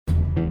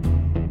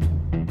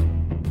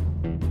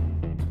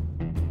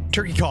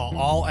Turkey Call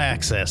All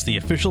Access, the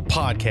official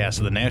podcast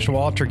of the National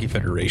Wild Turkey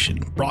Federation,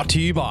 brought to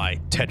you by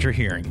Tetra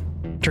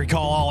Hearing. Turkey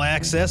Call All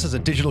Access is a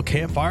digital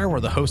campfire where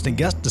the host and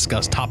guest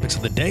discuss topics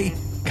of the day,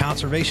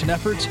 conservation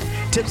efforts,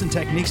 tips and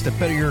techniques to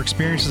better your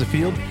experience in the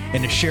field,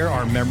 and to share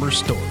our members'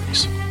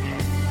 stories.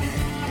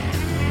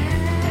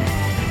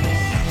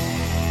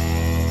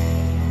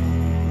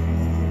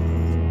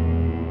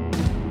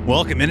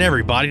 Welcome in,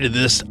 everybody, to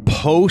this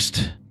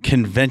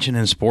post-convention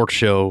and sports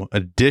show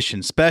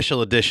edition,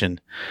 special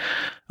edition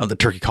of the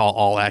Turkey Call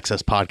All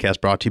Access podcast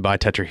brought to you by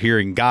Tetra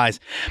Hearing. Guys,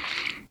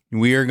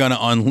 we are going to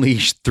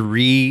unleash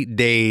 3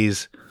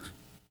 days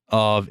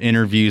of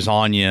interviews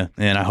on you,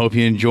 and I hope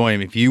you enjoy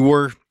them. If you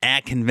were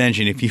at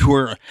convention, if you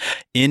were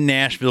in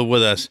Nashville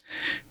with us,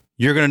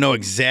 you're going to know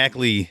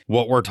exactly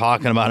what we're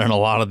talking about in a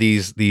lot of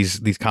these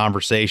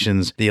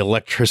conversations. The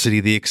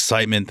electricity, the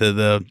excitement,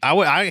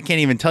 I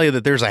can't even tell you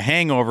that there's a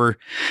hangover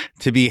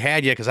to be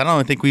had yet, because I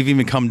don't think we've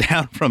even come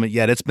down from it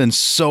yet. It's been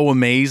so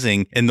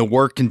amazing, and the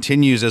work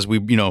continues as we,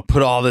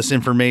 put all this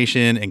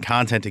information and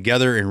content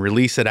together and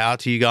release it out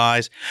to you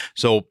guys.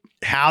 So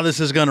how this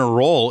is going to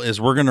roll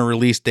is we're going to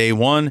release day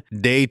 1,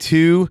 day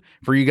 2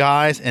 for you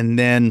guys, and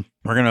then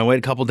we're going to wait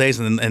a couple days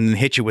and then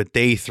hit you with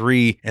day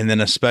 3, and then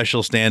a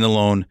special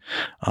standalone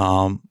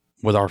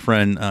with our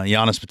friend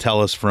Giannis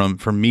Patelis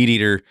from Meat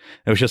Eater.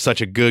 It was just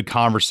such a good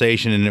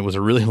conversation, and it was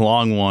a really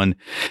long one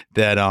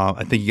that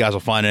I think you guys will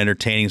find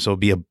entertaining, so it'll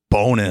be a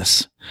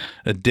bonus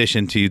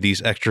addition to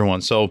these extra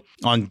ones. So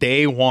on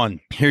day 1,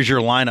 here's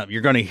your lineup.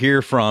 You're going to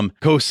hear from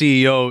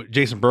co-CEO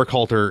Jason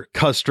Burkhalter,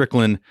 Cuz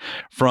Strickland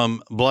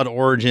from Blood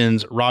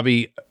Origins,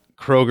 Robbie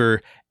Kroger,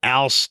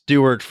 Al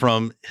Stewart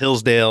from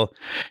Hillsdale.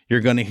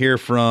 You're going to hear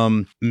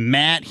from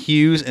Matt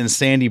Hughes and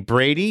Sandy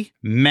Brady,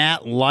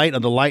 Matt Light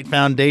of the Light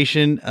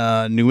Foundation,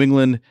 New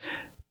England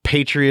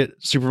Patriot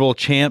Super Bowl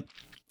champ,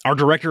 our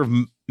director of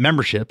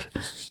membership,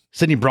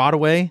 Sydney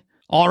Broadway,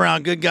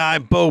 all-around good guy,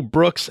 Bo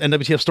Brooks,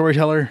 NWTF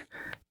storyteller,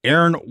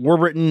 Aaron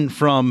Warburton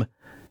from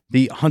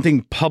the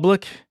Hunting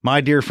Public,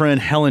 my dear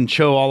friend Helen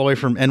Cho all the way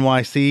from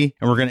NYC,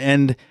 and we're going to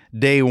end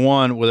day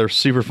 1 with a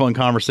super fun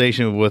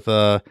conversation with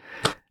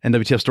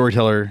NWTF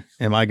storyteller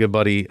and my good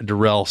buddy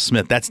Darrell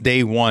Smith. That's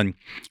day 1.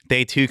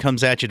 Day 2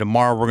 comes at you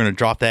tomorrow. We're going to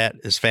drop that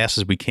as fast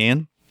as we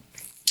can,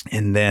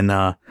 and then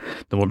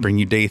we'll bring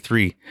you day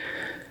 3.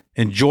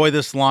 Enjoy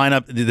this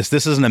lineup.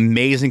 This is an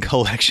amazing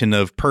collection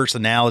of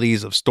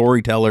personalities, of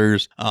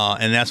storytellers,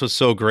 and that's what's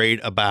so great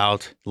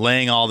about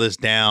laying all this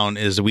down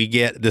is we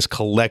get this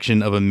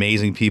collection of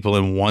amazing people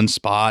in one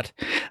spot,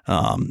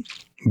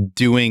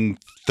 doing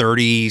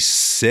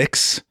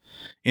 36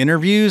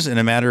 interviews in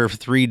a matter of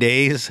 3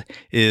 days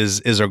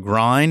is a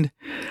grind,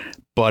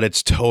 but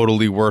it's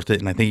totally worth it.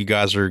 And I think you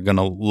guys are going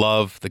to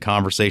love the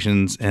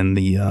conversations and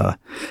the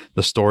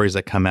stories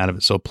that come out of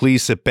it. So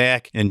please sit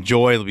back,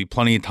 enjoy. There'll be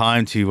plenty of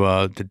time to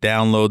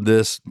download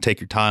this, take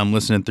your time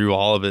listening through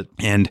all of it.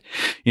 And,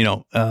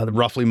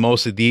 roughly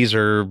most of these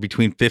are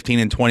between 15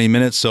 and 20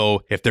 minutes.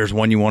 So if there's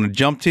one you want to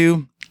jump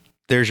to,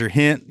 there's your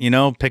hint,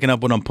 picking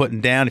up what I'm putting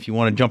down. If you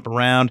want to jump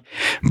around,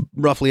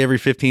 roughly every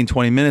 15,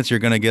 20 minutes, you're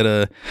going to get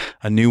a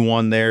new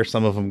one there.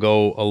 Some of them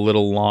go a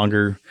little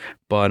longer,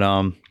 but,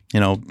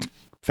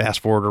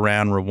 fast forward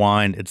around,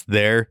 rewind, it's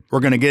there.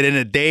 We're going to get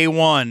into day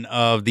 1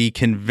 of the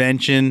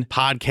convention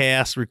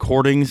podcast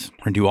recordings.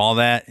 We're going to do all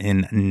that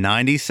in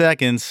 90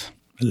 seconds.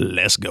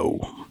 Let's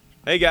go.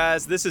 Hey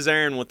guys, this is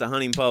Aaron with the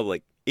Hunting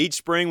Public. Each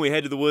spring, we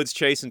head to the woods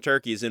chasing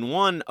turkeys, and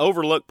one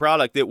overlooked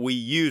product that we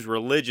use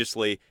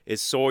religiously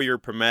is Sawyer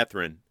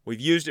permethrin.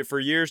 We've used it for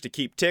years to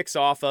keep ticks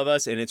off of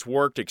us, and it's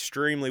worked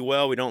extremely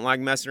well. We don't like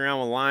messing around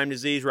with Lyme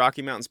disease,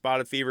 Rocky Mountain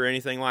spotted fever,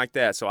 anything like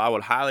that, so I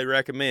would highly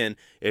recommend,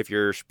 if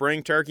you're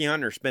spring turkey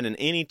hunting or spending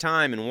any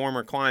time in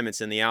warmer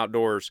climates in the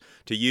outdoors,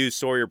 to use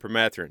Sawyer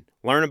permethrin.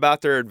 Learn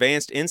about their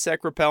advanced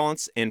insect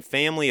repellents and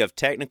family of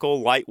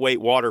technical lightweight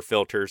water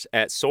filters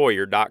at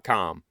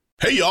Sawyer.com.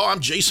 Hey y'all, I'm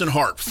Jason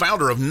Hart,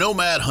 founder of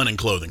Nomad Hunting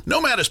Clothing.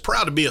 Nomad is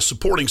proud to be a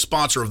supporting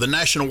sponsor of the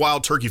National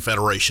Wild Turkey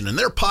Federation and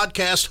their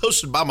podcast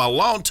hosted by my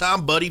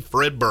longtime buddy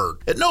Fred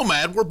Berg. At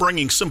Nomad, we're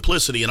bringing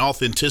simplicity and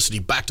authenticity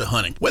back to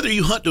hunting. Whether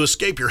you hunt to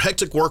escape your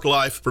hectic work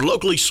life, for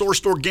locally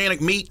sourced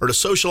organic meat, or to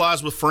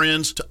socialize with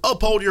friends, to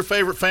uphold your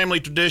favorite family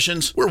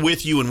traditions, we're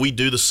with you and we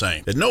do the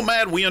same. At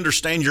Nomad, we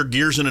understand your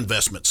gears and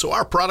investments, so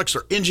our products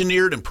are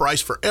engineered and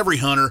priced for every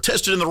hunter,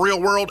 tested in the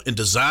real world, and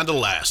designed to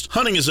last.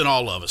 Hunting is in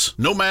all of us.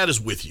 Nomad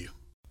is with you.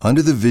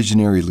 Under the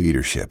visionary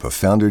leadership of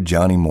founder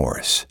Johnny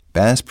Morris,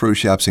 Bass Pro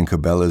Shops and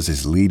Cabela's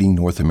is leading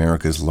North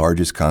America's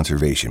largest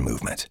conservation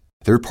movement.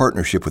 Their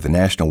partnership with the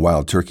National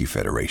Wild Turkey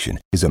Federation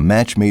is a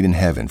match made in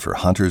heaven for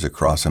hunters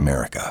across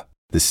America.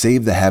 The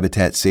Save the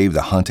Habitat, Save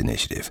the Hunt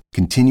initiative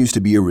continues to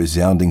be a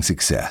resounding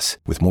success,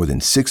 with more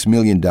than $6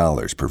 million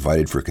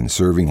provided for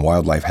conserving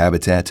wildlife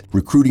habitat,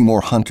 recruiting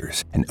more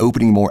hunters, and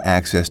opening more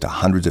access to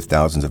hundreds of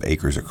thousands of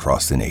acres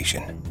across the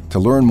nation. To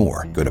learn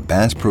more, go to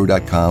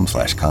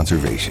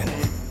BassPro.com/conservation.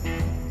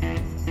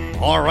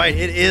 All right,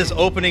 it is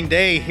opening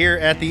day here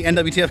at the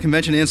NWTF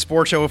Convention and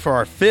Sports Show for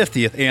our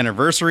 50th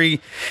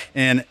anniversary,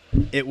 and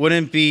it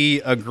wouldn't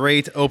be a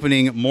great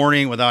opening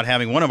morning without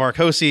having one of our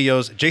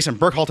co-CEOs, Jason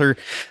Burkhalter,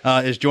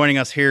 is joining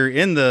us here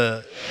in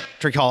the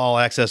Turkey Call All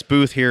Access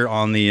booth here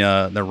on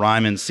the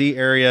Ryman Sea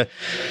area.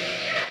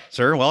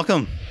 Sir,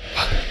 welcome.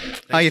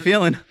 How you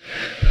feeling?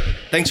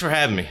 Thanks for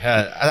having me.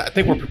 I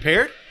think we're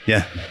prepared.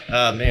 Yeah.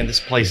 Man, this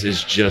place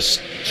is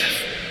just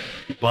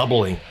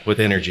bubbling with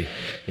energy.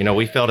 You know,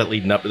 we felt it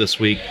leading up to this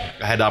week.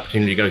 I had the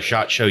opportunity to go to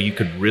SHOT Show. You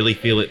could really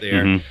feel it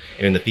there.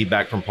 Mm-hmm. And the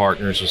feedback from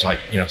partners was like,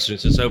 you know, as soon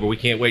as it's over, we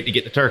can't wait to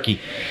get the turkey.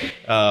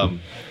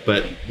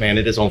 But man,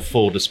 it is on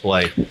full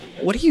display.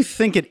 What do you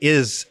think it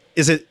is?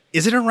 Is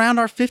it around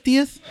our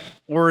 50th,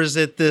 or is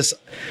it this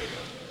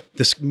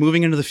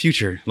moving into the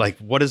future? Like,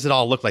 what does it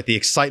all look like? The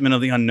excitement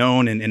of the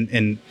unknown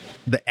and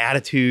the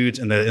attitudes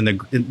and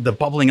the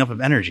bubbling up of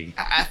energy.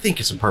 I think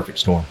it's a perfect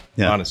storm,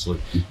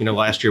 honestly. You know,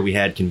 last year we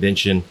had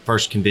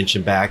first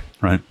convention back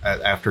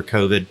after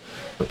COVID,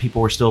 but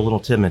people were still a little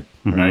timid,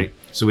 right?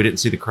 So we didn't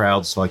see the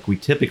crowds like we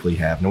typically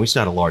have. Now, we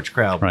still had a large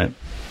crowd, right?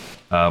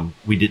 But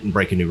we didn't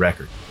break a new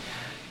record.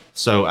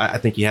 So I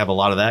think you have a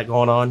lot of that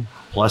going on.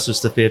 Plus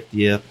it's the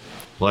 50th.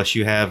 Plus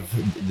you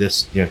have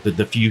this, you know,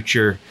 the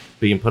future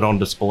being put on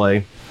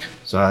display.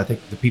 So I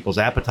think the people's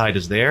appetite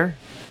is there,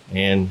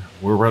 and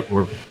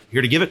we're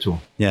here to give it to them.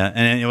 Yeah,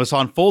 and it was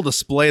on full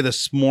display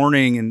this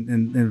morning,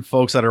 and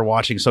folks that are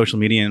watching social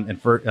media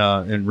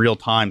in real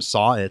time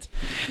saw it.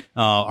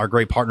 Our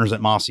great partners at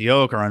Mossy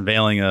Oak are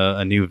unveiling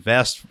a new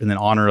vest in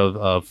honor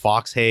of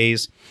Fox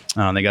Hayes.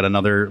 They got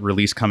another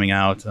release coming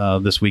out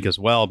this week as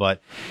well.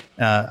 But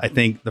I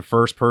think the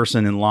first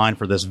person in line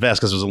for this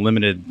vest, because it was a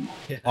limited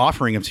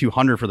offering of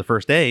 200 for the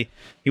first day,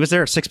 he was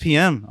there at 6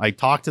 p.m. I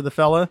talked to the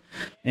fella,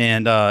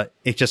 and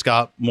it just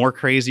got more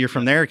crazier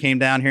from there. Came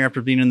down here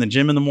after being in the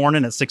gym in the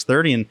morning at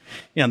 6:30, and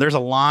you know, there's a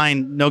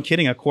line, no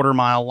kidding, a quarter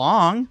mile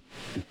long.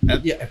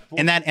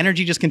 And that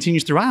energy just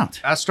continues throughout.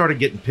 I started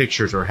getting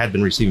pictures, or had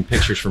been receiving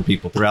pictures from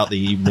people throughout the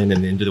evening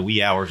and into the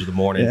wee hours of the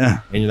morning. Yeah.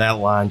 And that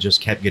line just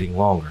kept getting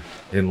longer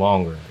and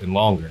longer and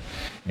longer.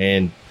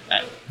 And,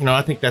 you know,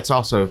 I think that's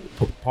also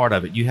part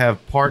of it. You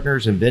have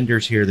partners and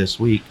vendors here this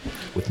week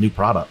with new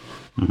product,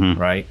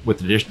 right? With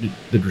the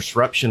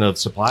disruption of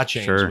supply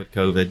chains with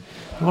COVID,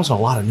 there wasn't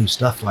a lot of new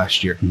stuff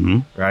last year,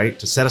 right?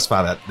 To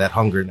satisfy that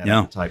hunger and that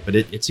appetite. But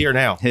it's here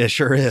now. It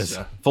sure is.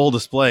 Full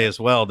display as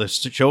well. The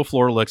show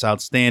floor looks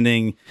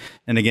outstanding.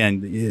 And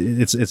again,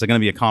 it's going to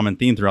be a common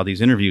theme throughout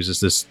these interviews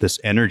is this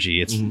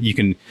energy. It's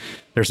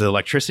there's the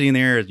electricity in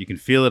there. You can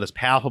feel it. It's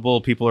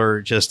palpable. People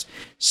are just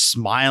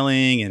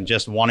smiling and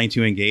just wanting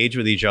to engage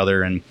with each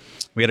other. And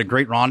we had a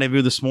great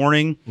rendezvous this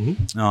morning.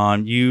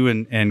 You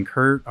and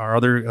Kurt, our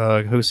other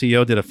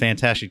co-CEO, did a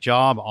fantastic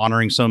job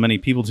honoring so many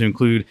people, to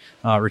include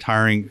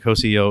retiring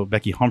co-CEO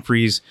Becky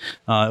Humphreys.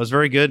 It was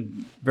very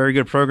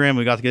good program.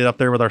 We got to get up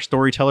there with our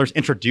storytellers,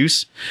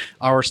 introduce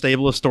our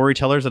stable of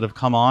storytellers that have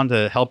come on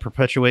to help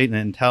perpetuate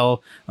and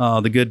tell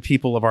the good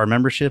people of our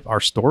membership, our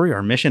story,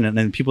 our mission, and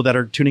then people that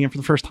are tuning in for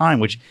the first time,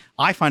 which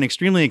I find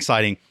extremely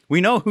exciting. We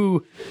know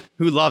who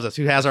loves us,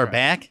 who has our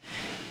back.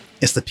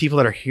 It's the people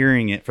that are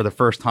hearing it for the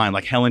first time,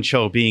 like Helen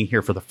Cho being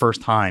here for the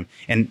first time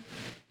and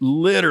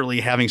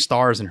literally having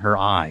stars in her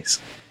eyes.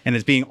 And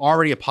it's being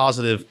already a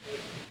positive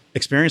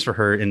experience for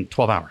her in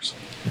 12 hours.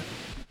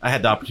 I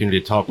had the opportunity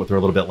to talk with her a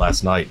little bit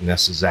last night, and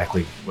that's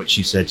exactly what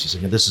she said. She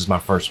said, this is my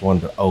first one,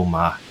 but oh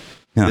my,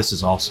 this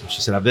is awesome. She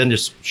said, I've been to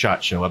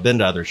SHOT Show. I've been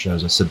to other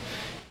shows. I said,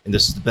 and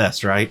this is the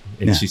best, right?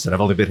 And she said,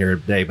 I've only been here a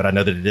day, but I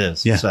know that it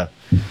is. Yeah. So,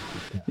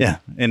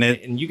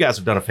 and you guys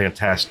have done a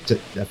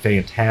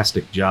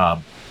fantastic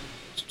job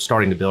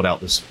starting to build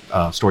out this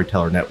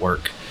storyteller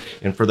network.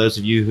 And for those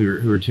of you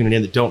who are tuning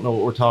in that don't know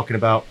what we're talking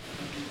about,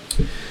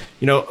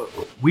 you know,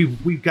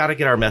 we've got to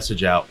get our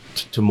message out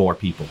to more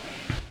people,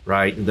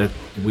 right? That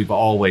we've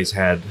always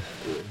had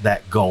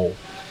that goal.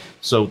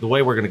 So the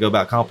way we're going to go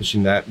about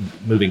accomplishing that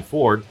moving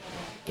forward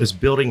is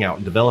building out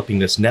and developing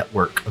this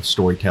network of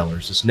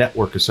storytellers, this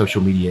network of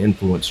social media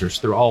influencers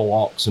through all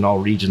walks and all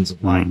regions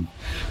of life.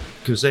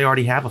 Because they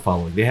already have a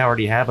following. They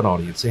already have an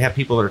audience. They have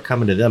people that are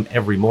coming to them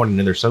every morning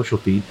in their social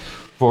feed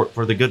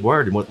for the good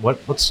word. And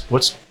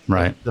what's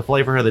right, the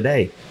flavor of the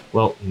day?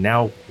 Well,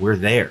 now we're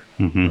there,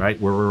 right?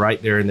 We're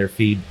right there in their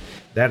feed.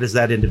 That is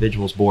that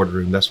individual's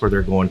boardroom. That's where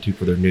they're going to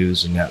for their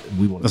news, and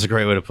that's a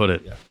great way to put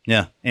it.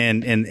 Yeah.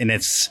 And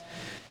it's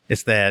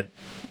that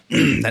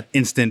that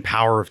instant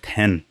power of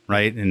 10,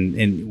 right?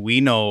 And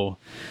we know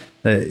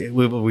that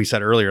we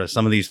said earlier,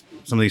 some of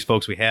these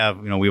folks we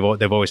have, you know,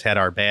 they've always had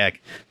our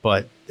back,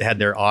 but had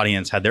their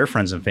audience, had their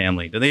friends and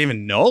family. Do they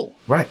even know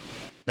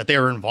that they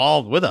were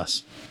involved with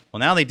us? Well,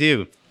 now they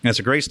do. And it's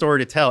a great story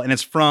to tell. And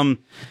it's from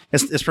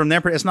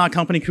their, it's not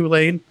company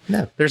Kool-Aid.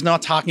 No. There's no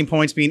talking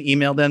points being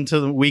emailed them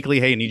to the weekly,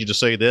 hey, I need you to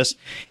say this.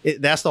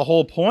 That's the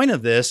whole point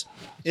of this,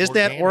 is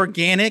that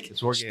organic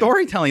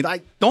storytelling.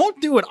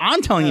 Don't do what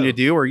I'm telling you to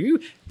do, or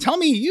you tell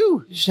me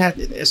you. Just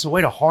it's a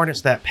way to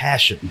harness that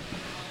passion.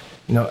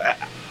 You know,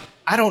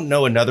 I don't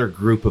know another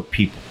group of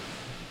people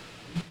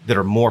that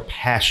are more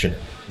passionate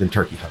than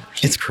turkey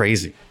hunters. It's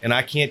crazy. And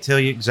I can't tell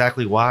you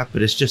exactly why,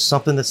 but it's just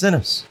something that's in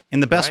us.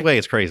 In the best way,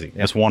 it's crazy.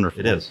 Yeah. It's wonderful.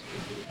 It is.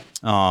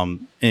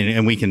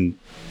 And we can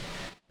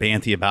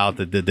banty about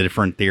the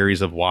different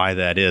theories of why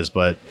that is,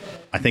 but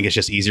I think it's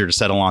just easier to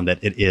settle on that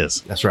it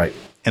is. That's right.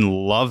 And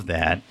love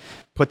that.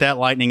 Put that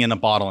lightning in a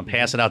bottle and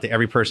pass it out to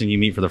every person you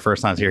meet for the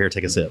first time. So here,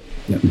 take a sip.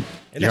 Yeah.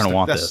 And you're going to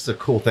want this. That's the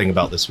cool thing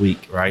about this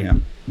week, right? Yeah.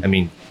 I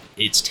mean,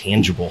 it's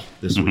tangible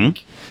this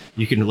week.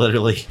 You can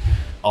literally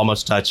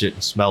almost touch it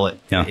and smell it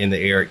in the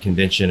air at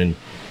convention. And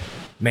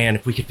man,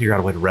 if we could figure out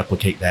a way to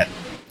replicate that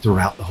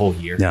throughout the whole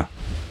year. Yeah.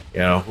 You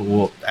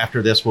know,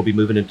 after this, we'll be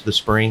moving into the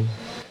spring,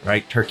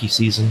 right? Turkey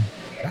season.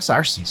 That's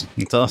our season.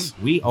 It's us.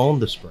 We own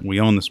the spring. We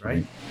own the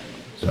spring.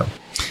 Right? So.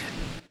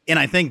 And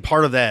I think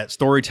part of that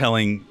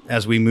storytelling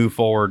as we move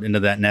forward into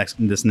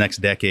this next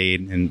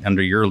decade and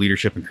under your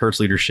leadership and Kurt's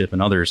leadership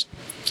and others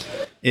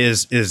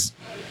is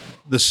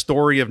the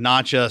story of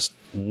not just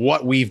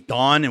what we've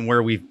done and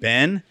where we've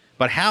been,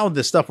 but how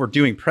the stuff we're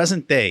doing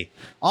present day,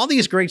 all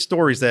these great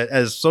stories that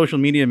as social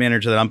media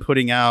manager that I'm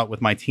putting out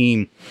with my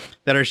team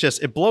that are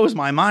just, it blows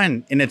my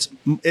mind. And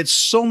it's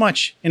so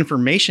much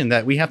information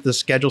that we have to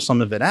schedule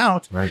some of it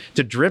out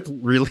to drip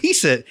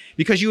release it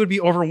because you would be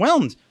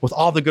overwhelmed with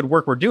all the good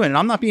work we're doing. And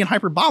I'm not being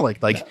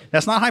hyperbolic.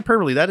 That's not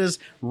hyperbole. That is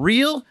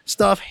real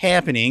stuff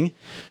happening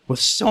with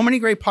so many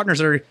great partners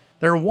that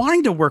are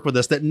wanting to work with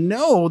us, that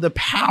know the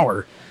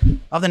power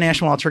of the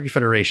National Wild Turkey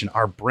Federation,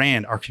 our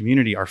brand, our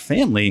community, our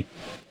family,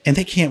 and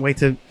they can't wait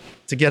to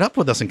get up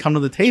with us and come to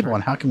the table.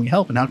 And how can we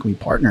help and how can we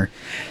partner?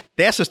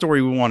 That's the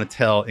story we want to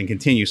tell and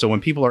continue. So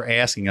when people are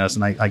asking us,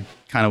 and I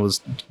kind of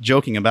was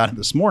joking about it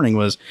this morning,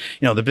 was,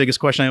 the biggest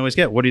question I always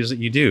get, what is it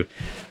you do?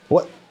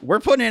 What we're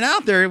putting it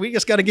out there. We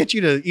just got to get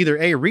you to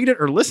either read it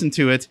or listen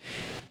to it.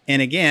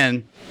 And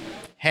again,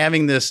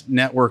 having this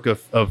network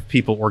of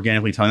people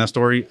organically telling that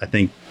story, I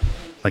think,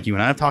 like you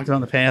and I have talked about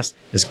in the past,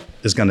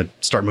 is going to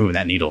start moving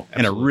that needle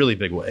in a really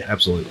big way.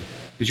 Absolutely.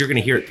 Because you're going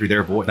to hear it through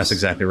their voice. That's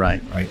exactly right.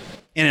 Right.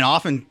 And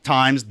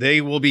oftentimes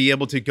they will be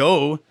able to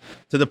go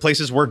to the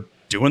places we're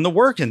doing the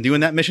work and doing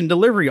that mission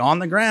delivery on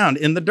the ground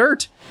in the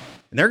dirt.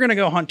 And they're going to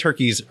go hunt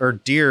turkeys or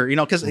deer,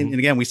 because, and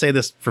again, we say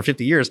this for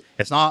 50 years.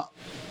 It's not,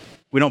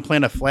 we don't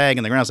plant a flag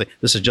in the ground and say,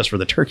 this is just for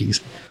the turkeys.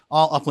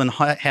 All upland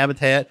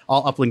habitat,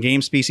 all upland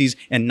game species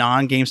and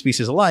non-game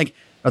species alike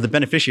are the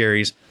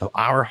beneficiaries of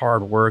our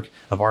hard work,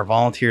 of our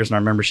volunteers and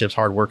our memberships'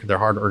 hard work, of their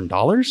hard-earned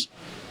dollars.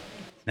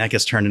 And that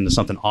gets turned into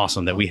something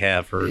awesome that we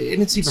have for.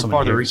 And it's even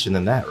farther reaching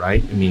than that,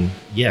 right? I mean,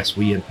 yes,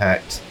 we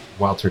impact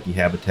wild turkey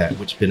habitat,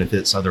 which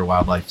benefits other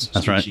wildlife species.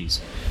 That's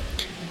right.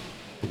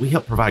 But we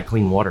help provide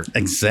clean water.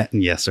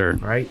 Exactly. Yes, sir.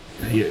 Right?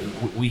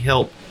 We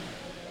help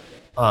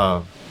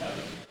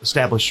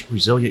establish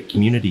resilient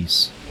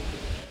communities,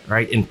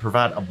 right? And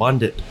provide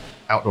abundant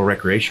outdoor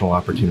recreational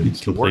opportunities.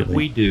 Completely. The work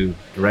we do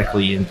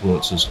directly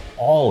influences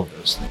all of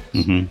those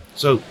things. Mm-hmm.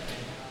 So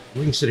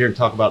we can sit here and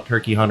talk about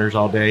turkey hunters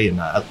all day,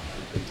 and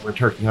we're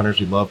turkey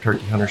hunters. We love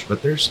turkey hunters,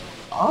 but there's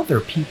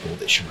other people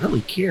that should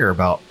really care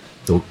about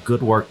the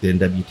good work the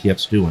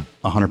NWTF's doing.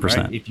 100%.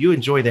 Right? If you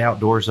enjoy the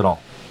outdoors at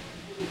all,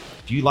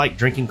 if you like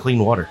drinking clean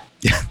water,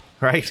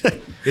 right?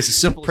 It's a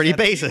simple, pretty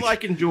basic. If you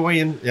like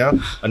enjoying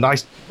a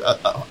nice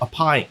a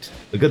pint,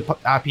 a good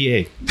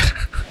IPA.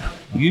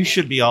 You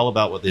should be all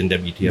about what the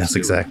NWTF is. That's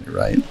exactly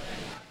right.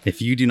 If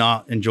you do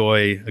not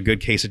enjoy a good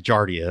case of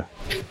Giardia,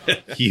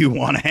 you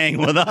want to hang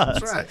with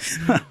us. That's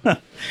right.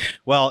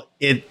 Well,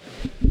 it's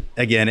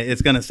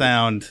going to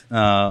sound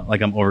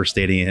like I'm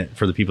overstating it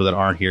for the people that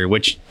aren't here,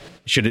 which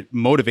should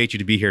motivate you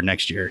to be here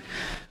next year.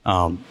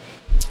 I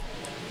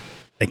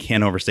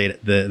can't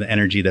overstate the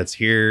energy that's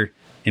here.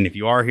 And if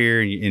you are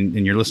here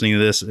and you're listening to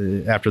this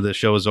after the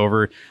show is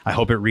over, I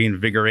hope it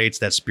reinvigorates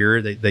that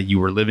spirit that you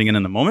were living in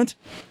the moment,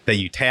 that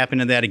you tap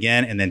into that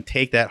again and then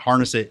take that,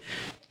 harness it,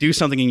 do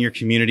something in your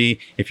community.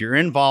 If you're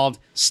involved,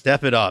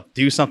 step it up,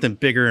 do something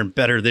bigger and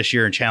better this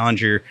year and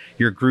challenge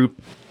your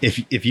group.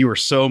 If you are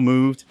so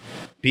moved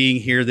being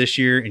here this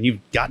year and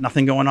you've got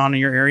nothing going on in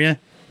your area,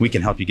 we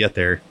can help you get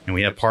there. And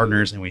we have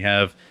partners and we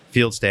have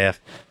field staff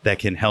that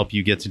can help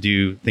you get to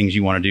do things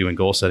you want to do in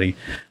goal setting.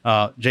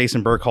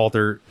 Jason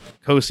Burkhalter,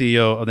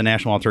 co-CEO of the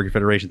National Wild Turkey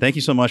Federation. Thank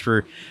you so much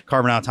for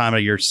carving out time out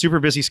of your super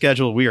busy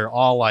schedule. We are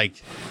all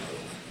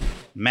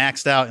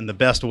maxed out in the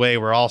best way.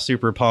 We're all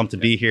super pumped to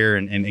be here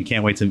and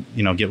can't wait to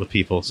get with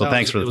people. So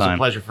thanks for the time. It was a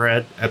pleasure,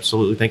 Fred.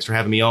 Absolutely. Thanks for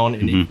having me on.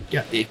 And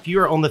if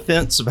you're on the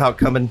fence about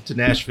coming to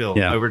Nashville,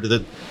 over to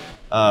the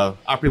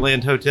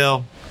Opryland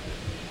Hotel,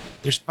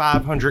 there's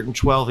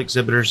 512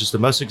 exhibitors. It's the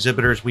most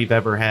exhibitors we've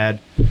ever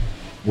had.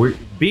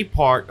 Be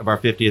part of our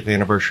 50th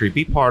anniversary.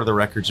 Be part of the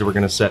records that we're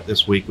going to set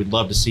this week. We'd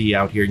love to see you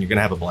out here, and you're going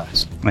to have a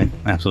blast. Right,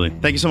 absolutely.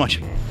 Thank you so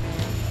much.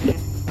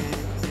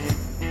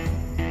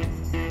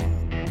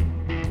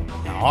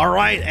 All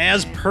right,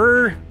 as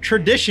per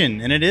tradition,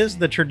 and it is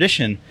the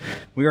tradition,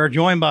 we are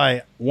joined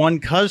by one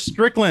Cuz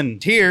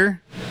Strickland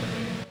here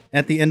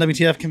at the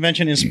NWTF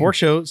Convention and Sports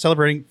Show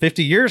celebrating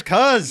 50 years.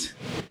 Cuz,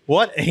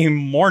 What a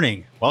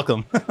morning.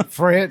 Welcome.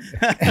 Fred,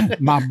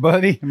 my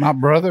buddy, my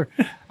brother.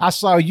 I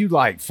saw you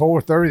like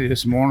 4:30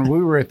 this morning.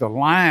 We were at the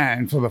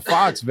line for the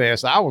Fox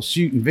Fest. I was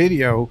shooting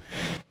video,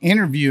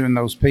 interviewing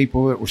those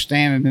people that were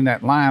standing in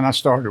that line. I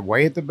started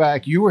way at the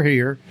back. You were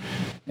here,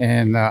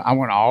 and I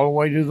went all the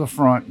way to the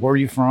front. Where are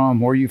you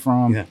from? Where are you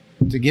from? Yeah.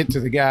 To get to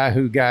the guy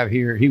who got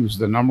here. He was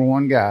the number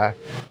one guy.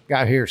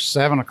 Got here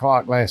 7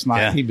 o'clock last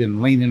night. Yeah. He'd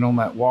been leaning on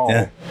that wall.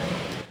 Yeah.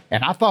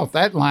 And I thought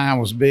that line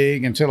was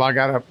big until I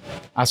got up.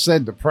 I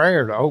said the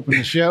prayer to open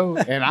the show,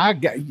 and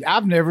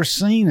I've never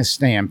seen a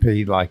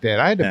stampede like that.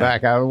 I had to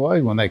back out of the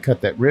way when they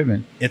cut that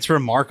ribbon. It's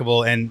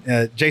remarkable. And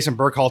Jason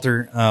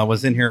Burkhalter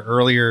was in here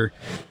earlier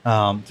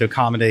to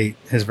accommodate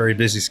his very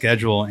busy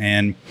schedule.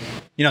 And,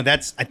 you know,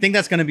 I think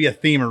that's going to be a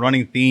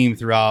running theme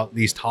throughout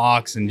these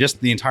talks and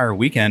just the entire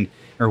weekend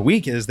or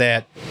week, is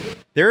that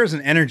there is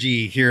an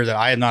energy here that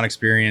I have not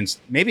experienced,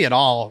 maybe at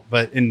all,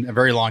 but in a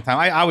very long time.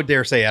 I would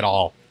dare say at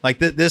all. Like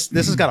this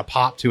has got a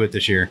pop to it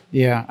this year.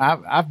 Yeah,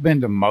 I've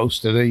been to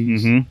most of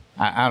these. Mm-hmm.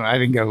 I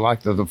didn't go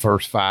like the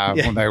first 5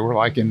 when they were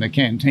like in the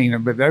cantina,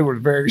 but they were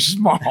very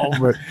small.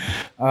 But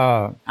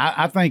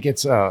I think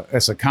it's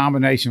a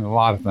combination of a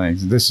lot of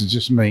things. This is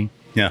just me.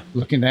 Yeah,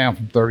 looking down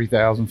from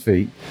 30,000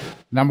 feet.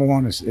 Number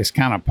one is it's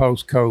kind of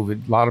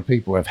post-COVID. A lot of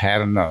people have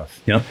had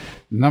enough. Yep.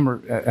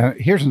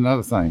 Here's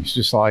another thing. It's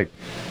just like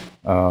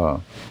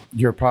your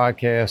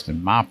podcast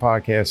and my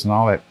podcast and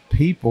all that.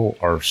 People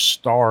are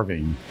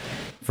starving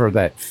for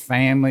that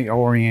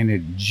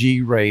family-oriented,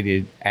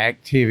 G-rated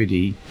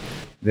activity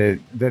that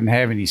doesn't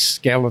have any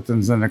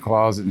skeletons in the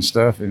closet and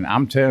stuff. And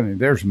I'm telling you,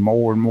 there's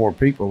more and more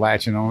people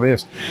latching on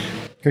this.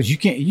 Because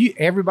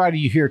everybody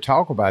you hear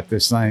talk about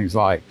this thing is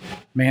like,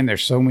 man,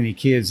 there's so many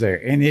kids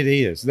there. And it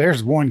is.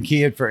 There's one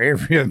kid for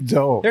every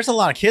adult. There's a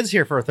lot of kids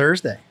here for a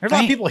Thursday. There's a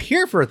lot of people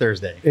here for a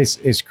Thursday.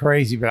 It's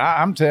crazy. But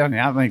I'm telling you,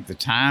 I think the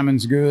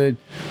timing's good,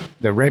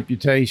 the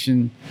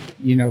reputation,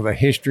 you know, the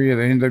history of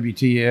the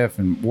NWTF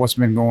and what's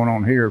been going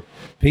on here.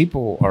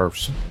 People are,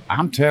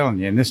 I'm telling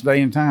you, in this day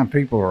and time,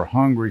 people are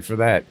hungry for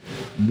that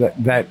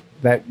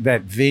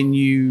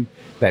venue,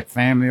 that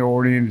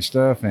family-oriented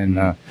stuff,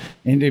 and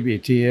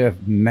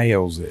NWTF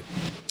nails it.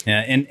 Yeah,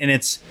 and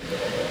it's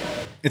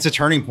a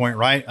turning point,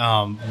 right?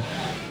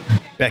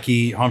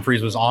 Becky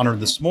Humphreys was honored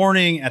this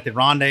morning at the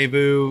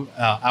rendezvous,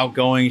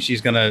 outgoing.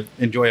 She's going to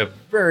enjoy a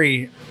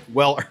very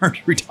well-earned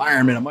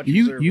retirement.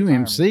 You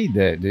emceed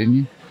that, didn't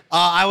you?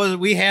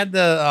 We had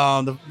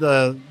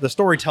the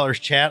storytellers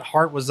chat.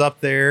 Hart was up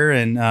there,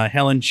 and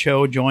Helen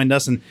Cho joined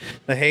us, and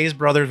the Hayes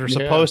brothers were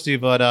supposed to,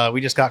 but we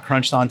just got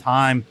crunched on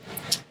time.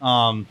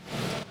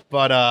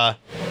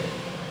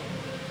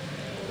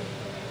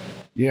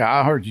 Yeah,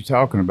 I heard you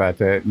talking about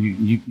that.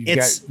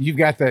 You've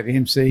got that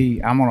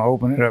MC. I'm going to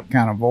open it up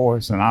kind of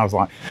voice, and I was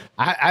like,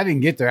 I didn't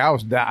get there. I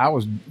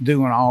was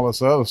doing all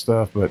this other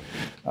stuff, but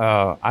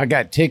I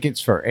got tickets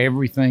for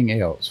everything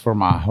else for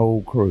my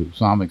whole crew,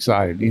 so I'm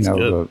excited. You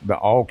know, the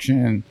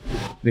auction,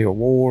 the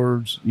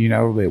awards, you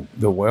know,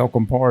 the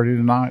welcome party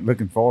tonight.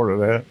 Looking forward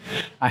to that.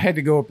 I had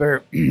to go up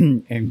there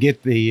and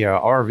get the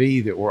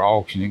RV that we're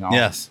auctioning off.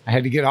 Yes, I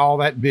had to get all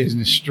that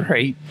business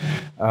straight.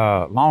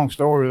 Long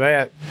story of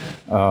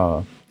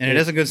that. And it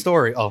is a good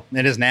story. Oh,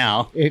 it is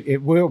now.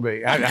 It will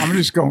be. I'm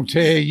just going to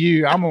tell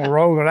you. I'm going to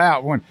roll it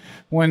out when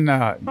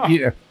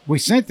we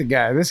sent the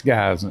guy. This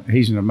guy's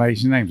he's an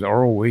amazing. His name's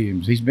Earl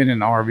Williams. He's been in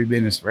the RV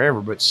business forever,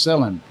 but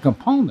selling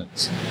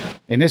components.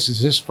 And this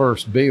is his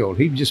first build.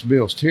 He just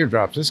builds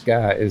teardrops. This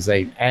guy is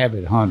an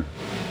avid hunter.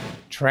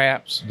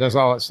 Traps, does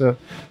all that stuff.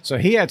 So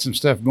he had some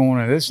stuff going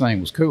on. This thing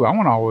was cool. I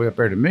went all the way up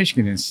there to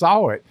Michigan and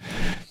saw it.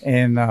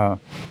 And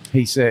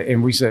he said,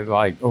 and we said,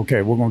 like,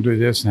 okay, we're going to do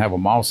this and have a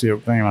mossy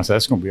oak thing. And I said,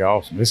 that's going to be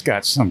awesome. It's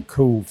got some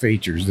cool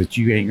features that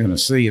you ain't going to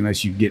see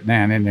unless you get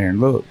down in there and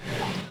look.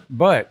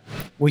 But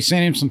we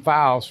sent him some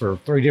files for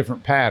 3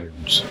 different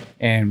patterns.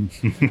 And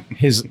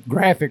his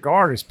graphic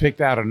artist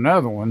picked out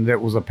another one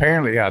that was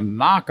apparently a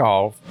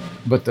knockoff,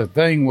 but the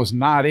thing was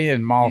not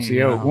in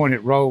mossy oak when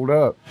it rolled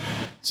up.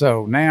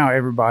 So now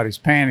everybody's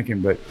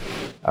panicking,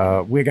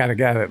 but we got a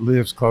guy that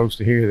lives close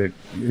to here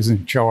that is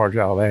in charge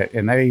of all that.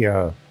 And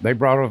they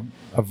brought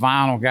a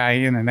vinyl guy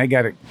in, and they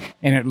got it,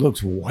 and it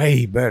looks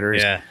way better.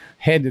 Yeah. It's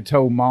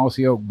head-to-toe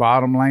mossy oak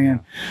bottomland.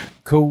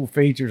 Cool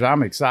features.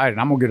 I'm excited.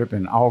 I'm going to get up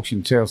in auction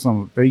and tell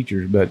some of the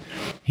features, but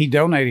he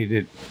donated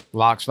it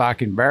lock,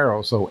 stock, and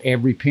barrel, so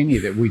every penny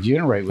that we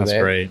generate with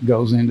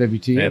goes in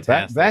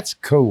WTF. That's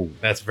cool.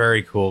 That's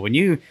very cool. When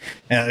you,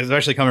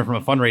 especially coming from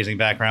a fundraising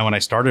background, when I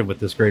started with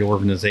this great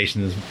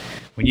organization, is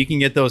when you can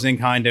get those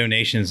in-kind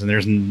donations and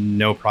there's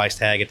no price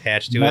tag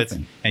attached to it,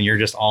 and you're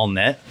just all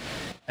net,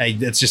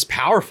 it's just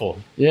powerful.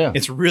 Yeah,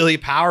 it's really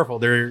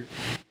powerful. And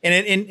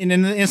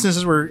in the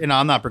instances where, you know,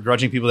 I'm not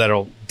begrudging people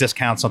that'll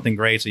discount something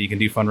great so you can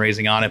do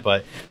fundraising on it,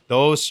 but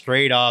those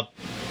straight up,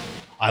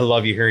 I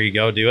love you, here you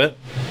go, do it.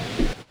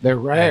 They're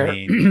rare. I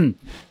mean,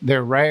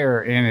 they're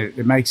rare, and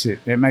it makes it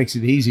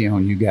easy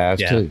on you guys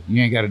too.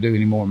 You ain't got to do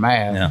any more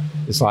math. Yeah.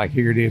 It's like,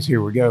 here it is,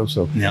 here we go.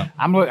 So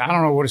I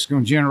don't know what it's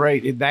going to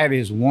generate. That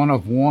is one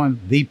of one,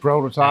 the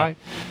prototype.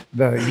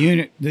 The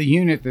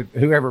unit that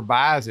whoever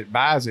buys it.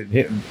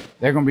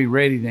 They're going to be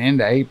ready the end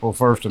of April,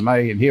 1st of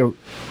May, and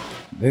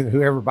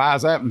whoever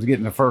buys that one's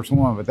getting the first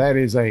one. But that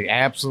is a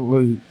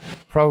absolute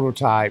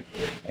prototype.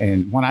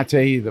 And when I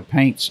tell you the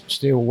paint's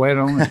still wet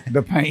on it,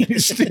 the paint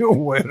is still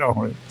wet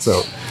on it.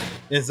 So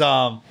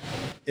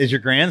is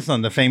your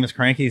grandson, the famous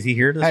Cranky, is he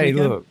here this weekend?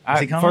 Hey, look,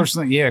 first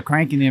thing,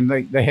 Cranky and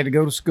them, they had to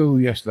go to school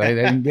yesterday.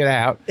 They didn't get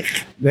out.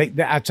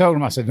 I told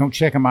them, I said, don't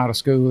check them out of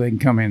school. They can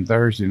come in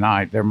Thursday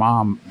night. Their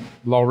mom,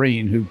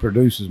 Laureen, who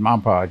produces my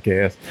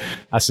podcast,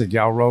 I said,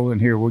 y'all roll in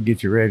here. We'll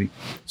get you ready.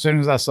 As soon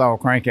as I saw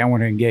Cranky, I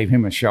went in and gave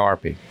him a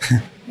Sharpie.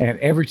 And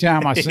every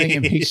time I see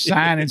him, he's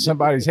signing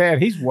somebody's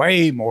hat. He's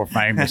way more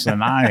famous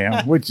than I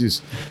am, which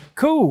is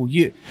cool.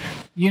 You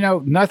know,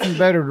 nothing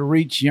better to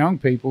reach young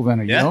people than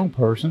a young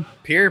person.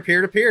 Peer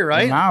to peer,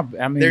 right? I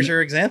mean, there's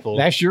your example.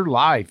 That's your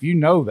life. You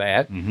know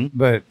that. Mm-hmm.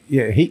 But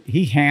yeah,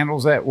 he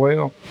handles that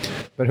well.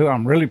 But who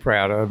I'm really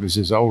proud of is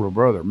his older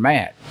brother,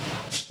 Matt.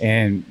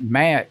 And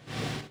Matt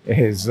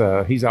he's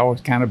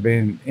always kind of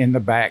been in the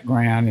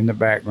background.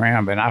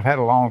 But I've had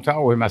a long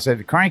talk with him. I said,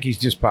 the Cranky's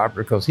just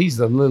popular because he's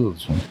the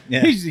littlest one.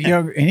 Yeah. He's the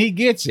younger, and he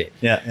gets it.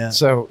 Yeah.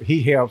 So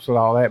he helps with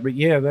all that. But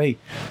yeah,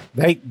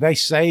 they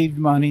saved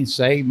money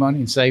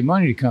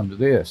to come to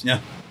this. Yeah.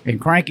 And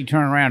Cranky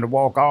turned around to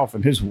walk off,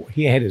 and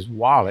he had his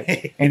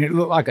wallet, and it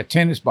looked like a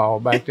tennis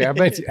ball back there. I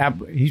bet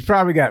he's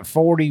probably got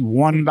 40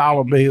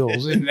 $1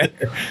 bills in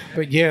there.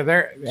 But yeah,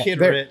 they're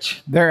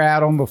rich. They're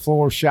out on the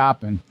floor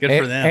shopping.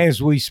 Good for them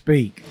as we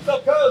speak.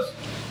 What's up, cuz?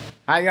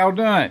 How y'all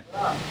doing?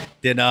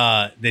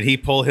 Did he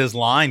pull his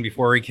line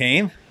before he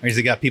came, or has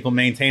he got people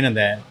maintaining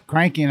that?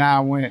 Cranky and I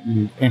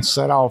went and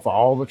set off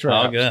all the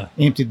traps,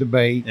 emptied the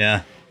bait.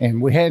 Yeah. And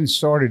we hadn't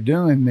started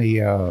doing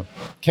the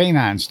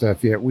canine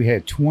stuff yet. We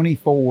had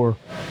 24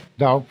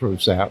 dog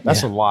proofs out.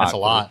 That's a lot. That's a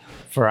lot.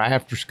 For an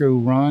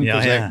after-school run,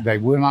 because they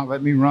will not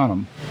let me run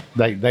them.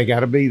 They got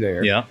to be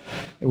there. Yeah.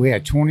 We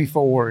had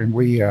 24, and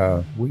we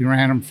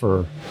ran them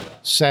for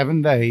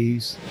 7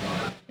 days,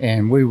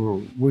 and we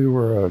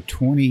were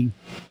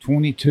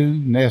 22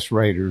 nest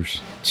raiders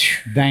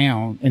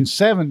down in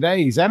 7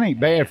 days. That ain't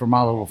bad for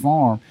my little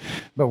farm.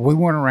 But we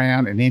went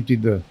around and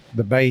emptied the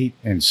bait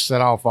and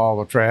set off all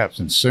the traps.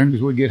 And as soon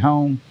as we get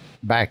home,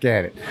 back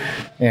at it.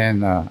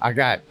 And I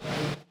got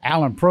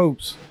Alan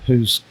Probst,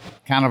 who's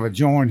kind of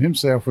adjoined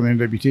himself with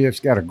NWTF. He's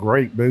got a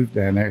great booth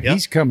down there. Yep.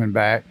 He's coming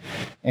back,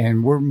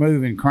 and we're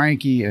moving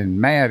Cranky and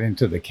Matt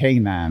into the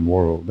canine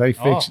world. They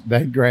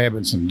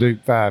grabbing some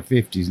Duke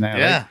 550s now.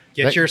 Yeah.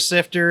 Get your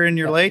sifter and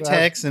your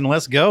latex and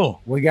let's go.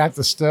 We got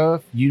the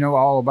stuff. You know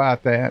all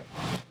about that.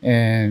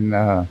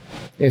 And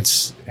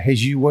it's,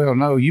 as you well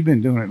know, you've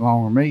been doing it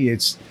longer than me.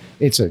 It's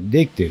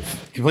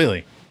addictive.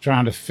 Completely.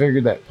 Trying to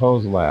figure that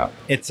puzzle out.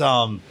 It's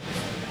I'm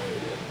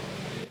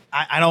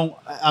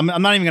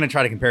not even going to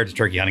try to compare it to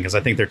turkey hunting because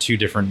I think they're two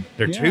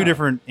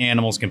different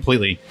animals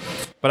completely.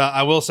 But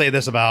I will say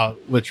this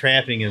about with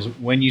trapping is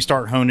when you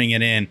start honing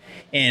it in,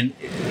 and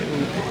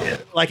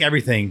like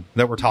everything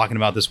that we're talking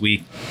about this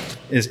week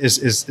is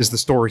the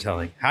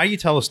storytelling. How do you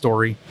tell a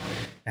story?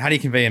 How do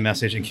you convey a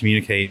message and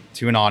communicate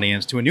to an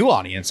audience, to a new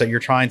audience that you're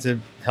trying to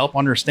help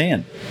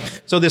understand?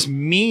 So this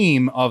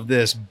meme of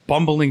this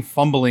bumbling,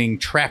 fumbling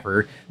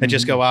trapper that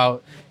just go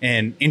out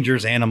and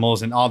injures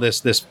animals and all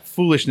this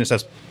foolishness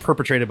that's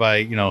perpetrated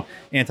by,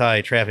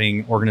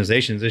 anti-trapping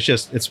organizations.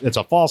 It's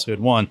a falsehood,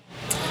 one.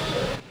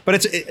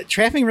 But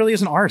trapping really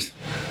is an art.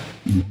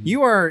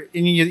 You are,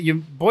 and you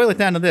boil it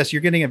down to this,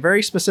 you're getting a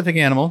very specific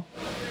animal,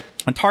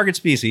 a target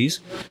species,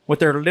 with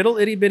their little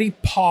itty bitty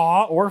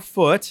paw or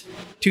foot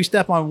to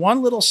step on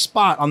one little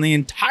spot on the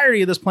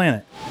entirety of this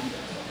planet.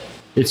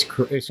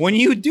 It's when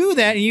you do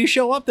that and you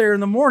show up there in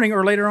the morning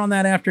or later on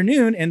that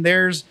afternoon, and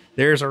there's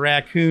a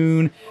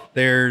raccoon,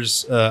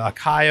 there's a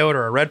coyote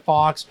or a red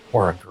fox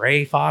or a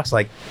gray fox,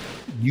 like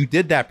you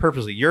did that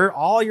purposely.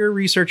 All your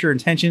research, your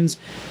intentions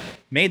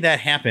made that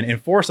happen,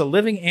 and force a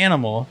living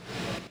animal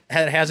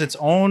that has its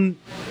own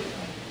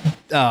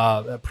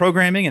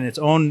programming and its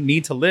own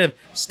need to live,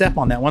 step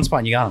on that one spot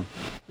and you got them.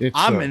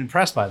 I'm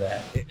impressed by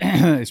that.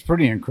 It's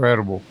pretty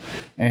incredible.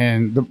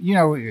 And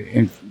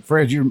and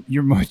Fred,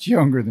 you're much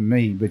younger than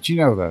me, but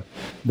the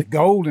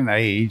golden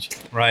age,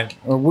 right?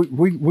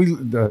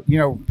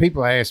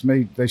 People ask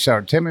me, they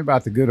start, tell me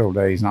about the good old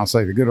days, and I'll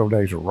say the good old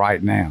days are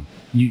right now.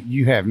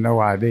 You have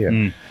no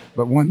idea.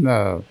 But when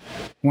the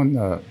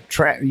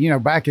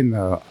back in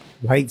the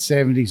late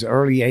 70s,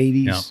 early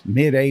 80s,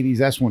 mid 80s,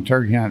 that's when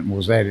turkey hunting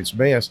was at its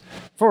best.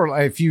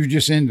 If you were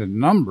just into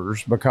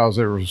numbers, because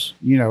there was,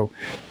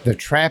 the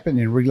trapping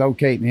and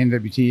relocating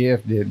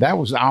NWTF did, that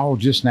was all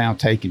just now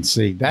taking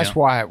seed. That's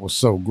why it was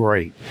so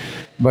great.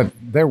 But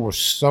there were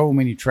so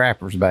many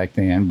trappers back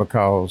then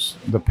because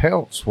the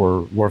pelts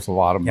were worth a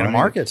lot of money. In a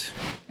market.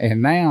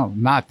 And now,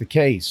 not the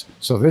case.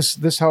 So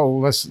this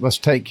whole, let's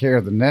take care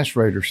of the nest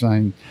raider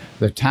thing.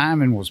 The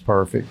timing was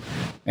perfect.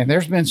 And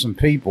there's been some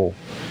people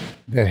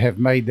that have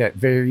made that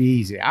very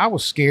easy. I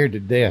was scared to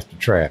death to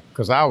trap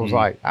because I was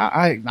like,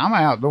 I'm an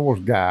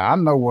outdoors guy. I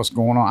know what's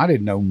going on. I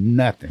didn't know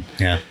nothing.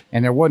 Yeah.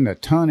 And there wasn't a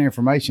ton of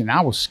information.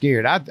 I was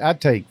scared. I'd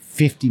take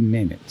 50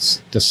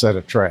 minutes to set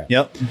a trap.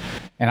 Yep.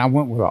 And I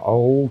went with an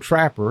old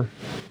trapper.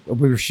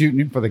 We were shooting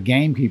him for the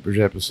Gamekeepers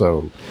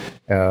episode.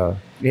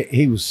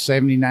 He was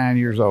 79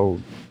 years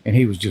old, and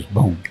he was just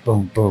boom,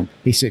 boom, boom.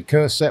 He said,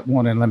 "Cuz, set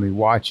one and let me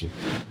watch it."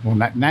 Well,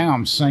 now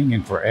I'm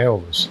singing for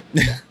Elvis.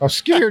 I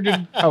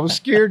was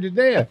scared to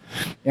death.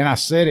 And I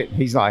said it.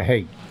 He's like,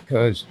 "Hey,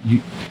 cuz,"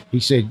 he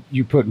said,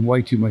 "you're putting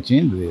way too much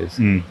into this."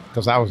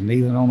 Because I was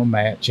kneeling on a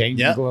mat,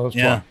 changing gloves.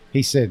 Yeah.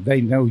 He said, "They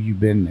know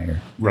you've been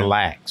there.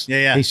 Relax."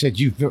 Yeah. He said,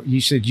 you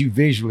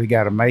visually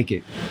got to make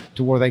it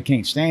to where they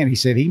can't stand. He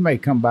said, he may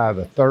come by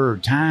the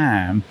third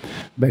time,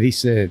 but he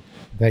said,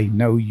 they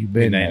know you've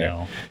been there.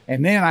 Know.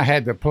 And then I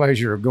had the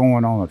pleasure of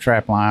going on a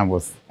trap line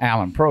with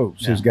Alan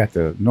Probst, who's got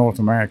the North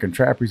American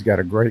Trapper. He's got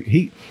a great,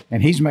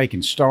 he's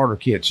making starter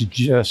kits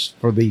just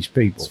for these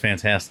people. It's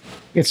fantastic.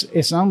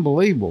 It's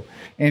unbelievable.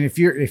 And if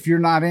you're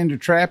not into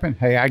trapping,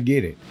 hey, I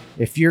get it.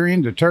 If you're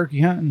into turkey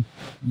hunting,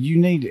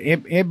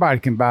 everybody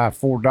can buy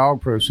 4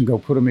 dog proofs and go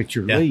put them at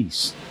your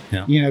lease.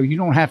 Yeah. You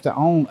don't have to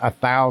own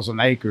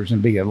 1,000 acres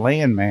and be a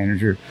land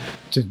manager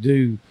to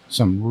do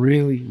some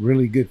really,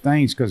 really good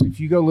things. Because if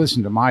you go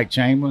listen to Mike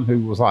Chamberlain,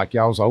 who was like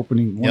one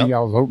of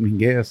y'all's opening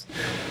guests,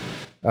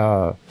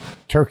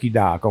 Turkey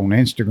Doc on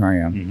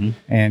Instagram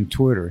and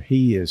Twitter,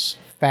 he is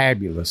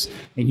fabulous.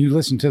 And you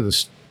listen to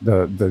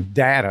the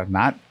data,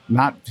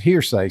 not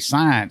hearsay,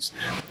 science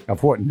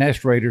of what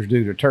nest raiders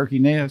do to turkey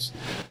nests,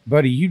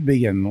 buddy, you'd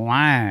be in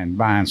line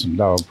buying some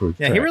dog proof.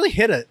 Yeah, he really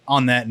hit it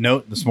on that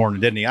note this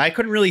morning, didn't he? I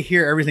couldn't really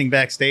hear everything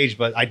backstage,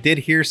 but I did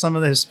hear some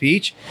of his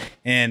speech,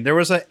 and there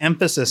was an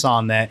emphasis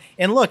on that.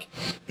 And look,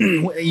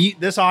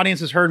 this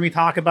audience has heard me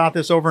talk about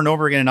this over and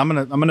over again, and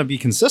I'm gonna be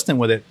consistent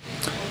with it.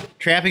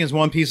 Trapping is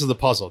one piece of the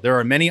puzzle. There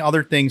are many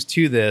other things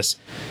to this.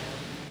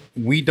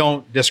 We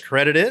don't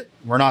discredit it.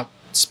 We're not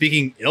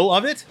speaking ill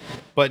of it,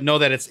 but know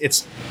that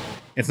it's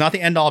not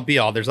the end all be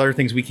all. There's other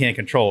things we can't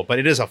control, but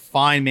it is a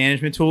fine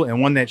management tool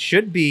and one that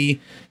should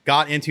be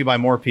got into by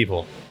more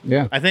people.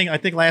 Yeah. I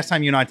think last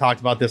time you and I talked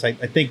about this, I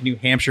think New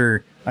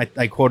Hampshire,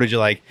 I quoted you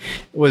like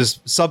it was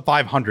sub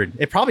 500.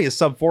 It probably is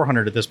sub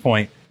 400 at this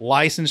point,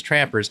 licensed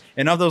trappers.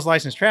 And of those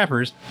licensed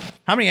trappers,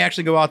 how many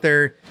actually go out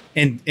there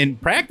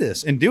and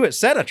practice and do it,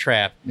 set a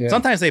trap? Yeah.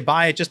 Sometimes they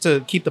buy it just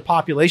to keep the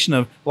population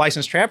of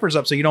licensed trappers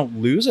up so you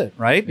don't lose it,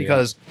 right?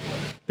 Because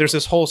there's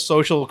this whole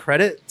social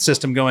credit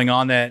system going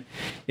on that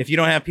if you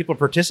don't have people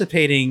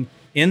participating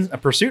in a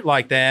pursuit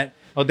like that,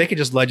 they could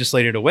just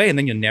legislate it away and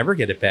then you'll never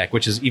get it back,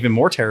 which is even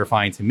more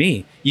terrifying to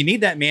me. You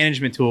need that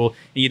management tool,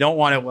 and you don't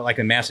want it like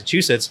in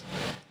Massachusetts.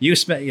 You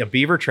spend a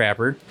beaver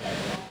trapper,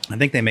 I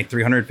think they make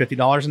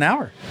 $350 an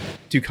hour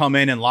to come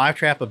in and live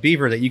trap a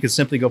beaver that you could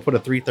simply go put a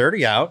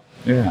 330 out,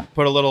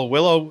 put a little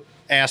willow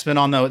aspen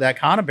on that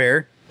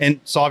conibear, and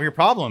solve your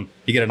problem.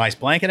 You get a nice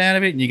blanket out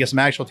of it, and you get some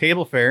actual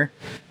table fare.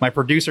 My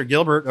producer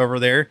Gilbert over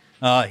there,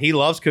 he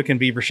loves cooking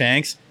beaver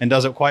shanks and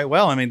does it quite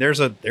well. I mean,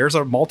 there's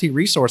a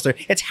multi-resource there.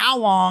 It's how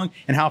long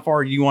and how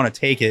far you want to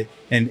take it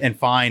and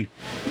find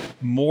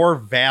more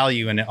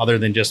value in it other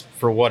than just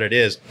for what it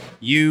is.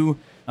 You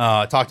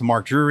talked to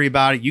Mark Drury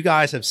about it. You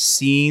guys have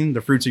seen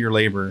the fruits of your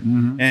labor,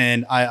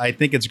 and I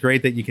think it's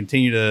great that you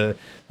continue to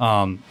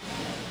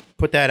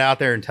put that out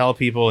there and tell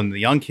people, and the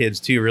young kids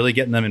too, really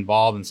getting them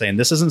involved and saying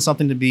this isn't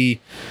something to be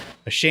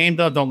ashamed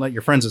of. Don't let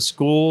your friends at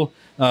school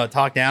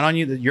talk down on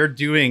you. That you're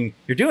doing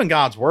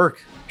God's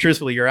work.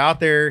 Truthfully, you're out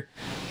there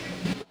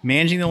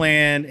managing the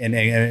land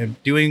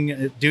and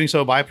doing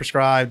so by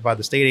the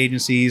state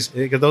agencies,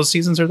 because those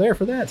seasons are there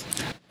for that.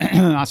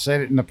 I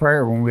said it in the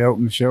prayer when we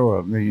opened the show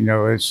up.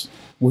 It's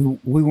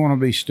we want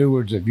to be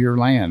stewards of your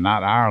land,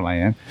 not our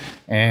land.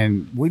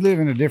 And we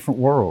live in a different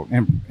world.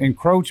 And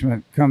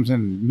encroachment comes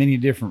in many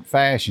different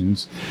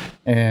fashions.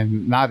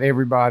 And not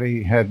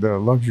everybody had the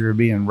luxury of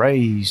being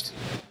raised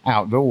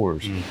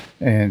outdoors.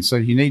 And so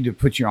you need to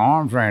put your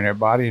arms around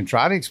everybody and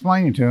try to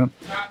explain it to them.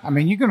 I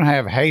mean, you're going to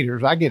have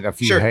haters. I get a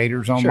few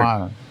haters on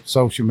my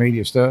social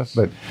media stuff,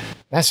 but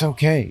that's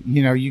okay.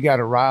 You got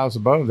to rise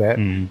above that.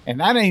 And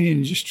that ain't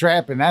even just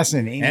trapping. That's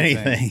in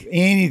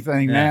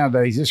anything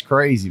nowadays. It's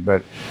crazy.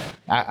 But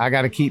I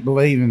got to keep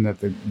believing that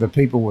the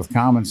people with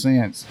common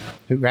sense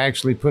who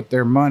actually put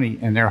their money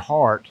and their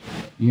heart,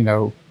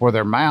 where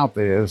their mouth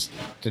is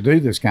to do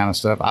this kind of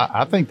stuff,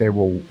 I think they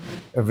will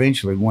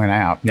eventually win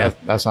out. Yeah.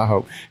 That's our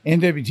hope.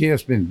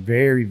 NWTF's been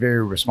very,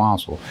 very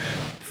responsible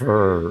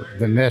for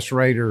the nest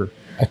raider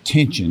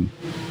attention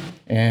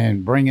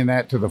and bringing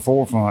that to the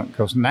forefront,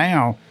 because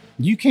now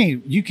you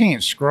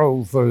can't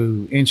scroll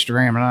through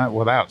Instagram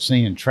without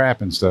seeing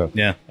trapping stuff.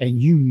 Yeah.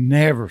 And you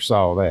never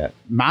saw that,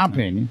 in my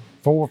opinion,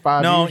 4 or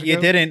 5 years ago. No, you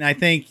didn't. I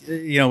think,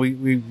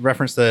 we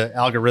referenced the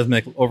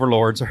algorithmic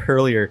overlords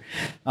earlier.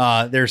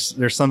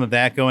 There's some of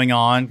that going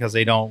on because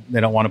they don't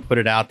want to put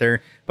it out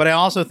there. But I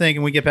also think,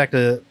 and we get back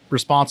to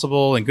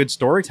responsible and good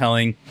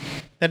storytelling,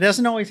 that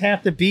doesn't always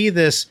have to be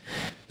this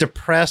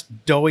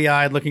depressed,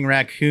 doughy-eyed looking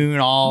raccoon,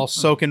 all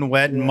soaking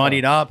wet and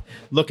muddied up,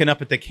 looking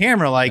up at the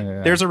camera. Like,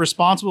 there's a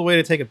responsible way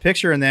to take a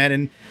picture in that.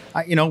 And,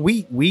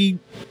 we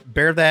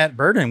bear that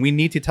burden. We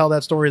need to tell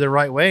that story the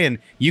right way. And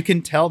you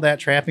can tell that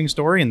trapping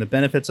story and the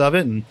benefits of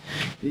it. And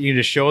you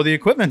just show the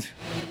equipment.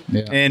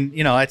 Yeah. And,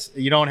 you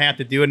don't have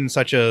to do it in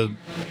such a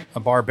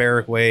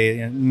barbaric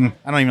way. I don't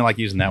even like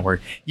using that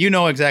word. You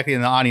know exactly,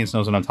 and the audience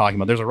knows what I'm talking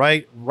about. There's a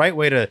right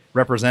way to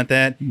represent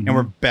that, and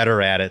we're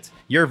better at it.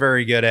 You're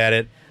very good at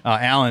it.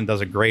 Alan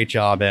does a great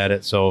job at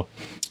it. So,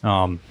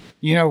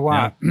 you know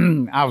why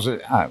I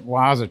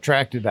was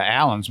attracted to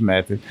Alan's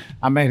method.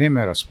 I met him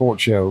at a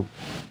sports show,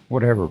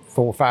 4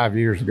 or 5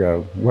 years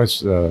ago.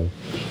 West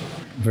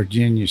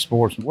Virginia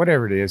Sports,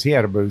 whatever it is. He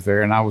had a booth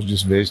there, and I was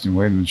just visiting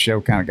with him. And the show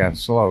kind of got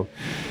slow.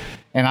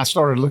 And I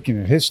started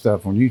looking at his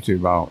stuff on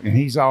YouTube, and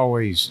he's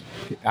always,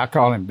 I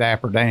call him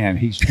Dapper Dan.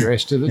 He's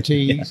dressed to the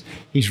T's.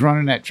 He's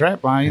running that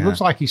trap line. He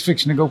looks like he's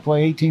fixing to go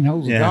play 18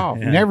 holes of golf.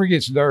 He never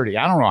gets dirty.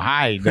 I don't know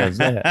how he does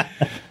that.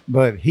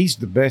 But he's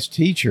the best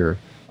teacher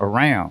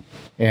around.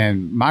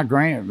 And my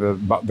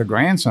the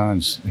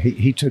grandsons,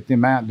 he took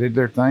them out and did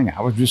their thing.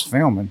 I was just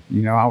filming.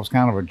 I was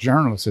kind of a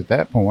journalist at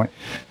that point.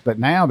 But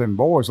now them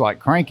boys, like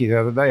Cranky the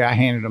other day, I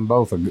handed them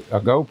both a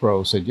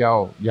GoPro, said,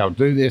 y'all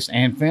do this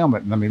and film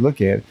it and let me look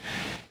at it.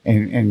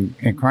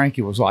 And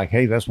Cranky was like,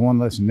 hey, that's one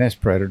less nest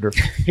predator.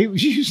 He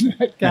was using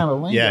that kind of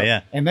lingo.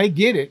 Yeah. And they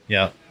get it.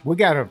 Yeah. We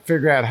got to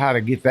figure out how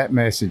to get that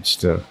message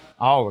to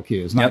all the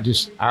kids, not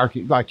just our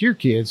kids. Like your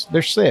kids,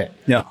 they're set.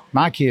 Yeah.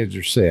 My kids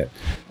are set.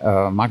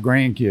 My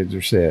grandkids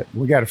are set.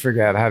 We got to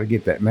figure out how to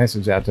get that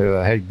message out there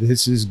that, hey,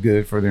 this is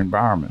good for the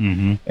environment.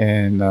 Mm-hmm.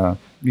 And,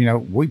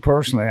 we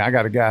personally, I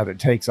got a guy that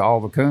takes all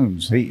the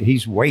coons.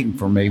 He's waiting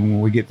for me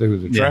when we get through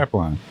the trap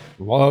line.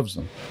 Loves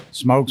them,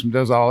 smokes them,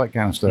 does all that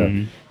kind of stuff.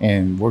 Mm-hmm.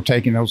 And we're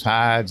taking those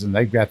hides, and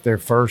they've got the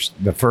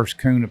first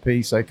coon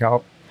apiece, they call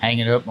it,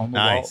 hanging up on the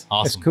wall.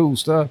 Awesome. That's cool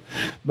stuff.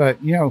 But,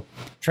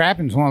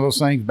 trapping's one of those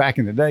things back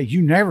in the day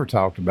you never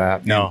talked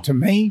about. No. And to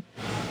me,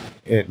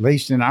 at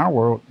least in our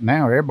world,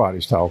 now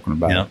everybody's talking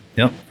about it.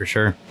 Yep, for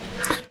sure.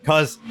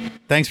 Cuz,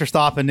 thanks for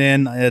stopping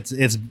in. It's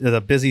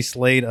a busy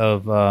slate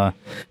of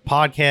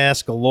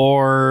podcasts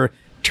galore,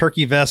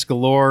 turkey vest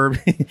galore.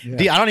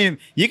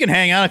 You can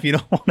hang out if you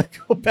don't want to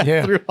go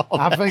back through all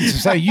that. I think to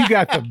say you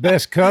got the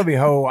best cubby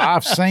hole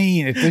I've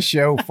seen at this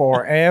show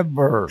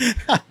forever.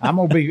 I'm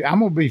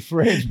gonna be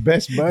Fred's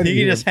best buddy.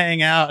 You can just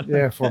hang out.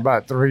 Yeah, for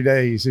about 3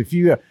 days. If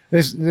you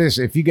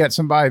if you got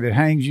somebody that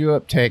hangs you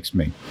up, text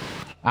me.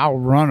 I'll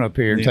run up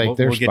here and take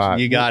their spot.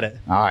 You got it.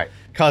 All right.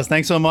 Cuz,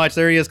 thanks so much.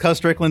 There he is, Cuz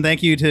Strickland.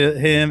 Thank you to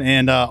him,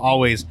 and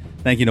always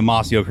thank you to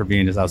Mossy Oak for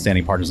being his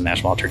outstanding partners in the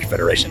National Wild Turkey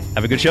Federation.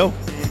 Have a good show.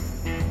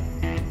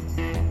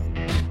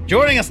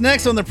 Joining us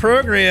next on the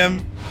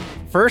program,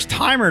 first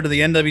timer to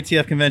the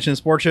NWTF Convention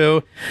Sports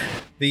Show,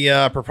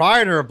 the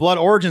proprietor of Blood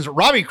Origins,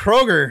 Robbie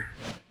Kroger.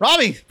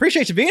 Robbie,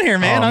 appreciate you being here,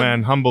 man. Oh,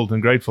 man, humbled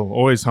and grateful.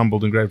 Always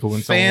humbled and grateful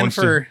when someone wants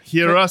to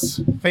hear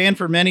us. Fan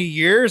for many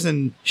years,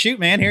 and shoot,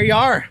 man, here you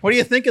are. What do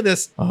you think of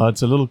this?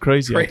 It's a little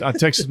crazy. I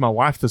texted my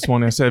wife this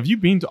morning. I said, have you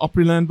been to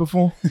Opryland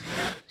before?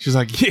 She's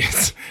like,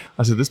 yes.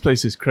 I said, this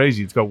place is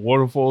crazy. It's got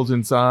waterfalls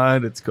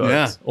inside. It's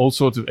got all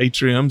sorts of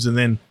atriums. And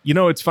then,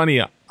 it's funny.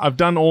 I've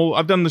done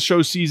the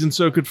show season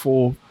circuit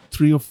for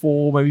 3 or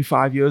 4, maybe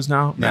 5 years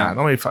now. Nah,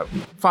 not maybe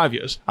 5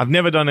 years. I've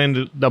never done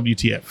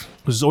WTF.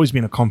 There's always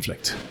been a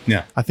conflict.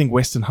 Yeah. I think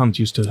Western Hunt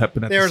used to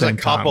happen at the same time. There's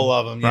a couple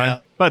of them,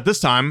 right? But this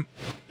time,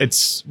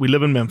 we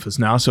live in Memphis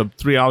now, so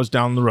 3 hours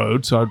down the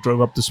road. So I drove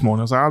up this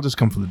morning. I was like, I'll just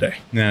come for the day.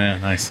 Yeah,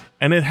 nice.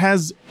 And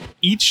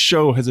each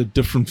show has a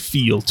different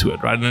feel to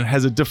it, right? And it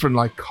has a different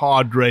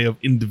cadre of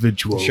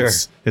individuals. Sure.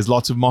 There's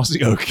lots of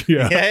Mossy Oak.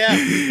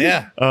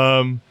 Yeah.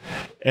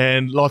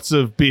 And lots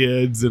of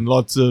beards and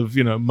lots of,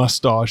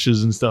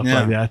 mustaches and stuff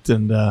like that.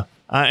 And,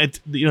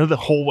 the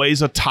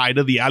hallways are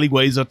tighter. The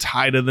alleyways are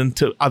tighter than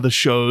to other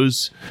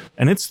shows.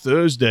 And it's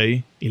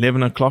Thursday,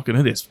 11 o'clock, and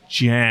it is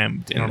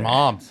jammed.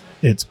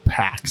 It's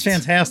packed. It's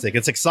fantastic.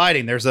 It's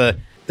exciting. There's a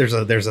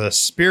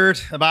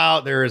spirit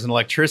about. There is an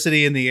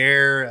electricity in the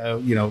air.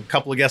 A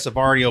couple of guests have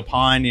already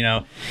opined.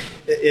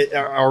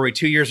 Are we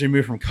 2 years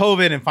removed from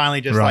COVID and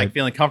finally just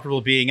feeling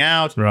comfortable being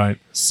out? Right.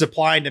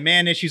 Supply and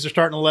demand issues are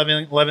starting to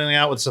leveling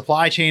out with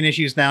supply chain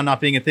issues now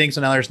not being a thing.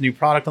 So now there's new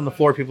product on the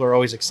floor. People are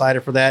always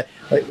excited for that.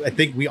 I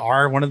think we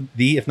are one of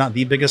the, if not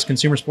the biggest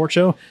consumer sports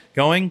show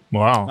going.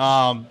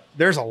 Wow.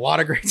 There's a lot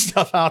of great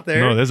stuff out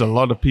there. No, there's a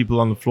lot of people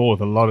on the floor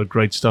with a lot of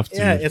great stuff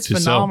to it's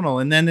phenomenal. Sell.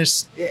 And then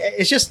it's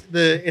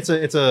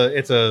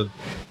a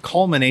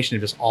culmination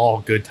of just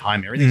all good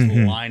time.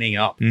 Everything's lining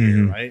up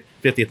here, right?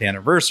 50th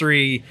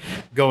anniversary,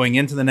 going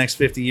into the next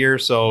 50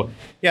 years. So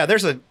yeah,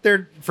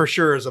 there for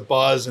sure is a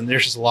buzz, and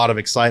there's just a lot of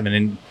excitement,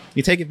 and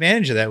you take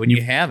advantage of that when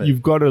you have it.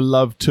 You've got to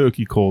love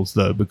turkey calls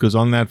though, because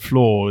on that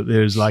floor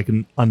there's like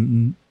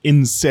an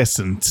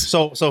incessant.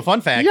 So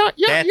fun fact.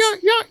 Yeah.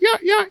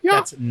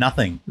 That's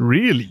nothing.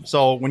 Really?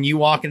 So when you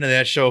walk into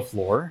that show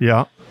floor,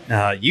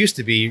 used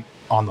to be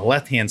on the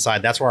left-hand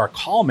side, that's where our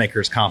call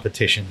makers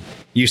competition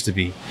used to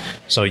be.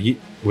 So you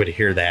would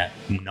hear that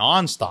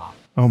nonstop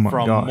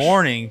from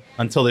morning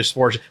until their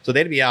sports. So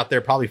they'd be out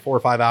there probably 4 or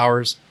 5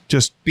 hours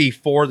just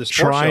before the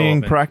sports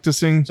trying,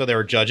 practicing. So they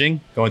were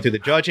judging, going through the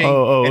judging,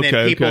 and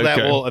then people that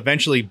will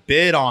eventually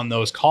bid on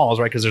those calls,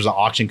 right? Because there's an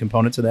auction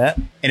component to that,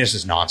 and it's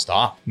just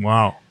nonstop.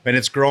 Wow. And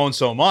it's grown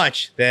so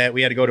much that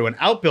we had to go to an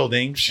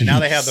outbuilding, and now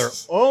they have their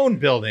own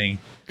building.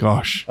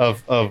 Gosh,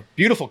 of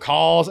beautiful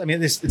calls. I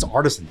mean, it's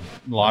artisan.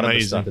 A lot of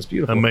this stuff is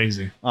beautiful.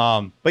 Amazing.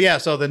 But yeah,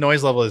 so the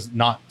noise level is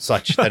not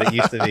such that it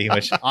used to be,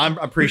 which I'm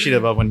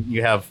appreciative of when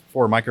you have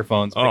 4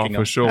 microphones. Oh,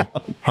 for sure,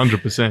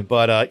 100%.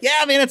 But yeah,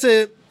 I mean, it's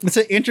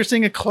an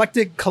interesting,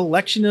 eclectic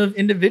collection of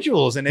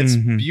individuals, and it's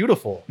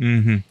beautiful.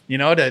 You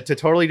know, to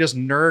totally just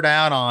nerd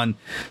out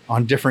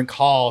on different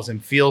calls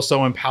and feel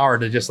so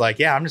empowered to just like,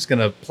 yeah, I'm just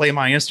gonna play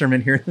my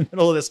instrument here in the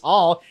middle of this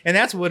hall, and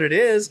that's what it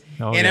is.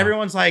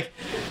 Everyone's like,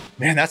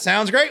 man, that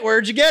sounds great.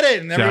 Where'd you get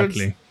it? And everyone's,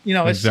 you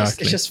know, it's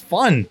just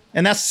fun,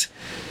 and that's,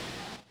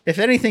 if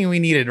anything we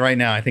needed right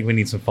now, I think we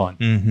need some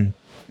fun,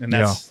 and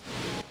that's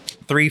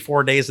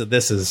 3-4 days of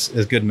this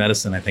is good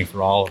medicine, I think,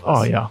 for all of us.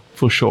 Oh yeah,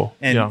 for sure.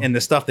 And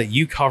the stuff that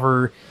you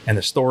cover and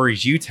the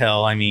stories you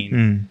tell, I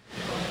mean,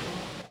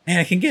 man,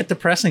 it can get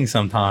depressing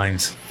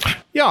sometimes.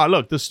 Yeah,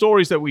 look, the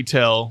stories that we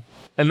tell,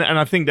 and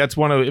I think that's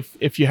one of,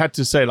 if you had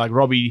to say, like,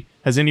 Robbie,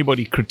 has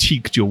anybody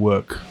critiqued your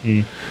work?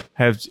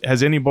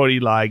 Has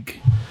anybody like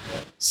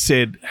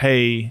said,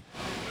 hey,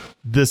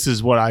 this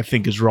is what I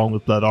think is wrong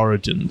with Blood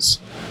Origins?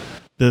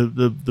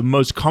 The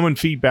most common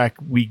feedback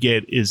we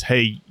get is,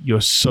 hey,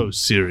 you're so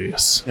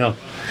serious. Yeah.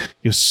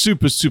 You're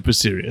super, super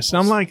serious. And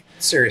I'm like,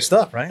 serious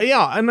stuff, right?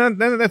 Yeah. And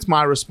then that's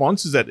my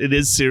response, is that it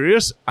is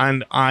serious.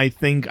 And I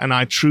think, and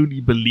I truly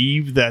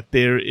believe that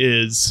there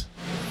is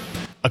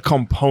a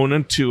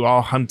component to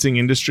our hunting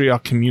industry, our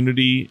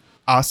community,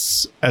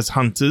 us as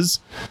hunters,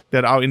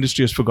 that our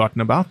industry has forgotten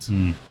about,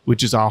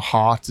 which is our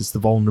heart, it's the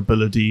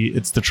vulnerability,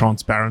 it's the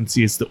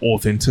transparency, it's the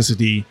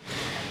authenticity.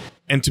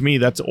 And to me,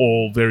 that's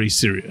all very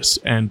serious.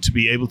 And to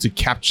be able to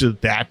capture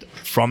that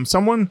from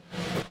someone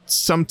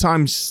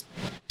sometimes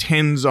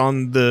tends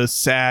on the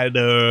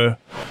sadder,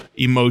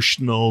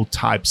 emotional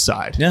type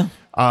side. Yeah.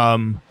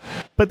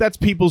 But that's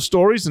people's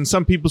stories, and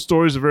some people's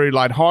stories are very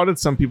lighthearted.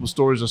 Some people's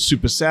stories are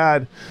super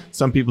sad.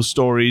 Some people's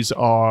stories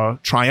are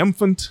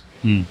triumphant.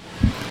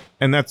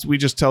 And we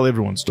just tell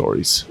everyone's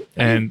stories.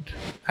 And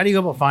how do you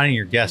go about finding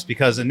your guests?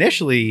 Because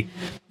initially,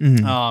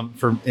 and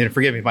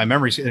forgive me if my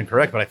memory's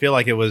incorrect, but I feel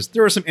like there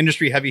were some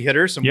industry heavy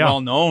hitters, some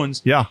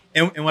well-knowns. Yeah.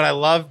 And what I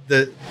love,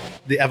 the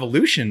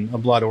evolution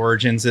of Blood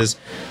Origins is,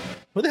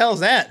 who the hell is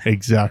that?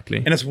 Exactly.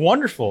 And it's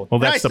wonderful. Well,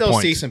 that's the point. I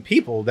still see some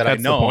people that I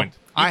know. The point.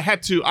 I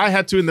had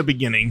to in the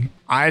beginning,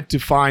 I had to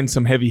find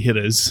some heavy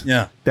hitters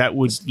that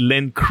would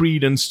lend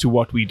credence to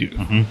what we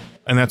do.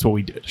 And that's what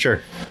we did. Sure.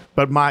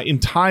 But my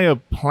entire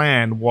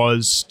plan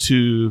was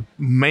to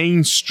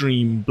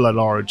mainstream Blood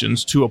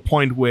Origins to a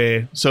point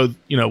where, so,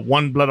 you know,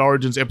 one Blood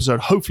Origins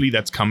episode, hopefully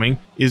that's coming,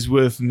 is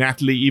with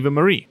Natalie Eva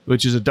Marie,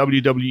 which is a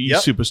WWE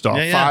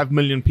superstar. 5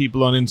 million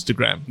people on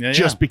Instagram.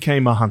 Just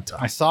became a hunter.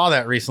 I saw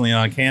that recently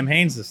on Cam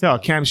Haynes'.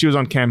 She was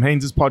on Cam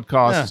Haynes'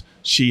 podcast. Yeah.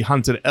 She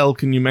hunted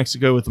elk in New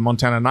Mexico with the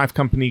Montana Knife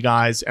Company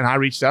guys. And I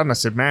reached out and I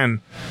said,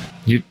 man,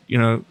 you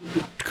know,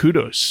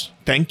 kudos.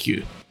 Thank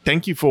you.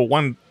 Thank you for,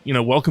 one, you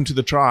know, welcome to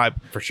the tribe.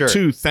 For sure.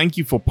 2, thank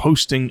you for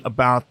posting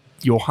about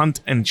your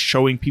hunt and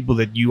showing people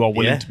that you are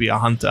willing to be a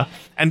hunter.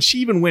 And she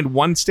even went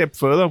one step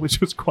further, which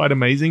was quite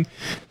amazing.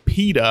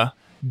 PETA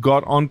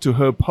got onto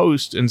her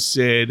post and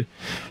said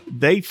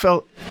they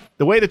felt,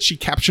 the way that she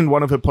captioned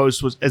one of her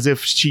posts was as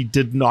if she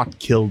did not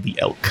kill the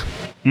elk.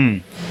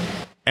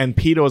 And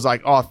PETA was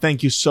like, oh,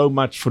 thank you so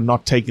much for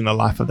not taking the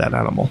life of that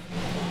animal.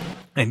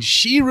 And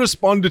she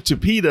responded to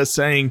PETA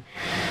saying,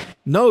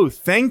 no,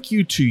 thank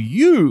you to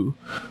you,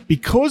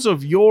 because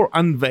of your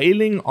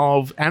unveiling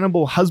of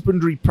animal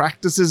husbandry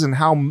practices and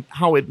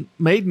how it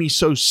made me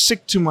so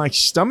sick to my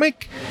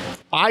stomach.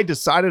 I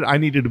decided I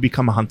needed to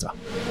become a hunter.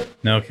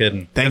 No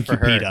kidding. Thank you,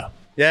 PETA.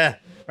 Yeah,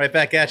 right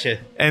back at you.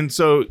 And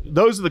so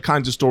those are the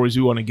kinds of stories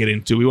we want to get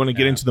into. We want to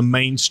get into the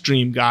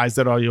mainstream guys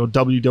that are your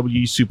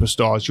WWE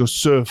superstars, your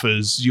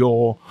surfers,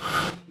 your,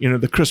 you know,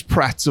 the Chris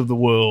Pratts of the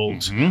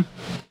world.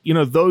 You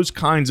know, those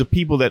kinds of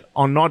people that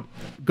are not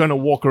going to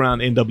walk around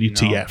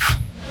NWTF.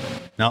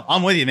 No,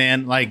 I'm with you,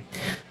 man. Like,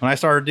 when I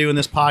started doing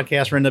this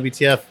podcast for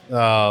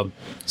NWTF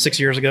 6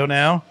 years ago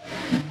now,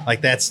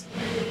 like, that's,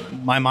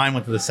 my mind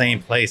went to the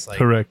same place. Like,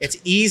 correct. It's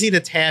easy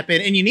to tap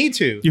in, and you need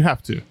to. You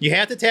have to. You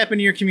have to tap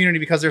into your community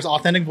because there's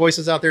authentic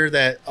voices out there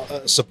that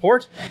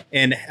support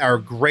and are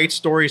great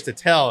stories to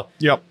tell.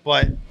 Yep.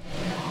 But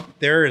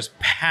there is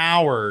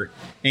power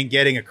in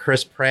getting a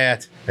Chris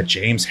Pratt, a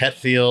James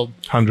Hetfield,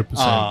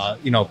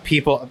 100%. You know,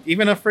 people,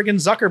 even a friggin'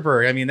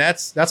 Zuckerberg. I mean,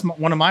 that's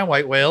one of my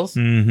white whales.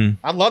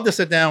 I'd love to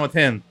sit down with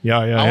him.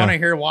 I want to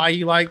hear why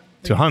you like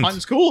to hunt.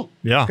 Hunting's cool.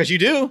 Yeah. Because you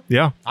do.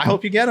 Yeah. I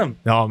hope you get him.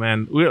 Oh,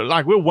 man.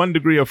 We're 1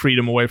 degree of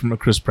freedom away from a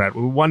Chris Pratt.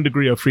 We're 1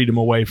 degree of freedom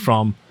away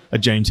from a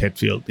James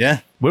Hetfield. Yeah.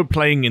 We're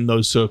playing in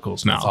those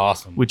circles now. That's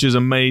awesome. Which is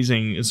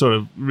amazing. It's sort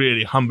of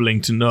really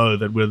humbling to know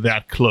that we're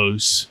that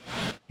close.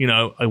 You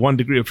know, 1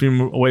 degree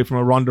away from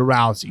a Ronda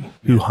Rousey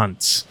who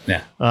hunts.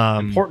 Yeah.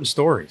 Important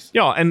stories.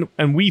 Yeah,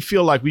 and we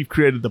feel like we've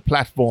created the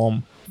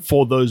platform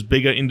for those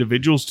bigger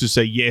individuals to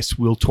say, yes,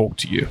 we'll talk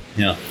to you.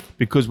 Yeah.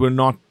 Because we're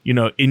not, you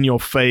know, in your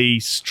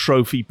face,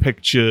 trophy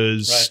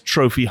pictures, Right.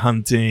 trophy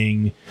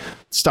hunting,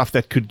 stuff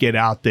that could get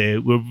out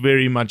there. We're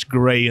very much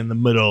gray in the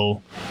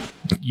middle.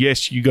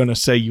 Yes, you're going to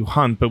say you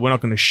hunt, but we're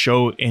not going to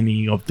show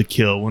any of the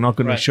kill. We're not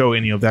going Right. to show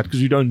any of that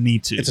because we don't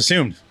need to. It's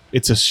assumed.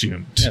 It's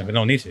assumed. Yeah, we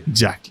don't need to.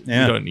 Exactly.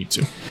 Yeah. We don't need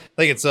to. I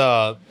think it's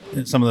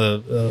some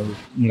of the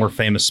more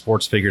famous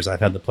sports figures I've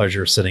had the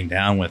pleasure of sitting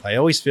down with. I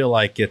always feel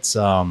like it's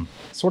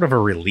sort of a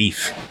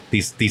relief,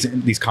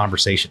 these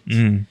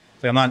conversations.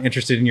 Like, I'm not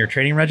interested in your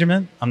training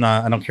regimen.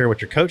 I don't care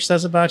what your coach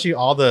says about you.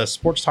 All the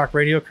sports talk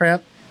radio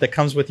crap that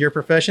comes with your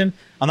profession,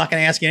 I'm not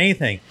going to ask you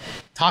anything.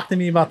 Talk to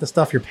me about the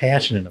stuff you're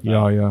passionate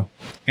about. Yeah.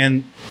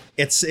 And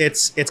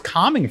it's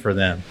calming for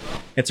them.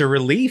 It's a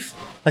relief.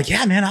 Like,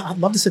 yeah, man, I'd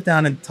love to sit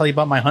down and tell you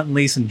about my hunting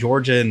lease in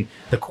Georgia and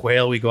the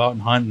quail we go out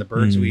and hunt and the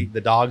birds the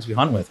dogs we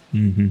hunt with.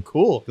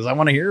 Cool, because I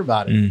want to hear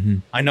about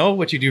it. I know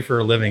what you do for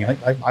a living.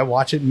 I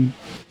watch it and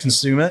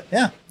consume it.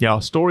 Yeah. Yeah,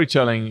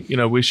 storytelling, you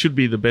know, we should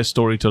be the best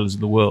storytellers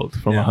in the world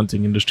from a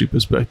hunting industry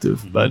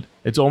perspective. But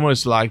it's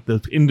almost like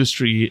the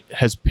industry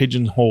has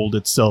pigeonholed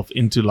itself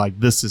into like,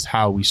 this is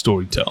how we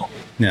storytell.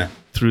 Yeah.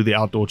 Through the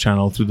Outdoor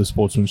Channel, through the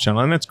Sportsman's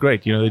Channel, and that's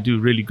great. You know, they do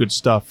really good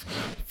stuff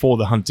for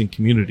the hunting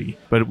community.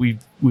 But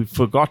we've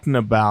forgotten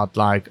about,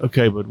 like,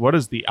 okay, but what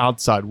does the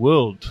outside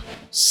world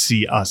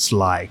see us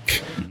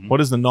like? What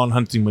does the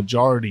non-hunting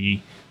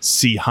majority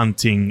see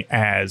hunting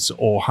as,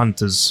 or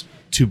hunters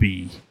to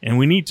be? And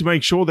we need to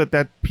make sure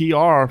that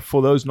PR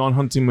for those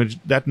non-hunting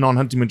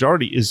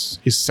majority is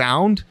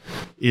sound,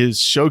 is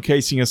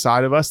showcasing a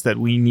side of us that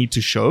we need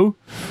to show.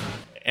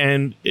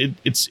 And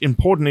it's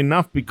important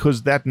enough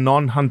because that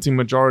non-hunting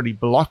majority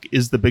block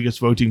is the biggest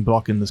voting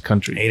block in this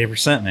country.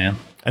 80%, man.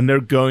 And they're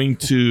going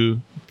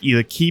to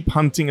either keep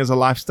hunting as a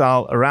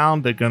lifestyle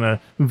around, they're going to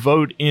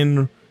vote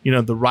in, you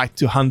know, the right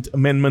to hunt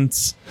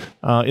amendments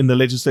in the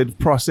legislative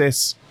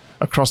process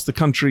across the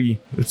country.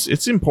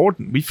 It's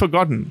important. We've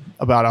forgotten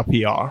about our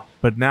PR.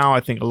 But now I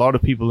think a lot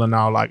of people are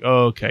now like,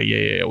 oh, okay,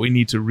 yeah, we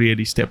need to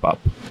really step up.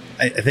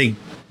 I think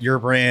your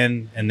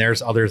brand, and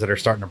there's others that are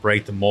starting to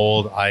break the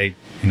mold. I,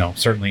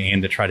 certainly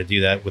aim to try to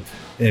do that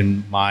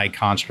in my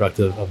construct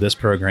of this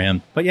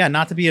program. But yeah,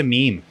 not to be a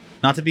meme.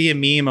 Not to be a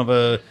meme of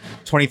a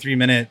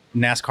 23-minute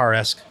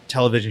NASCAR-esque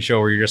television show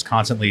where you're just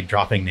constantly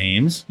dropping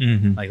names.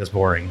 Like, that's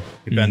boring.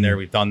 We've been there.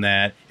 We've done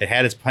that. It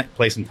had its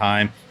place in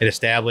time. It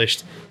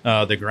established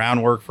the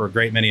groundwork for a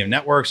great many of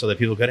networks so that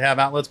people could have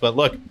outlets. But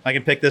look, I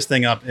can pick this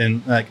thing up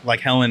and like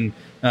Helen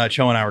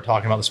Cho and I were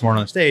talking about this morning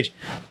on the stage.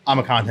 I'm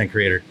a content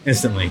creator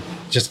instantly.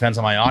 It just depends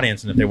on my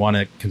audience and if they want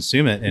to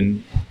consume it.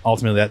 And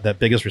ultimately, that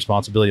biggest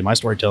responsibility of my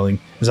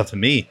storytelling is up to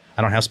me.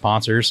 I don't have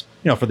sponsors,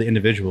 for the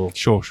individual.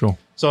 Sure.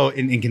 So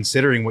in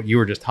considering what you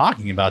were just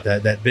talking about,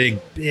 that big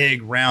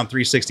round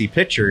 360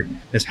 picture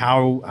is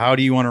how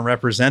do you want to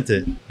represent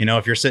it?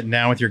 If you're sitting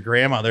down with your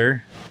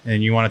grandmother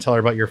and you want to tell her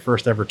about your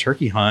first ever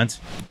turkey hunt,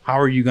 how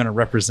are you going to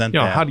represent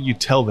that? How do you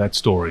tell that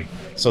story?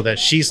 So that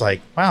she's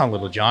like, wow,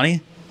 little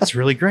Johnny, that's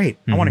really great.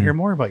 I want to hear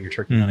more about your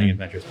turkey hunting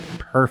adventures.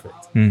 Perfect.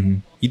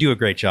 You do a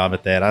great job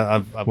at that.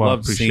 I've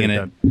loved seeing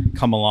it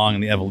come along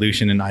in the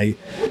evolution, and I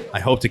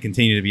hope to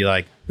continue to be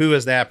like, who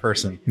is that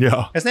person?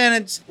 Yeah. Because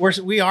then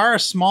we are a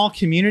small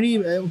community,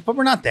 but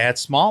we're not that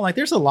small. Like,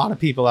 there's a lot of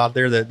people out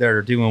there that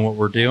are doing what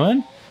we're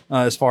doing.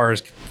 As far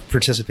as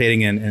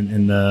participating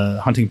in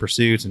the hunting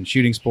pursuits and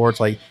shooting sports,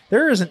 like,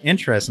 there is an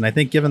interest. And I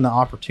think given the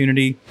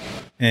opportunity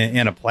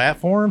and a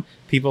platform,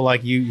 people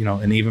like you,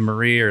 and Eva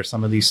Marie or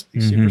some of these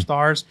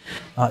superstars,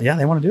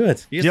 they want to do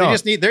it.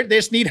 They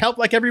just need help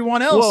like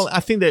everyone else. Well, I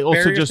think they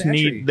also just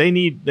need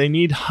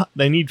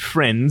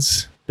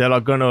friends that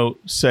are going to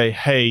say,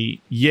 hey,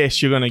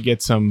 yes, you're going to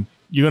get some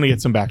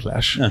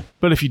backlash. Yeah.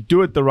 But if you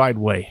do it the right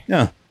way,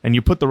 and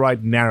you put the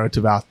right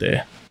narrative out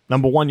there,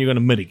 number one, you're going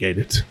to mitigate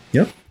it.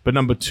 Yep. But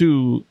number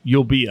two,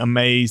 you'll be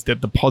amazed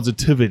at the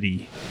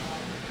positivity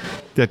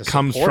that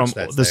comes from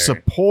the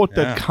support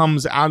that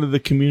comes out of the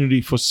community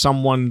for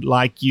someone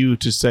like you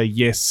to say,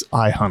 yes,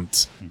 I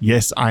hunt.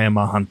 Yes, I am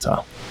a hunter.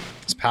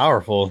 It's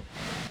powerful.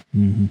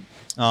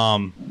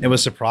 It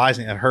was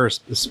surprising at her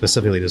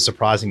specifically. It was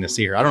surprising to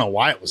see her. I don't know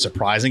why it was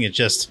surprising. It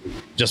just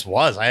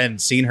was. I hadn't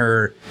seen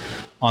her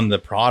on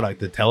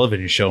the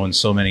television show in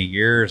so many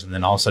years. And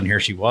then all of a sudden here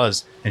she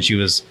was, and she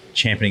was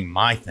championing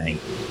my thing.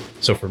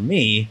 So for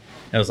me,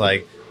 it was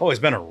like, I've always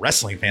been a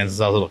wrestling fan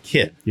since I was a little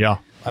kid. Yeah.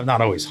 I've not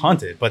always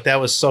hunted, but that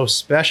was so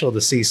special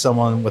to see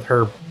someone with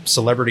her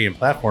celebrity and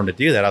platform to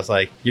do that. I was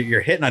like, you're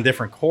hitting a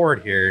different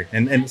chord here.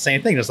 And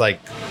same thing, just like...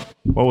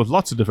 Well, with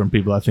lots of different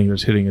people, I think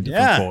there's hitting a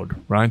different chord,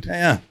 right?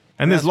 Yeah.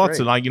 And there's lots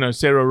of, like,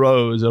 Sarah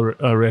Rowe is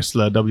a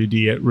wrestler,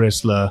 WD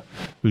wrestler,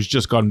 who's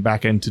just gotten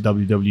back into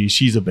WWE.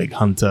 She's a big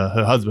hunter.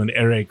 Her husband,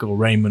 Eric or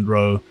Raymond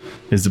Rowe,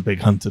 is a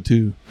big hunter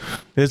too.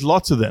 There's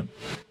lots of them.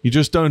 You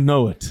just don't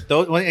know it.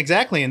 Well,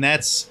 exactly. And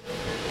that's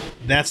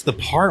the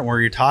part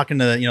where you're talking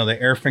to, the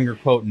Airfinger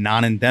quote,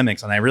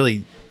 non-endemics. And I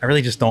really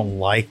just don't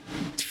like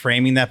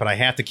framing that, but I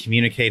have to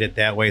communicate it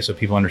that way so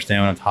people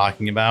understand what I'm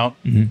talking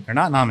about. Mm-hmm. They're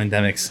not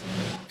non-endemics.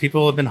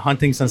 People have been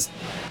hunting since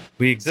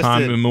we existed.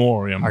 Time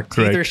immemorial. Our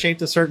teeth are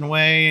shaped a certain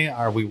way.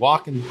 We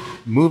walk and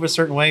move a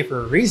certain way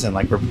for a reason.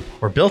 Like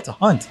we're built to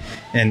hunt,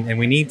 and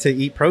we need to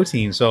eat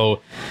protein.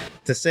 So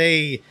to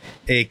say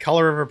a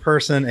color of a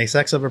person, a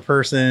sex of a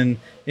person,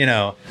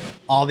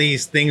 all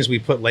these things we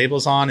put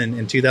labels on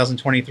in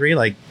 2023,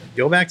 like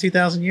go back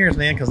 2,000 years,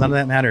 man, because none of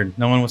that mattered.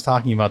 No one was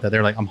talking about that.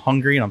 They're like, I'm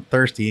hungry and I'm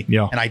thirsty,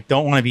 and I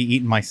don't want to be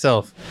eaten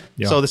myself.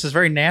 Yeah. So this is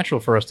very natural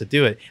for us to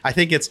do it. I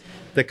think it's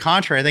the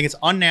contrary. I think it's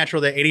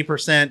unnatural that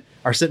 80%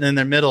 are sitting in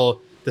their middle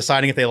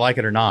deciding if they like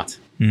it or not.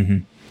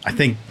 Mm-hmm. I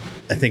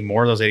think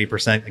more of those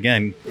 80%,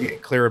 again,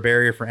 clear a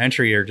barrier for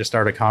entry or just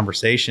start a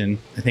conversation.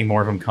 I think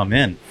more of them come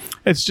in.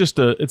 It's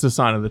a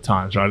sign of the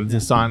times, right? It's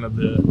a sign of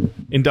the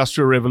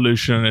Industrial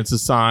Revolution. It's a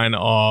sign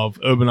of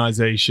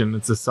urbanization.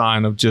 It's a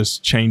sign of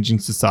just changing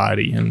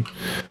society. And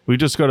we've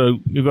got to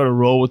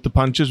roll with the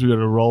punches. We've got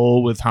to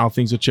roll with how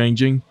things are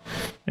changing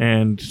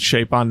and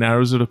shape our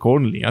narratives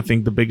accordingly. I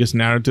think the biggest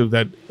narrative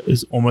that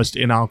is almost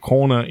in our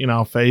corner, in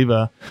our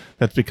favor,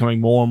 that's becoming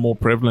more and more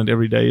prevalent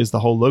every day is the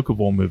whole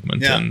locavore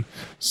movement, and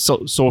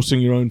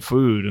sourcing your own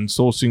food and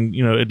sourcing,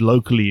 it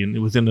locally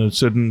and within a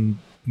certain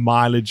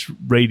mileage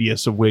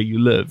radius of where you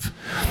live.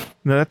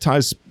 Now that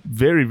ties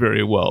very,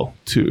 very well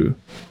to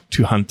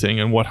hunting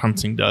and what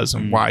hunting does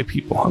and why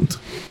people hunt.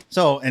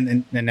 So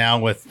and now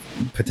with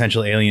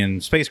potential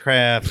alien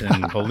spacecraft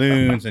and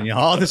balloons and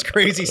all this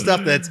crazy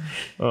stuff that's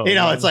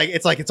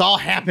it's all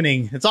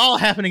happening. It's all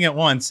happening at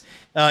once.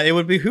 It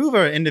would behoove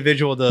an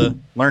individual to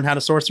learn how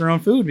to source their own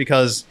food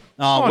because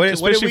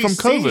especially from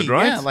COVID,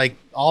 right? Yeah, like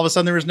all of a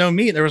sudden there was no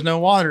meat, there was no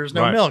water, there was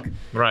no milk,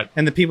 right?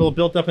 And the people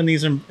built up in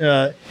these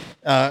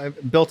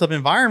built up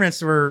environments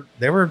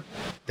they were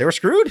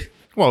screwed.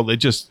 Well, they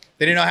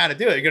didn't know how to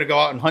do it. You're going to go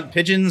out and hunt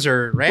pigeons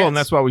or rats. Well, and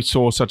that's why we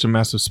saw such a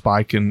massive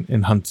spike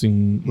in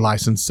hunting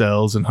license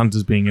sales and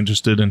hunters being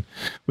interested. And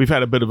we've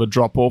had a bit of a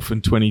drop off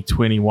in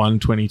 2021,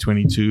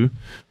 2022,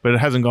 but it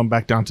hasn't gone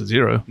back down to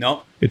zero.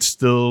 No. It's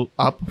still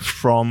up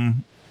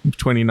from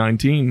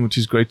 2019, which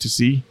is great to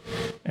see.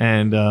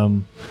 And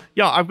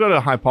I've got a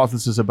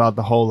hypothesis about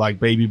the whole like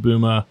baby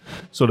boomer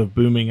sort of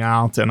booming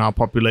out and our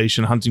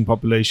hunting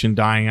population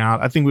dying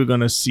out. I think we're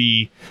going to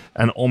see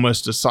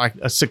almost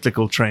a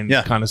cyclical trend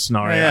kind of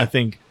scenario. Yeah. I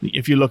think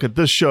if you look at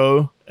this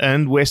show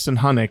and Western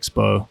Hunt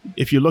Expo,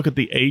 if you look at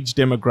the age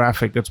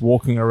demographic that's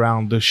walking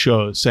around this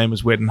show, same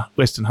as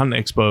Western Hunt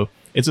Expo,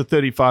 it's a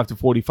 35 to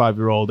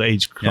 45-year-old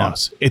age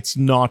class. Yeah. It's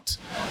not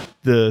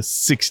the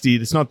 60.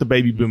 It's not the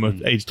baby boomer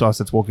age class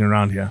that's walking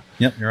around here.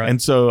 Yep, you're right.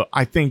 And so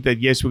I think that,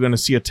 yes, we're going to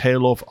see a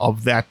tail off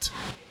of that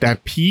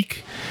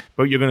peak,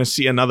 but you're going to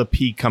see another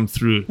peak come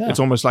through. Yeah. It's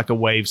almost like a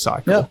wave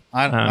cycle.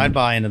 Yeah, I'd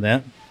buy into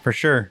that for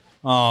sure.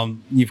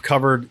 You've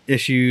covered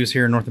issues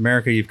here in North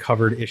America. You've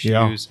covered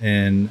issues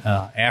in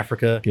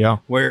Africa. Yeah.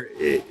 Where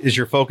is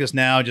your focus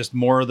now? Just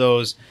more of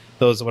those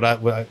what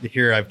I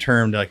hear I've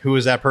termed like who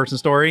is that person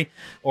story,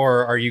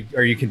 or are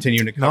you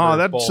continuing to cover?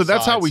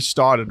 That's how we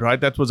started, right?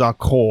 That was our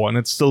core, and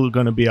it's still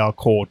going to be our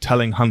core,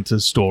 telling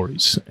hunters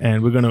stories,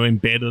 and we're going to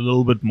embed a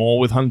little bit more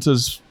with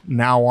hunters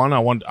now on. I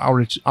want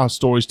our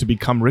stories to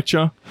become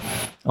richer.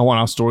 I want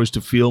our stories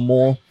to feel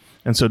more.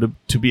 And so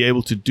to be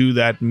able to do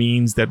that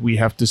means that we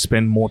have to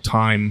spend more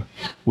time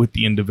with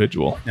the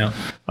individual. Yeah.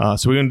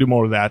 So we're going to do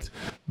more of that.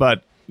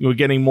 But we're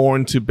getting more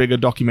into bigger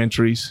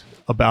documentaries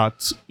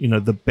about,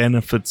 the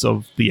benefits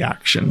of the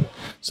action.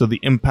 So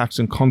the impacts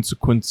and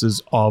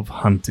consequences of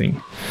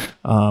hunting.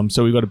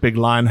 So we've got a big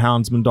lion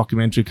houndsman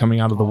documentary coming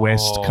out of the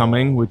West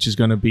which is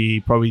going to be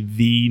probably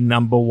the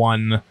number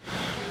one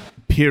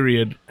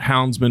period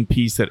houndsman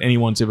piece that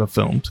anyone's ever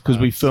filmed. Because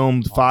we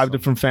filmed 5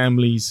 different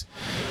families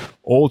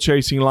all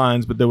chasing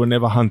lions, but they were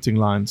never hunting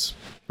lions.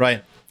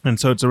 Right. And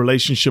so it's a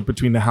relationship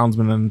between the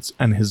houndsman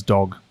and his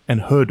dog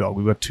and her dog.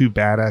 We've got 2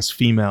 badass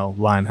female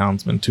lion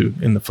houndsmen too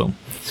in the film.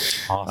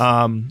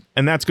 Awesome.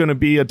 And that's going to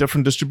be a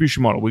different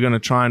distribution model. We're going to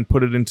try and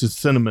put it into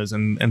cinemas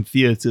and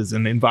theaters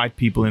and invite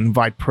people and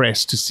invite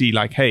press to see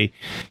like, hey,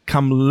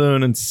 come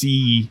learn and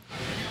see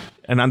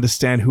and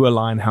understand who a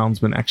lion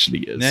houndsman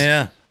actually is.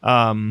 Yeah.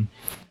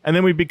 And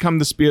then we become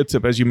the spear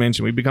tip, as you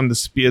mentioned. We become the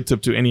spear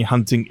tip to any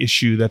hunting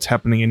issue that's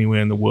happening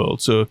anywhere in the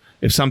world. So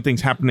if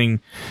something's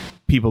happening,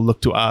 people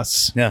look to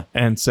us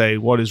and say,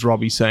 what is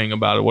Robbie saying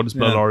about it? What is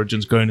Blood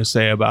Origins going to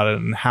say about it?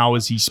 And how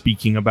is he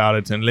speaking about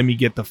it? And let me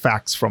get the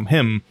facts from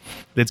him.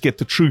 Let's get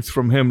the truth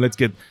from him. Let's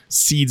get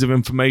seeds of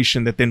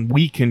information that then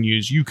we can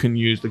use, you can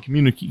use, the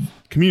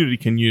community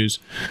can use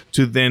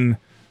to then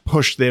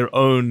push their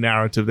own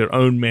narrative, their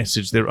own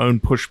message, their own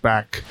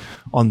pushback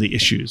on the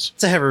issues.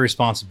 It's a heavy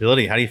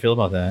responsibility. How do you feel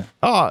about that?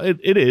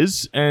 It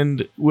is,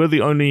 and we're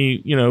the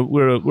only,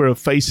 we're a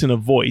face and a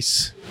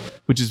voice,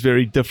 which is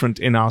very different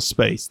in our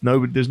space.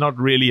 There's not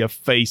really a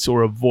face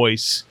or a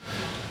voice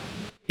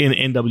in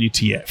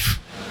NWTF.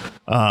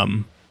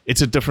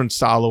 It's a different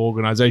style of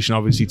organization,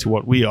 obviously, to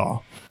what we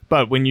are.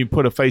 But when you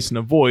put a face and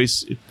a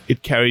voice,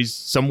 it carries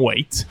some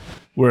weight.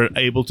 We're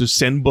able to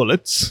send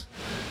bullets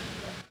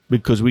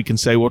because we can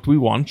say what we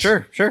want.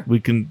 Sure. We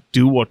can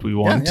do what we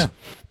want. Yeah.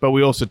 But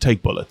we also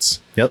take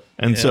bullets. Yep.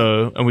 And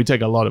and we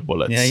take a lot of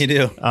bullets. Yeah, you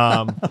do.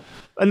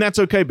 And that's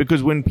okay,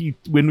 because when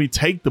we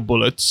take the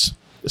bullets,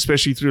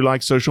 especially through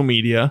like social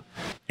media,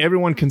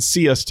 everyone can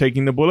see us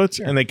taking the bullets,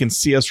 and they can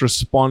see us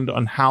respond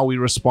on how we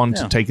respond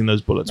to taking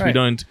those bullets. Right.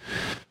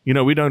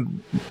 We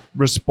don't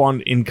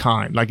respond in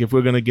kind. Like if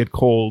we're going to get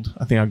called,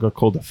 I think I got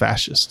called a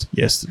fascist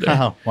yesterday.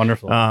 Oh,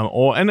 wonderful.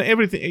 And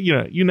everything,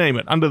 you name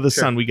it, under the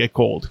sun we get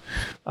called.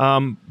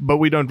 But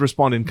we don't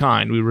respond in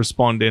kind. We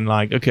respond in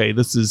like, okay,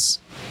 this is,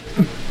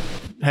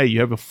 hey, you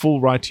have a full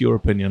right to your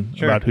opinion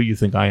about who you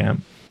think I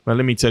am. But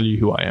let me tell you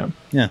who I am.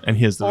 Yeah. And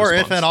here's the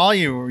response. If at all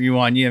you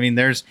want, I mean,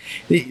 there's,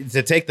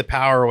 to take the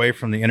power away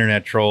from the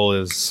internet troll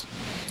is,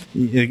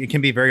 it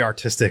can be very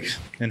artistic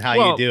in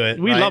how you do it.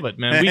 We love it,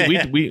 man.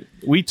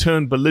 We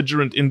turn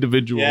belligerent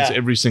individuals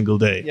every single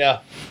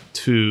day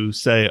to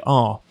say,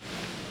 oh,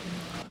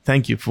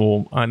 thank you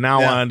for,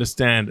 now I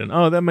understand. And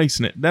that makes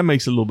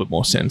a little bit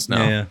more sense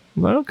now. Yeah.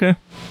 Like, okay.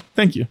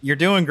 Thank you. You're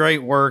doing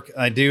great work.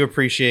 I do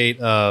appreciate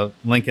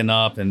linking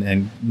up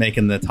and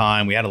making the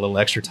time. We had a little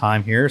extra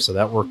time here, so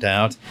that worked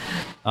out.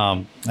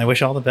 I wish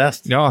you all the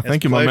best. Yeah,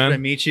 thank you, my man. To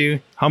meet you.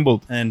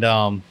 Humbled. And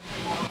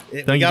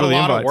we got a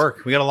lot of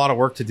work. We got a lot of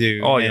work to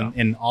do. Oh,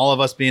 and all of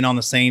us being on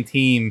the same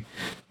team,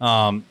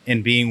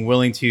 and being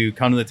willing to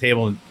come to the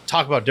table and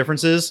talk about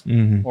differences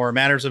or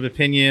matters of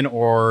opinion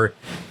or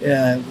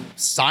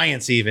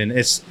science even.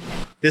 This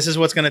is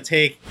what's going to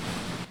take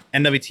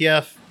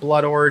NWTF,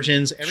 Blood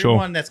Origins,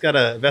 everyone that's got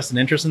a vested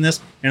interest in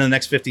this in the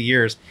next 50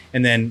 years,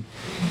 and then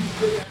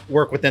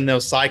work within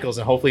those cycles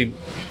and hopefully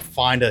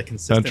find a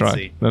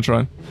consistency. That's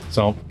right.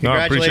 So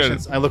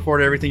congratulations. I look forward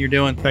to everything you're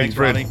doing. Thanks,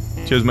 Rodney.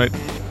 Cheers, mate.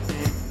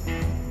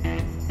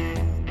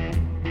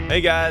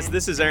 Hey guys,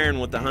 this is Aaron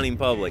with the Hunting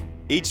Public.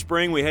 Each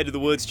spring we head to the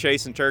woods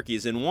chasing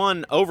turkeys, and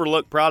one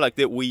overlooked product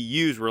that we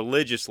use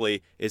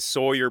religiously is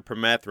Sawyer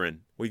permethrin.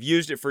 We've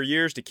used it for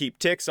years to keep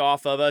ticks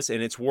off of us,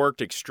 and it's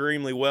worked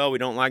extremely well. We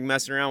don't like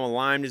messing around with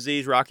Lyme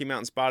disease, Rocky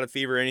Mountain spotted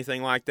fever,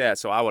 anything like that.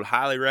 So I would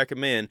highly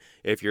recommend,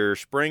 if you're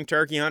spring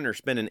turkey hunting or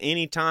spending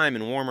any time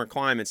in warmer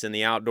climates in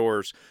the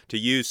outdoors, to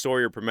use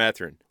Sawyer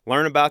permethrin.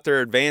 Learn about their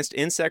advanced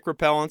insect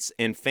repellents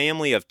and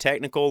family of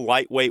technical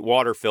lightweight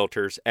water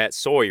filters at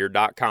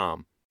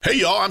Sawyer.com. Hey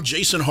y'all, I'm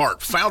Jason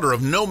Hart, founder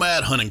of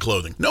Nomad Hunting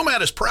Clothing.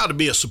 Nomad is proud to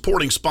be a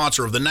supporting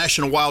sponsor of the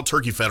National Wild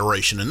Turkey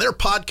Federation and their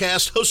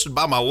podcast hosted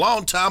by my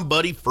longtime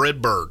buddy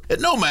Fred Berg. At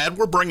Nomad,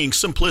 we're bringing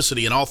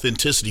simplicity and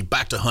authenticity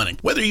back to hunting.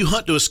 Whether you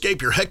hunt to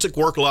escape your hectic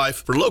work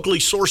life, for locally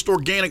sourced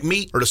organic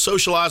meat, or to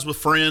socialize with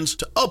friends,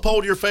 to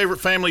uphold your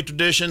favorite family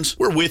traditions,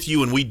 we're with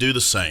you and we do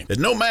the same. At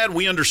Nomad,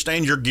 we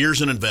understand your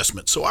gears and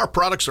investments, so our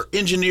products are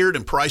engineered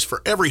and priced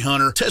for every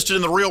hunter, tested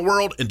in the real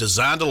world, and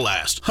designed to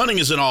last. Hunting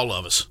is in all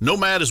of us.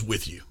 Nomad is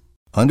with you.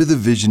 Under the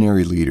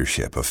visionary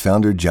leadership of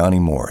founder Johnny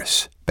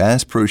Morris,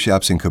 Bass Pro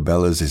Shops and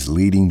Cabela's is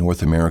leading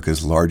North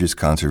America's largest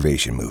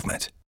conservation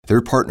movement.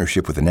 Their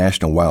partnership with the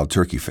National Wild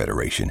Turkey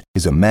Federation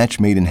is a match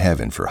made in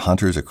heaven for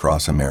hunters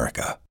across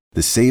America.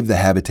 The Save the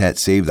Habitat,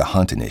 Save the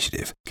Hunt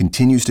initiative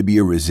continues to be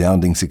a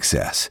resounding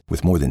success,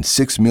 with more than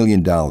 $6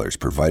 million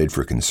provided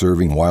for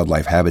conserving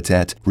wildlife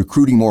habitat,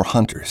 recruiting more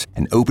hunters,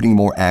 and opening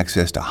more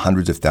access to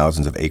hundreds of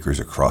thousands of acres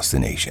across the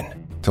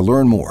nation. To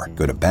learn more,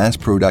 go to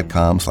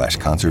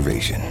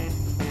basspro.com/conservation.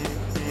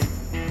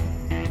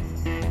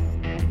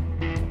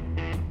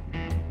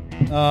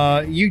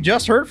 You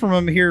just heard from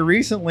him here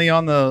recently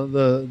on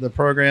the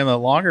program, a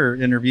longer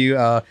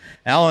interview.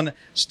 Alan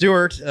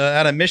Stewart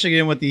out of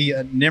Michigan with the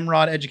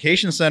Nimrod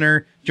Education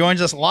Center joins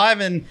us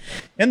live in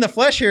the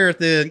flesh here at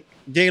the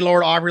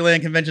Gaylord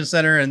Opryland Convention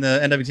Center and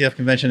the NWTF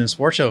Convention and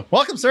Sports Show.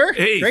 Welcome, sir.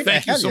 Hey,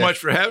 thank you so much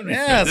for having me.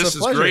 Yeah, this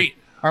is great.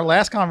 Our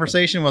last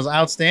conversation was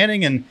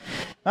outstanding, and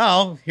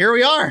here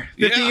we are,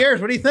 50 years.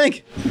 What do you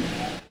think?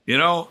 You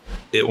know,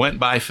 it went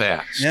by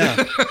fast.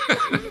 Yeah.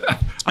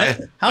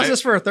 How's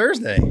this for a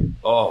Thursday?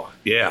 Oh,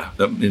 yeah.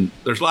 I mean,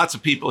 there's lots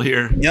of people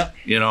here. Yep.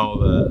 You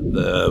know,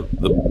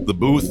 the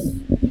booth,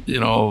 you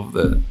know,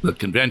 the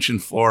convention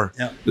floor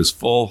is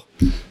full.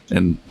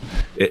 And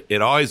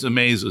it always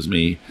amazes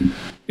me.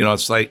 You know,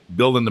 it's like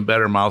building a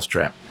better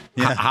mousetrap.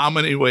 Yeah. How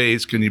many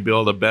ways can you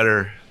build a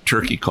better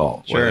turkey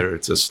call, whether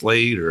it's a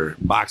slate or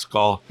box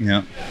call?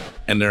 Yeah.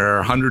 And there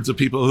are hundreds of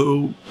people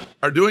who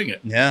are doing it.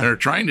 Yeah. And are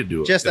trying to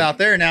do it. Just out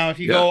there now, if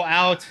you go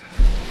out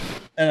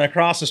and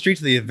across the street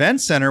to the event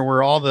center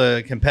where all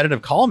the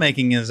competitive call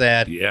making is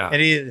at. Yeah.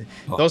 And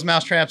those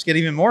mousetraps get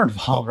even more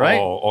involved, right?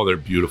 Oh, they're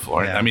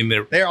beautiful. Yeah. I mean,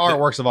 they are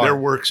works of art. They're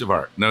works of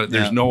art. No,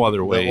 there's no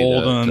other way. The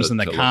Oldhams and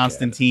the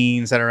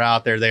Constantines that are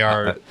out there,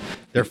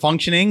 they're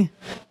functioning,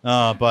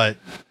 but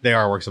they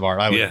are works of art.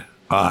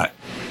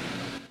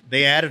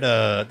 They added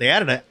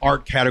an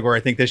art category,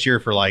 I think, this year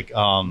for like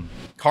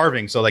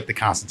carving. So like the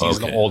Constantines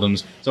and the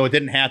Oldhams. So it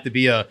didn't have to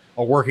be a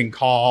working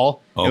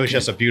call. It was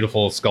just a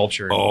beautiful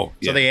sculpture.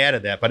 So they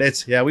added that. But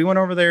we went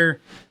over there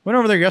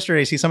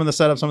yesterday to see some of the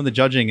setup, some of the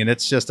judging, and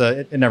it's just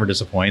it never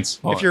disappoints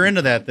if you're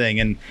into that thing.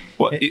 And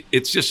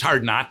it's just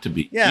hard not to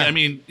be. Yeah. I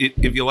mean,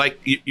 if you like,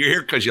 you're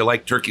here because you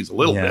like turkeys a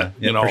little bit,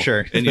 you know, for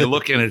sure. And you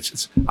look at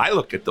it, I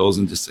look at those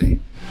and just say,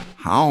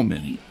 how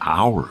many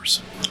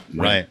hours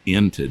went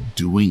into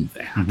doing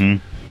that? Mm-hmm.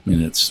 I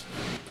mean, it's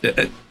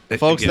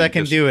folks that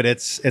can do it.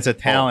 It's a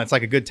talent. It's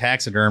like a good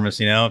taxidermist,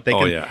 you know. If they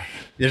can,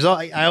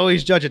 I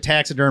always judge a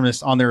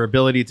taxidermist on their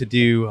ability to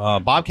do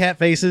bobcat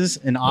faces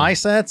and eye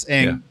sets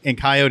and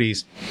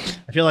coyotes.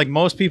 I feel like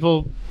most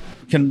people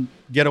can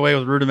get away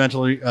with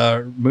rudimentary. You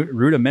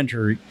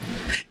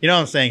know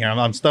what I'm saying here?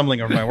 I'm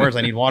stumbling over my words.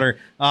 I need water.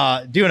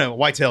 Doing a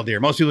whitetail deer.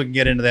 Most people can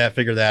get into that,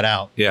 figure that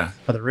out. Yeah.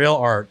 But the real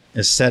art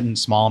is setting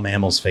small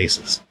mammals'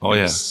 faces.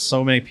 There's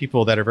so many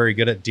people that are very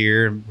good at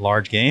deer and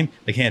large game.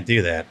 They can't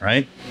do that,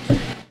 right?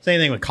 Same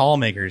thing with call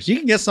makers. You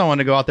can get someone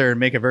to go out there and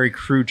make a very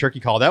crude turkey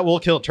call. That will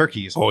kill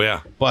turkeys. Oh,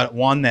 yeah. But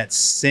one that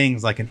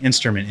sings like an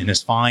instrument and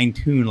is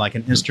fine-tuned like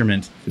an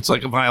instrument. It's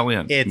like a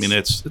violin.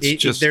 It's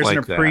just there's like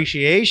an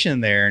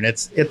appreciation there. And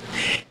it's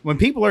when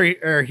people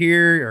are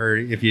here, or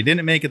if you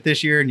didn't make it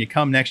this year and you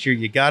come next year,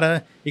 you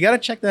gotta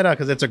check that out,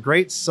 because it's a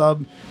great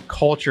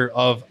subculture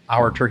of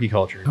our turkey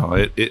culture. Oh,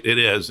 it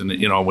is. And,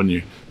 you know, when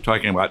you're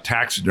talking about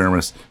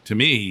taxidermists, to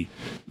me,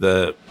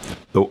 the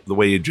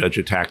way you judge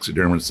a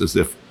taxidermist is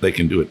if they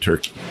can do a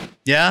turkey.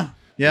 Yeah.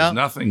 There's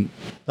nothing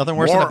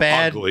worse than a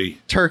bad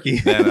turkey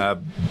than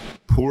a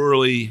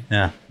poorly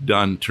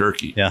done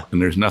turkey. Yeah.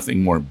 And there's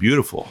nothing more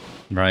beautiful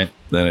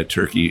than a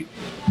turkey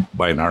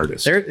by an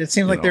artist. It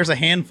seems like there's a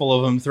handful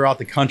of them throughout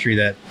the country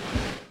that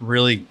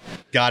really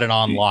got it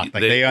on lock.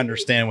 Like they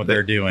understand what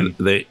they're doing.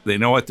 They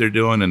know what they're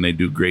doing, and they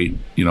do great,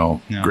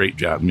 great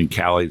job. I mean,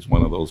 Callie's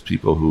one of those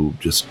people who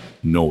just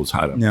knows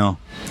how to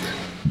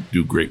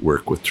do great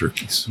work with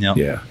turkeys.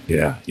 Yeah.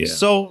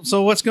 So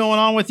what's going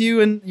on with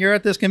you? And you're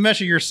at this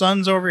convention. Your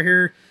son's over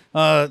here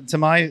to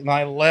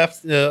my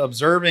left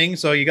observing.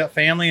 So you got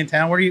family in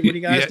town. What are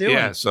you guys doing?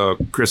 Yeah. So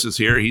Chris is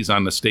here. He's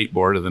on the state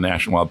board of the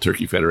National Wild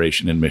Turkey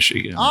Federation in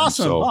Michigan.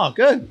 Awesome.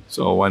 Good.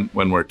 So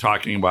when we're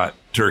talking about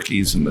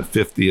turkeys in the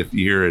 50th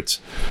year,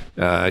 it's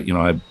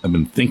I've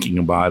been thinking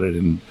about it,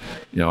 and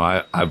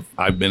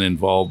I've been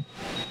involved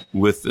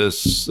with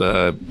this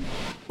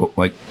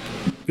like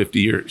 50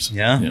 years.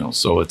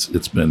 So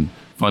it's been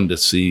fun to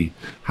see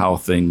how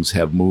things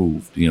have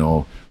moved.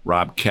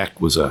 Rob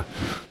Keck was a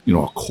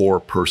core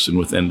person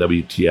with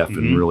NWTF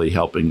and really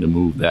helping to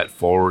move that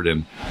forward.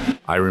 And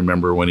I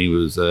remember when he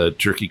was a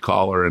turkey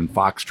caller and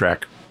fox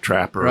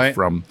trapper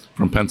from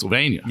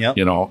Pennsylvania,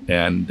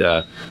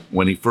 and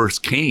when he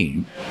first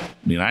came,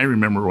 I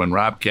remember when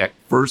Rob Keck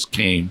first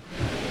came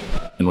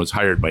and was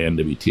hired by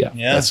NWTF.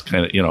 That's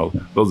kind of,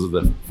 those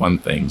are the fun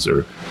things.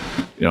 Or,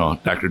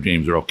 Dr.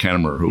 James Earl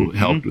Kennemer, who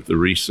helped with the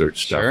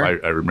research stuff.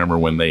 I remember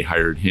when they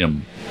hired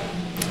him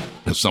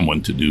as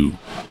someone to do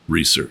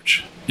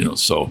research,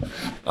 so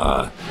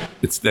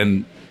it's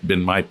then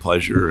been my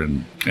pleasure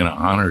and kind of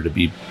honor to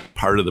be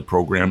part of the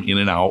program in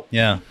and out.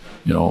 I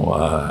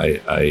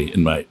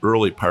in my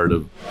early part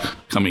of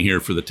coming here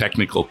for the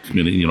technical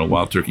committee,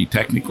 Wild Turkey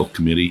Technical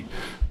Committee,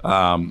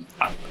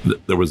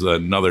 there was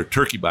another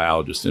turkey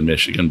biologist in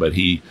Michigan, but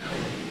he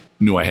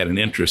knew I had an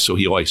interest, so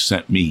he always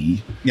sent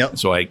me.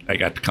 So I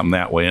got to come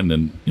that way, and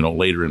then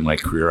later in my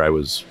career I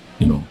was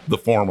the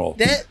formal.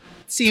 That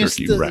seems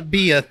to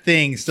be a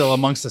thing still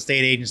amongst the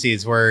state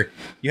agencies, where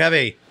you have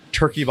a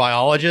turkey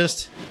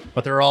biologist,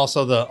 but there are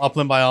also the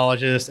upland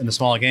biologist and the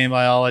small game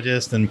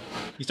biologist, and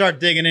you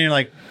start digging in, you're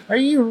like, are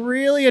you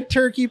really a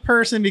turkey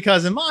person?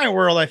 Because in my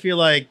world, I feel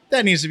like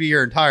that needs to be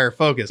your entire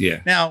focus.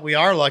 Now, we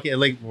are lucky,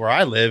 like where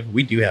I live,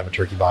 we do have a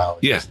turkey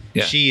biologist.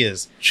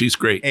 She's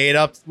great. Ate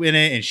up in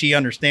it, and she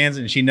understands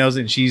it, and she knows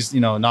it, and she's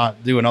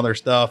not doing other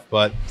stuff.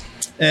 But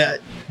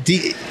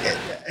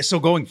so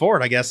going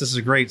forward, I guess this is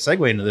a great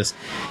segue into this.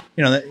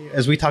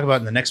 As we talk about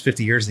in the next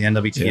 50 years, the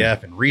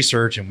NWTF and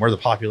research and where the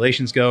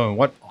populations go and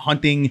what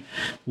hunting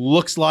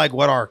looks like,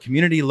 what our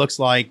community looks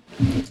like,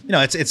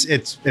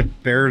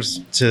 it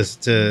bears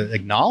to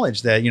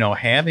acknowledge that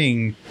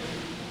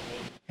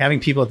having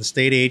people at the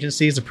state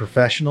agencies, the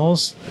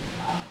professionals,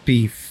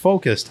 be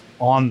focused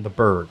on the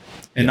bird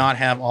and not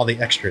have all the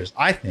extras,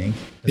 I think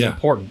is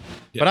important.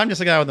 But I'm just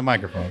a guy with a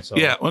microphone. So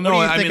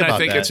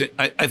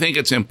I think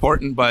it's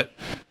important, but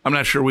I'm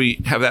not sure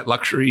we have that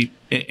luxury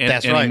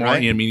anymore.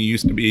 Right? You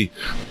used to be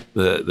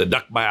the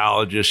duck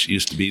biologist,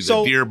 used to be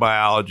the deer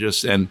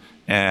biologist, and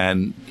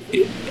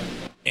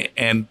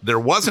and there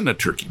wasn't a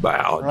turkey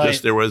biologist.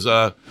 Right. There was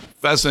a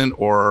pheasant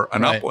or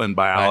an Right. upland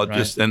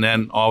biologist. Right. And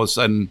then all of a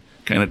sudden,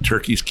 kind of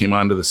turkeys came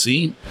onto the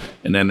scene.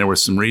 And then there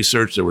was some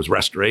research. There was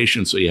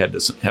restoration. So you had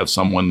to have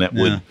someone that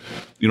would,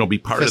 be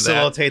part of that.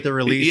 Facilitate the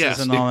releases Yes,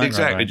 and all that.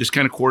 exactly. Right. Just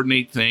kind of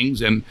coordinate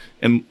things and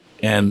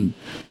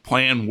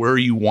plan where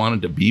you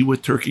wanted to be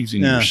with turkeys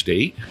in your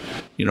state,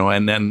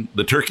 and then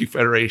the Turkey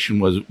Federation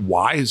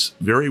was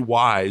very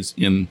wise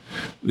in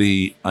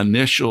the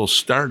initial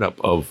startup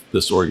of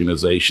this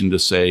organization to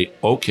say,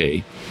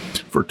 okay,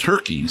 for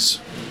turkeys,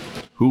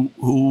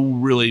 who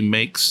really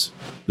makes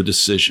the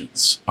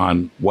decisions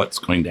on what's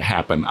going to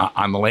happen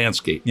on the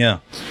landscape? Yeah.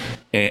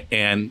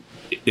 And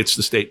it's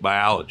the state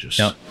biologist,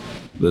 Yep.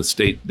 the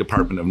State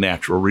Department of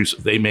Natural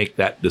Resources. They make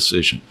that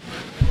decision.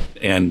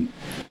 And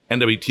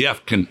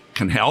NWTF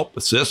can help,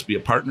 assist, be a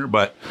partner,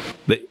 but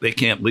they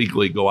can't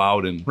legally go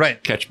out and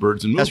catch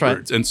birds and move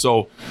birds. And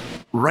so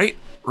right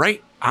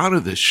out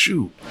of the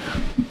chute,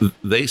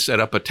 they set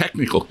up a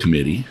technical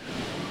committee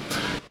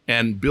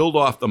and build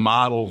off the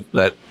model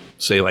that,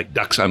 say, like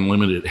Ducks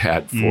Unlimited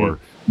had for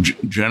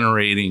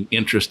generating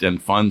interest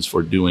and funds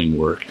for doing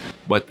work.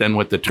 But then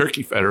what the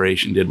Turkey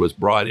Federation did was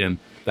brought in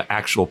the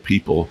actual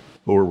people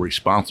who were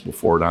responsible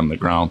for it on the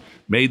ground,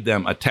 made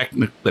them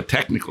the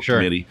technical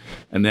committee,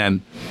 and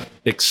then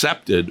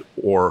accepted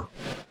or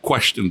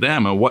questioned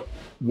them and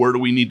where do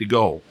we need to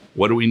go?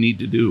 What do we need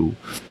to do?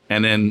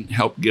 And then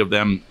help give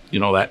them,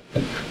 that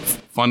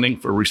funding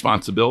for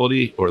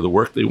responsibility or the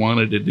work they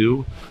wanted to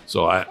do.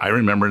 So I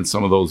remember in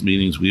some of those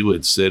meetings, we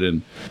would sit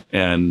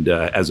and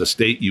as a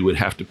state, you would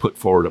have to put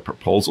forward a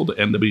proposal to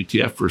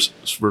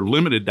NWTF for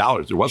limited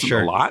dollars. There wasn't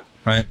a lot.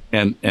 Right.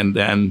 And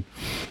then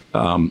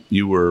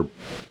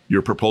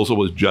your proposal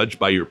was judged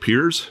by your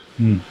peers.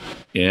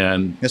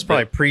 And it's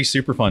probably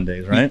pre-Superfund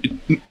days, right?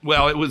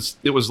 Well, it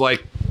was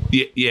like,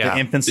 the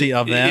infancy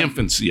of that. The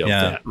infancy of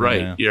that,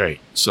 right? Yeah.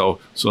 Right. So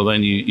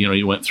then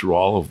you went through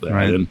all of that,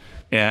 right.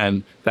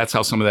 and that's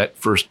how some of that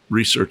first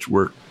research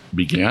work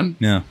began.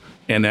 Yeah.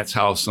 And that's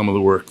how some of the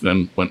work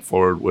then went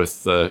forward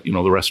with the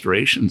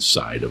restoration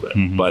side of it.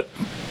 Mm-hmm. But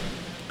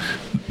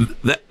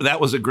that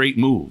was a great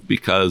move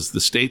because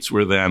the states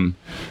were then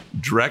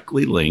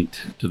directly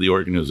linked to the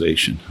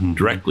organization,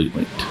 directly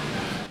linked.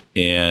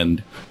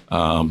 And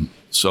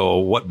so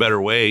what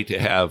better way to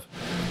have,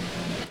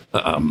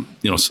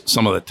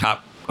 some of the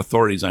top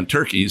authorities on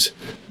turkeys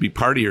be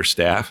part of your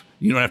staff?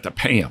 You don't have to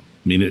pay them.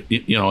 I mean,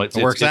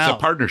 it's a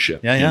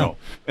partnership. Yeah.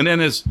 And then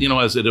as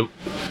the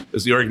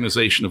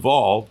organization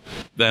evolved,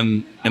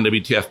 then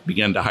NWTF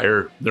began to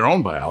hire their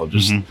own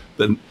biologists.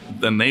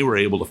 Then they were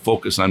able to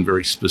focus on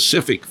very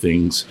specific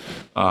things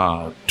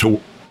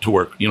to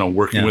work.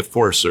 Working with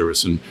Forest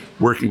Service and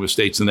working with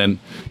states. And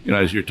then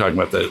as you're talking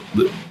about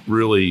the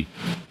really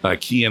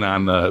keying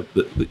on the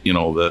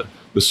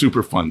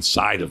Superfund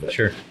side of it.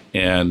 Sure.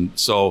 And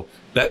so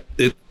that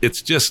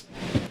it's just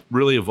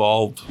really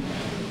evolved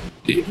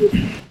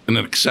in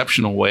an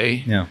exceptional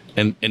way,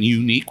 and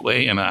unique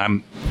way. And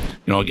I'm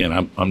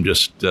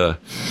just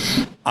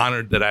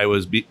honored that I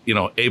was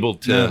able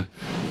to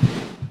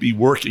be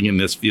working in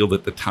this field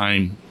at the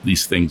time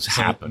these things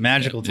happened.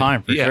 Magical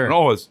time for sure. Yeah,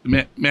 always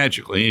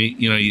magical.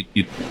 You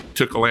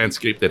took a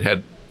landscape that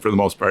had, for the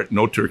most part,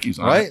 no turkeys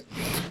on it.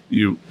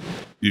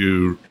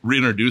 You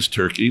reintroduced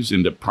turkeys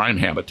into prime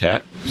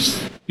habitat.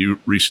 You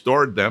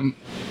restored them,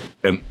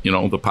 and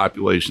the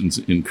populations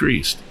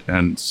increased.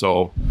 And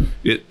so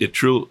it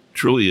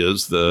truly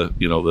is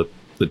the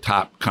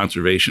top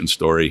conservation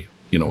story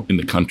in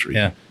the country.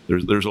 Yeah.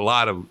 There's a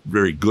lot of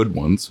very good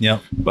ones. Yeah.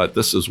 But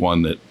this is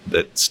one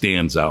that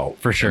stands out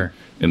for sure.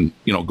 And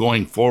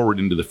going forward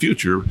into the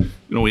future,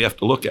 we have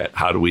to look at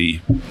how do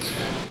we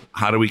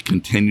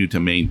continue to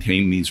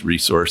maintain these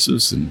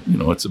resources? And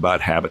it's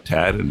about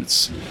habitat, and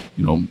it's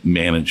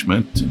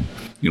management, and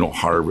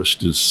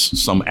harvest is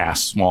some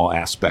small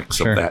aspects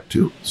of that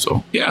too.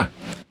 So yeah.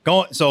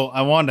 So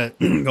I wanted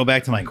to go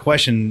back to my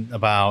question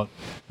about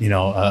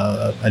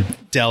a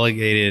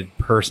delegated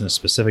person, a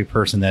specific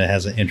person that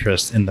has an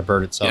interest in the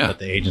bird itself at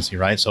the agency,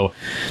 right? So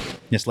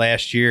this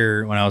last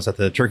year when I was at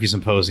the Turkey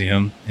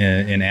Symposium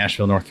in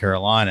Asheville, North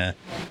Carolina,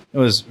 it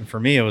was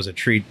a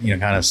treat,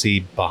 kind of see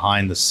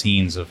behind the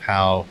scenes of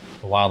how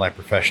the wildlife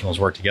professionals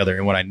work together.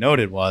 And what I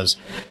noted was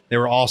they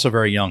were also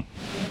very young.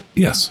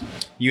 Yes.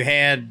 You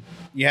had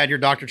your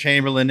Dr.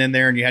 Chamberlain in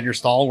there, and you had your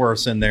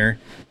stalwarts in there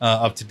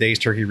of today's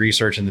turkey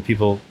research, and the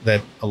people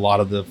that a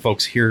lot of the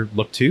folks here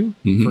look to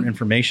for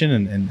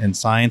information and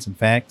science and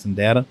facts and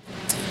data.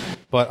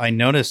 But I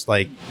noticed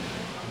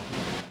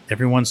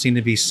everyone seemed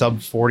to be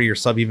sub 40 or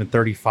sub even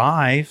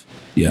 35.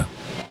 Yeah.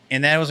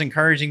 And that was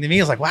encouraging to me.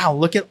 It's like, wow,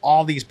 look at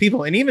all these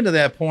people. And even to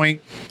that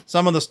point,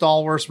 some of the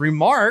stalwarts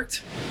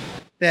remarked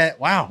that,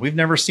 wow, we've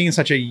never seen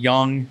such a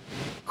young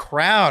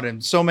crowd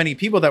and so many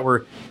people that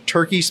were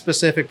turkey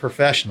specific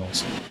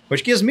professionals,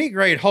 which gives me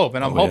great hope.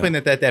 And I'm hoping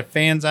that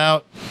fans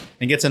out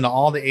and gets into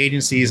all the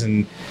agencies,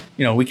 and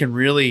we can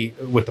really,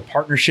 with the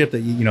partnership that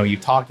you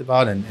talked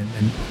about and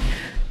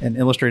and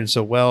illustrated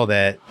so well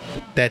that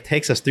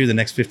takes us through the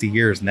next 50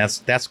 years. And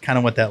that's kind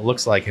of what that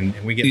looks like. And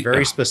we get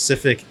very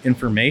specific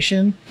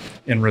information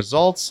and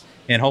results,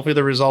 and hopefully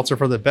the results are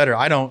for the better.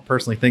 I don't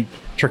personally think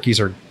turkeys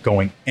are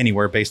going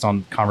anywhere based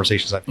on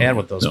conversations I've had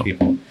with those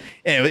people.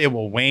 And it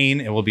will wane.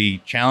 It will be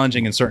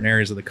challenging in certain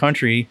areas of the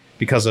country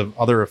because of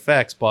other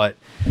effects. But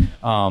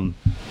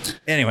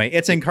anyway,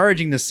 it's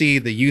encouraging to see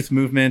the youth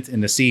movement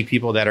and to see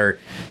people that are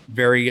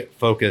very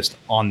focused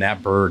on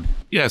that bird.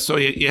 Yeah, so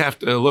you have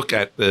to look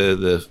at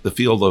the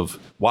field of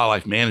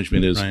wildlife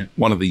management is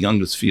one of the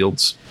youngest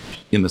fields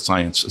in the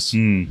sciences.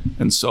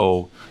 And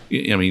so,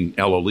 I mean,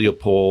 Ella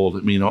Leopold, I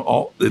mean,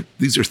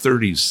 these are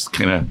 30s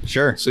kind of,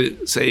 sure.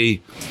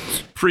 Say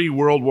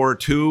pre-World War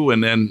II,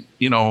 and then,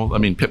 I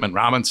mean, Pittman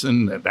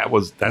Robinson,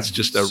 that's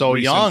just a so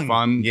recent young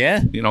fund.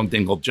 Yeah.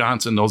 Dingell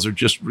Johnson, those are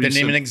just recent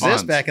didn't even exist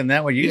funds. back in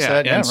that, what you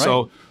said. And yeah,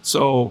 right.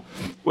 So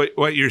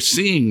what you're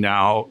seeing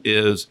now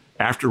is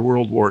after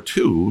World War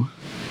II,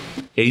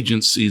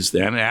 agencies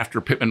then,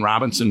 after Pittman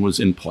Robinson was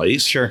in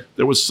place, sure,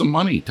 there was some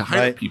money to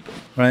hire people.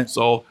 Right.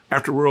 So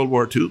after World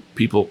War II,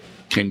 people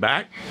came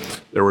back.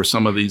 There were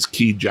some of these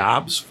key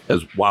jobs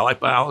as wildlife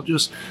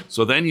biologists.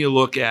 So then you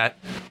look at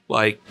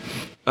like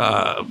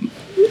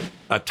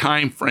a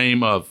time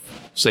frame of,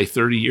 say,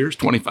 30 years,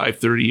 25,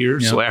 30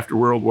 years. Yep. So after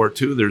World War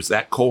II, there's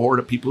that cohort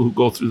of people who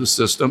go through the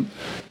system.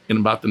 In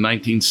about the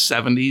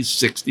 1970s,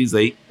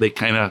 60s, they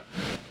kind of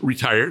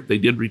retired. They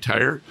did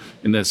retire.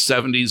 In the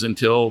 70s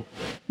until,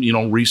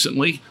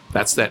 recently,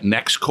 that's that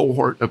next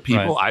cohort of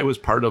people. Right. I was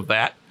part of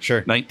that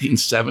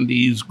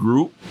 1970s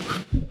group.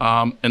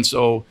 And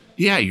so,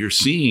 yeah, you're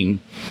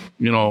seeing,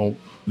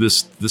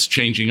 this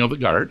changing of the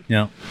guard.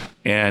 Yeah.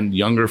 And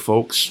younger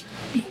folks,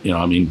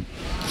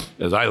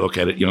 as I look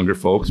at it, younger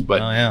folks,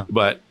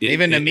 but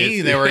even to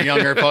me, they were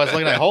younger folks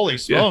looking like, holy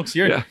smokes,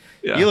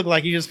 you look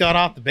like you just got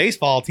off the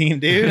baseball team,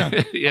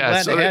 dude.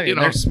 Yeah, so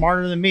they're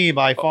smarter than me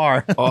by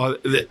far.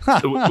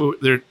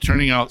 They're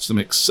turning out some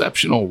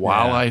exceptional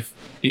wildlife,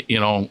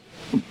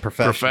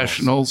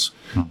 professionals.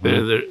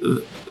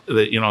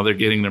 They're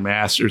getting their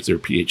masters, their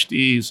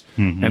PhDs,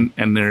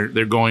 and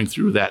they're going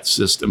through that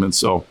system, and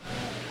so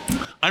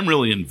I'm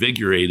really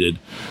invigorated,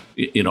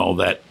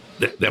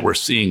 that we're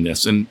seeing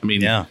this. And I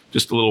mean,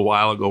 just a little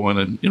while ago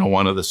in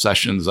one of the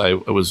sessions, I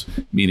was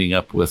meeting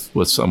up with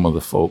some of the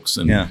folks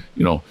and,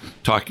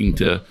 talking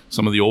to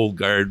some of the old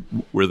guard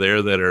were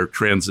there that are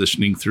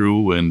transitioning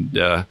through,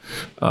 and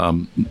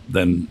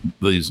then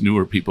these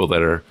newer people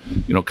that are,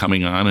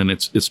 coming on. And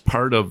it's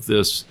part of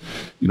this,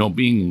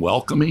 being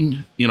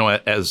welcoming,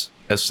 as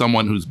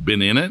someone who's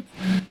been in it,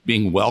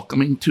 being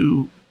welcoming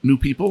to new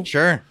people.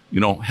 Sure.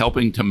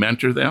 Helping to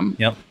mentor them.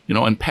 Yep.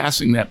 And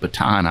passing that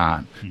baton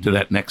on to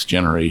that next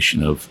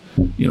generation of,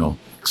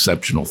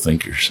 exceptional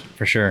thinkers.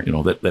 For sure.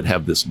 That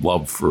have this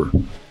love for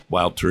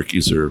wild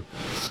turkeys or,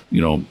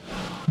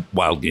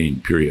 wild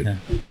game, period. Yeah.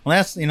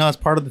 Well, that's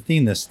part of the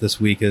theme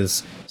this week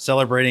is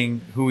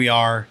celebrating who we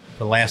are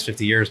for the last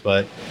 50 years,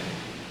 but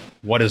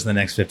what does the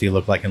next 50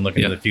 look like and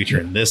looking to the future?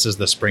 And this is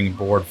the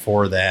springboard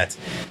for that.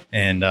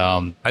 And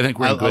I think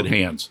we're in good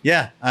hands.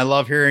 Yeah. I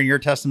love hearing your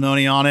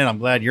testimony on it. I'm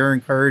glad you're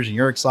encouraged and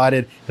you're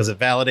excited because it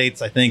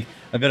validates, I think,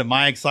 a bit of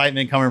my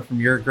excitement coming from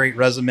your great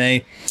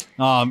resume.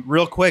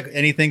 Real quick,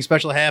 anything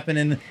special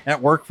happening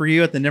at work for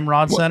you at the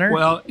Nimrod Center?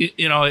 Well,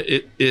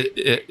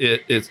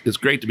 it's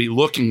great to be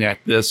looking at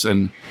this,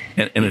 and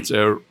it's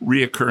a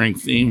reoccurring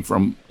theme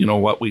from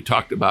what we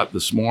talked about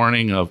this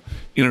morning of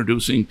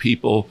introducing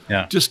people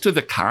just to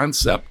the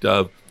concept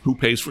of who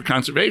pays for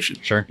conservation.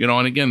 Sure.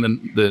 And again,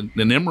 the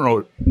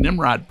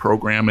Nimrod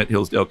program at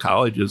Hillsdale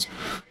College is,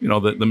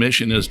 the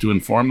mission is to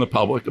inform the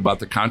public about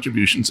the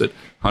contributions that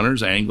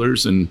hunters,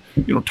 anglers, and,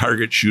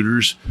 target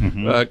shooters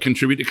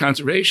contribute to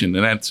conservation.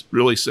 And that's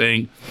really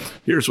saying,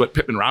 here's what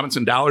Pittman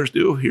Robinson dollars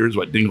do, here's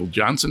what Dingell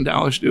Johnson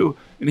dollars do,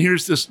 and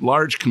here's this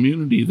large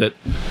community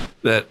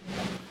that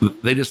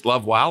they just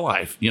love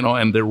wildlife,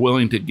 and they're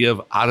willing to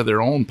give out of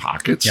their own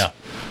pockets. Yeah.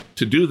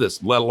 To do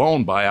this, let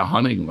alone buy a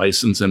hunting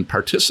license and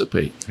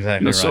participate.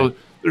 Exactly right. So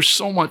there's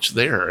so much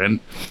there,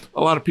 and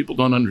a lot of people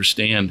don't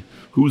understand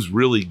who's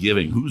really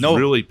giving, who's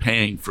really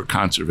paying for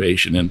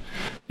conservation,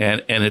 and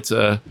it's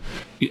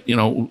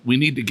we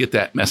need to get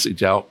that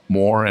message out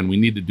more, and we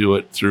need to do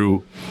it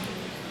through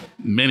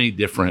many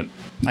different.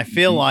 I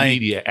feel like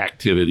media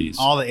activities.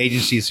 All the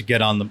agencies should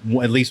get on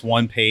at least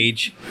one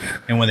page,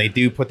 and when they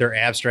do put their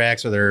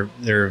abstracts or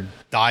their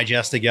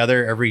digest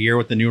together every year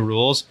with the new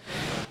rules,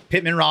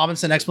 Pittman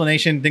Robinson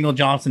explanation, Dingell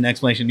Johnson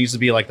explanation needs to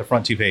be like the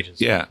front 2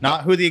 pages. Yeah.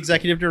 Not who the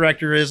executive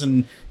director is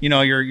and,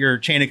 your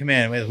chain of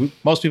command.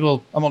 Most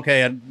people, I'm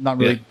okay. I'm not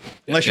really,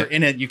 unless you're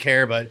in it, you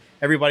care. But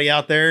everybody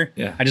out there,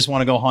 I just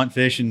want to go hunt,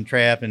 fish, and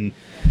trap.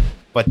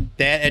 But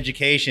that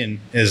education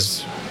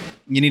is,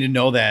 you need to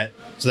know that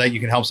so that you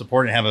can help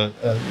support and have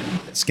a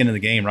skin in the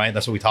game, right?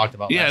 That's what we talked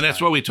about. Yeah, and that's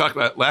what we talked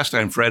about last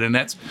time, Fred. And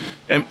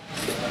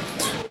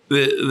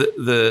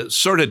the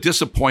sort of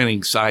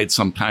disappointing side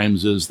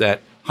sometimes is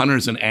that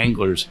hunters and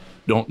anglers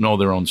don't know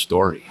their own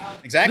story.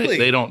 Exactly.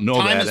 They don't know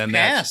Time that. has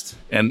passed.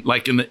 And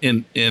like in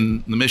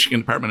the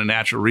Michigan Department of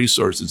Natural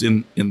Resources,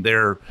 in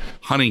their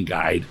hunting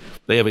guide,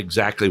 they have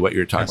exactly what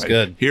you're talking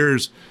about.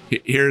 Good.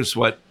 Here's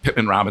what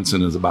Pittman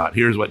Robinson is about.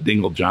 Here's what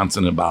Dingle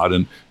Johnson about,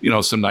 and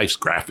some nice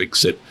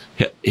graphics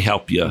that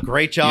help you.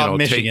 Great job,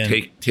 Michigan.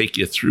 Take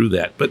you through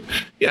that. But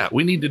yeah,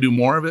 we need to do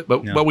more of it.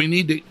 But we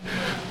need to.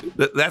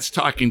 That's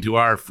talking to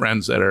our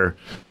friends that are,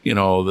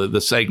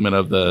 the segment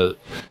of the,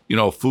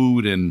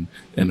 food and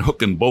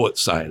hook and bullet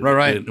side.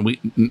 Right. And we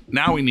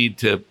need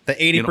to the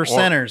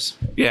 80%ers.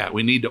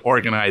 We need to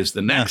organize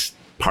the next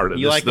part of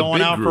you this. Like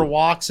going out for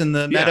walks in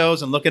the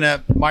meadows and looking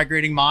at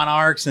migrating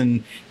monarchs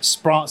and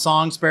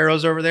song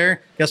sparrows over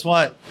there. Guess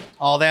what?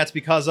 All that's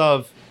because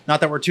of, not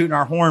that we're tooting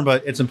our horn,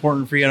 but it's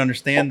important for you to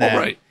understand that.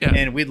 Right. Yeah.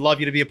 And we'd love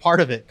you to be a part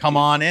of it. Come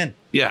on in.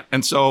 Yeah.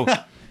 And so,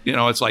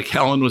 it's like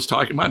Helen was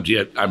talking about.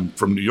 Gee, I'm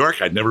from New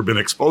York. I'd never been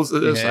exposed to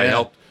this. Yeah. I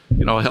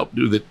helped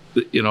do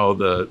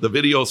the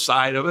video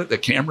side of it, the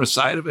camera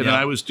side of it. And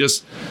I was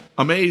just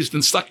amazed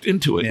and sucked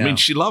into it. Yeah. I mean,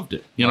 she loved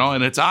it,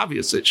 and it's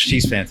obvious that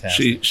she's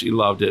fantastic. She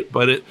loved it.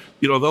 But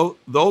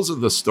those are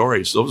the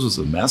stories. Those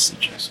are the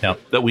messages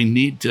that we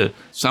need to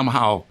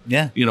somehow,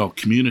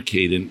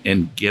 communicate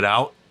and get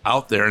out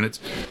there. And it's,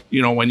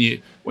 when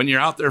you're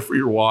out there for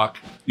your walk,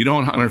 you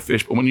don't hunt or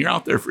fish, but when you're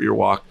out there for your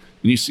walk,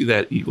 and you see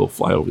that eagle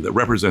fly over that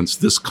represents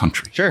this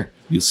country. Sure.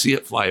 You see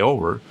it fly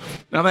over.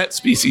 Now that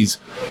species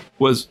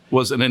was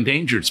an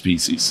endangered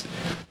species,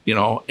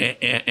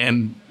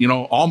 and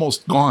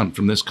almost gone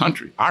from this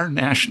country. Our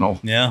national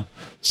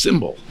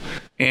symbol.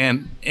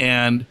 And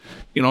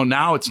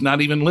now it's not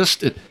even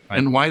listed. Right.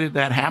 And why did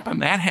that happen?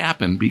 That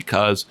happened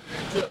because,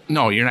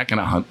 no, you're not going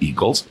to hunt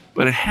eagles,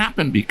 but it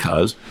happened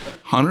because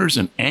hunters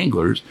and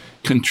anglers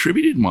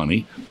contributed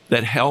money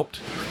that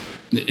helped,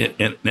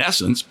 in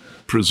essence,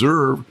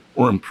 preserve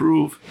or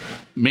improve,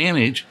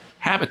 manage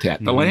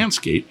habitat, the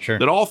landscape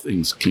that all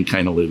things can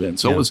kind of live in.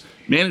 So it was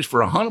managed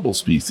for a huntable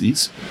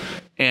species,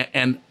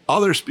 and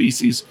other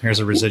species. Here's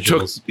the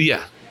residuals.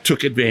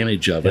 Took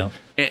advantage of it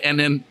and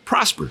then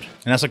prospered.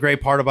 And that's a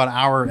great part about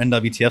our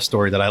NWTF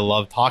story that I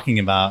love talking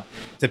about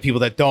to people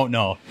that don't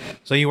know.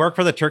 So you work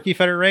for the Turkey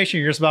Federation,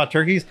 you're just about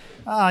turkeys?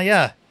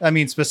 Yeah. I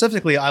mean,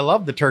 specifically, I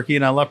love the turkey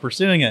and I love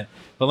pursuing it.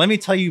 But let me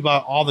tell you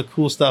about all the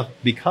cool stuff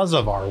because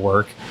of our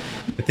work,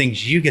 the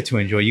things you get to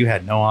enjoy. You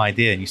had no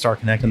idea. And you start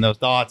connecting those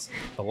dots.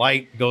 The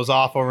light goes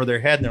off over their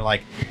head and they're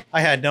like,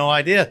 I had no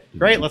idea.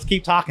 Great. Let's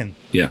keep talking.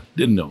 Yeah.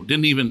 Didn't know.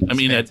 Didn't even, I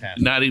mean,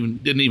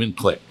 didn't even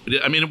click.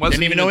 I mean, it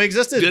wasn't didn't even know it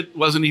existed. It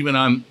wasn't even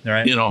on,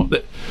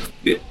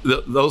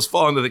 those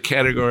fall into the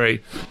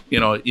category, you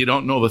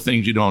don't know the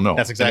things you don't know.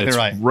 That's exactly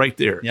right. Right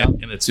there. Yeah.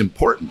 And it's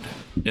important.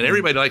 And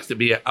everybody likes to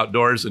be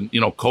outdoors, and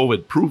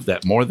COVID proved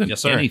that more than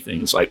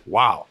anything. It's like,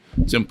 wow,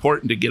 it's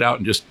important to get out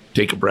and just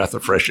take a breath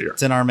of fresh air.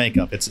 It's in our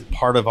makeup. It's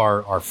part of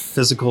our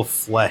physical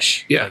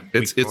flesh. Yeah,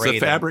 it's the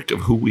fabric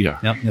of who we are.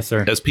 Yep. Yes,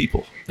 sir. As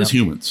people, as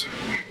humans.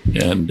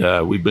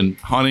 And we've been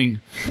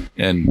hunting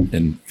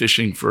and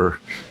fishing for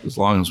as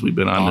long as we've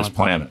been on this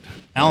planet.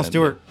 Alan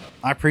Stewart,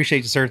 I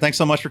appreciate you, sir. Thanks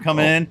so much for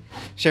coming in,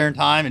 sharing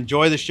time.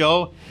 Enjoy the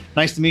show.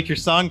 Nice to meet your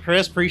son,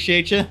 Chris.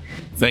 Appreciate you.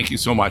 Thank you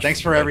so much.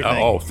 Thanks for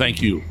everything.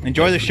 Thank you.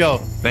 Enjoy the show.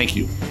 Thank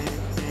you.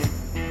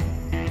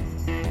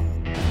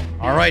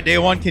 All right, day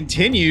one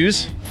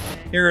continues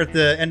here at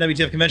the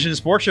NWTF Convention and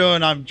Sports Show,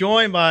 and I'm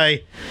joined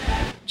by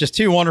just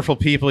two wonderful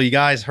people. You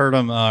guys heard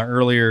them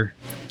earlier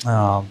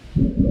on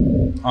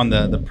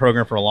the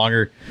program for a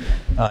longer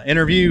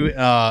interview.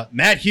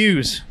 Matt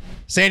Hughes,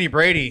 Sandy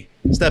Brady,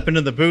 step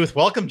into the booth.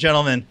 Welcome,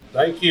 gentlemen.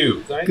 Thank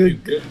you. Thank you.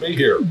 Good to be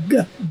here.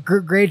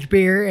 Great to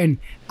be here, and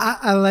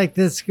I like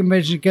this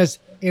convention because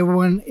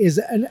everyone is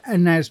a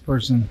nice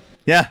person.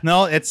 Yeah,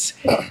 no,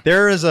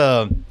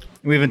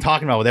 we've been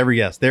talking about with every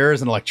guest, there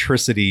is an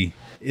electricity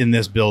in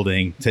this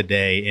building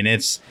today, and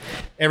it's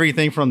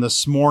everything from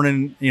this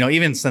morning,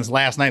 even since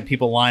last night,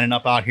 people lining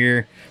up out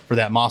here for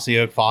that Mossy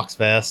Oak Fox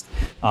Fest,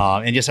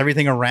 and just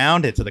everything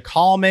around it, to the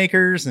call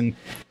makers, and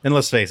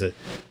let's face it,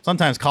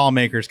 sometimes call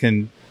makers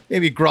can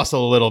maybe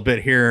grustle a little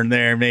bit here and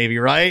there, maybe,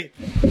 right?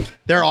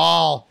 They're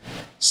all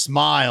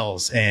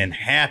smiles and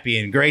happy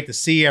and great to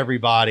see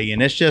everybody,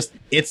 and it's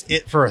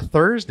it for a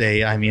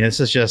Thursday. I mean, this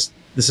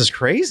is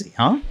crazy,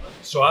 huh?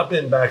 So I've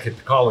been back at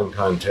the calling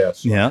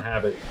contest. So I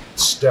haven't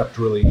stepped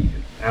really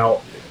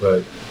out,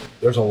 but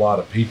there's a lot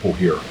of people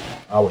here.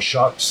 I was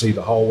shocked to see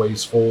the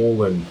hallways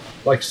full, and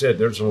like I said,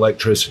 there's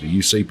electricity.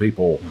 You see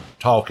people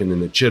talking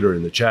and the chitter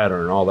and the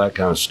chatter and all that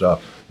kind of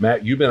stuff.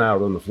 Matt, you've been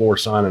out on the floor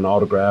signing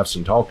autographs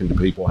and talking to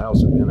people.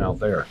 How's it been out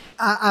there?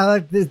 I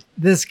like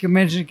this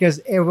convention because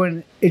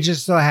everyone is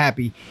just so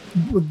happy.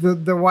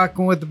 They're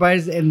walking with the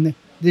buddies and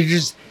they're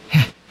just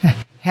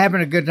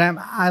having a good time.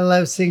 I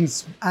love seeing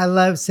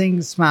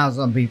smiles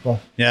on people.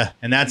 Yeah,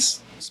 and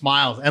that's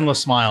smiles, endless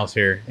smiles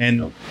here.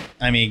 And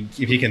I mean,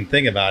 if you can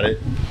think about it,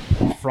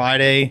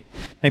 Friday,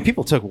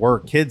 people took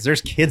work.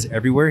 There's kids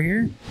everywhere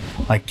here.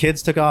 Like,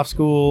 kids took off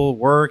school,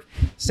 work.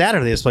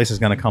 Saturday, this place is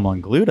going to come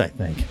unglued, I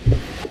think.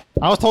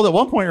 I was told at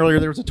one point earlier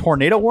there was a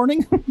tornado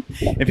warning,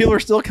 and people are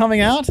still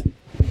coming out.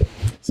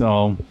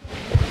 So,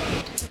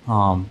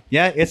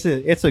 yeah, it's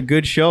a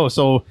good show.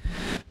 So,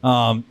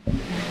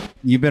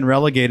 you've been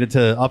relegated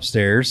to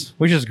upstairs,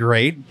 which is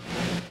great.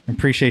 I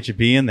appreciate you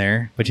being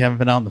there, but you haven't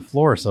been out on the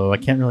floor, so I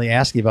can't really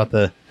ask you about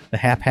the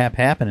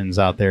happenings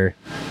out there.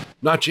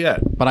 Not yet.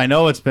 But I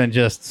know it's been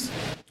just...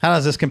 How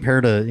does this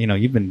compare to,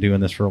 you've been doing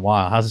this for a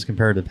while. How's this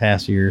compare to the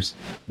past years?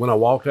 When I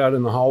walk out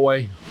in the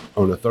hallway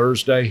on a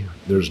Thursday,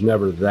 there's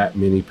never that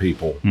many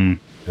people in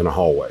a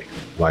hallway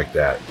like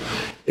that.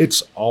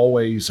 It's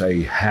always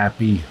a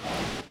happy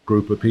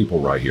group of people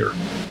right here.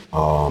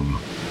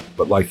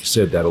 But like you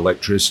said, that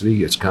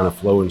electricity, it's kind of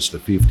flowing. It's the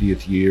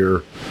 50th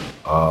year.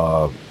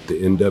 The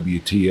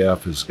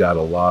NWTF has got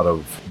a lot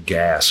of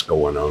gas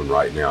going on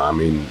right now. I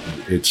mean,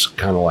 it's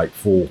kind of like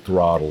full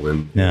throttle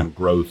and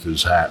growth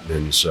is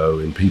happening. So,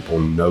 and people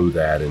know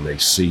that and they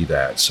see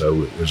that.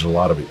 So there's a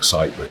lot of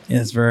excitement.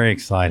 It's very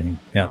exciting.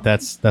 Yeah,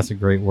 that's a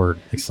great word,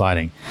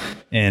 exciting.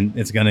 And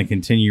it's going to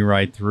continue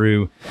right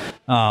through.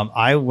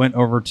 I went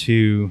over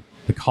to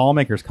the Call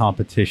Makers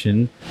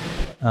competition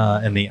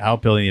in the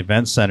Outbuilding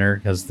Event Center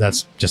because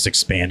that's just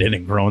expanded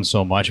and grown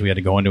so much. We had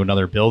to go into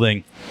another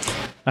building.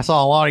 I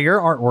saw a lot of your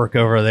artwork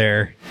over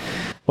there.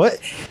 What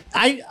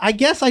I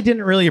guess I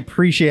didn't really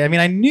appreciate. I mean,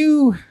 I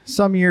knew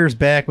some years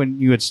back when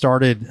you had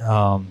started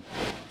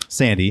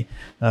Sandy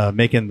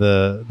making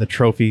the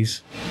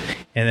trophies,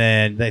 and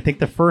then I think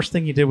the first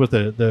thing you did was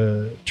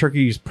the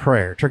Turkey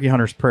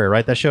Hunter's Prayer,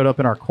 right? That showed up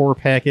in our core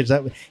package.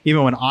 That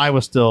even when I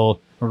was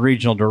still a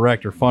regional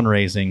director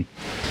fundraising,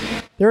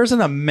 there's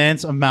an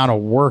immense amount of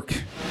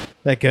work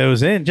that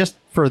goes in just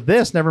for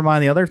this. Never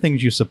mind the other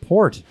things you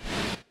support.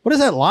 What is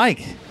that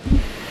like?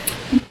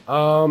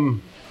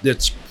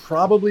 It's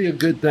probably a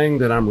good thing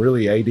that I'm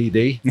really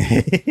ADD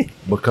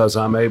because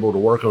I'm able to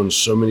work on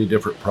so many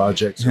different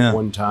projects at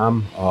one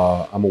time.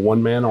 I'm a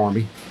one-man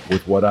army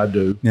with what I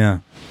do. Yeah.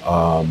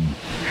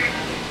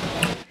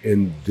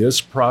 In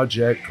this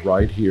project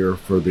right here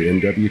for the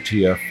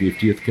NWTF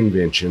 50th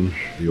convention,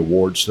 the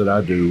awards that I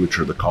do, which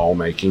are the call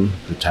making,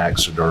 the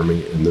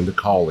taxidermy, and then the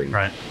calling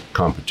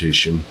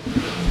competition,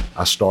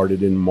 I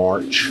started in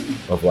March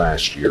of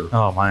last year.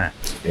 Oh, man.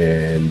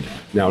 And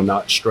now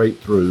not straight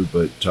through,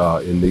 but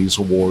in these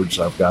awards,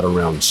 I've got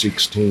around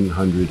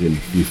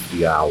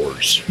 1,650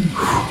 hours.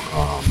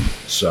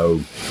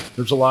 So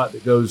there's a lot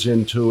that goes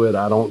into it.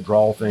 I don't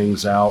draw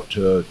things out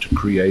to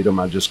create them.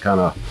 I just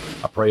I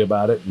pray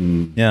about it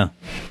and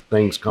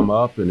things come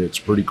up, and it's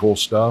pretty cool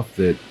stuff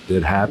that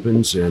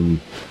happens. And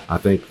I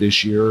think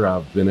this year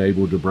I've been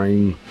able to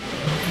bring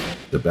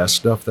the best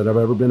stuff that I've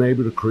ever been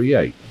able to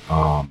create.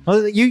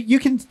 You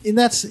can, and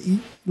that's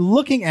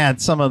looking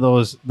at some of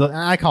those,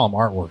 I call them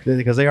artwork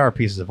because they are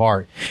pieces of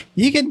art.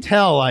 You can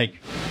tell, like,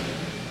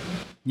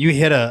 you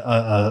hit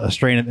a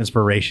strain of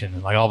inspiration,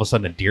 and like all of a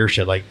sudden a deer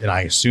shed, and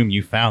I assume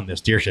you found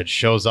this deer shed,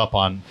 shows up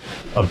on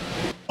a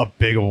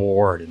big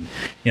award, and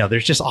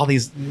there's just all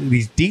these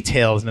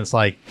details, and it's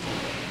like,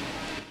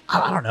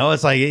 I don't know,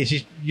 it's like you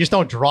just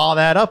don't draw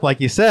that up, like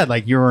you said,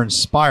 like you were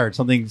inspired,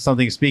 something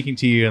speaking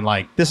to you, and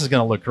like this is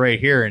going to look great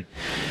here. And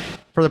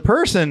for the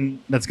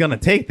person that's going to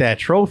take that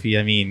trophy,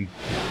 I mean,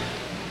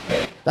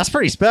 that's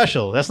pretty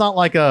special. That's not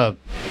like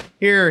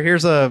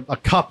here's a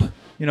cup,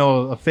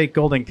 a fake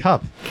golden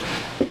cup.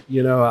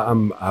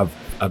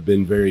 I've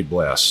been very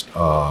blessed.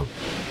 I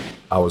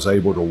was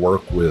able to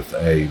work with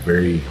a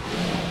very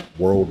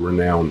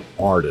world-renowned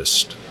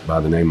artist by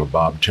the name of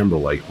Bob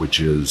Timberlake, which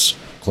is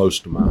close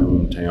to my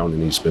hometown,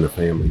 and he's been a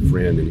family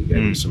friend, and he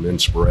gave me some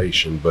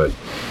inspiration. But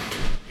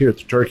here at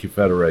the Turkey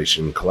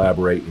Federation,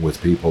 collaborating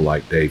with people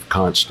like Dave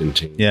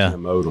Constantine,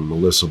 Tim Odom,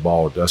 Melissa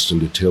Ball, Dustin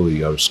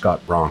DiTilio,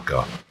 Scott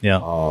Bronca,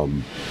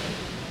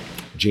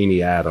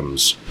 Jeannie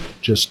Adams,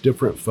 just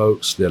different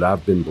folks that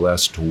I've been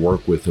blessed to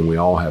work with, and we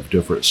all have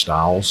different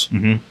styles.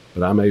 Mm-hmm.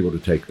 But I'm able to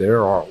take their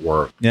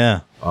artwork. Yeah.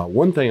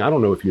 One thing, I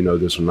don't know if you know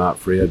this or not,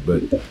 Fred,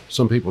 but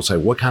some people say,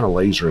 what kind of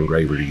laser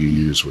engraver do you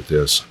use with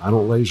this? I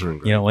don't laser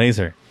engrave. You don't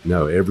laser?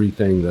 No,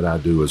 everything that I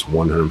do is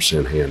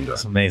 100% hand done.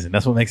 That's amazing.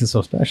 That's what makes it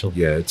so special.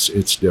 Yeah,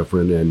 it's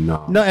different. And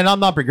no, and I'm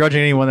not begrudging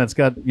anyone that's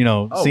got,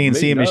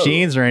 CNC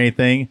machines or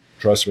anything.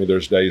 Trust me,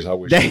 there's days I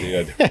wish I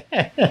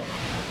did.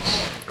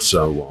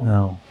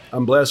 So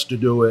I'm blessed to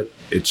do it.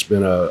 It's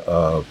been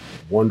a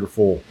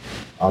wonderful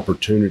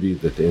opportunity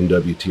that the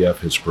NWTF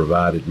has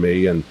provided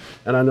me, and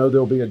I know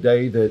there'll be a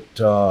day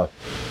that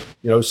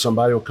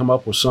somebody will come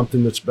up with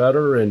something that's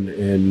better, and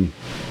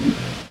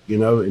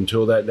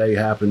until that day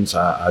happens,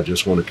 I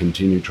just want to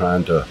continue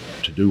trying to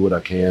do what I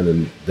can,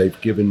 and they've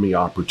given me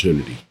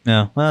opportunity.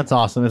 Yeah, well, that's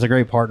awesome. It's a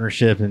great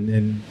partnership,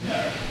 and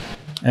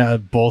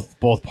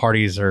both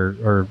parties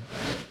are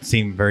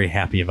seem very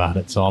happy about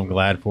it, so I'm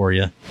glad for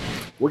you.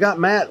 We got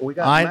Matt.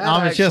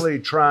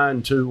 Matt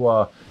trying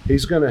to.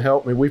 He's going to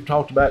help me. We've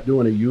talked about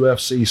doing a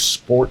UFC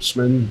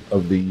Sportsman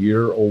of the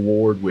Year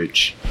award,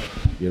 which,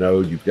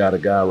 you've got a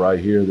guy right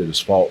here that has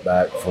fought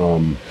back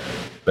from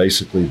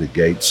basically the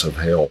gates of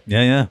hell.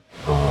 Yeah.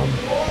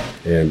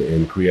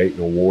 And create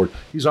an award.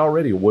 He's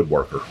already a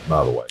woodworker,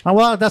 by the way. Oh,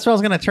 well, that's what I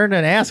was going to turn to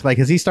and ask. Like,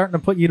 is he starting to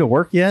put you to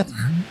work yet?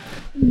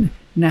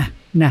 Nah.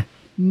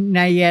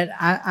 not yet.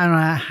 I don't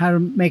know how to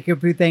make a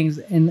few things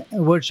in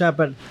a wood shop,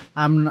 but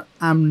I'm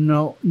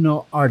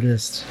no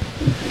artist.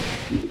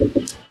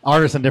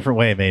 Artist in a different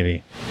way,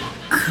 maybe.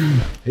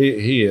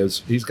 He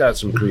is. He's got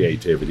some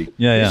creativity.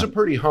 Yeah, He's a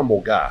pretty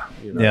humble guy.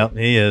 You know? Yeah,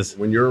 he is.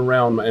 When you're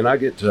around, and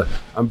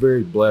I'm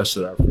very blessed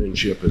that our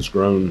friendship has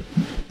grown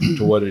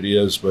to what it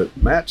is. But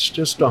Matt's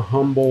just a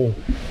humble,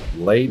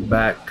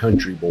 laid-back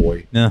country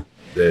boy. Yeah.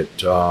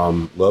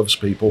 That loves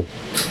people,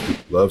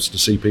 loves to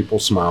see people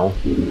smile,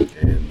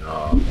 and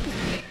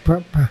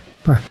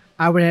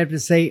I would have to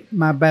say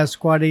my best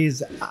quality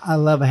is I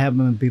love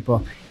having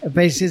people. If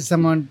I see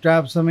someone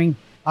drop something,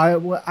 I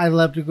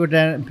love to go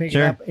down and pick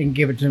it up and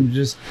give it to them.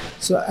 Just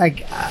so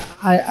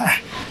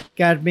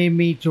God made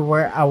me to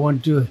where I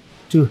want to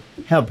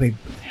help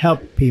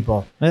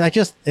people.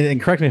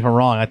 And correct me if I'm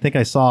wrong. I think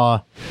I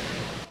saw,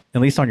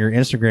 at least on your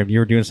Instagram, you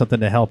were doing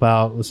something to help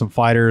out with some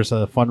fighters,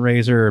 a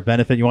fundraiser or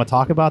benefit. You want to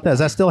talk about that? Is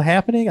that still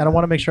happening? I don't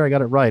want to make sure I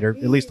got it right, or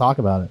at least talk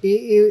about it.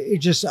 It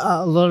just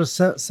a little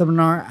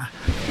seminar.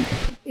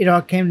 It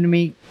all came to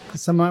me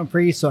somewhat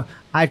free, so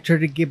I tried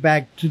to get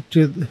back to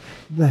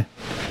the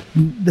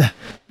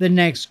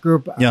next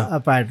group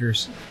of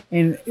fighters.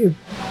 And if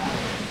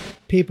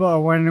people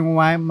are wondering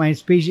why my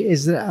speech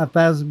isn't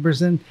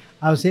 1,000%,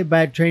 I was hit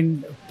by a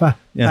train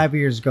 5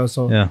 years ago.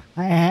 So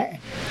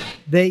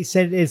they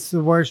said it's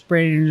the worst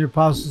brain injury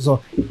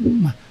possible.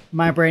 So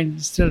my brain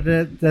still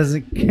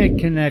doesn't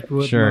connect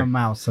with my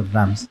mouth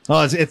sometimes.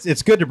 Oh,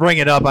 it's good to bring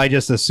it up. I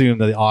just assume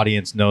that the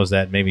audience knows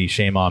that. Maybe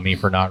shame on me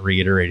for not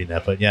reiterating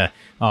that. But yeah,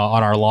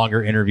 on our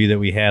longer interview that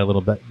we had a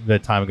little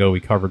bit time ago, we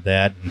covered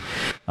that.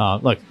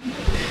 And, look,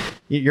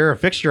 you're a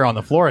fixture on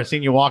the floor. I've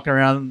seen you walking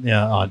around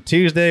on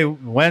Tuesday,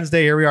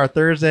 Wednesday. Here we are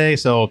Thursday.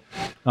 So,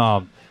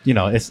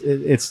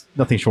 it's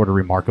nothing short of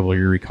remarkable,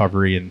 your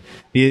recovery, and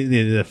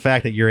the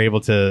fact that you're able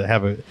to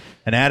have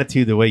an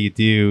attitude the way you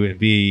do and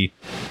be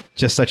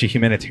just such a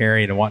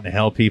humanitarian and wanting to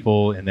help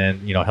people, and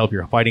then help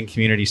your fighting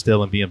community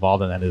still and be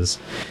involved in that is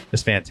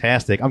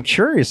fantastic. I'm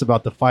curious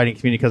about the fighting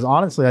community because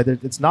honestly,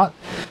 it's not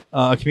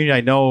a community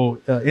I know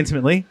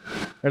intimately.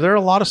 Are there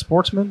a lot of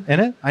sportsmen in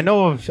it? I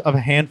know of a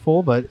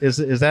handful, but does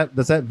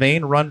that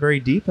vein run very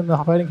deep in the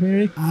fighting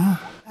community?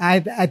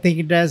 I think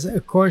it does.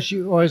 Of course,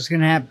 you're always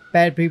going to have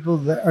bad people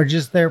that are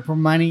just there for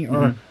money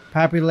or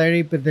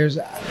popularity, but there's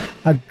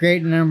a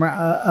great number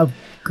of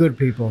good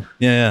people.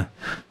 Yeah.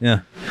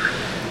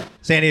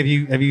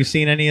 Sandy, have you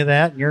seen any of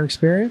that in your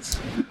experience?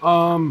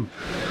 I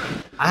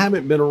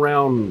haven't been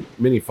around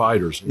many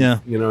fighters. Yeah.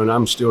 And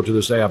I'm still to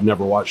this day, I've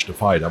never watched a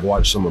fight. I've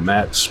watched some of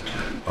Matt's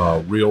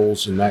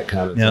reels and that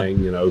kind of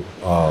thing,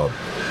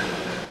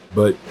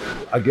 But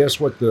I guess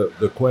what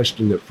the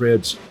question that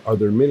Fred's, are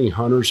there many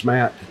hunters,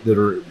 Matt, that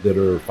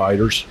are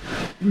fighters?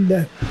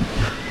 There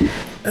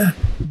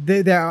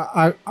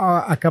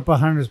are a couple of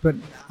hunters, but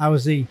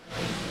obviously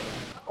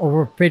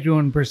over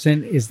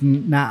 51% is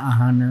not a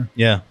hunter.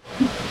 Yeah.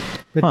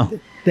 But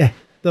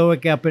they'll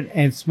wake up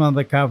and smell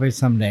the coffee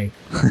someday.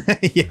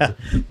 Yeah.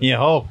 You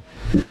hope.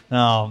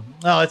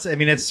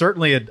 It's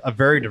certainly a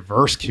very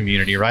diverse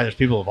community, right? There's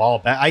people of all.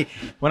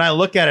 When I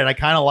look at it, I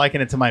kind of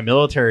liken it to my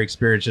military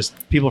experience.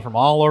 Just people from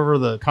all over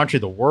the country,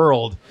 the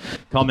world,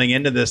 coming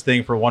into this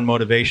thing for one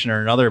motivation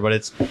or another. But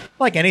it's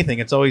like anything;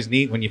 it's always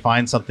neat when you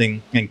find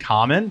something in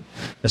common,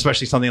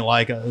 especially something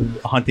like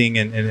hunting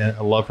and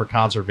a love for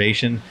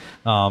conservation.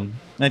 And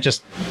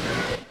just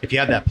if you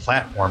have that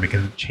platform, it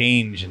can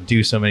change and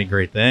do so many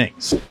great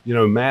things.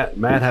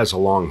 Matt has a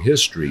long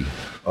history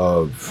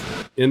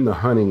of in the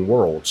hunting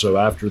world. So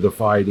after the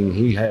fighting,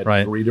 he had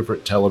 3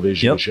 different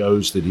television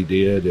shows that he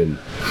did. And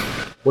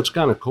what's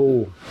kind of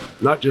cool,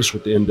 not just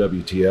with the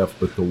NWTF,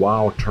 but the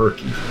wild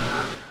turkey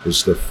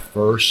is the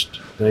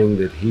first thing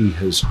that he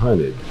has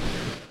hunted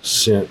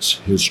since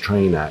his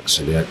train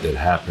accident that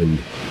happened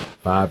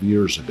 5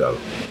 years ago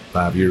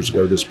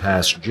this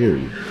past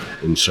June.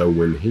 And so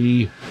when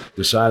he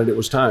decided it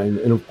was time,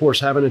 and of course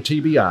having a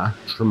TBI,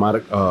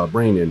 traumatic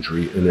brain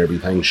injury and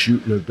everything,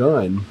 shooting a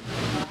gun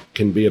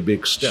can be a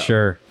big step.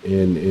 Sure.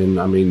 And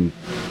I mean,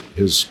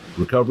 his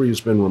recovery has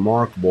been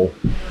remarkable,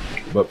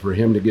 but for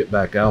him to get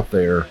back out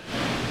there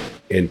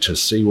and to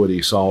see what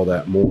he saw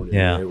that morning,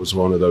 it was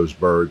one of those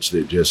birds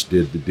that just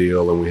did the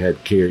deal. And we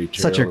had Carrie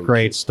Terrell. Such a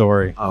great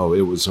story. Oh,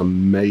 it was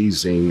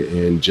amazing.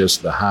 And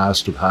just the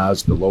highest of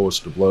highs, the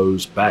lowest of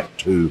lows, back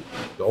to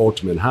the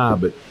ultimate high.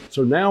 But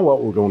so now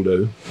what we're going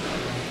to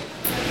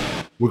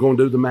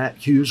do the Matt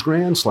Hughes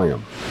Grand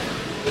Slam.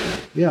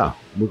 Yeah,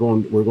 we're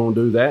going to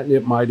do that, and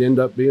it might end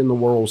up being the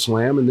World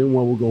Slam. And then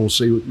what we're going to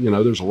see,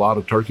 there's a lot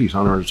of turkey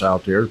hunters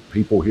out there,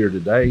 people here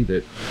today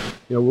that,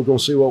 we're going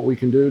to see what we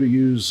can do to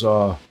use.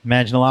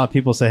 Imagine a lot of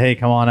people say, "Hey,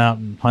 come on out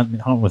and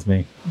hunt with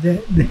me."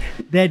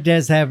 That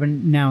does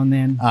happen now and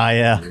then.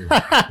 Yeah.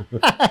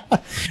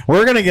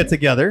 We're going to get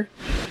together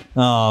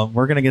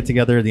We're going to get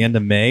together at the end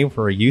of May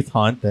for a youth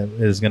hunt that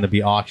is going to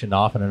be auctioned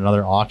off in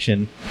another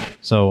auction.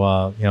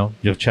 So,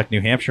 you'll check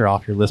New Hampshire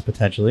off your list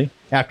potentially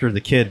after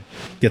the kid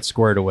gets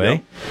squared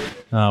away.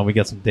 Yep. We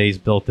got some days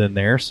built in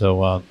there.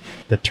 So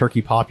the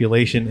turkey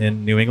population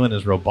in New England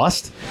is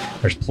robust.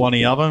 There's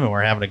plenty of them, and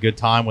we're having a good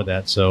time with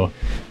that. So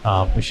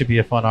it should be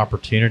a fun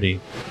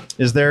opportunity.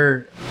 Is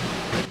there...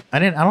 I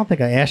don't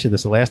think I asked you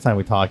this the last time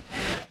we talked.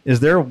 Is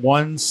there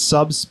one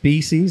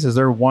subspecies? Is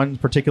there one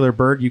particular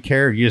bird you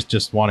care, or you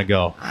just want to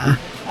go?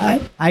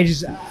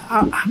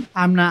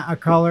 I'm not a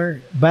caller,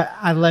 but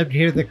I love to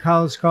hear the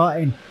caller's call,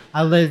 and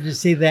I love to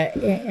see that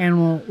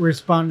animal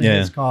respond to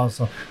his call.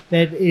 So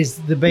that is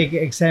the big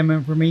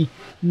excitement for me.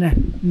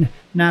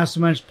 Not so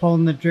much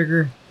pulling the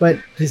trigger, but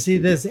to see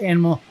this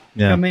animal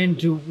come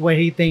into what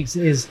he thinks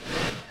is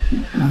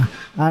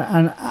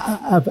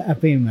a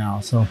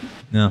female. So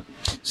yeah.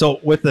 So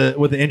with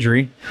the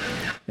injury,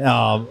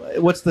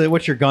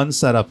 what's your gun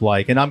setup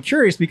like? And I'm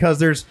curious because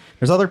there's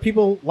other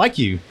people like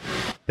you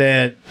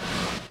that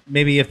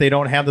maybe if they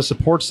don't have the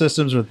support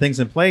systems or the things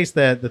in place,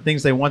 that the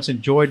things they once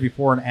enjoyed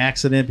before an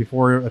accident,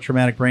 before a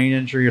traumatic brain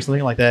injury or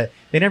something like that,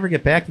 they never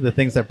get back to the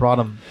things that brought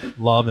them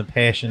love and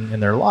passion in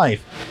their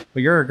life.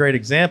 But you're a great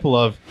example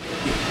of,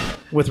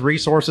 with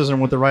resources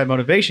and with the right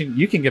motivation,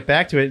 you can get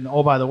back to it. And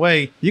oh, by the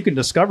way, you can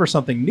discover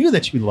something new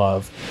that you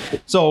love.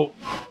 So,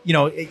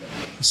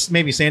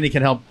 maybe Sandy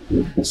can help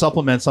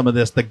supplement some of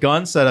this. The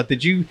gun setup,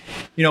 did you,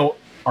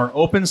 are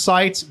open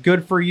sights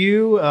good for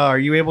you? Are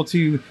you able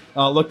to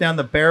look down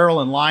the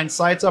barrel and line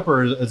sights up,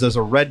 or does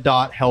a red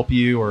dot help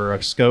you, or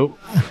a scope?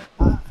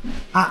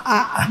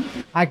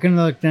 I can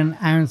look down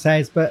iron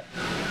sights, but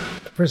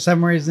for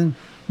some reason,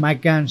 my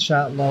gun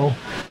shot low.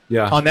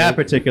 Yeah. On that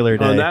particular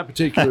day.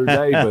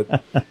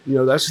 But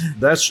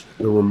that's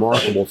the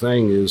remarkable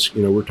thing is,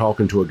 we're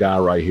talking to a guy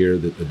right here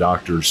that the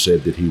doctors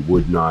said that he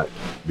would not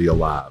be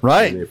alive.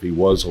 Right. And if he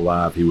was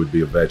alive, he would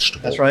be a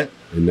vegetable. That's right.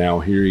 And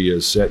now here he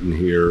is sitting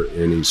here,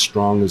 and he's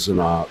strong as an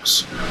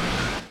ox.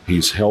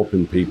 He's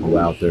helping people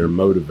out there,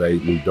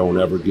 motivating,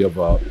 don't ever give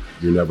up.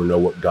 You never know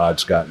what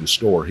God's got in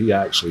store. He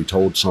actually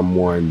told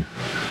someone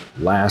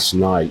last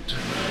night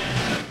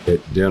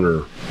at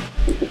dinner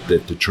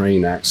that the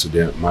train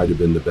accident might have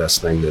been the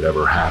best thing that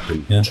ever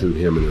happened to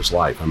him in his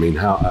life. I mean,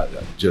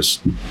 it's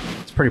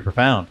pretty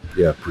profound.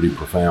 Yeah, pretty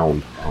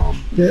profound.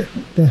 The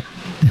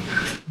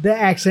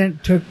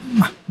accident took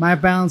my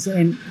balance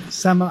and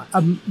some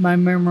of my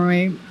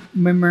memory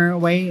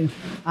away.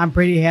 I'm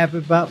pretty happy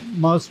about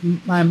most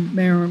of my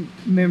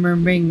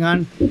memory being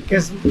gone,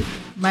 because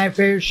my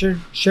favorite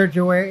shirt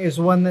to wear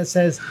is one that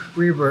says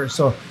Rebirth.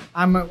 So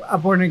I'm a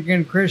born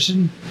again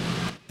Christian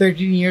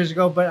 13 years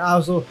ago, but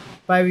also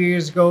 5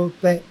 years ago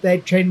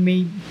that trained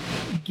me,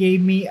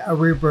 gave me a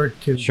rebirth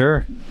too.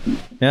 Sure.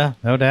 Yeah,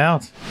 no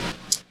doubt.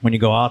 When you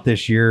go out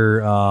this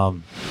year,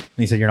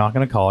 you said you're not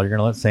going to call. You're going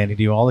to let Sandy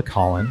do all the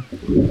calling.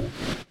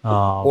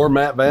 Or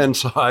Matt Van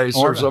Sice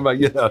or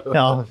somebody,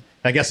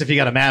 I guess if you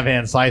got a Matt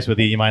Van Sice with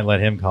you might let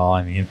him call.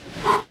 I mean,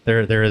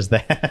 there is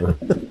that.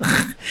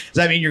 Does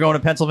that mean you're going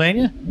to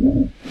Pennsylvania?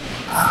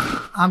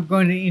 I'm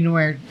going to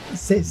anywhere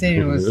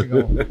Sandy wants to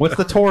go. What's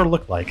the tour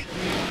look like?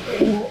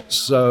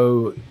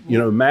 So,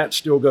 Matt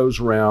still goes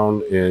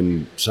around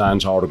and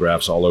signs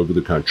autographs all over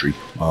the country,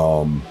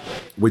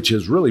 which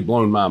has really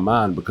blown my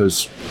mind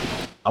because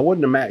I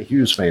wasn't a Matt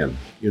Hughes fan,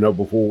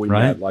 before we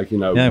met. Like,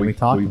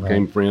 we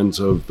became friends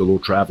of the little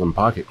traveling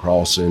pocket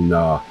cross, and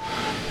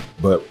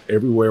but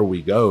everywhere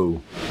we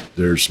go,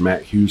 there's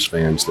Matt Hughes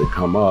fans that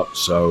come up.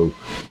 So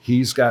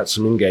he's got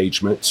some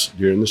engagements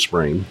during the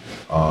spring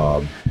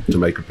to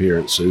make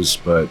appearances,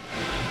 but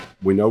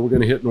we know we're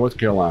going to hit North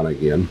Carolina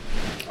again.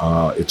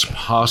 It's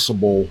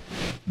possible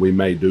we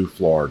may do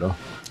Florida.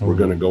 We're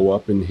going to go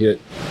up and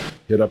hit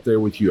up there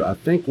with you. I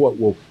think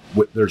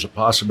there's a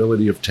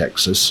possibility of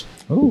Texas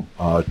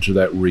to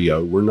that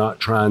Rio. We're not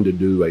trying to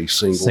do a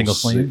single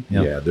swing.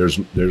 Yeah, there's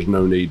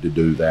no need to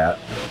do that.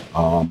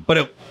 But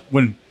it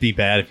wouldn't be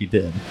bad if you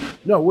did.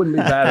 No, it wouldn't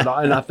be bad at all.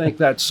 And I think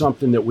that's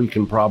something that we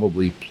can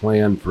probably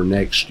plan for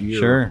next year.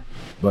 Sure.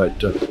 But,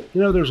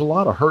 there's a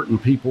lot of hurting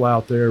people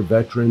out there,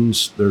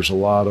 veterans. There's a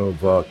lot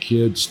of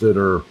kids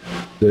that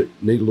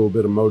need a little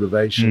bit of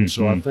motivation. Mm-hmm.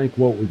 So I think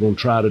what we're going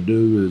to try to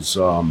do is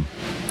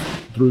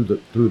through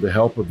the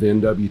help of the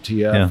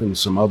NWTF and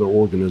some other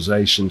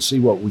organizations, see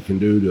what we can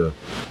do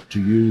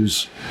to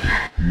use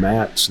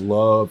Matt's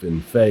love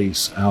and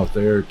face out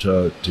there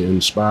to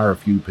inspire a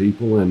few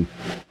people and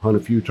hunt a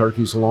few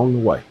turkeys along the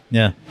way.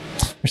 Yeah.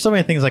 There's so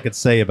many things I could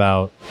say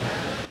about,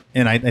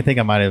 and I think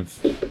I might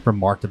have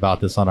remarked about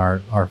this on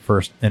our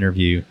first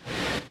interview,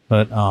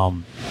 but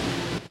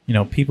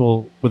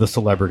people with a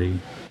celebrity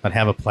that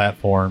have a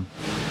platform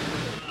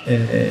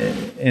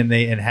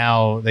and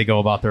how they go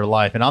about their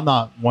life. And I'm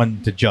not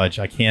one to judge.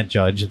 I can't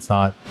judge. It's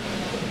not.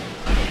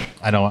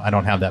 I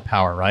don't have that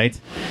power, right?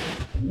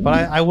 But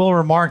I will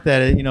remark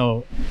that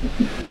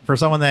for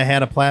someone that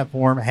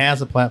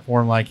has a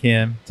platform like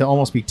him, to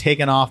almost be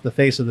taken off the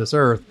face of this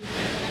earth,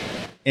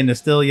 and to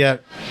still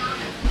yet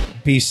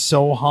be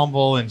so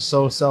humble and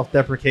so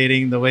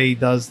self-deprecating the way he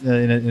does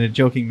in a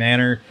joking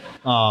manner,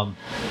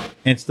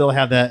 and still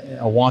have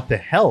that want to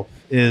help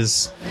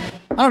is,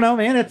 I don't know,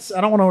 man.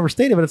 I don't want to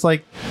overstate it, but it's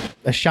like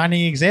a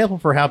shining example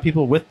for how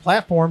people with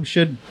platforms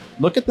should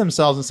look at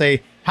themselves and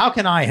say, how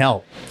can I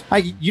help?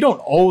 You don't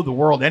owe the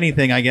world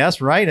anything, I guess,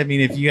 right? I mean,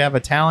 if you have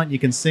a talent, you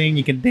can sing,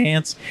 you can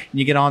dance, and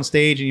you get on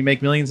stage and you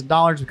make millions of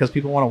dollars because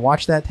people want to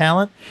watch that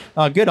talent,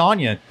 good on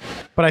you.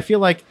 But I feel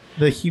like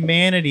the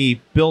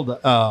humanity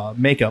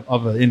makeup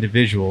of an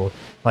individual,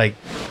 like,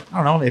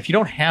 I don't know, if you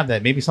don't have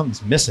that, maybe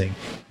something's missing.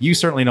 You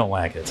certainly don't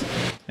lack it.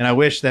 And I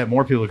wish that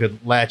more people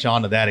could latch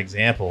on to that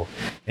example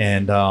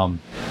and,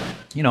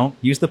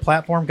 use the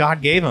platform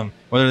God gave them,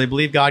 whether they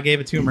believe God gave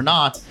it to them or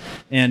not,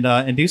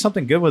 and do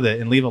something good with it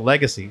and leave a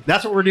legacy.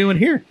 That's what we're doing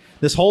here.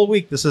 This whole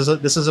week, this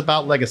is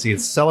about legacy.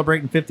 It's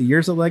celebrating 50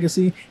 years of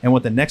legacy and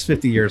what the next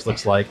 50 years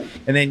looks like.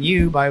 And then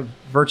you, by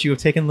virtue of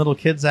taking little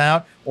kids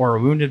out or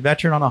a wounded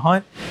veteran on a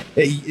hunt,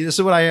 this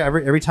is what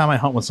every time I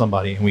hunt with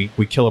somebody and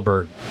we kill a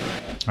bird,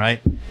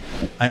 right?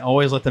 I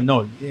always let them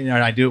know, and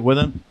I do it with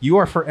them. You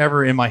are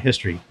forever in my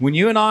history. When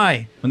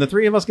the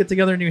three of us get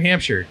together in New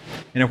Hampshire,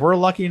 and if we're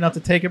lucky enough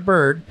to take a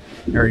bird,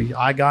 or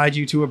I guide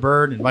you to a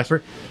bird and vice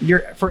versa,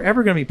 you're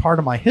forever going to be part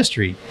of my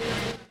history.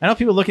 I know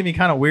people look at me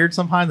kind of weird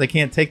sometimes. They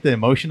can't take the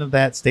emotion of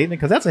that statement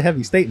because that's a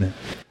heavy statement.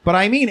 But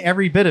I mean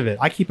every bit of it.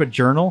 I keep a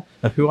journal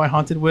of who I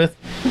hunted with.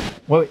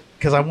 Well,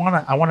 because I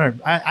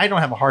don't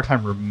have a hard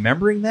time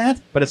remembering that,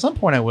 but at some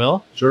point I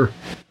will. Sure.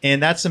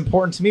 And that's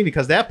important to me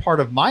because that part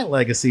of my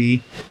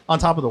legacy, on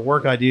top of the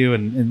work I do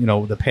and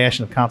the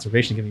passion of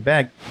conservation giving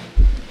back,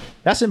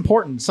 that's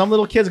important. Some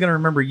little kid's going to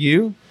remember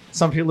you.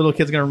 Some little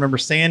kid's going to remember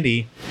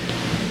Sandy.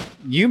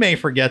 You may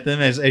forget them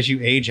as you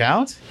age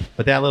out,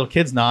 but that little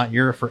kid's not.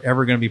 You're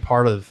forever going to be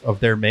part of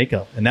their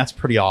makeup, and that's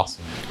pretty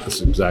awesome.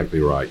 That's exactly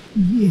right.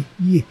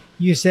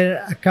 You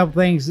said a couple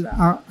things that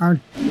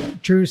aren't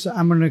true, so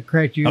I'm going to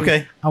correct you.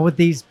 Okay. I want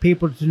these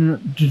people to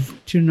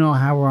know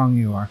how wrong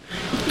you are.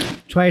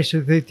 Twice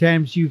or 3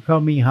 times you call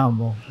me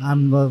humble.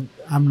 I'm not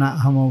a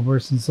humble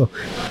person, so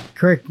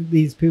correct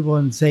these people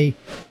and say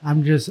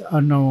I'm just a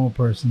normal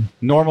person.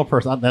 Normal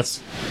person.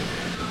 That's.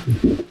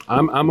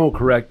 I'm gonna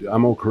correct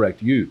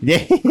you.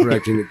 Yeah.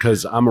 Correcting it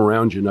because I'm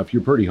around you enough.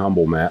 You're pretty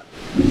humble, Matt.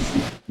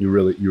 You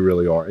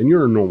really are, and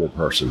you're a normal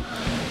person.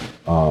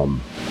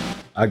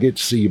 I get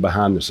to see you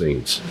behind the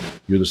scenes.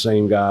 You're the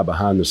same guy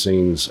behind the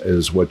scenes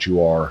as what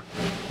you are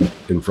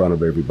in front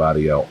of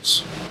everybody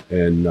else.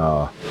 And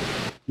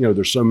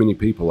there's so many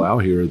people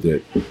out here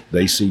that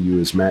they see you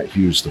as Matt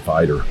Hughes, the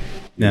fighter.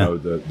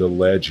 The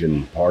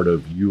legend part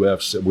of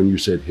UFC. When you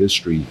said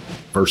history,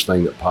 first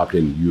thing that popped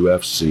in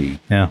UFC,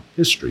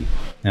 history.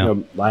 Yeah.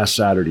 Last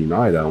Saturday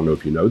night, I don't know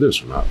if you know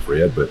this or not,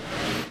 Fred, but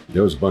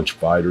there was a bunch of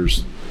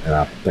fighters, and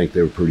I think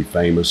they were pretty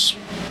famous,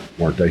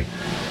 weren't they?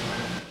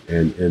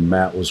 And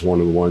Matt was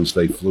one of the ones.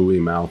 They flew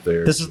him out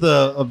there. This is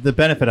the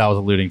benefit I was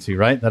alluding to,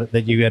 right?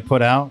 That you had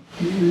put out,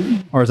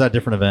 or is that a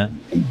different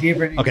event?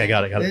 Different. Okay,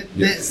 got it.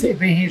 This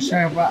event he's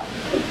talking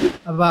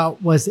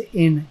about was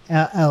in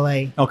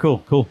L.A. Oh,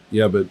 cool.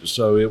 Yeah, but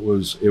so it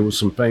was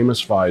some famous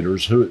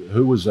fighters.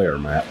 Who was there,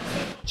 Matt?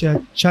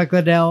 Chuck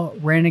Liddell,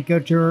 Randy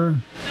Couture,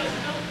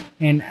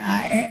 and a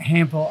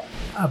handful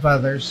of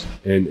others.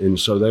 And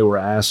so they were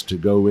asked to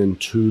go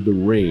into the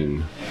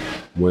ring.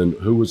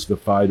 Who was the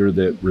fighter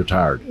that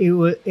retired?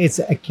 It's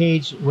a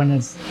cage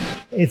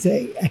it's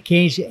a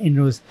cage, and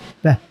it was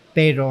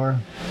Fedor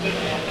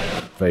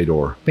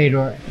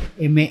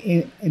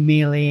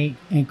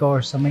Emelianenko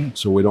or something.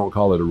 So we don't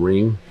call it a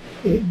ring?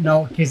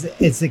 No, because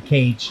it's a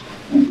cage.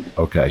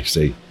 Okay,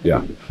 see,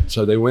 yeah.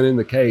 So they went in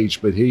the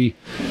cage, but he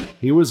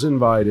was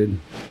invited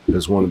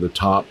as one of the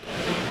top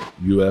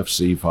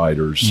UFC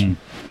fighters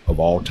of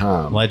all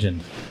time.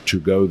 Legend. To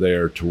go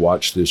there to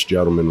watch this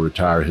gentleman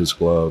retire his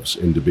gloves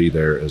and to be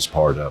there as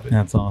part of it.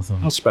 That's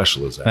awesome. How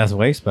special is that? That's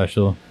way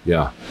special.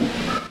 Yeah.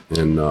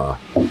 And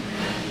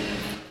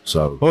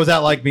so. What was that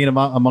like being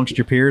amongst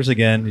your peers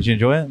again? Did you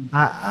enjoy it?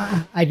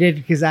 I did,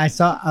 because I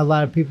saw a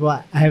lot of people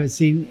I haven't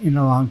seen in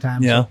a long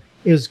time. Yeah. So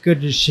it was good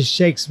to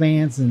shake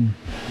hands, and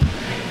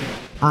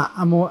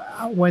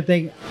one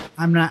thing,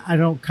 I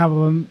don't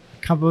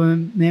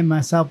compliment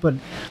myself, but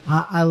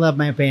I love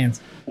my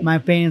fans. My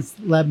fans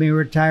let me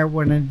retire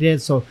when I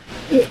did. So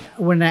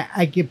when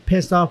I get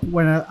pissed off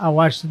when I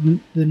watch the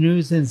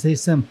news and see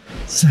some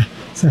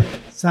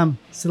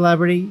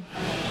celebrity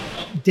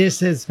diss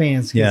his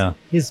fans. Yeah.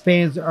 His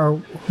fans are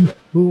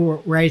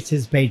who writes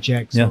his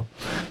paycheck. So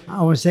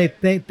I want to say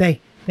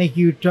thank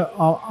you to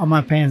all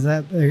my fans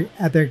out there,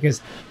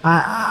 because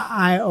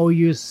I owe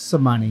you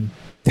some money.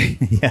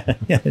 Yeah.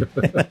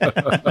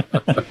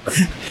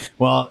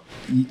 Well,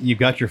 you've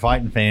got your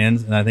fighting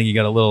fans, and I think you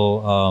got a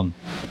little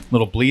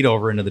bleed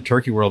over into the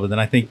turkey world. But then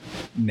I think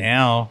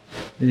now,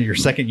 in your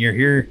second year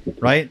here,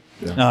 right?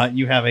 Yeah.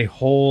 You have a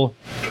whole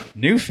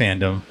new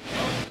fandom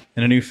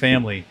and a new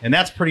family, and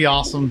that's pretty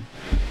awesome.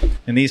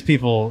 And these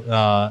people,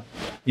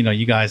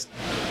 you guys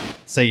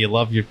say you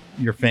love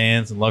your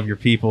fans and love your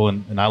people,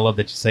 and I love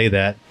that you say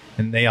that,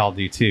 and they all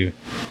do too.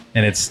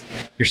 And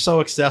you're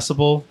so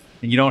accessible.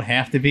 and you don't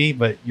have to be,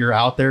 but you're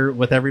out there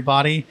with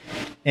everybody.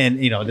 And,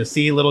 to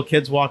see little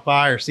kids walk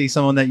by or see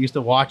someone that used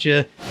to watch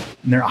you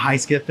and their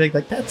eyes get big,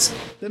 like that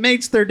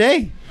makes their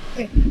day.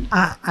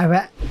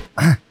 I've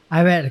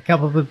had a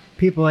couple of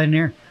people in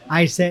there.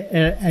 I said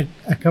at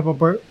a couple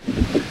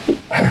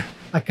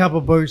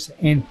booths,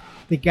 and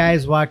the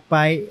guys walk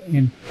by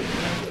and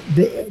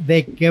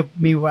they give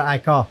me what I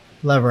call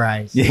lover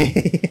eyes.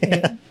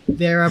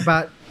 They're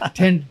about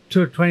 10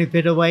 to 20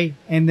 feet away,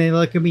 and they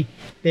look at me.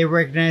 They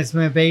recognize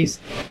my face,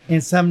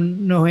 and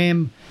some know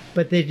him,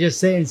 but they just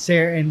sit and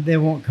stare, and they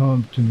won't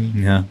come up to me.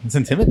 Yeah, it's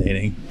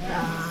intimidating.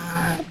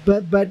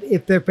 But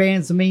if they're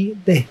fans of me,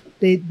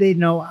 they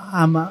know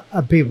I'm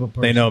a people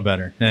person. They know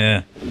better.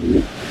 Yeah.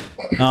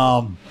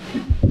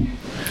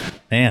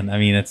 Man, I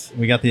mean,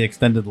 we got the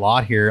extended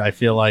lot here. I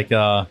feel like,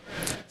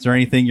 is there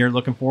anything you're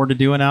looking forward to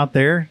doing out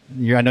there?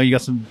 I know you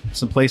got some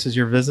places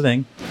you're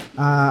visiting.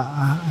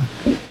 I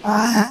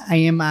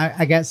am.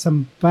 I got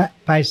some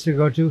fights to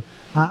go to.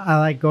 I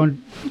like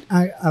going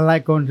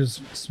to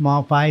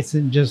small fights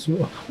and just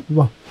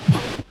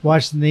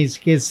watching these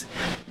kids,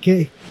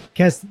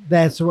 because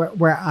that's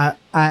where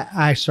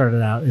I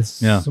started out.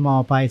 It's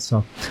small fights,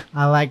 so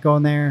I like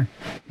going there,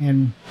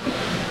 and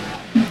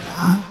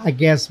I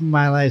guess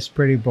my life's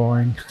pretty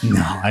boring.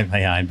 No, I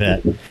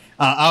bet.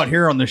 Out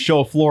here on the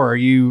show floor, are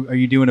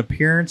you doing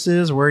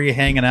appearances? Where are you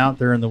hanging out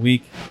during the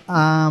week?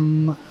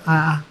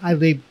 I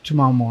leave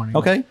tomorrow morning.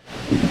 Okay.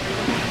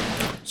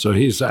 So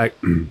he's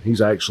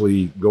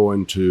actually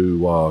going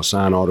to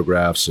sign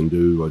autographs and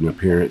do an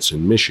appearance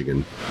in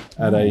Michigan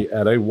at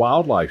a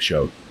wildlife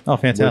show. Oh,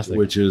 fantastic!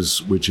 Which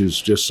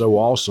is just so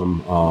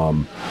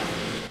awesome.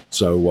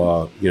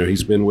 So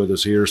he's been with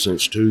us here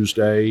since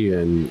Tuesday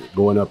and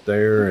going up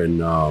there.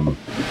 And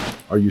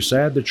are you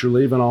sad that you're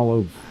leaving all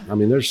of? I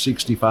mean, there's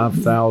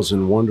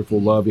 65,000 wonderful,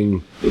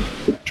 loving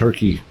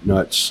turkey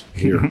nuts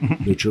here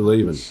that you're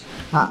leaving.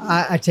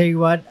 I tell you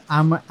what,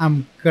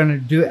 I'm gonna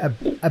do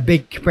a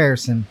big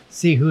comparison.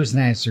 See who's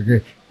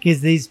nicer, because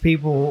these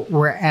people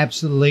were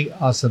absolutely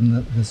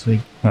awesome this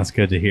week. That's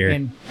good to hear.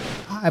 And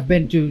I've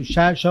been to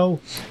SHOT Show,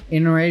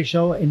 NRA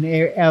Show, and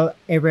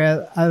every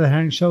other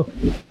hunting show.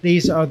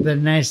 These are the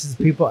nicest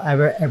people I've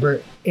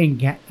ever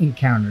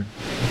encountered.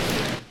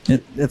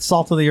 It's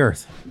salt of the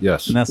earth.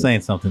 Yes. And that's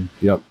saying something.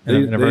 Yep.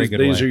 In a very good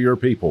way. These are your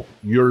people.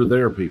 You're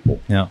their people.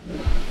 Yeah.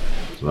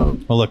 So.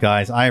 Well, look,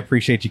 guys, I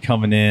appreciate you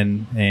coming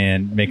in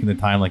and making the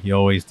time like you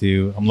always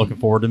do. I'm looking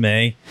forward to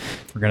May.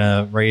 We're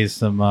gonna raise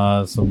some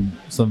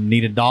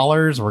needed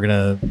dollars. We're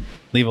gonna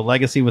leave a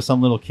legacy with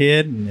some little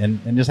kid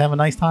and just have a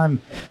nice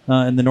time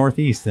in the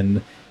Northeast.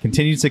 And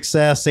continued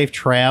success, safe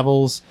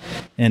travels,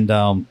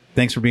 and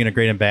thanks for being a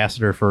great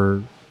ambassador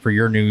for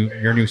your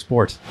new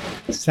sport.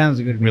 Sounds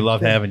good. We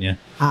love having you.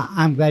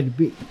 I'm glad to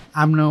be.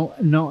 I'm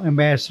no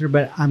ambassador,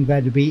 but I'm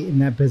glad to be in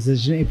that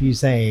position. If you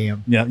say I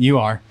am. Yeah, you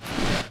are.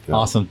 Yeah.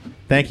 Awesome.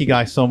 Thank you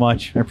guys so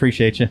much. I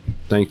appreciate you.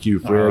 Thank you,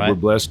 Fred. Right. We're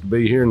blessed to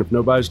be here, and if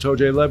nobody's told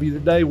you I love you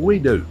today, we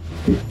do.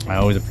 I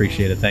always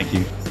appreciate it. Thank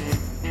you.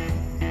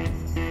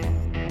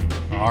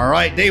 All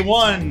right, day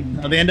one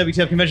of the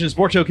NWTF Convention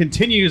Sports Show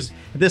continues.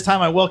 At this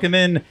time, I welcome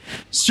in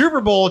Super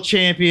Bowl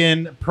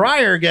champion,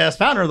 prior guest,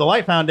 founder of the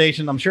Light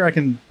Foundation. I'm sure I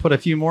can put a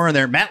few more in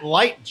there. Matt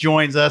Light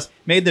joins us.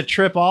 Made the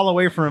trip all the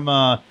way from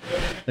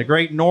the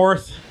great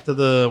north to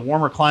the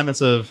warmer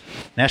climates of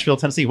Nashville,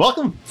 Tennessee.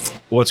 Welcome.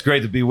 Well, it's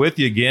great to be with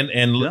you again.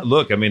 And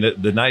look, I mean,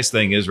 the nice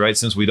thing is, right,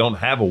 since we don't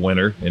have a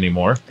winter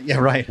anymore. Yeah,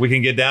 right. We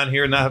can get down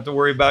here and not have to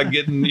worry about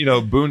getting,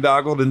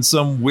 boondoggled in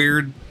some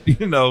weird,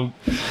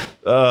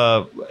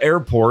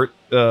 airport.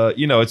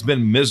 It's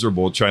been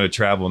miserable trying to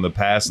travel in the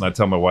past. And I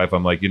tell my wife,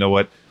 I'm like, you know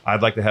what?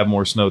 I'd like to have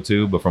more snow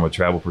too, but from a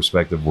travel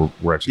perspective,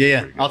 we're actually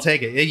pretty good. I'll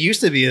take it. It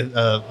used to be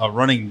a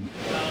running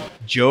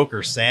joke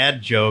or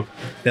sad joke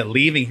that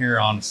leaving here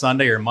on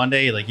Sunday or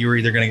Monday, like you were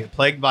either going to get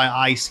plagued by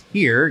ice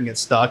here and get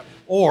stuck,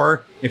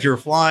 or if you were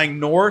flying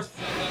north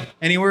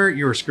anywhere,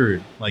 you were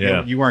screwed. Like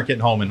you weren't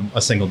getting home in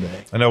a single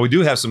day. I know we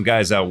do have some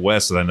guys out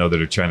west that I know that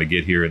are trying to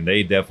get here, and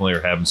they definitely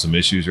are having some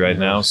issues right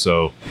now.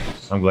 So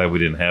I'm glad we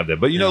didn't have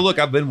that. But look,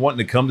 I've been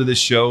wanting to come to this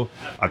show.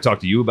 I've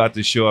talked to you about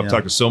this show. I've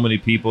talked to so many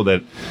people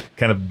that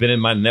kind of been in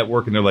my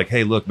network, and they're like,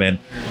 "Hey, look, man,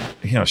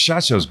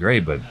 SHOT Show's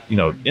great, but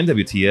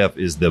NWTF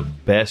is the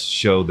best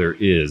show there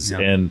is."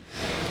 And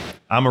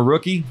I'm a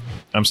rookie.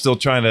 I'm still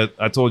trying to.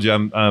 I told you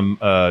I'm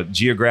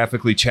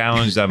geographically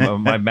challenged.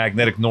 My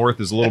magnetic north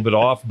is a little bit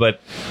off,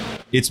 but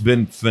it's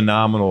been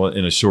phenomenal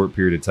in a short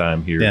period of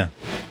time here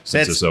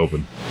since it's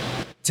open.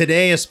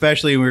 Today,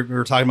 especially, we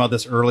were talking about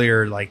this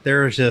earlier. Like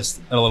there's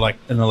just an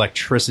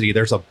electricity.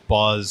 There's a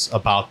buzz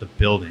about the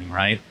building,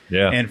 right?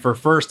 Yeah. And for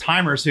first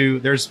timers,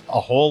 there's a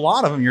whole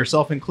lot of them,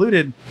 yourself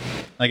included,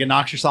 like it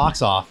knocks your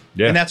socks off.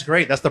 Yeah. And that's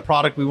great. That's the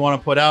product we want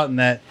to put out, and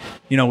that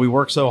we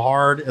work so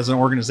hard as an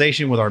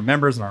organization with our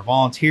members and our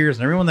volunteers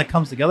and everyone that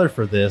comes together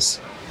for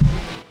this.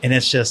 And it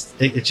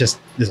just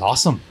is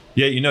awesome.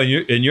 Yeah,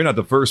 you're not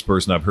the first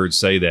person I've heard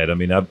say that. I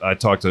mean, I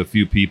talked to a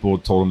few people,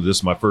 told them this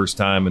is my first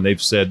time, and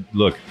they've said,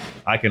 look,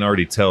 I can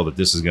already tell that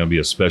this is going to be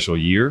a special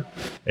year,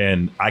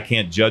 and I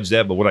can't judge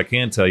that, but what I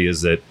can tell you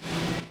is that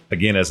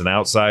again, as an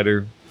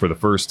outsider, for the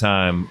first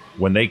time,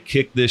 when they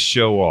kicked this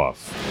show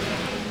off,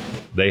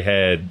 they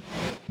had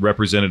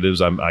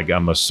representatives,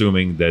 I'm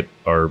assuming, that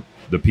are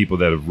the people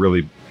that have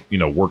really,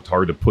 worked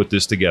hard to put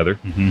this together,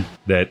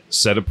 that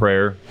said a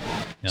prayer,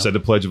 said the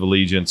Pledge of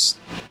Allegiance,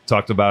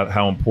 talked about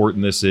how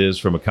important this is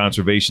from a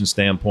conservation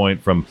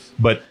standpoint.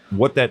 But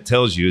what that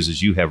tells you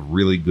is you have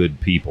really good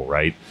people,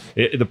 right?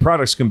 The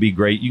products can be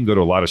great. You can go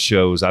to a lot of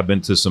shows. I've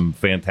been to some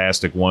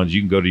fantastic ones.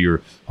 You can go to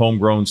your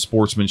homegrown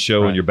sportsman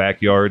show in your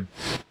backyard.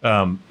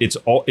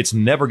 It's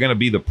never going to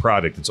be the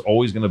product. It's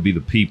always going to be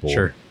the people.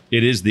 Sure.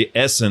 It is the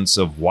essence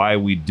of why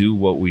we do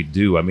what we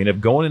do. I mean,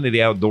 if going into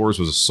the outdoors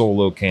was a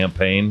solo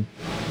campaign,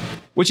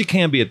 which it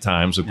can be at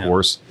times, of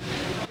course,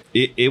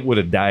 it would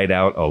have died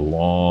out a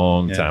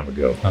long time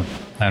ago.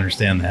 I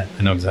understand that.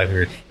 I know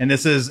exactly what you're.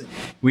 And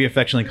we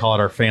affectionately call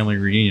it our family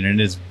reunion, and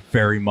it is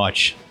very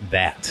much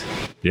that.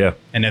 Yeah.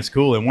 And that's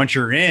cool. And once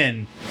you're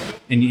in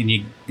and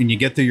you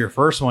get through your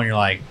first one, you're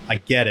like, I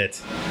get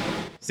it.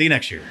 See you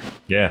next year.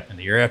 Yeah. And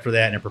the year after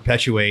that, and it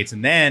perpetuates.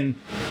 And then,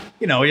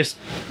 just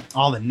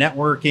all the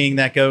networking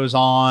that goes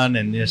on,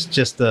 and it's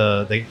just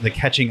the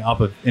catching up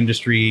of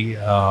industry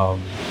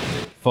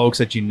folks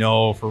that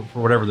for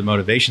whatever the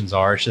motivations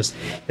are. It's just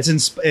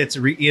it's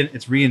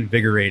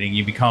reinvigorating.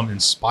 You become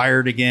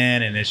inspired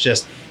again, and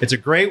it's a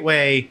great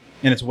way,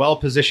 and it's well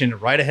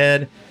positioned right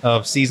ahead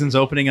of seasons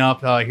opening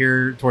up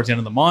here towards the end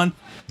of the month.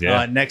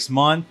 Next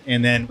month,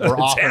 and then we're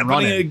off and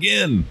running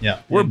again.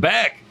 Yeah, we're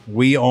back.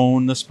 We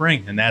own the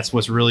spring, and that's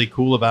what's really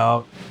cool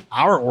about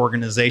our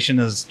organization,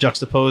 as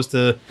juxtaposed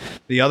to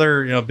the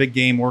other big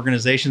game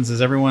organizations,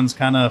 is everyone's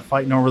kind of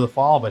fighting over the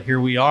fall, but here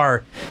we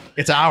are.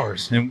 It's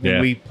ours, and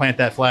we plant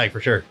that flag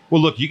for sure.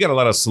 Well, look, you got a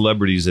lot of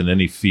celebrities in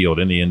any field,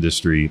 any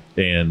industry,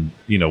 and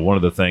one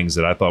of the things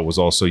that I thought was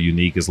also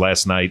unique is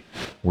last night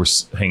we're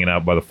hanging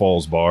out by the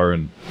Falls Bar,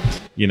 and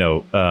you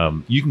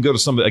can go to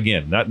some,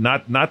 again,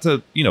 not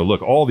to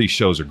look, all these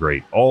shows are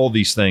great, all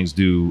these things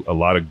do a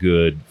lot of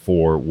good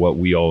for what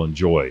we all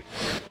enjoy,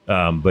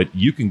 but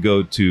you can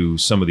go to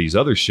some of these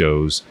other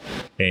shows,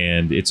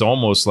 and it's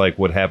almost like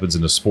what happens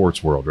in the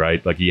sports world,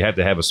 right? Like you have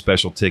to have a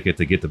special ticket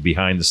to get the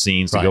behind the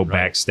scenes, to go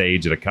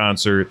backstage at a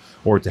concert,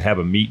 or to have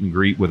a meet and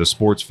greet with a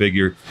sports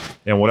figure.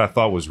 And what I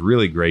thought was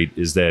really great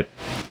is that,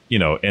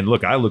 and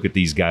look, I look at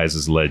these guys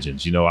as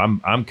legends. I'm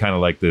kind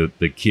of like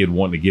the kid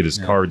wanting to get his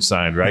card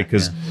signed, right?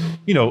 Because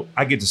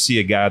I get to see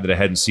a guy that I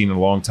hadn't seen in a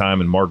long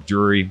time, and Mark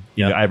Drury.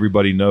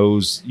 Everybody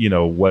knows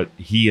what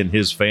he and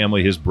his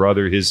family, his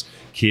brother, his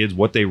kids,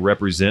 what they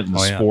represent in the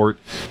sport.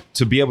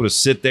 To be able to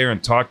sit there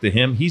and talk to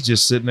him, he's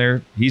just sitting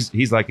there.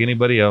 He's like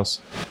anybody else,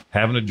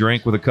 having a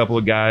drink with a couple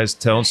of guys,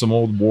 telling some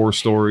old war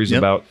stories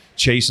about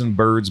chasing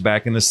birds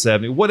back in the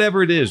 70s,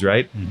 whatever it is,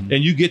 right?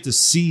 And you get to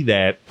see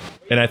that.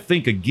 And I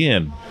think,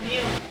 again,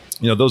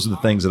 those are the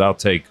things that I'll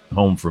take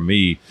home for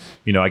me.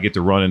 I get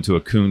to run into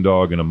a coon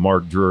dog and a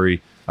Mark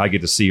Drury. I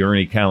get to see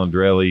Ernie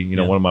Calandrelli,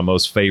 one of my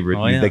most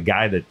favorite, the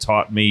guy that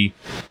taught me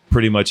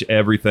pretty much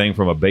everything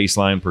from a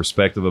baseline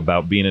perspective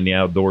about being in the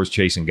outdoors,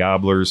 chasing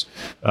gobblers.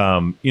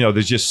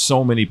 There's just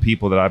so many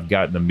people that I've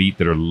gotten to meet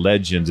that are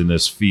legends in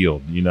this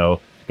field.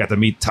 Got to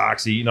meet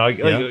Toxie.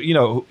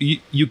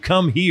 You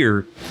come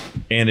here,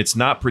 and it's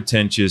not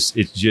pretentious.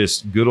 It's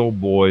just good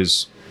old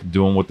boys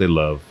doing what they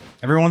love.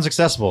 Everyone's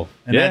accessible,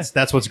 and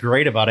that's what's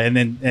great about it. And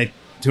then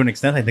to an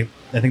extent, I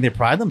think they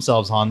pride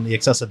themselves on the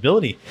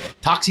accessibility.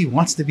 Toxie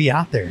wants to be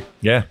out there.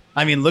 Yeah.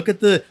 I mean, look at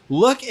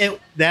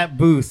that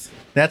booth,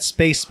 that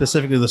space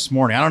specifically this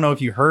morning. I don't know if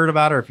you heard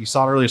about it or if you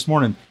saw it earlier this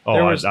morning. Oh,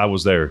 I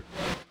was there.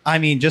 I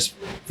mean, just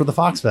for the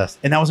Fox Fest,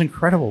 and that was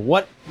incredible.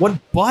 What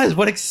buzz,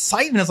 what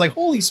excitement! It's like,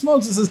 holy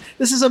smokes,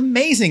 this is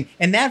amazing.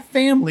 And that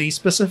family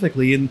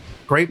specifically, and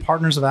great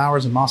partners of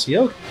ours in Mossy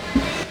Oak,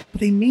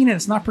 but they mean it.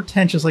 It's not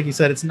pretentious, like you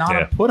said. It's not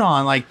a put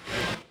on. Like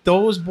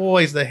those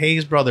boys, the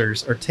Hayes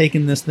brothers, are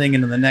taking this thing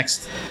into the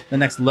next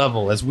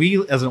level. As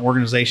we, as an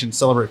organization,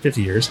 celebrate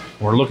 50 years,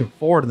 and we're looking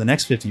forward to the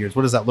next 50 years.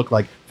 What does that look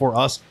like for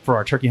us, for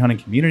our turkey hunting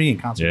community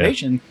and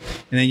conservation?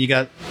 And then you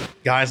got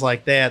guys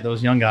like that,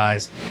 those young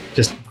guys,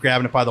 just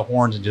grabbing it by the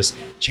horns and just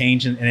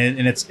changing,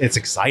 and it's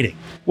exciting.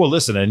 Well,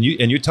 listen, and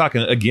you're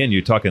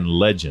talking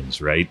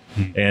legends, right?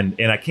 And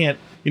I can't,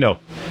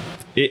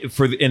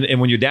 and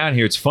when you're down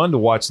here, it's fun to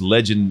watch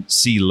legend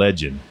see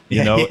legend,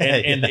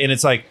 and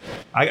it's like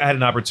I had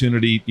an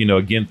opportunity,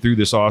 again, through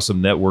this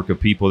awesome network of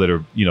people that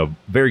are,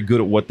 very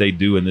good at what they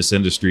do in this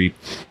industry.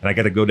 And I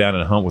got to go down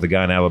and hunt with a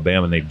guy in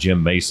Alabama named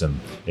Jim Mason.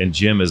 And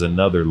Jim is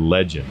another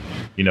legend,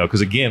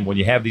 because again, when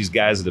you have these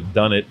guys that have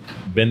done it,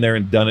 been there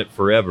and done it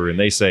forever, and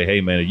they say, hey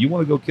man, you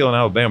want to go kill an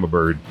Alabama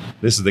bird,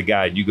 this is the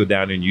guy. And you go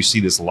down there and you see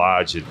this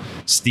lodge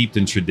that's steeped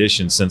in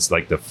tradition since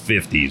like the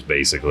 50s,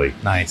 basically.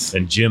 Nice.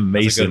 And Jim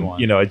Mason,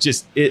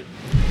 this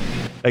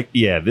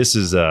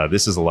is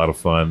a lot of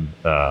fun.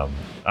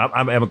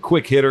 I'm a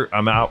quick hitter.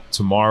 I'm out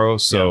tomorrow,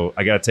 so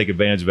I got to take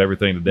advantage of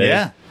everything today.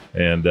 Yeah.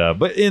 And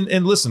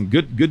listen,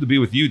 good to be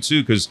with you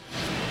too, because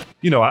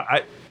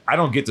I I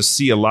don't get to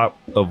see a lot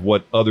of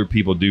what other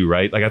people do,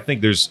 right? Like I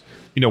think there's,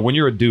 when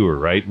you're a doer,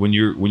 right? When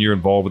you're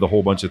involved with a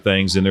whole bunch of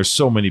things, and there's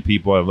so many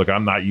people. Look,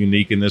 I'm not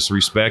unique in this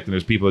respect, and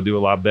there's people that do a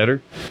lot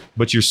better.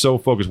 But you're so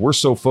focused. We're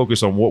so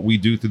focused on what we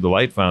do through the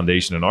Light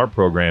Foundation and our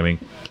programming.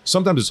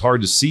 Sometimes it's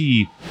hard to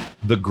see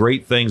the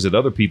great things that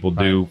other people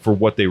do for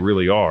what they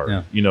really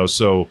are. Yeah.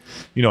 So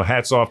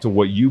hats off to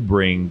what you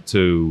bring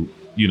to.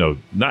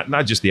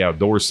 Not just the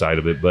outdoor side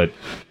of it, but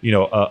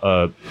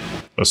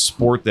a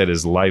sport that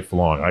is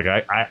lifelong. Like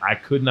I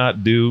could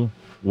not do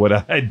what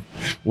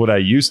I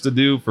used to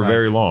do for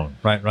very long.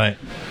 Right.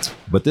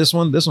 But this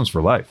one's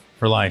for life.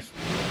 For life.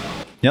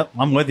 Yep,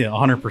 I'm with you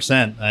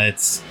 100%.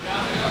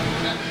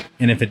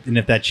 And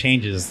if that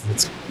changes,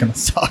 it's gonna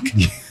suck.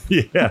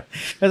 Yeah,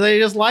 because I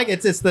just like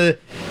it's the.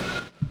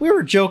 We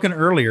were joking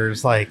earlier.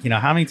 It's like,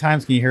 how many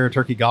times can you hear a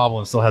turkey gobble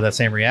and still have that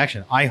same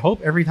reaction? I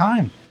hope every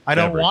time. I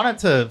don't want it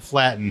to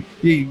flatten.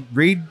 You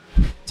read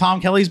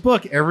Tom Kelly's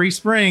book every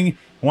spring.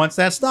 Once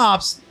that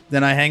stops,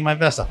 then I hang my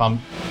vest up.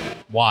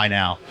 Why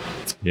now?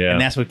 Yeah.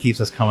 And that's what keeps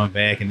us coming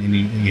back. And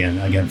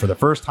again, for the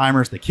first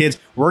timers, the kids,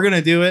 we're going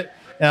to do it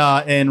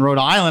in Rhode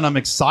Island. I'm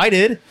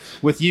excited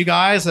with you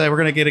guys. We're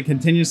going to get a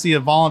contingency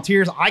of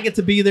volunteers. I get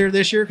to be there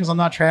this year because I'm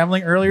not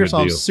traveling earlier. Good so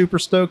deal. I'm super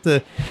stoked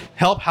to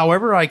help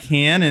however I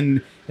can.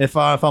 And if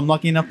I'm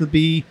lucky enough to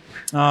be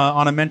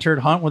on a mentored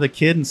hunt with a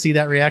kid and see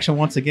that reaction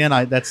once again,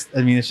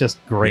 it's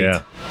just great.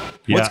 Yeah.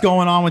 What's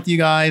going on with you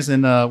guys,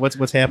 and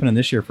what's happening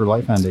this year for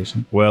Light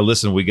Foundation? Well,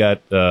 listen, we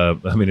got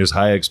there's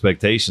high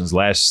expectations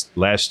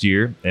last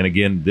year, and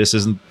again, this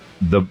isn't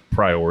the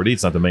priority.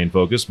 It's not the main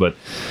focus, but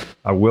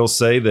I will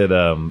say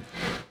that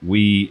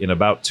we, in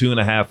about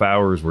 2.5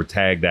 hours, were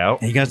tagged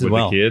out you guys did with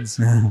well. the kids.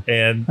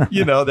 And,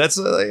 that's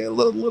a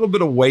little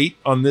bit of weight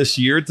on this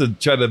year to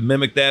try to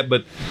mimic that.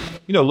 But,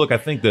 look, I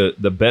think the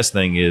best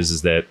thing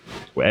is that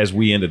as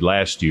we ended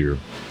last year,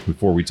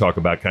 before we talk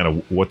about kind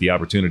of what the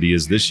opportunity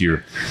is this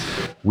year,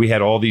 we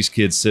had all these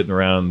kids sitting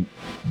around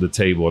the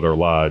table at our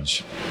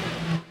lodge,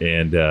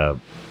 and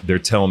they're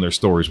telling their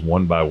stories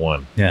one by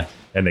one. Yeah.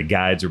 And the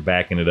guides are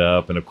backing it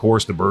up. And of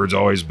course, the bird's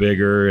always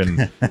bigger,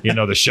 and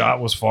the shot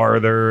was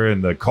farther,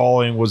 and the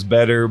calling was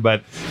better.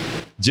 But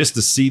just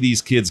to see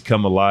these kids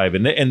come alive,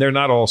 and they're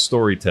not all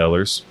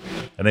storytellers,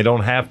 and they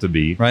don't have to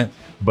be, right?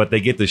 But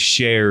they get to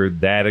share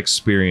that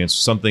experience,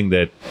 something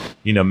that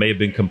may have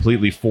been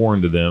completely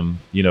foreign to them,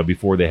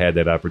 before they had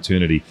that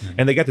opportunity, mm-hmm.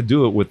 and they got to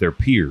do it with their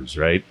peers,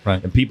 right?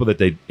 And people that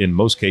they, in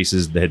most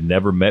cases, they had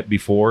never met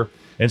before,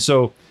 and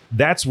so.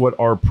 That's what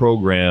our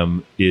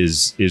program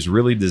is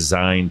really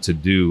designed to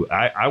do.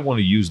 I want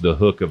to use the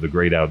hook of the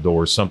great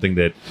outdoors, something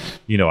that,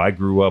 I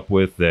grew up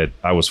with, that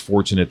I was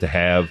fortunate to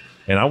have.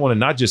 And I want to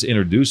not just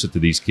introduce it to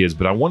these kids,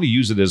 but I want to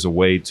use it as a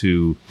way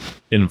to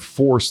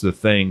enforce the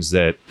things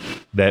that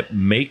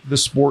make the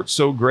sport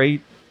so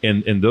great.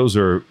 And those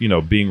are,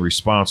 being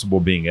responsible,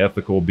 being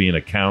ethical, being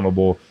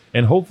accountable,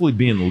 and hopefully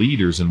being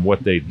leaders in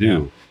what they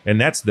do. Yeah. And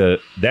that's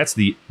the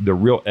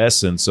real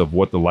essence of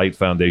what the Light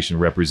Foundation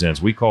represents.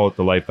 We call it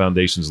the Light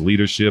Foundation's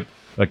Leadership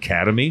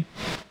Academy.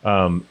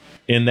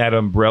 In that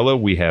umbrella,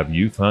 we have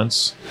youth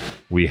hunts.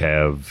 We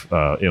have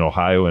in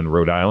Ohio and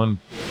Rhode Island.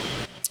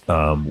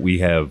 We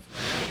have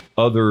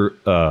other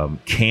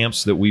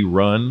camps that we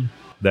run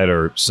that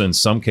are, in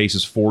some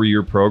cases,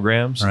 4-year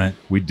programs. Right.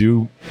 We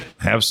do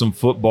have some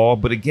football,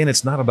 but again,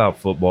 it's not about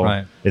football.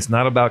 Right. It's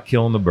not about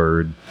killing the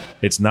bird.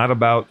 It's not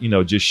about,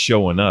 just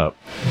showing up.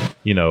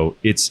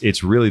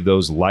 It's really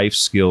those life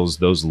skills,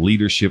 those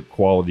leadership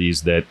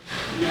qualities that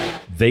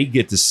they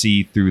get to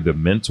see through the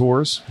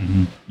mentors,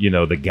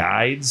 mm-hmm. The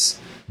guides,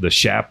 the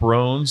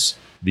chaperones,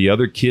 the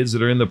other kids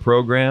that are in the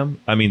program.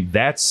 I mean,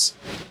 that's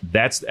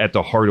at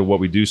the heart of what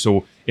we do.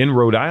 So in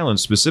Rhode Island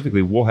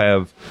specifically, we'll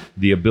have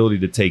the ability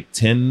to take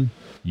 10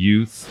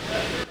 youth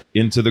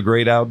into the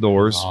great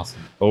outdoors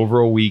over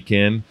a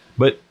weekend.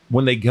 But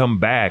when they come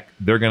back,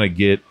 they're going to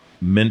get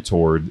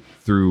mentored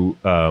through,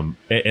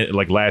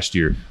 like last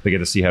year, they get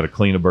to see how to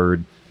clean a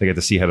bird. They get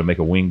to see how to make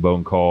a wing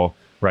bone call.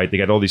 Right, they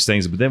got all these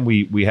things, but then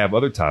we have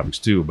other topics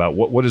too about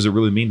what does it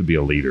really mean to be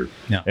a leader,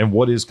 and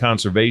what is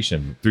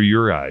conservation through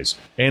your eyes,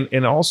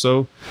 and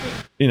also,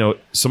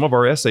 some of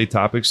our essay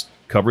topics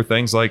cover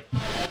things like,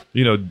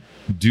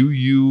 do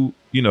you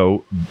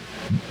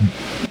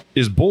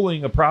is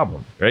bullying a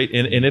problem, right?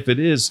 And if it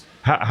is,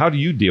 how do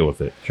you deal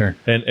with it? Sure.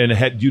 And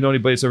do you know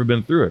anybody that's ever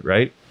been through it,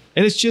 right?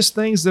 And it's just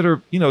things that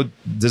are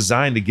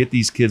designed to get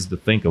these kids to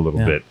think a little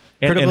bit.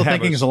 Critical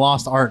thinking is a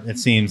lost art, it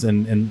seems,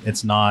 and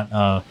it's not,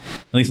 at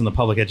least in the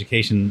public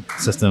education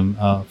system,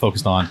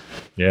 focused on.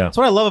 Yeah.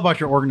 So what I love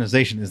about your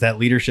organization is that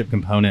leadership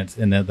component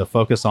and the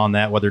focus on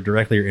that, whether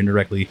directly or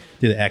indirectly,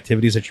 through the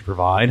activities that you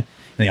provide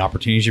and the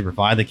opportunities you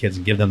provide the kids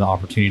and give them the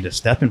opportunity to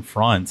step in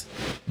front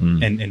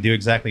and do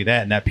exactly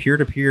that. And that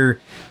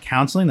peer-to-peer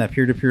counseling, that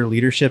peer-to-peer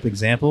leadership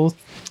example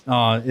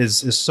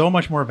is so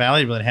much more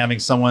valuable than having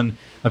someone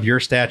of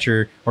your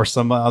stature or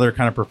some other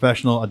kind of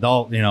professional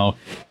adult,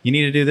 you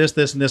need to do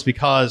this, and this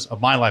because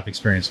of my life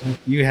experience.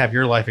 You have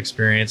your life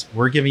experience.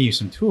 We're giving you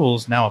some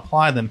tools. Now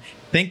apply them,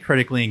 think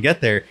critically, and get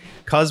there.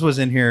 Cuz was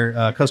in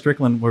here, Cuz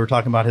Strickland, we were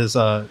talking about his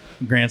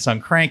grandson,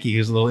 Cranky,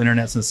 who's a little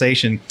internet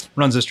sensation,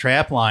 runs this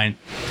trap line,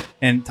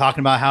 and talking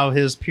about how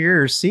his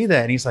peers see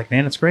that. And he's like,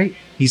 man, it's great.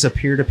 He's a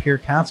peer-to-peer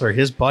counselor.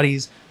 His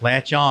buddies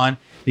latch on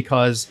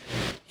because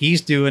he's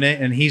doing it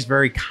and he's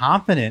very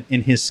confident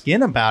in his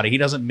skin about it. He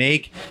doesn't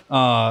make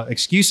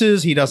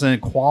excuses. He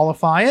doesn't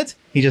qualify it.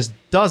 He just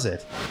does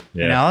it.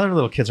 Yeah. And now other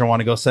little kids are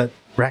wanting to go set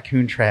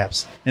raccoon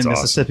traps in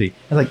That's Mississippi.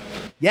 I was like,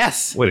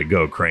 yes. Way to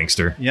go,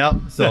 Crankster. Yep.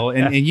 So,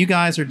 and you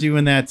guys are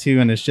doing that too.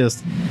 And it's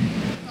just,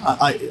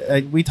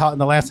 we talked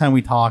the last time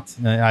we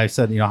talked, I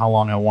said, how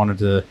long I wanted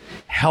to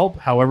help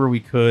however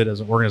we could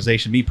as an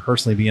organization, me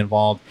personally be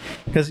involved,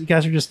 because you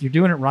guys you're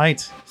doing it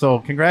right. So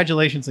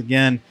congratulations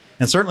again.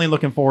 And certainly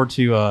looking forward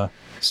to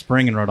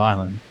spring in Rhode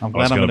Island. I'm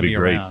glad I'm going to be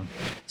great. around.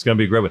 It's going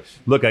to be great. But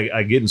look,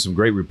 I getting some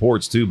great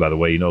reports too, by the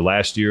way.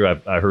 Last year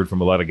I heard from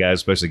a lot of guys,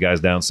 especially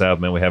guys down south,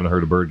 man, we haven't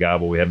heard a bird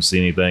gobble. We haven't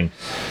seen anything.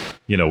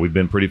 We've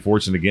been pretty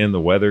fortunate again.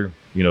 The weather,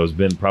 has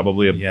been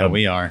probably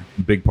a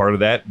big part of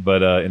that.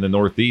 But in the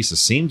Northeast, it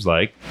seems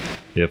like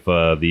if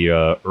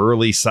the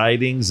early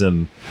sightings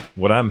and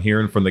what I'm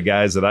hearing from the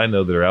guys that I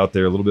know that are out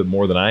there a little bit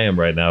more than I am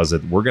right now is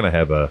that we're gonna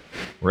have a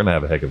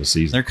heck of a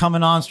season. They're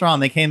coming on strong.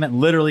 They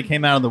literally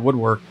came out of the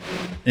woodwork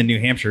in New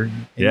Hampshire.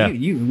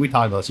 And we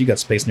talked about this. You got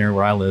space near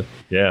where I live.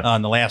 Yeah.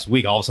 In the last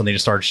week, all of a sudden they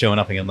just started showing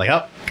up again. Like,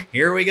 oh,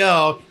 here we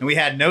go. And we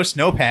had no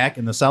snowpack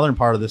in the southern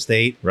part of the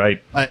state,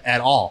 right? At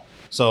all.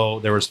 So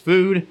there was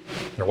food.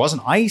 There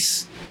wasn't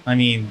ice. I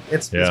mean,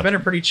 it's been a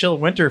pretty chill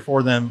winter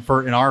for them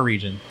in our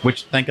region,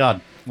 which thank God.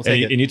 We'll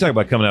take it. And you talk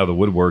about coming out of the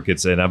woodwork.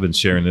 And I've been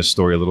sharing this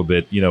story a little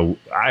bit.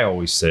 I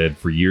always said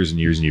for years and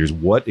years and years,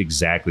 what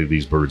exactly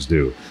these birds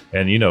do.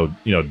 And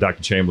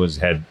Dr. Chamberlain's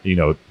had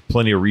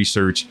plenty of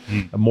research,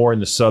 more in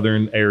the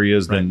southern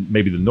areas than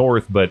maybe the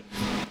north. But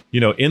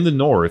in the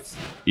north,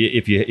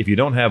 if you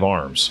don't have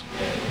arms,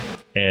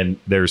 and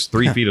there's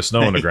 3 feet of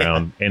snow on the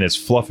ground, and it's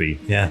fluffy.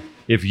 Yeah.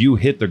 If you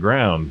hit the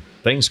ground,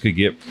 things could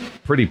get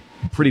pretty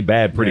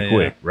bad pretty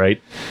quick,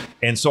 right?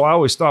 And so I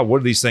always thought, what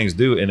do these things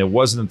do? And it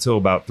wasn't until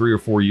about 3 or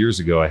 4 years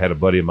ago, I had a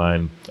buddy of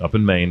mine up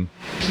in Maine.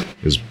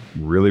 It was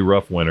really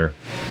rough winter.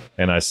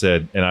 And I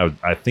said, and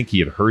I think he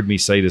had heard me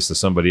say this to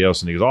somebody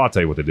else, and he goes, I'll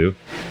tell you what to do.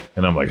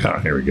 And I'm like, oh,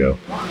 here we go.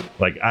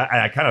 Like,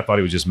 I kind of thought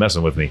he was just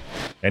messing with me.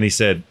 And he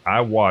said,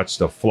 I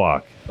watched a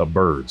flock of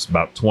birds,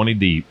 about 20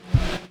 deep.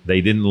 They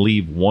didn't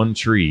leave one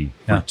tree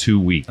for 2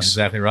 weeks. That's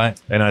exactly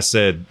right. And I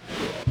said,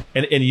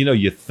 and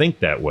you think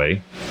that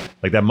way,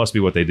 like that must be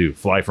what they do,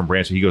 fly from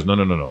branch. He goes,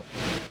 no.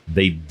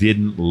 They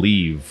didn't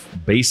leave.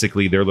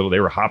 Basically, they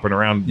were hopping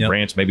around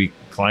branch, maybe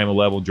climb a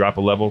level, drop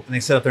a level. And they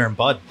sit up there and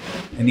bud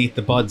and eat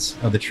the buds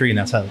of the tree. And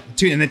that's how,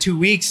 in the 2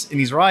 weeks, and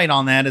he's right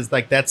on that, is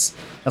like, that's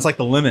like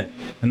the limit.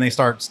 And they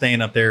start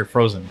staying up there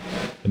frozen.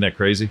 Isn't that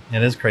crazy?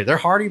 It is crazy. They're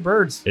hardy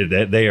birds.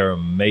 They are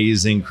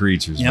amazing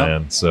creatures,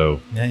 man.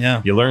 So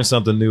you learn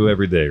something new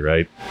every day,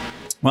 right?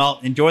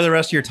 Well, enjoy the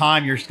rest of your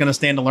time. You're going to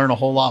stand to learn a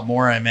whole lot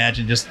more, I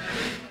imagine, just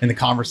in the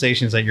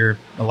conversations that you're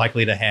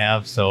likely to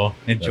have. So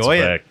enjoy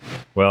it.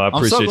 Well, I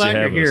appreciate you having us. I'm so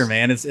glad you're here,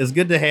 man. It's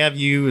good to have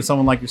you,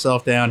 someone like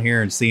yourself, down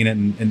here and seeing it,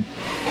 and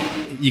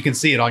you can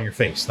see it on your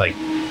face. Like,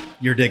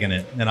 you're digging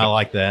it, and I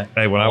like that.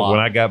 Hey, when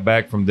I got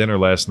back from dinner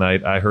last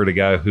night, I heard a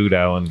guy hoot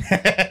owling,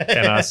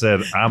 and I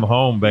said, "I'm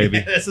home,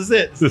 baby. This is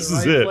it. This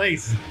is it."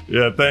 Place.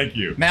 Yeah, thank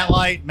you, Matt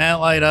Light,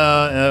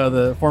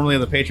 the formerly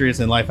of the Patriots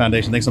and Life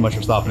Foundation. Thanks so much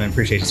for stopping in.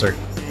 Appreciate you, sir.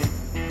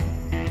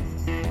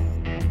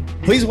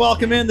 Please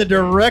welcome in the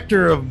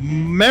Director of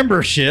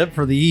Membership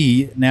for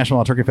the National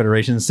Wild Turkey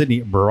Federation,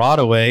 Sydney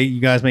Broadway.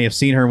 You guys may have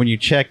seen her when you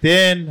checked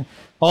in.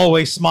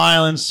 Always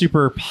smiling,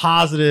 super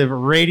positive,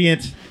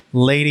 radiant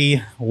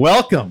lady.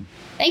 Welcome.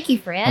 Thank you,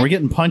 Fred. Are we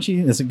getting punchy?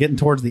 Is it getting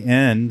towards the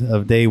end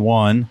of day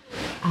one?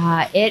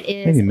 It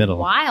is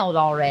wild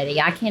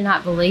already. I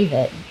cannot believe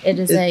it. It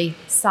is a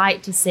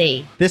sight to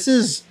see. This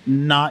is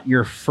not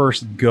your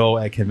first go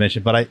at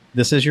convention, but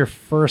this is your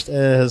first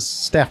as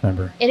staff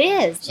member. It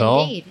is,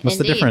 so, indeed. What's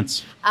the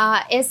difference?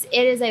 It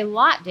is a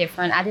lot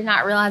different. I did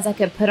not realize I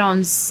could put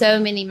on so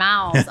many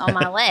miles on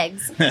my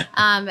legs.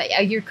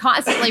 You're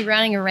constantly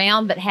running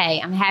around, but hey,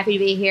 I'm happy to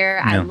be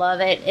here. I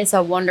love it. It's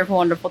a wonderful,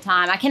 wonderful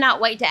time. I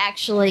cannot wait to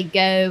actually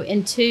go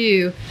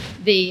into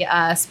the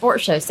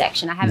sports show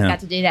section. I haven't got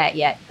to do that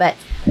yet, but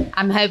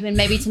I'm hoping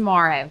maybe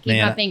tomorrow.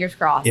 Keep my fingers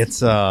crossed.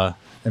 It's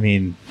I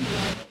mean,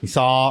 you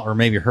saw or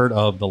maybe heard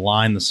of the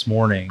line this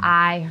morning.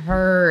 I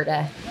heard.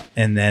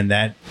 And then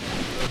that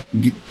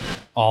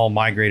all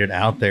migrated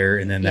out there,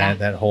 and then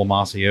that whole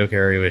Mossy Oak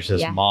area was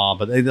just mob.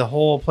 But the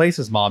whole place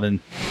is mobbing.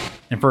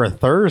 And for a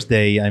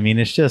Thursday, I mean,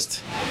 it's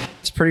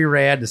pretty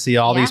rad to see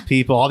all these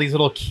people, all these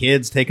little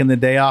kids taking the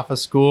day off of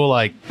school.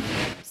 Like,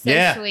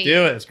 so sweet.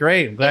 Do it. It's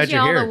great. I'm glad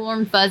you're here. All the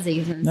warm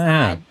fuzzies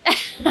inside.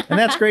 And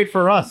that's great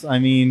for us. I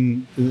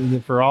mean,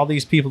 for all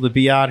these people to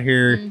be out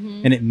here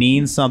and it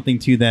means something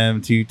to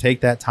them to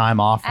take that time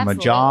off from a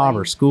job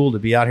or school to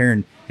be out here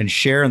and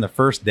share in the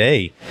first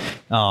day.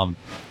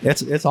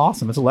 It's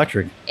awesome. It's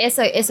electric.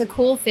 It's a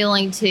cool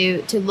feeling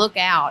to look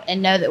out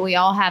and know that we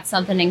all have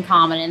something in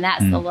common, and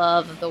that's the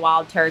love of the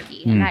wild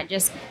turkey. And that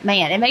just,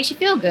 man, it makes you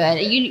feel good.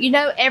 You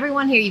know,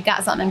 everyone here, you've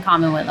got something in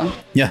common with them.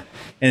 Yeah.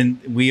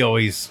 And we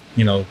always,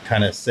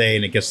 kind of say,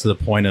 and it gets to the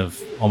point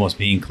of almost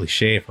being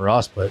cliche for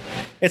us, but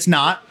it's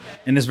not.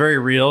 And it's very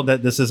real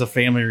that this is a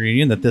family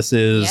reunion, that this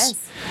is,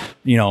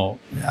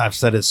 I've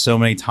said it so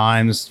many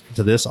times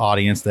to this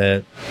audience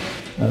that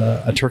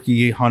a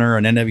turkey hunter,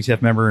 an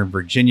NWTF member in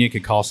Virginia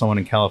could call someone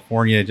in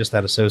California, just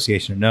that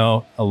association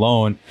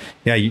alone.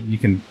 Yeah, you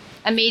can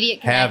immediate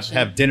connection.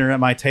 Have dinner at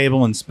my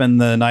table and spend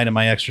the night in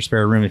my extra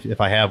spare room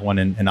if I have one,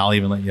 and I'll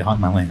even let you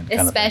hunt my land.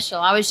 It's special.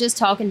 I was just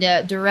talking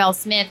to Darrell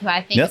Smith, who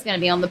I think is going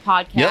to be on the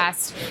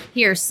podcast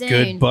here soon.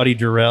 Good buddy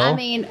Darrell. I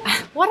mean,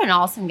 what an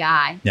awesome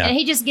guy. Yeah. And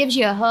he just gives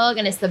you a hug,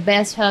 and it's the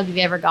best hug you've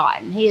ever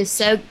gotten. He is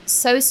so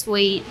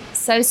sweet,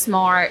 so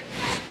smart,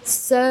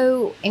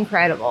 so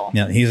incredible.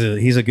 Yeah,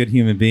 he's a good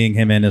human being,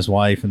 him and his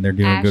wife, and they're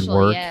doing good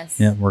work. Yes.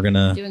 Yeah, we're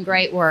gonna doing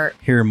great work.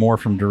 Hear more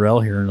from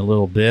Darrell here in a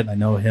little bit. I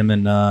know him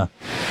and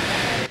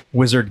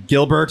Wizard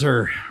Gilbert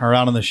are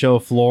out on the show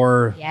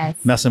floor,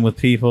 messing with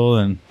people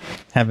and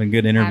having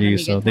good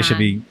interviews. So they should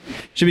be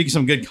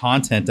some good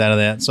content out of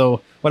that.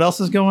 So what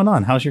else is going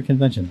on? How's your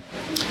convention?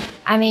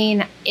 I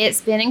mean, it's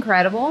been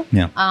incredible.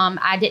 Yeah.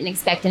 I didn't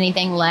expect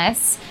anything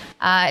less.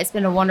 It's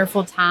been a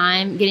wonderful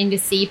time getting to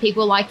see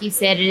people. Like you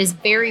said, it is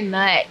very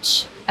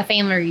much a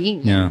family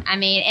reunion. Yeah. I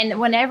mean, and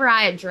whenever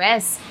I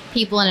address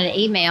people in an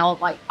email,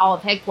 like all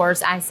of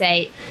headquarters, I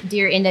say,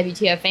 "Dear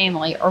NWTF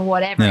family," or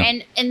whatever.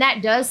 Yeah. And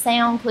that does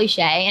sound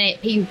cliche,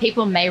 and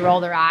people may roll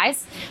their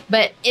eyes,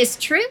 but it's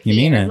true. You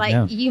mean it.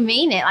 Like, you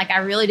mean it. Like, I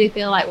really do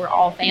feel like we're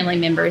all family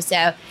members.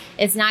 So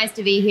it's nice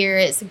to be here.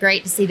 It's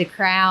great to see the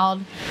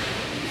crowd.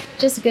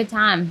 Just a good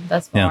time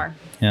thus far.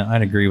 Yeah,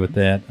 I'd agree with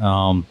that.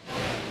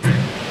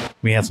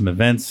 We had some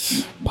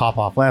events pop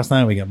off last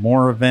night. We got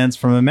more events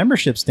from a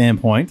membership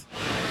standpoint.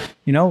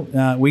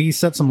 We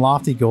set some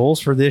lofty goals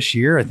for this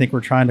year. I think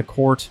we're trying to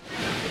court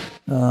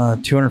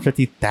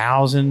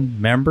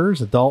 250,000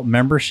 members, adult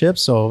membership.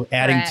 So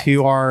adding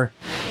to our,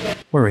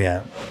 where are we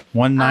at?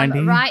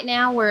 190? Right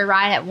now, we're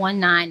right at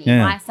 190.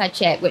 Yeah. Last I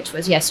checked, which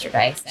was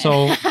yesterday.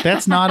 So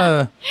that's not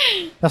a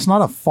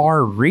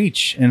far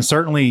reach. And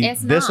certainly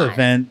this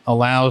event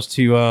allows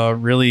to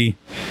really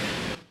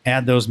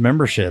add those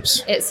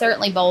memberships. It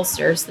certainly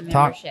bolsters the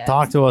membership.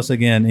 Talk to us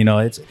again.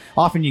 It's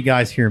often you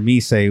guys hear me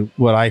say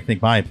what I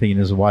think my opinion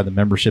is of why the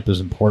membership is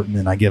important,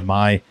 and I give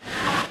my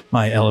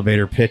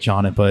elevator pitch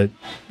on it. But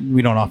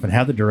we don't often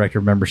have the director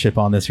of membership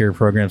on this here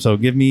program. So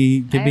give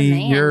me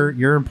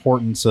your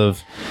importance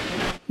of.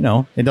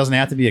 It doesn't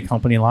have to be a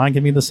company line.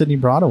 Give me the Sidney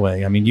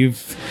Broadway. I mean,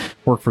 you've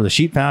worked for the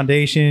Sheep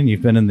Foundation.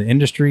 You've been in the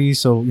industry.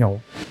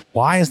 So,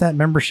 why is that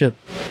membership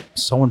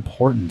so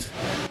important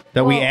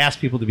that we ask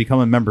people to become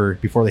a member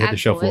before they hit the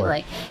show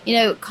floor?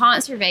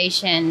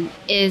 Conservation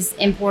is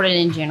important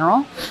in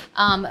general.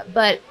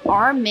 But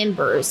our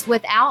members,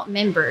 without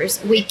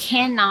members, we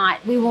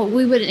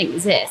wouldn't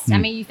exist. I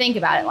mean, you think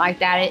about it like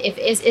that.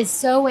 It's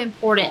so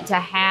important to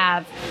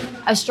have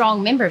a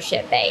strong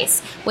membership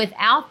base.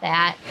 Without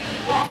that,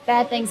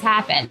 bad things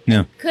happen.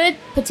 Yeah. Could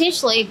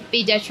potentially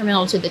be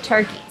detrimental to the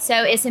turkey.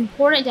 So it's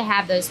important to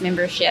have those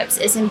memberships.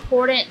 It's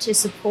important to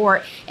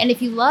support. And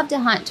if you love to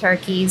hunt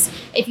turkeys,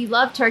 if you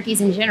love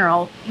turkeys in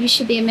general, you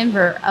should be a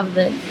member of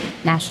the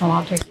National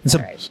Wild Turkey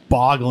Federation. It's a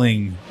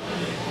boggling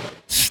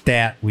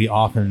stat we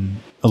often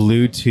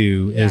allude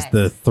to is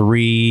the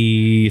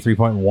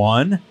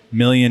 3.1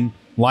 million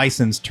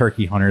licensed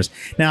turkey hunters.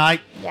 Now, I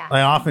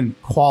often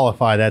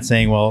qualify that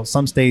saying, well,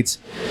 some states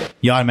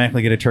you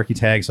automatically get a turkey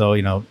tag, so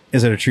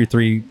is it a true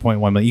 3.1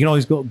 million? You can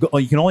always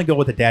you can only go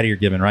with the data you're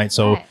given, right?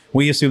 So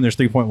we assume there's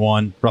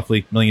 3.1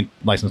 roughly million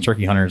licensed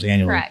turkey hunters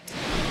annually. Correct.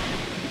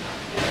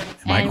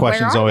 My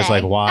question is always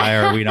like, why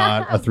are we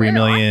not a 3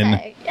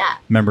 million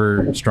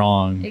member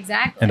strong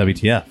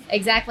NWTF?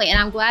 Exactly. And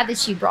I'm glad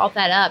that you brought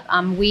that up.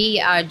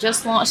 We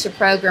just launched a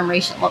program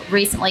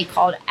recently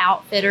called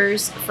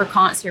Outfitters for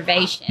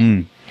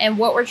Conservation. And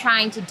what we're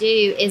trying to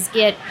do is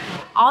get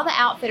all the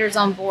outfitters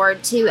on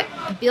board to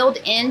build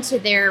into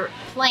their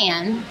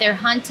plan, their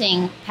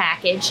hunting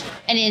package,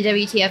 an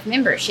NWTF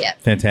membership.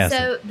 Fantastic.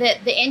 So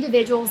that the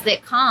individuals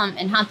that come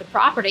and hunt the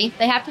property,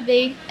 they have to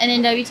be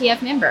an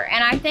NWTF member.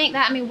 And I think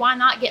that, why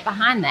not get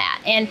behind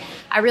that? And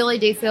I really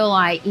do feel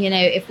like,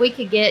 if we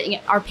could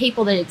get our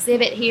people that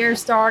exhibit here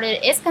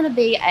started, it's going to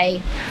be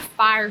a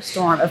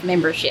firestorm of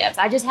memberships.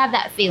 I just have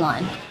that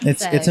feeling.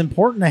 It's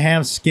important to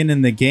have skin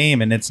in the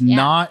game, and it's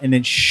not, and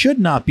it should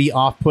not be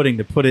off-putting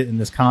to put it in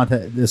this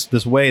content,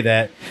 this way,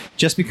 that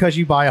just because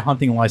you buy a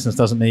hunting license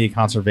doesn't make you a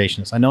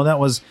conservationist. I know that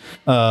was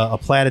a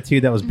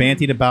platitude that was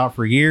bandied about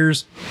for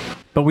years,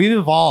 but we've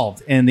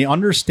evolved in the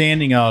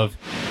understanding of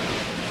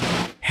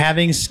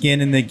having skin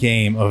in the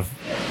game, of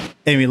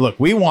I mean, look,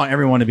 we want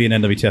everyone to be an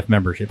NWTF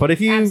membership, but if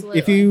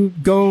you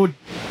go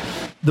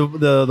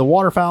the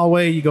waterfowl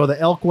way, you go the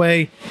elk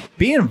way,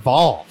 be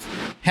involved.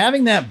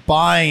 Having that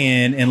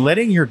buy-in and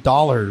letting your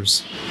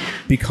dollars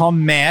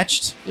become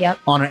matched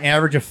on an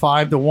average of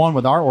 5-to-1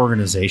 with our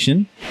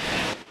organization,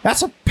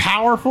 that's a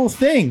powerful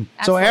thing.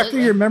 Absolutely. So after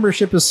your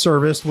membership is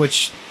serviced,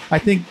 which I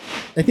think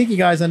you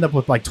guys end up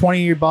with like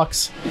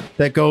 $20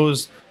 that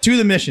goes to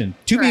the mission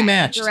to be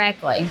matched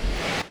directly.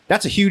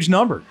 That's a huge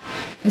number.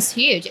 It's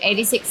huge.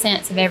 86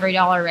 cents of every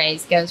dollar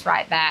raised goes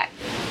right back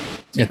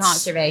to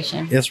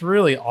conservation. It's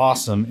really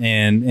awesome,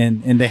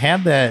 and to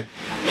have that,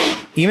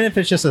 even if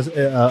it's just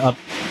a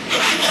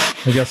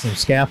we got some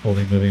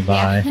scaffolding moving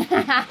by.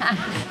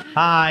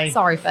 Hi.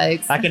 Sorry,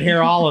 folks. I can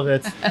hear all of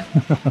it.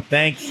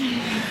 Thanks.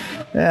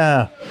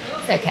 Yeah.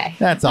 It's okay.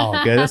 That's all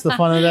good. That's the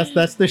fun of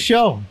that's the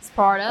show. It's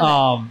part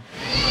of it.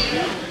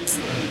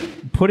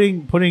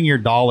 Putting your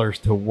dollars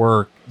to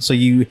work. So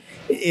you,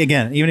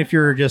 again, even if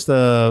you're just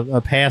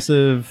a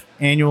passive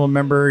annual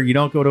member, you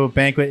don't go to a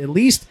banquet, at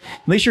least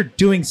you're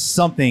doing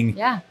something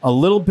a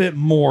little bit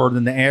more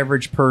than the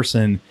average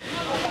person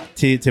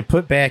to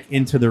put back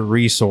into the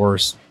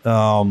resource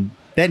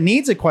that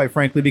needs it, quite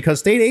frankly, because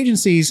state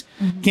agencies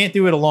can't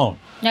do it alone.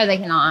 No, they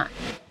cannot.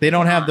 They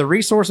don't have the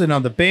resources, they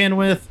don't have the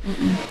bandwidth,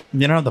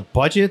 they don't have the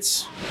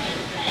budgets.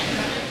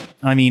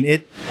 I mean,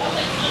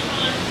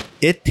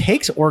 it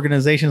takes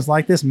organizations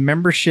like this,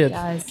 membership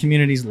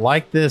communities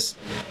like this,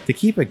 to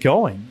keep it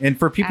going and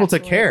for people to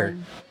care,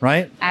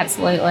 right?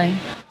 Absolutely.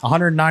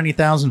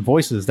 190,000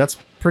 voices. That's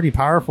pretty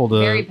powerful to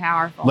very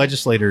powerful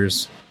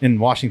legislators in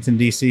Washington,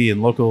 D.C.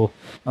 and local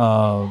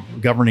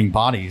governing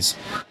bodies.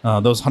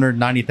 Those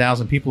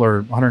 190,000 people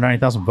are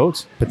 190,000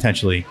 votes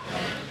potentially.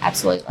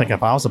 Absolutely. Like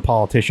if I was a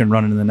politician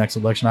running in the next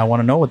election, I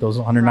want to know what those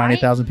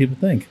 190,000 people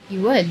think.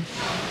 You would.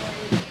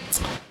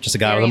 Just a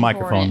guy with a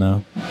microphone,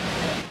 though.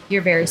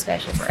 You're very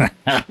special, bro.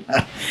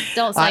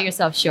 Don't sell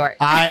yourself short.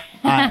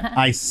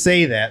 I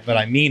say that, but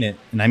I mean it,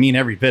 and I mean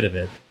every bit of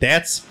it.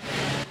 That's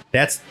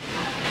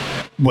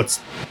what's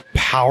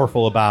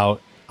powerful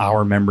about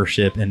our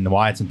membership and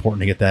why it's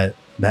important to get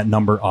that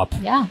number up.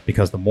 Yeah.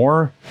 Because the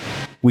more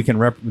we can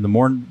the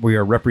more we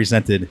are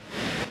represented,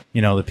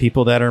 the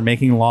people that are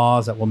making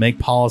laws, that will make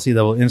policy,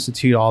 that will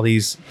institute all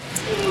these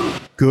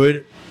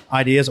good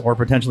ideas or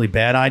potentially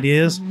bad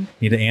ideas,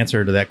 need to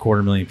answer to that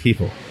 250,000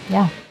 people.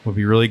 Yeah. Would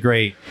be really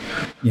great,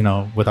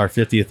 with our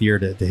 50th year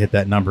to hit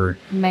that number.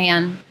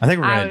 Man. I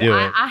think we're going to do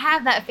it. I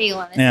have that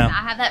feeling. Yeah. I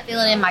have that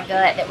feeling in my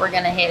gut that we're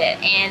going to hit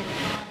it. And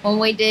when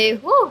we do,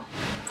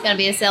 it's going to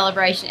be a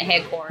celebration at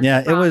headquarters.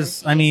 Yeah, it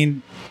was,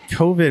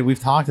 COVID,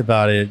 we've talked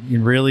about it.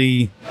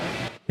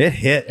 It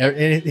hit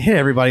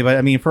everybody,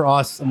 but for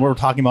us, and we're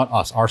talking about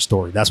us, our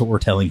story. That's what we're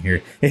telling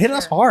here. It hit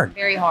us hard.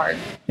 Very hard.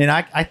 And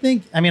I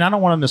think, I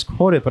don't want to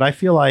misquote it, but I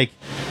feel like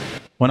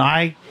when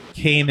I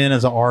came in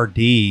as a RD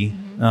in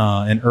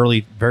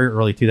very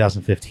early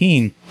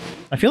 2015,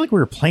 I feel like we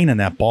were playing in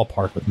that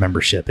ballpark with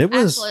membership. It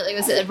was absolutely.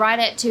 It was right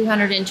at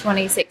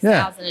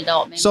 226,000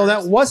 adult members. So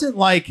that wasn't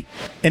like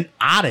an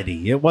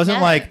oddity. It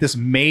wasn't like this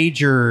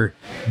major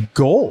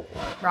goal.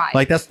 Right.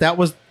 Like that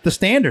was the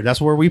standard. That's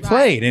where we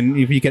played. And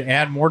if you could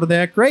add more to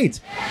that, great.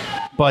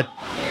 But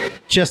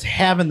just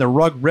having the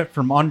rug ripped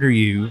from under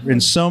you in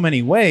so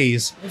many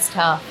ways, it's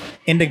tough.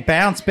 And to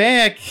bounce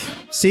back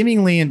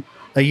seemingly in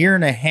a year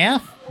and a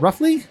half,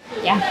 roughly.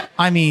 Yeah.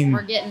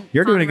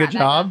 You're doing a good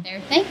job.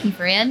 Thank you,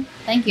 Fred.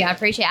 Thank you. I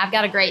appreciate it. I've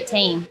got a great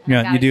team.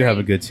 Yeah, you do have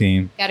a good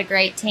team. Got a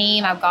great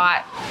team. I've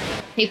got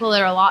people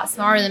that are a lot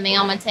smarter than me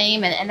on my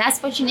team, and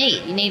that's what you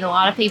need. You need a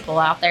lot of people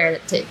out there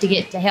to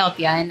get to help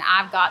you, and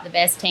I've got the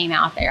best team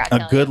out there.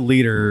 A good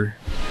leader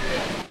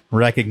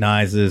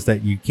recognizes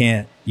that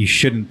you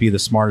shouldn't be the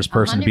smartest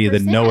person 100%. To be the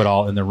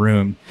know-it-all in the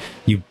room.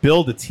 You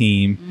build a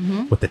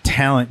team with the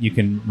talent you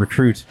can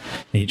recruit,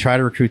 and you try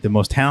to recruit the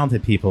most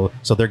talented people,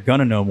 so they're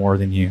gonna know more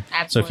than you.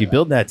 Absolutely. So if you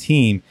build that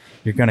team,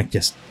 you're gonna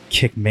just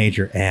kick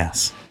major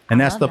ass, and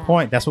that's the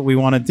point. That's what we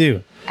want to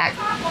do.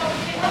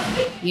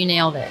 You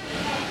nailed it.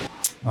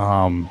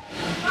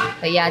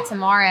 But yeah,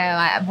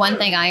 tomorrow, one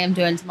thing I am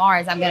doing tomorrow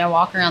is I'm going to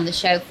walk around the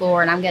show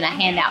floor and I'm going to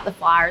hand out the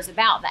flyers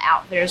about the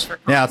Outfitters for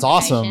Conservation. Yeah, it's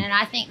awesome. And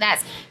I think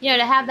that's,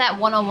 to have that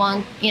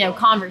one-on-one,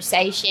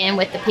 conversation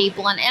with the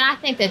people. And I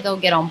think that they'll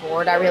get on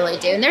board. I really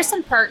do. And there's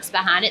some perks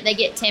behind it. They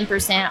get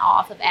 10%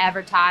 off of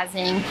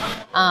advertising,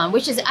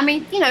 which is,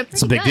 pretty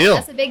it's a big good. deal.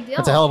 That's a big deal.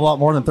 That's a hell of a lot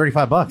more than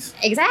 $35.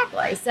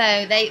 Exactly. So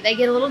they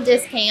get a little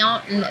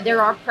discount, and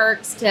there are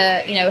perks to,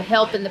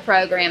 helping the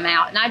program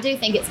out. And I do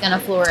think it's going to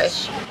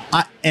flourish.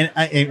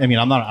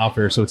 I'm not an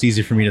outfitter, so it's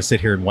easy for me to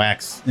sit here and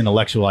wax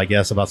intellectual, I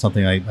guess, about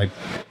something I'm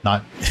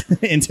not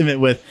intimate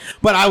with.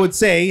 But I would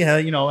say,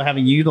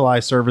 having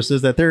utilized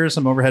services, that there is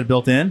some overhead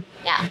built in.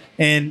 Yeah.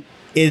 And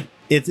it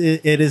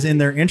is in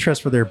their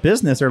interest for their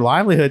business, their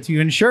livelihood, to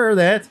ensure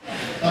that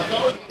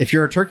if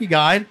you're a turkey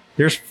guide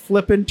there's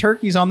flipping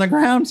turkeys on the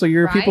ground, so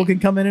your people can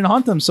come in and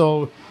hunt them.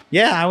 So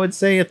yeah, I would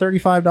say a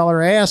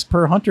 $35 ask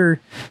per hunter.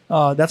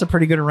 That's a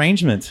pretty good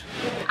arrangement.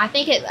 I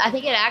think it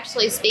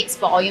actually speaks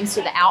volumes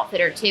to the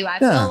outfitter too. I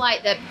feel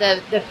like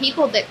the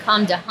people that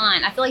come to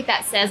hunt, I feel like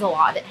that says a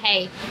lot. That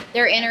hey,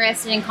 they're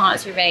interested in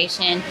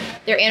conservation,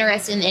 they're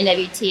interested in the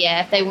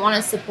NWTF, they want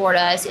to support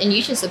us, and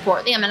you should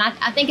support them. And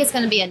I think it's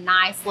going to be a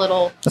nice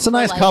little. That's a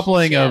nice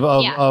coupling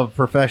of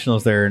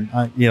professionals there,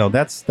 and you know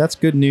that's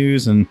good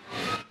news. And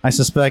I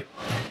suspect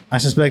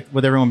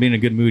with everyone being in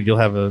a good mood, you'll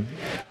have a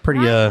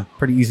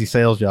pretty easy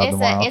sales job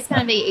tomorrow. It's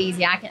going to be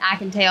easy. I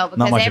can tell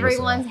because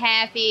everyone's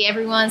happy,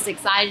 everyone's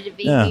excited to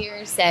be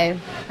here. So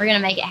we're going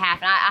to make it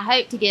happen. I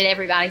hope to get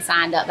everybody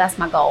signed up. That's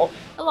my goal.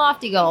 A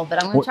lofty goal,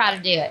 but I'm going to try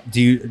to do it.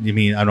 Do you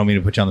mean, I don't mean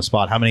to put you on the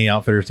spot. How many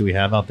outfitters do we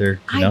have out there?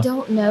 I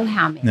don't know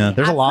how many. No,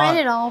 there's a lot.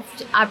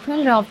 I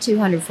printed off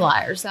 200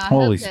 flyers. So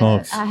Holy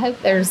smokes. I hope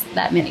there's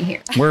that many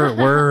here.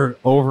 We're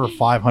over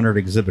 500 500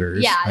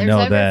 exhibitors. Yeah, there's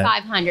over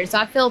 500, so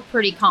I feel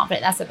pretty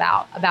confident that's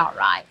about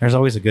right. There's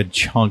always a good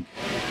chunk.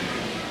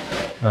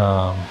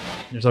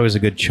 There's always a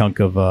good chunk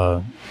of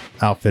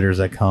outfitters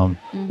that come.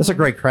 Mm-hmm. This is a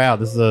great crowd.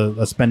 This is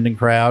a spending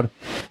crowd.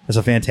 It's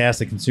a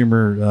fantastic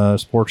consumer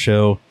sports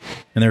show,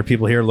 and there are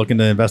people here looking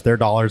to invest their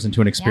dollars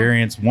into an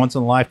experience once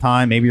in a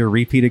lifetime, maybe a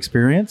repeat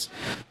experience.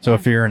 So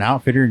if you're an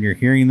outfitter and you're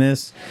hearing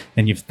this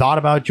and you've thought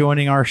about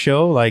joining our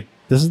show, like,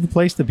 this is the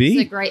place to be.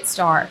 It's a great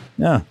start.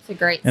 Yeah. It's a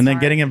great start. And then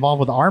getting involved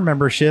with our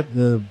membership,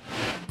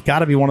 got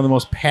to be one of the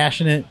most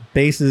passionate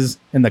bases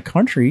in the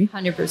country.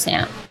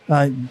 100%.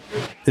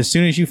 As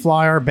soon as you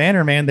fly our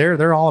banner, man,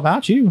 they're all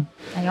about you.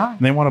 They are.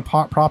 And they want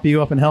to prop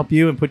you up and help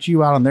you and put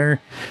you out on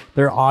their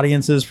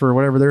audiences for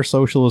whatever their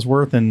social is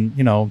worth. And,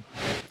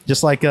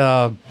 just like, you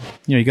got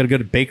a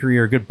good bakery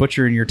or a good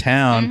butcher in your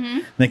town, mm-hmm.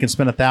 and they can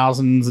spend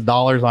thousands of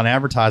dollars on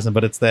advertising,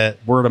 but it's that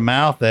word of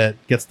mouth that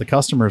gets the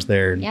customers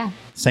there. And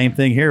same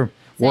thing here.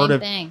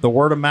 The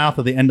word of mouth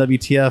of the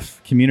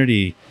NWTF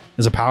community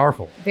is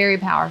very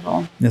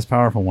powerful. It's a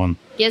powerful one.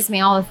 Gives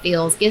me all the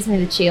feels, gives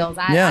me the chills.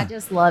 I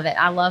just love it.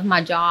 I love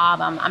my job.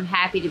 I'm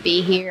happy to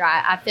be here.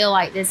 I feel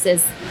like this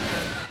is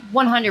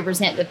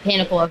 100% the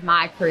pinnacle of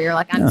my career.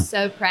 Like, I'm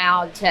so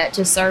proud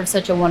to serve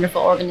such a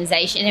wonderful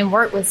organization and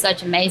work with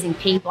such amazing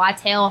people.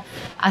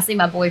 I see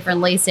my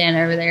boyfriend Lee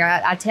standing over there.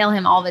 I tell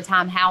him all the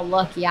time how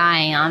lucky I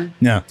am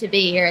to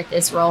be here at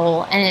this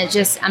role. And it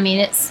just,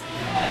 it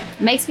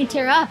makes me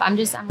tear up. I'm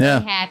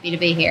really happy to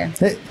be here.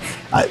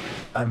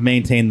 I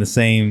maintain the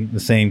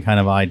same kind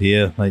of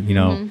idea. Like,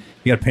 mm-hmm.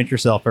 You got to pinch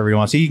yourself every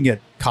once. So you can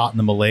get caught in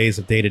the malaise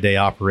of day-to-day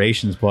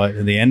operations, but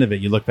at the end of it,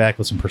 you look back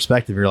with some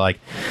perspective. You're like,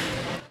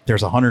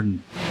 there's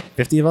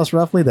 150 of us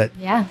roughly that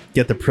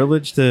get the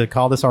privilege to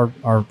call this our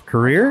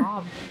career.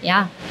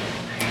 Yeah.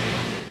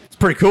 It's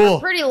pretty cool. I'm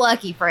pretty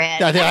lucky,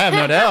 Fred. I have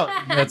no doubt.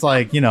 It's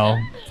like,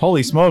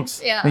 holy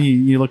smokes. Yeah.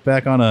 You look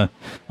back on a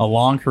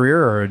long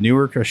career or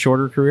a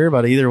shorter career,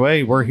 but either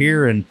way, we're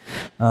here and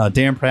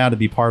damn proud to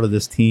be part of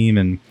this team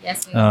and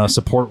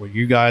support what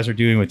you guys are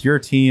doing with your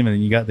team.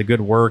 And you got the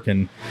good work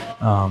and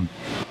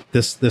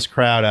this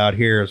crowd out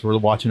here, as we're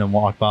watching them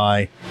walk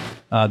by,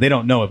 they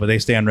don't know it, but they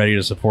stand ready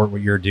to support what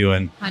you're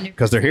doing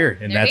because they're here.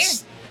 And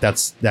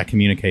that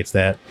communicates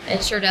that.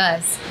 It sure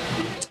does.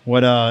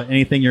 What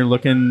anything you're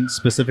looking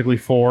specifically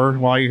for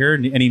while you're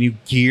here? Any new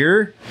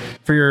gear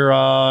for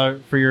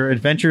your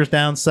adventures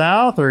down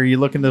south, or are you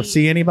looking to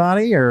see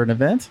anybody or an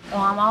event? Well,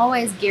 I'm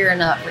always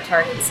gearing up for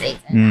turkey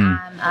season.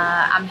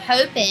 I'm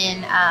hoping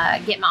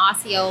get my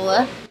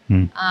Osceola.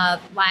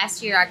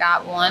 Last year I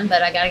got one,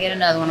 but I got to get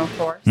another one, of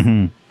course.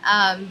 Mm-hmm.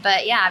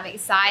 But yeah, I'm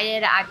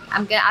excited.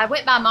 I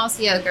went by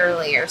Mossy Oak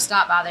earlier,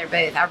 stopped by their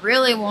booth. I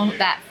really want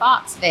that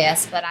fox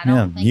vest, but I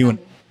don't think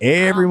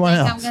everyone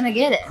else. I'm going to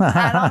get it.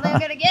 I don't think I'm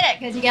going to get it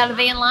because you got to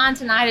be in line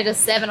tonight at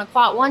 7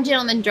 o'clock. One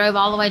gentleman drove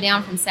all the way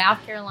down from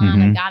South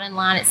Carolina and got in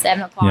line at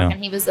 7 o'clock,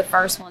 and he was the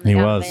first one that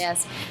got the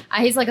vest.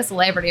 He's like a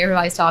celebrity.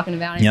 Everybody's talking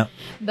about him. Yep.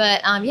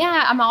 But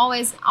I'm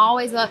always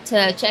up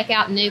to check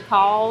out new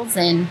calls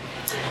and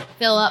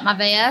fill up my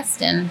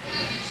vest and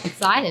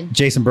excited.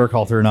 Jason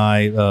Burkhalter and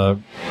I,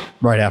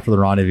 right after the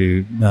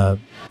rendezvous,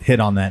 hit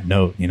on that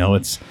note.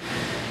 It's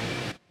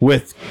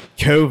with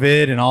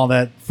COVID and all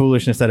that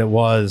foolishness that it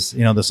was,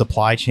 the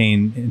supply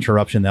chain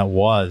interruption that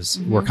was,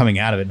 we're coming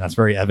out of it. And that's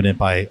very evident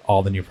by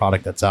all the new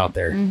product that's out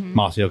there. Mm-hmm.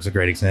 Mossy Oak's a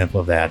great example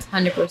of that.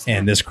 100%.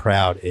 And this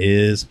crowd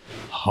is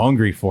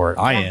hungry for it.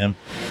 I am.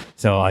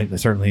 So I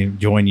certainly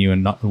join you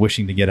in not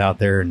wishing to get out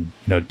there and,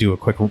 do a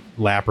quick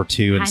lap or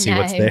two and see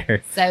what's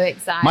there. So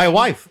excited. My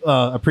wife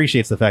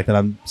appreciates the fact that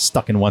I'm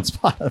stuck in one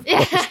spot.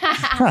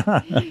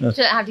 Shouldn't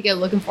have to go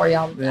looking for you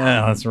all the time.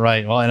 Yeah, that's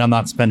right. Well, and I'm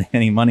not spending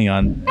any money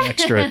on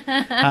extra.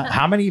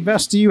 How many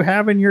vests do you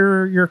have in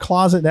your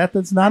closet?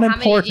 That's not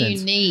important. How many do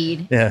you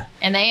need? Yeah.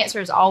 And the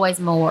answer is always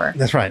more.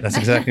 That's right. That's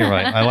exactly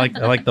right. I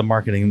like the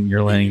marketing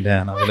you're laying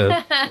down. I'm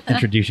going to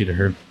introduce you to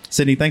her.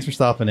 Sydney, thanks for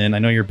stopping in. I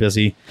know you're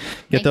busy.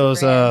 Get those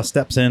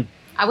steps in.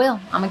 I will.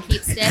 I'm going to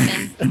keep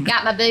stepping.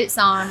 Got my boots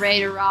on, ready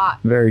to rock.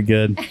 Very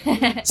good.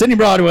 Sydney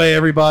Broadway,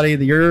 everybody.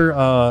 Your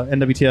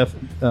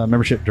NWTF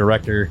membership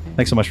director.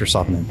 Thanks so much for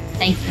stopping in.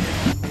 Thank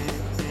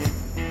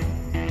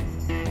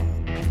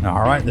you.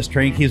 All right, this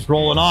train keeps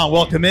rolling on.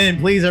 Welcome in,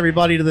 please,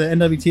 everybody, to the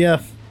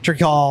NWTF Turkey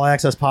Call All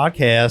Access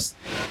podcast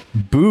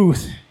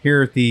booth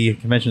here at the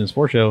Convention and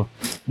Sports Show.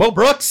 Bo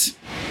Brooks.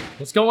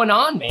 What's going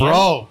on, man?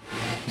 Bro,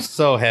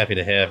 so happy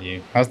to have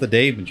you. How's the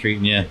day been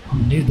treating you?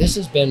 Dude, this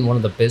has been one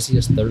of the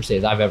busiest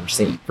Thursdays I've ever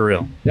seen. For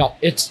real. No,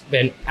 it's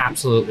been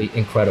absolutely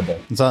incredible.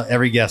 It's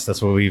every guest,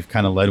 that's what we've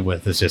kind of led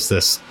with. It's just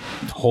this,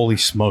 holy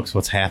smokes,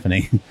 what's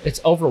happening? It's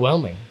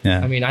overwhelming. Yeah.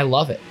 I mean, I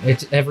love it.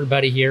 It's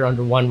everybody here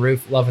under one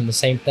roof loving the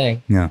same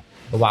thing. Yeah.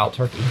 The wild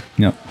turkey.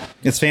 Yeah.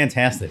 It's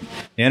fantastic.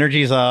 The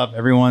energy's up.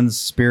 Everyone's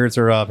spirits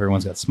are up.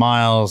 Everyone's got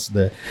smiles.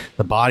 The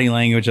body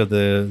language of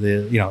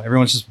the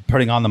everyone's just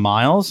putting on the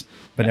miles,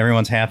 but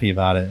everyone's happy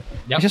about it.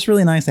 Yep. It's just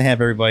really nice to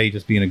have everybody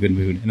just be in a good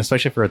mood, and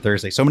especially for a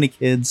Thursday. So many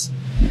kids,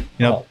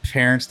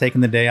 parents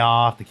taking the day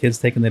off, the kids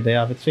taking the day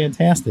off. It's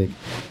fantastic.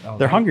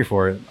 They're hungry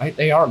for it.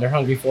 They are. They're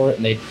hungry for it,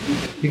 and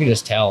you can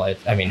just tell it.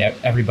 I mean,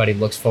 everybody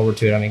looks forward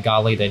to it. I mean,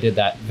 golly, they did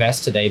that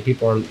vest today.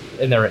 People are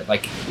in there at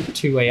like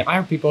 2 a.m. I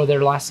heard people were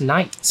there last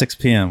night. 6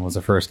 p.m. was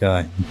the first guy.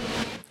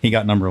 He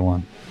got number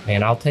one.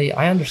 Man, I'll tell you,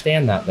 I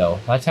understand that, though.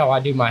 That's how I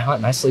do my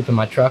hunting. I sleep in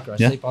my truck or I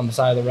sleep on the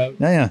side of the road.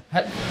 Yeah.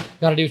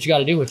 Got to do what you got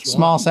to do.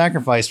 Small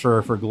sacrifice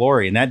for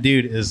glory. And that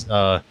dude is,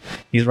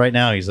 he's right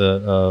now, he's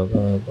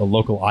a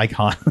local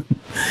icon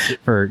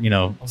for,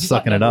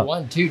 sucking it up.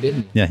 One too,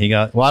 didn't he? Yeah, he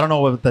got, I don't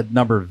know what that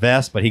number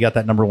vest, but he got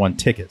that number one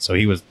ticket. So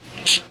he was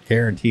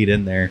guaranteed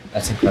in there.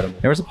 That's incredible.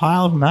 There was a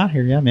pile of them out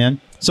here. Yeah,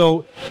 man.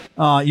 So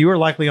you were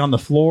likely on the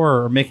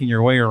floor or making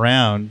your way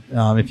around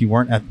if you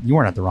weren't at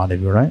the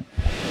rendezvous, right?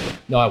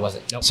 No, I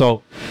wasn't. Nope.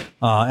 So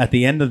at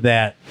the end of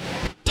that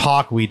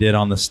talk we did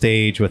on the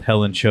stage with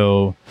Helen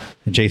Cho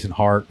and Jason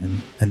Hart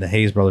and the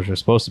Hayes brothers are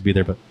supposed to be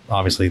there, but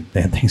obviously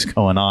they had things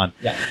going on.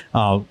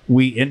 Yeah.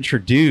 We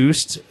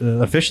introduced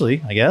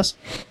officially, I guess,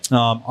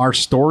 our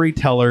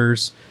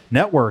Storytellers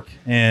Network,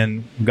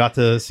 and got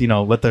to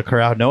let the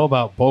crowd know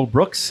about Bo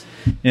Brooks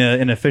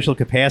in official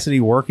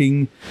capacity,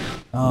 working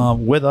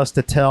with us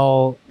to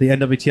tell the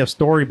NWTF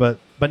story, but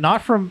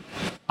not from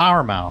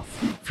our mouth,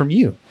 from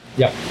you.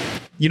 Yep.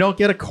 You don't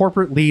get a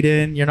corporate lead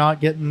in. You're not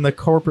getting the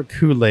corporate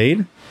Kool-Aid.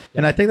 Yep.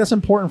 And I think that's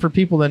important for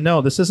people to know.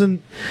 It's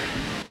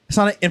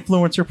not an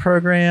influencer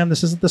program.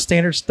 This isn't the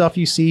standard stuff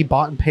you see,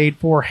 bought and paid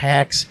for,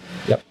 hacks.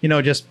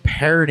 Yep. Just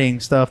parroting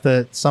stuff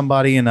that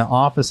somebody in the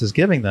office is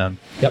giving them.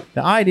 Yep.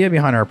 The idea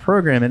behind our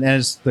program, and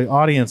as the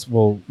audience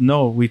will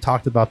know, we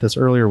talked about this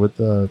earlier with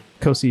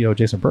co-CEO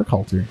Jason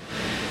Burkhalter.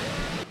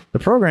 The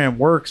program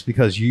works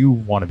because you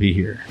want to be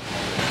here.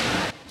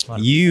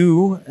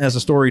 You, as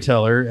a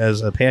storyteller, as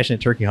a passionate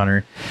turkey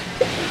hunter,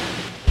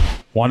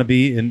 want to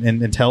be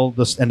and tell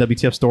this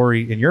NWTF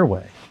story in your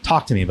way.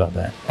 Talk to me about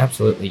that.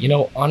 Absolutely.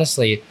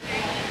 Honestly,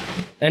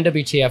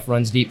 NWTF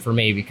runs deep for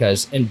me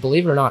because, and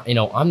believe it or not,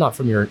 I'm not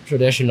from your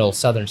traditional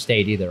southern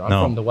state either. I'm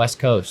from the West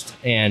Coast,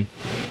 and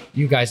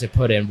you guys have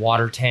put in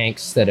water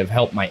tanks that have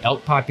helped my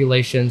elk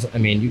populations. I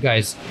mean, you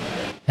guys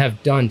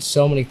have done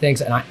so many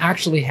things, and I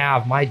actually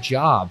have my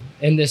job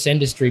in this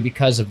industry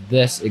because of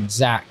this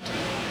exact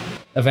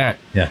event.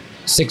 Yeah.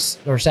 6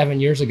 or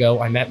 7 years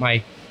ago, I met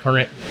my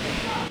current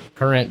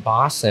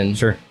boss, and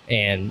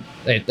and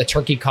the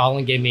turkey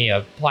calling gave me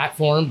a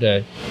platform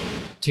to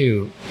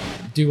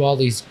do all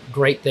these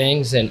great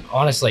things. And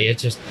honestly,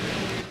 it's just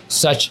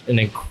such an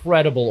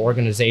incredible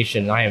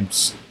organization.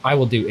 I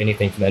will do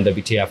anything for the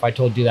NWTF. I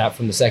told you that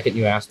from the second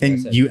you asked me.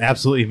 And you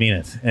absolutely mean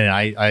it. And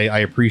I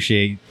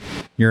appreciate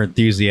your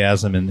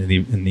enthusiasm and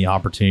the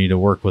opportunity to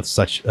work with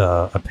such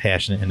a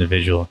passionate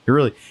individual.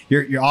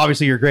 You're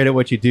obviously great at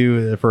what you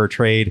do for a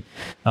trade,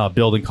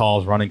 building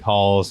calls, running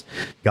calls,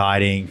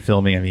 guiding,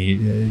 filming. I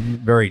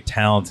mean, very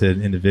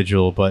talented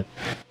individual, but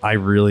I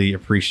really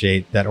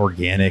appreciate that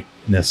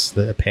organicness,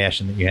 the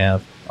passion that you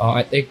have.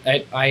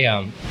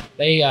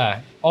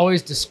 They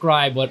always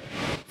describe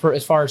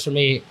as far as for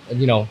me,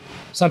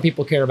 some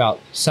people care about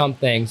some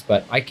things,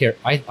 but I care.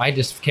 I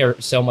just care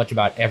so much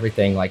about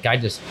everything. Like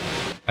I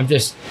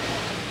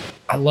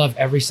love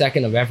every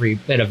second of every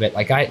bit of it.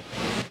 Like I'm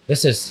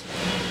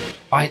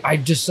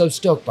just so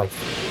stoked. Like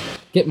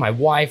get my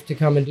wife to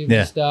come and do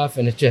this stuff,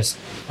 and it's just,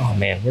 oh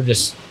man, we're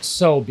just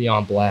so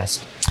beyond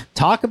blessed.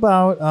 Talk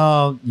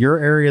about your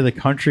area of the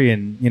country,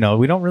 and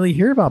we don't really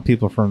hear about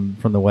people from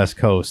the West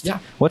Coast. Yeah,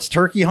 what's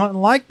turkey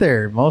hunting like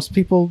there? Most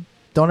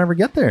don't ever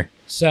get there.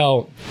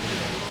 So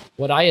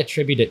what I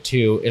attribute it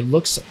to,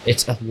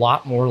 it's a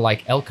lot more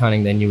like elk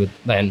hunting than you would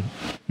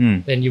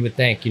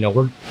think.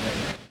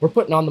 We're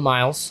putting on the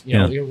miles.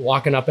 You're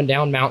walking up and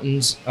down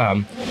mountains.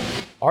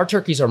 Our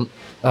turkeys are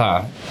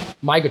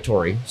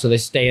migratory, so they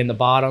stay in the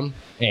bottom,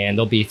 and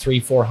there'll be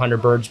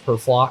 300-400 birds per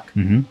flock.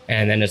 Mm-hmm.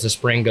 And then as the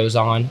spring goes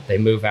on, they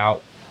move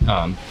out.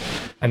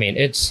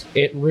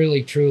 It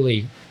really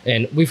truly.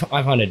 And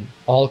I've hunted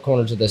all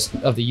corners of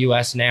the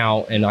U.S.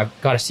 now, and I've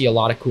got to see a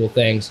lot of cool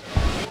things.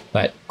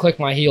 But click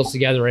my heels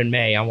together in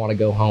May, I want to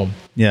go home.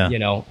 Yeah.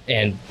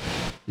 And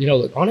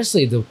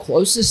honestly, the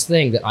closest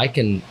thing that I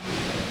can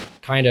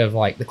kind of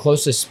like, the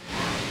closest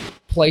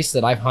place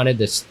that I've hunted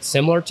that's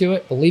similar to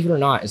it, believe it or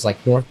not, is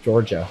like North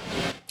Georgia.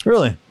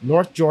 Really?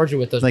 North Georgia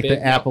with those like big,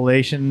 the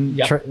Appalachian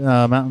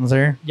mountains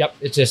there. Yep.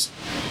 It's just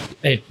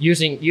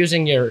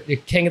using your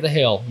king of the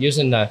hill,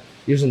 using the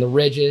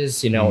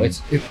ridges,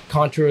 it's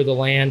contour of the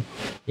land,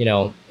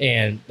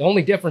 and the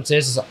only difference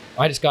is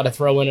I just got to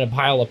throw in a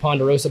pile of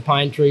ponderosa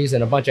pine trees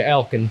and a bunch of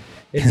elk, and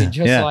it'd be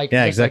just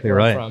exactly like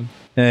right. From.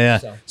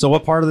 Yeah. So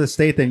what part of the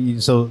state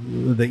then? So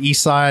the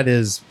east side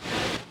is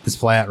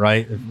flat,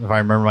 right? If I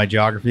remember my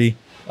geography.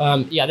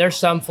 There's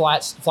some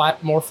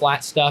more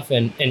flat stuff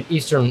in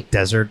eastern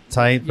desert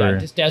type. Yeah,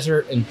 just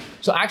desert. And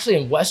so actually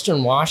in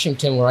western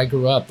Washington, where I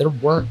grew up, there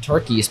weren't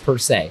turkeys per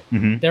se.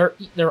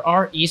 Mm-hmm. There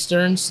are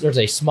easterns. There's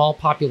a small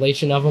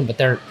population of them, but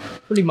they're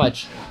pretty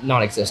much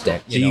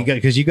non-existent.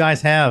 Because you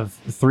guys have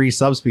 3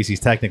 subspecies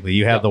technically.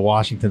 You have the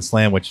Washington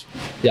Slam, which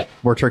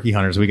we're turkey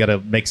hunters. We got to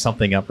make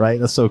something up, right?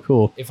 That's so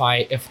cool. If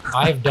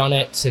I've done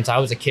it since I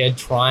was a kid,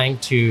 trying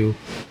to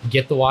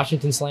get the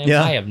Washington Slam,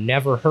 I have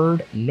never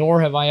heard,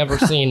 nor have I ever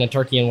seen a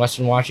turkey in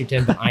western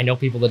Washington, but I know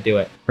people that do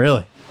it.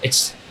 Really?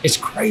 It's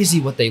crazy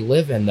what they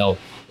live in, though.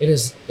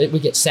 We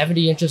get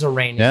 70 inches of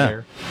rain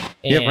here.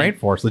 You have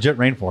rainforest, legit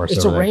rainforest.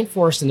 It's a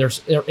rainforest, and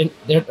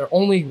their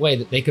only way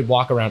that they could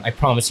walk around, I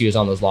promise you, is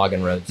on those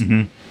logging roads.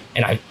 Mm-hmm.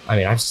 And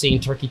I've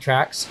seen turkey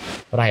tracks,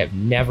 but I have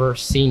never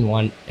seen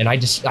one. And I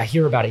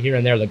hear about it here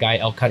and there. The guy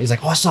elk cut, he's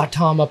like, "Oh, I saw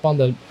Tom up on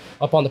the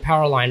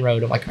power line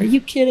road." I'm like, "Are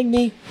you kidding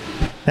me?"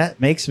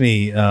 That makes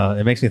me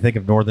think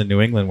of northern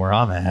New England where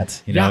I'm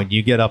at.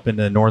 You get up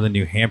into northern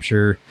New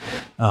Hampshire,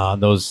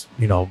 those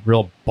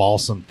real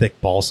thick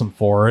balsam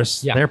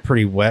forests. They're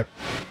pretty wet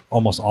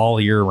almost all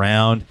year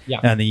round.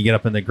 And then you get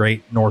up in the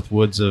great north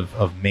woods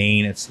of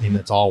Maine.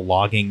 It's all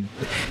logging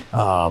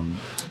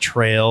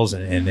trails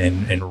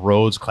and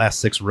roads, class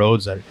 6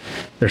 roads.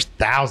 There's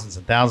thousands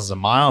and thousands of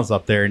miles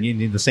up there, and you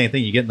need the same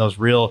thing. You get in those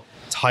real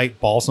tight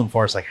balsam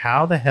forests. Like,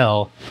 how the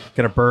hell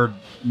can a bird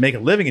make a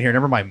living in here?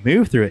 Never mind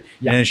move through it.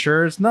 And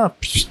sure enough,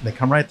 they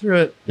come right through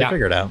it. They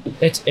figure it out.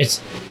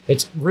 It's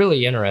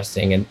really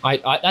interesting, and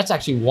I that's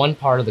actually one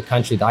part of the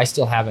country that I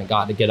still haven't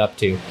got to get up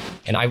to,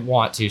 and I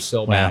want to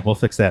so bad. Yeah, we'll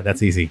fix that.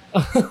 That's easy.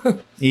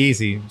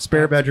 Easy.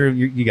 Spare bedroom,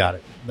 you got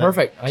it.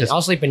 Perfect.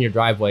 I'll sleep in your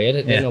driveway.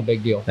 It ain't no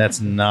big deal.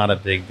 That's not a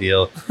big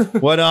deal.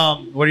 What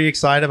are you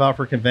excited about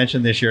for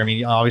convention this year? I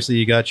mean, obviously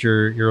you got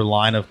your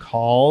line of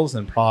calls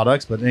and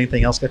products, but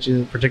anything else got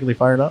you particularly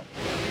fired up?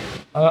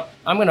 I'm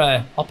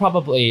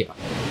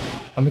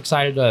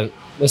excited to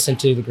listen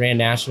to the Grand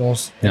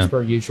Nationals as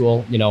per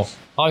usual.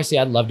 Obviously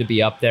I'd love to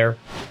be up there.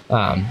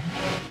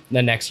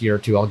 The next year or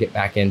two I'll get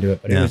back into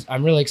it, but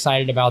I'm really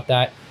excited about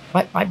that.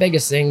 My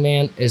biggest thing,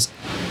 man, is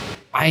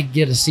I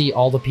get to see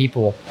all the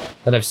people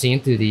that I've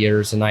seen through the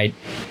years, and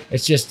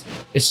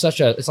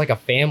it's like a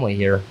family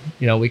here.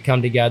 We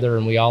come together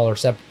and we all are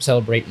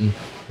celebrating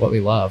what we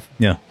love.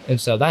 Yeah.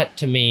 And so that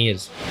to me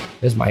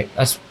that's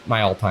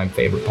my all-time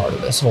favorite part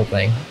of this whole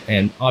thing.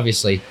 And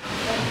obviously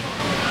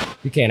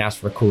you can't ask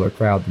for a cooler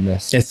crowd than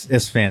this.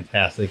 It's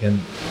fantastic,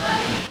 and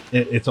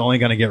it's only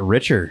going to get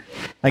richer.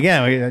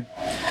 Again,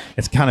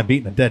 it's kind of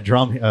beating a dead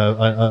drum,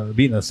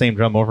 beating the same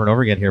drum over and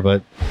over again here.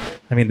 But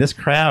I mean, this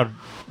crowd,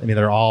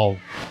 they're all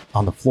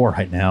on the floor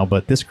right now,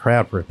 but this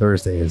crowd for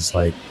Thursday is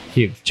like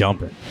huge,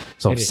 jumping.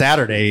 So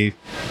Saturday,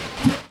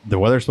 the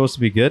weather's supposed to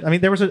be good. I mean,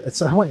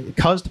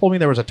 Cuz told me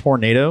there was a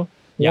tornado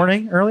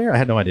warning earlier. I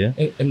had no idea.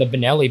 In the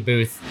Benelli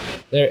booth,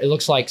 it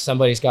looks like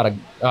somebody's got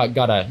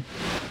a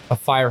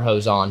fire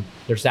hose on.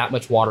 There's that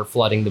much water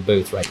flooding the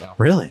booth right now.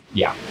 Really?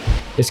 Yeah.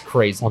 It's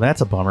crazy. Well, that's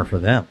a bummer for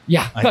them.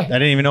 Yeah. I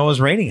didn't even know it was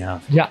raining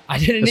out. Yeah, I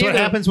didn't That's either. what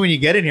happens when you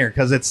get in here,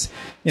 because it's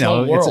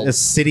it's a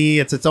city,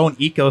 it's its own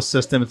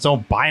ecosystem, its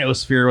own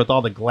biosphere with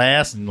all the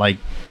glass, and like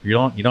you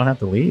don't have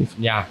to leave.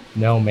 Yeah,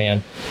 no,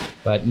 man.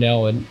 But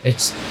no, and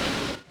it's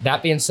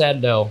that being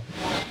said though,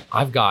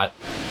 I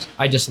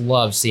just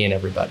love seeing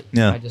everybody.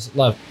 Yeah.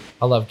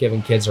 I love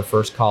giving kids their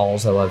first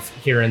calls. I love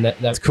hearing that.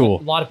 That's cool.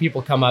 A lot of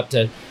people come up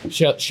to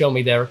show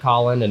me their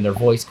calling and their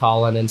voice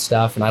calling and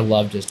stuff, and I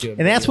love just doing.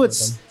 And that's what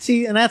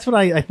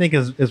I think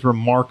is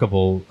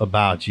remarkable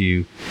about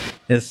you,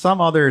 is some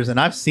others, and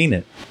I've seen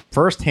it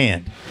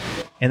firsthand,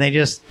 and they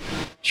just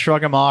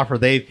shrug them off, or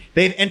they've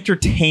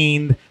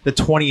entertained the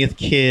 20th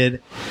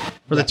kid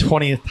for the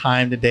 20th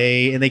time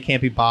today, and they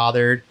can't be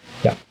bothered.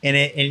 Yeah, and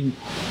it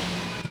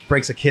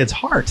breaks a kid's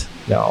heart.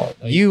 No,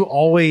 you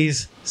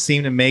always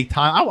seem to make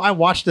time. I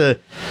watched you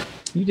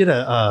did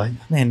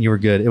man, you were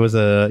good.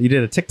 You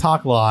did a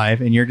TikTok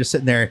live, and you're just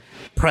sitting there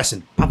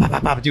pressing,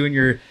 doing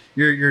your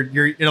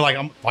like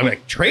I'm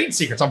like trade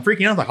secrets. I'm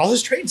freaking out. I'm like, all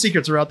these trade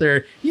secrets are out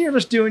there. You're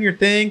just doing your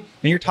thing,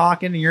 and you're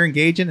talking, and you're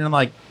engaging, and I'm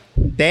like,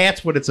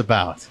 that's what it's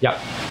about. Yeah.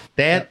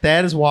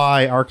 That is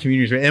why our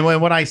community is. And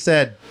when I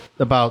said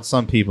about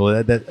some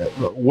people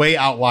that way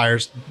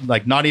outliers,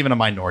 like not even a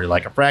minority,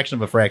 like a fraction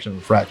of a fraction of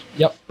a fraction.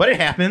 Yep. But it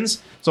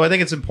happens. So I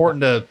think it's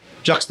important to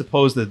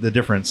juxtapose the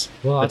difference.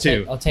 Well, I'll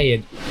tell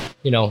you,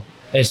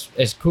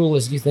 as cool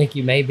as you think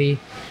you may be,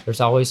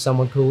 there's always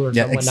someone cooler,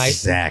 someone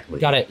nice. Exactly.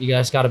 You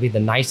guys got to be the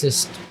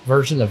nicest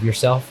version of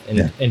yourself,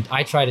 and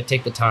I try to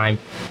take the time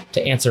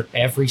to answer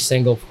every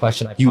single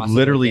question I possibly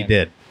literally can.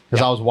 did.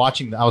 Because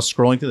I was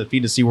scrolling through the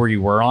feed to see where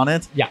you were on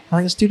it. Yeah. I'm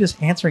like, this dude is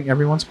answering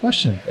everyone's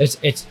question. It's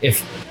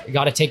if you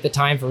got to take the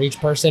time for each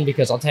person,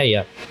 because I'll tell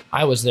you,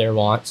 I was there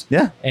once.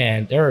 Yeah.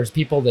 And there was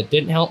people that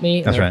didn't help me,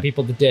 and That's there right. were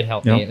people that did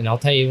help me. And I'll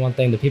tell you one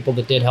thing: the people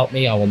that did help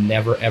me, I will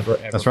never, ever,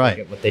 ever That's right.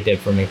 forget what they did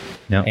for me.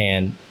 Yep.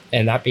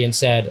 And that being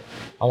said,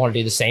 I want to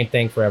do the same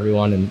thing for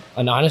everyone.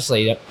 And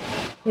honestly,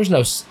 there's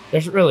no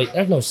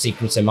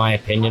secrets in my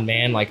opinion,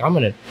 man. Like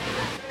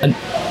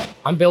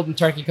I'm building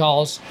turkey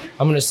calls.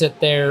 I'm going to sit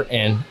there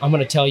and I'm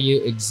going to tell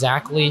you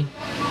exactly,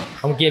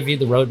 I'm going to give you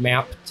the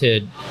roadmap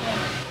to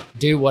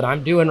do what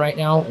I'm doing right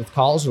now with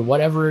calls or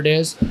whatever it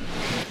is.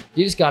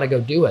 You just got to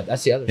go do it.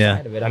 That's the other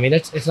side of it. I mean,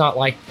 it's not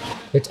like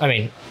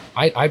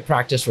I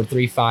practice for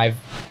 3-5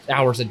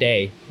 hours a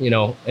day,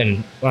 and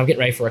when I'm getting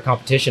ready for a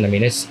competition, I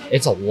mean, it's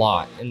a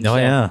lot. And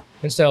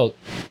so,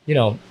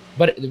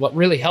 but what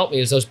really helped me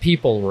is those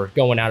people were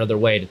going out of their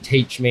way to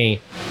teach me.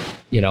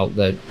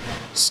 The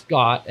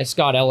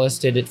Scott Ellis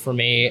did it for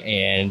me,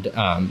 and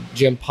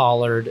Jim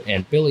Pollard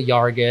and Billy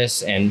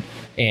Yargis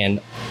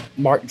and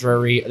Mark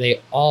Drury.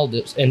 They all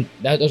did, and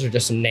those are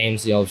just some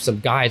names. Some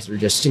guys that are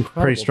just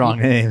incredible. Pretty strong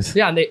people. Names.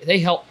 Yeah, and they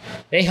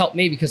helped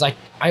me because I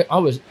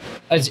was,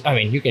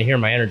 you can hear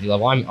my energy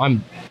level.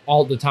 I'm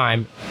all the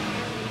time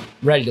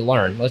ready to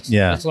learn. Let's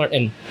learn.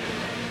 And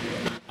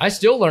I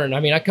still learn.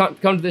 I mean, I come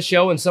to this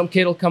show and some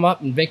kid will come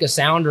up and make a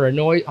sound or a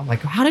noise. I'm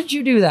like, how did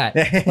you do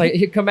that?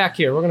 Like, come back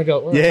here. We're gonna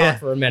talk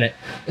for a minute.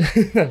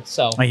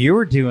 So you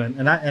were doing,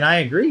 and I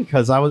agree,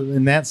 because I was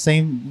in that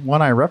same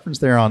one I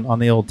referenced there on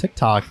the old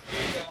TikTok.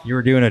 You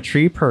were doing a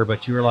tree purr,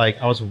 but you were like,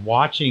 I was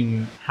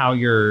watching how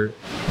your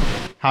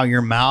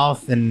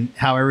mouth and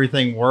how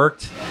everything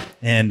worked,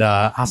 and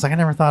I was like, I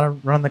never thought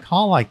I'd run the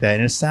call like that,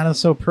 and it sounded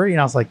so pretty,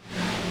 and I was like,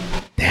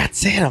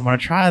 that's it. I'm gonna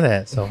try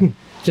that. So.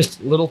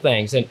 Just little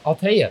things. And I'll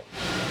tell you,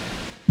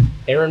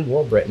 Aaron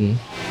Warbriton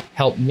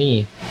helped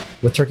me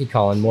with turkey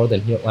calling more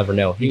than he'll ever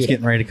know. He's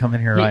getting ready to come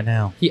in here right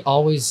now.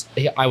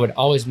 I would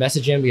always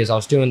message him because I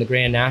was doing the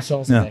Grand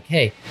Nationals. And like,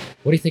 hey,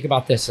 what do you think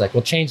about this? Like,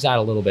 we'll change that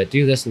a little bit.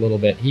 Do this a little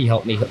bit. He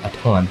helped me a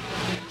ton.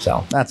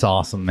 So that's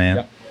awesome,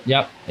 man.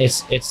 Yep.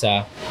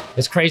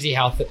 It's crazy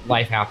how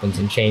life happens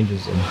and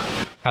changes, and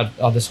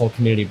how this whole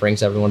community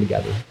brings everyone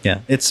together.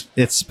 Yeah, it's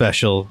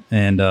special,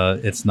 and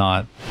it's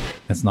not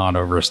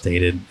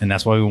overstated, and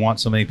that's why we want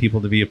so many people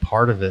to be a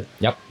part of it.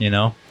 Yep.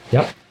 Yep.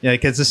 Yeah,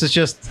 because it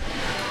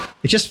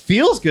just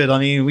feels good. I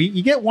mean,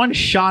 you get one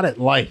shot at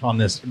life on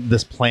this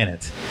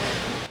planet.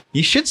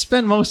 You should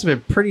spend most of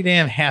it pretty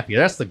damn happy.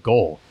 That's the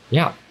goal.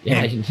 Yeah,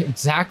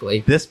 exactly.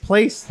 This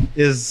place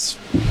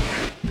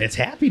it's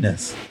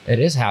happiness. It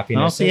is happiness.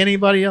 I don't see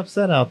anybody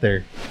upset out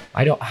there.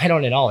 I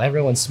don't at all.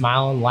 Everyone's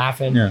smiling,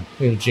 laughing. Yeah.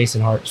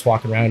 Jason Hart just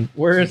walking around.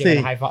 Where is he?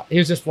 He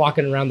was just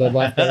walking around the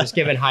left, just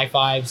giving high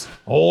fives.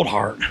 Old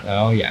Hart.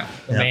 Oh yeah,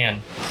 the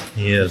man.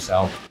 He is.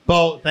 So,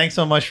 Bo, thanks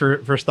so much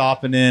for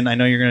stopping in. I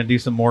know you're going to do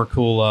some more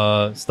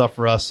cool stuff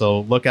for us,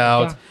 so look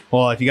out. Yeah.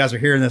 Well, if you guys are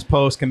hearing this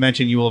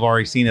post-convention, you will have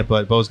already seen it,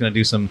 but Bo's going to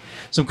do some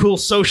cool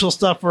social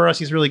stuff for us.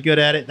 He's really good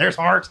at it. There's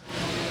Hart.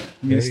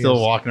 He's still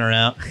walking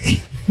around.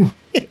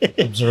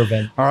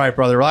 Observing. All right,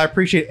 brother. Well, I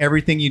appreciate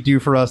everything you do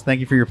for us. Thank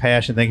you for your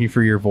passion. Thank you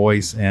for your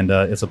voice. And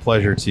it's a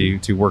pleasure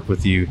to work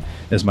with you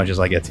as much as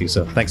I get to.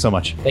 So thanks so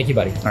much. Thank you,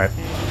 buddy. All right.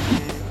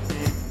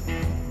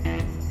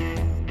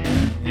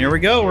 Here we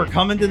go. We're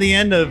coming to the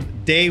end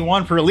of day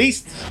one for at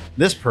least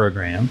this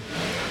program.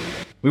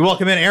 We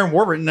welcome in Aaron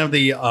Warbriton of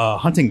the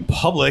Hunting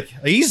Public.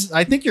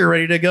 I think you're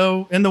ready to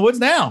go in the woods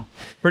now.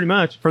 Pretty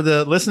much. For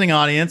the listening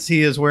audience,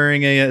 he is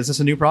wearing is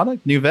this a new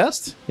product? New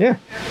vest? Yeah.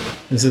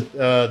 Is it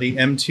the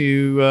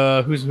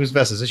M2, whose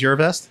vest? Is this your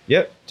vest?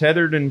 Yep.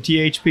 Tethered and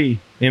THP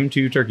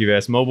M2 turkey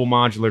vest, mobile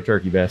modular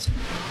turkey vest.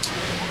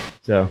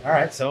 So. All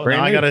right. So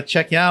now I got to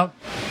check you out.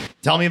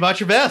 Tell me about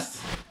your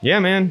vest. Yeah,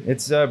 man.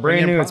 It's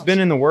brand new. It's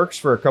been in the works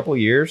for a couple of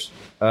years.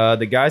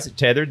 The guys at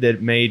Tethered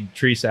that made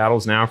tree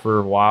saddles now for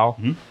a while.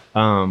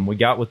 Mm-hmm. We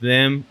got with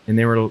them, and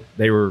they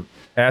were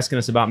asking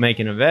us about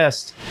making a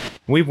vest.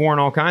 We've worn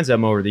all kinds of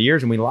them over the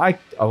years, and we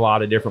liked a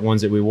lot of different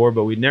ones that we wore,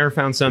 but we'd never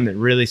found some that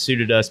really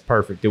suited us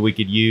perfect, that we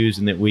could use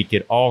and that we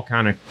could all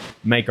kind of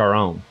make our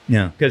own.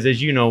 Yeah. Because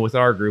as you know, with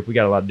our group, we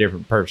got a lot of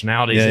different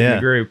personalities in the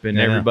group, and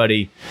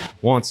everybody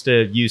wants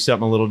to use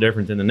something a little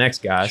different than the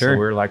next guy. Sure. So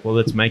we're like, well,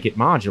 let's make it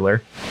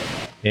modular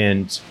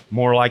and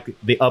more like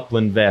the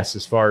upland vest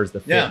as far as the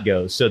fit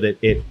goes, so that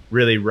it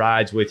really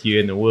rides with you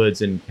in the woods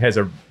and has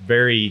a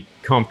very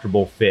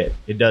comfortable fit.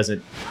 It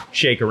doesn't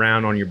shake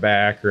around on your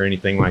back or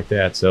anything like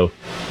that. So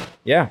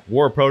yeah,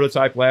 wore a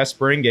prototype last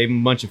spring, gave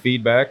him a bunch of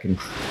feedback, and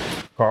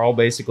Carl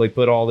basically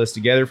put all this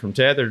together from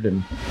Tethered,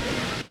 and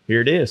here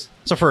it is.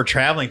 So for a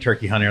traveling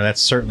turkey hunter, that's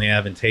certainly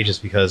advantageous,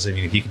 because I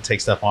mean, if you can take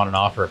stuff on and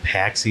off, or it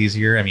packs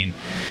easier. I mean,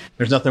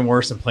 there's nothing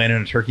worse than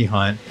planning a turkey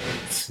hunt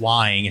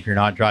flying if you're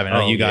not driving. I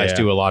know you guys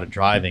do a lot of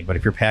driving, but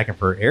if you're packing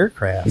for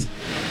aircraft,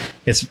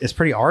 it's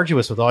pretty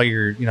arduous with all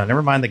your,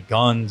 never mind the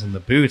guns and the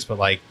boots, but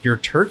like your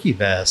turkey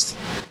vest,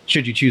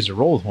 should you choose to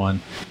roll with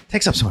one,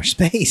 takes up so much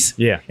space.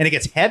 Yeah. And it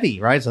gets heavy,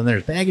 right? So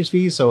there's baggage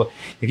fees. So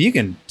if you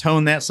can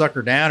tone that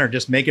sucker down or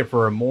just make it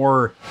for a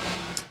more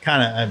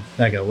kind of,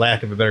 like a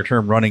lack of a better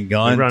term, running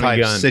gun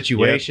type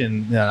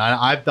situation. Yep.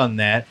 I've done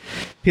that.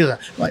 People,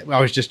 like, I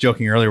was just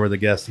joking earlier with a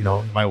guest,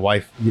 my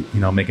wife,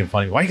 making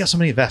fun of me. Why you got so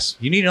many vests?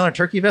 You need another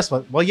turkey vest?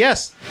 Well,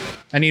 yes.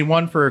 I need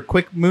one for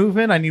quick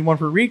movement. I need one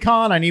for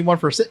recon. I need one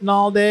for sitting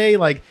all day.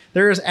 Like,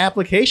 there is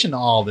application to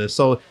all this.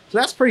 So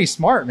that's pretty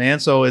smart, man.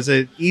 So is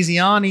it easy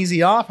on,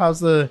 easy off? How's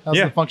the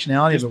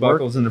functionality of it work?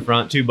 Buckles in the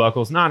front, 2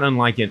 buckles. Not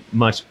unlike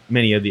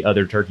many of the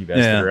other turkey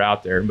vests that are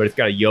out there, but it's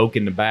got a yoke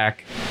in the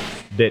back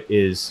that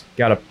is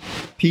got a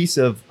piece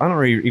of, I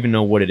don't even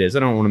know what it is. I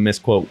don't want to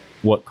misquote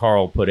what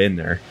Carl put in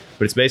there,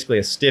 but it's basically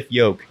a stiff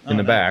yoke in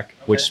the back,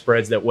 which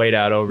spreads that weight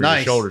out over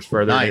your shoulders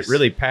further. And it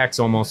really packs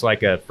almost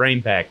like a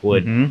frame pack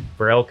would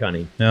for elk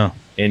hunting. Yeah.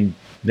 And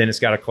then it's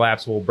got a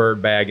collapsible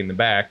bird bag in the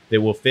back that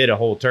will fit a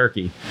whole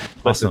turkey.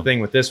 But the thing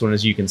with this one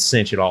is you can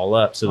cinch it all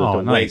up so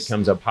that the weight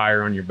comes up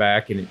higher on your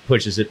back and it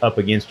pushes it up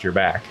against your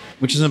back.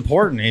 Which is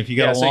important if you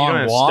got a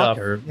long walk.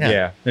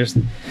 There's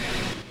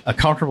a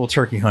comfortable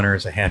turkey hunter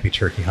is a happy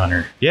turkey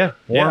hunter. Yeah.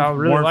 I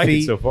really like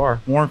it so far.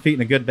 Warm feet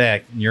and a good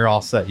back, and you're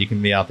all set. You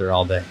can be out there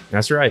all day.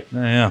 That's right.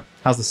 Yeah.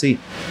 How's the seat?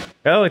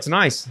 Oh, it's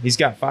nice. He's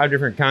got 5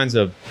 different kinds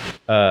of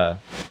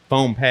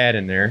foam pad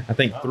in there. I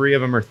think 3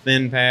 of them are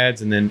thin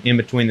pads, and then in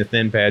between the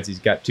thin pads, he's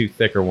got 2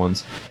 thicker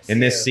ones.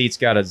 And this seat's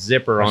got a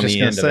zipper on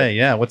the end of it.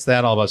 Yeah, what's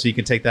that all about? So you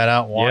can take that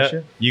out and wash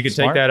it? You can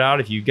take that out.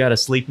 If you've got a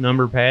sleep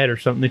number pad or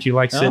something that you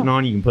like sitting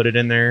on, you can put it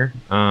in there.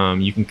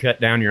 You can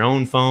cut down your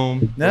own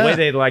foam. The way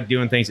they like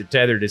doing things at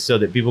Tethered is so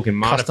that people can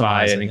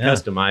modify it and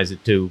customize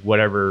it to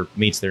whatever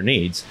meets their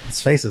needs.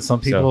 Let's face it,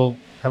 some people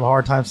have a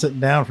hard time sitting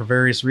down for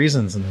various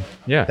reasons, and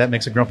that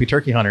makes a grumpy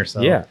turkey hunter.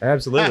 So yeah,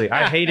 absolutely.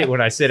 I hate it when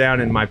I sit down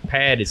and my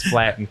pad is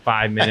flat in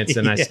 5 minutes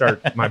and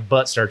my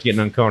butt starts getting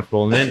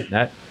uncomfortable, and then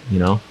that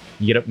you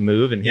get up and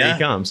move, and here he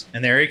comes.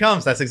 And there he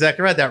comes. That's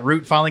exactly right. That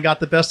root finally got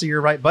the best of your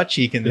right butt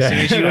cheek, and as soon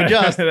as you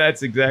adjust,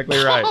 that's exactly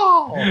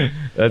right.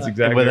 That's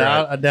exactly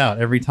without a doubt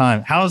every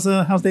time. How's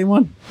day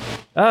one?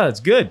 It's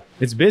good.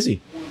 It's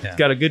busy. Yeah. It's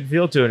got a good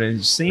feel to it, and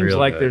it seems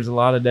like there's a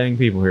lot of dang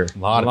people here. A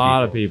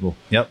lot of people.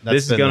 Yep.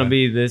 This is going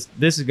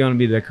to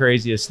be the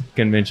craziest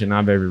convention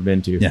I've ever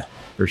been to. Yeah,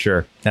 for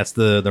sure. That's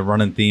the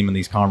running theme in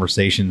these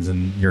conversations,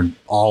 and you're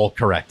all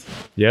correct.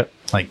 Yep.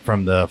 Like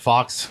from the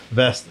Fox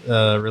vest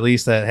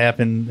release that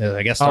happened,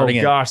 I guess starting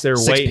at 6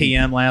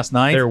 p.m. last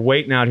night. They're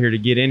waiting out here to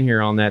get in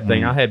here on that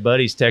thing. I had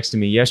buddies texting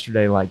me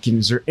yesterday like,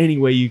 is there any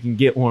way you can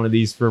get one of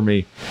these for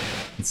me?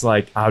 It's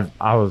like I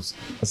was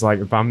like,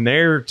 if I'm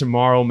there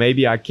tomorrow,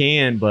 maybe I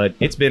can, but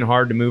it's been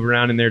hard to move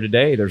around in there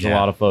today. There's a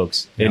lot of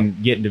folks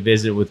and getting to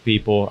visit with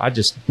people.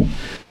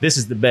 This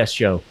is the best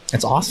show.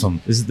 It's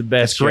awesome. This is the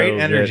best show. Great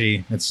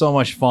energy. It's so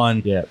much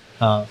fun. Yeah.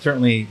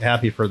 Certainly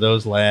happy for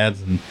those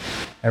lads and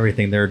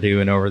everything they're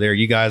doing over there.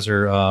 You guys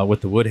are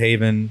with the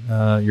Woodhaven.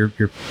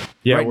 You're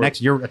right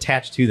next. You're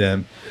attached to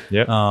them.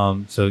 Yep.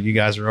 So you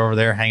guys are over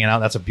there hanging out.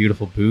 That's a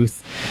beautiful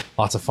booth.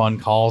 Lots of fun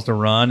calls to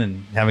run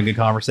and having good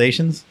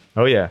conversations.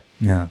 Oh yeah.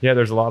 Yeah.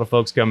 There's a lot of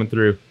folks coming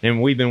through, and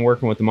we've been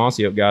working with the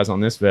Mossy Oak guys on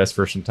this vest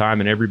for some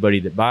time. And everybody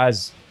that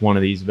buys one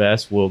of these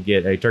vests will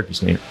get a turkey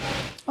stamp.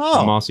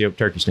 Oh, Mossy Oak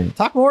turkey stamp.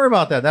 Talk more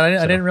about that. I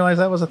didn't realize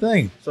that was a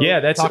thing. So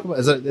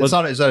is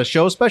that a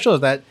show special? Or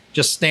is that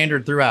just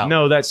standard throughout?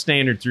 No, that's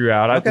standard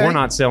throughout. We're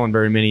not selling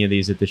very many of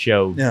these at the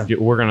show. Yeah.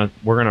 We're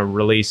gonna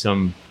release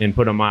them and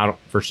put them out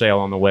for sale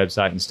on the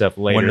website and stuff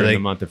later in the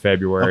month of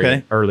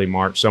February, early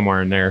March,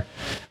 somewhere in there.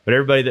 But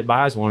everybody that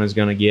buys one is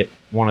going to get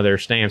one of their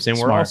stamps, and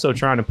we're also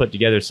trying to put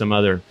together some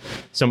other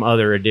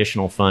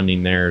additional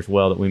funding there as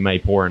well that we may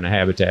pour into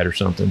Habitat or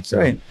something.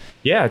 So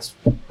yeah, it's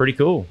pretty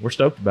cool. We're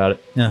stoked about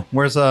it. Yeah.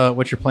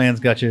 What's your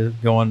plans got you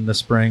going this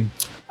spring?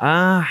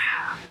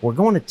 We're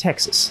going to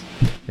Texas,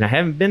 and I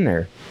haven't been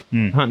there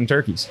hunting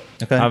turkeys.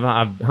 Okay.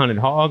 I've hunted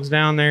hogs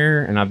down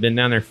there, and I've been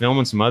down there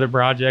filming some other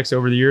projects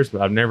over the years,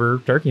 but I've never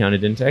turkey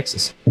hunted in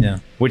Texas. Yeah.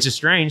 Which is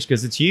strange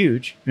because it's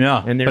huge.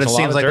 Yeah. And there's but it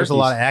seems like there's a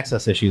lot of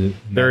access issues.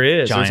 There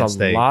is. There's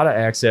a lot of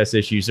access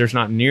issues. There's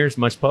not near as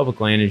much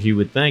public land as you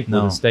would think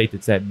with a state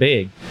that's that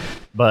big.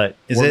 But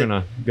we're going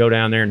to go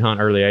down there and hunt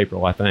early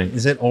April, I think.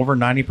 Is it over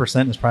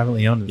 90% is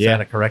privately owned? Is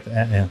that a correct?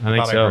 Yeah, I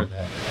think so.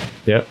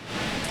 Yep.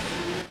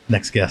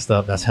 Next guest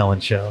up, that's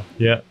Helen Show.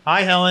 Yeah.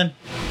 Hi, Helen.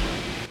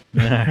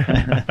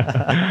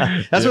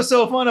 That's what's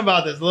so fun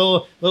about this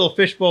little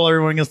fishbowl.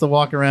 Everyone gets to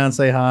walk around,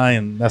 say hi,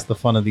 and that's the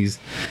fun of these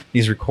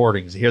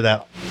recordings. You hear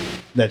that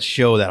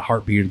show, that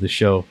heartbeat of the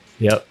show.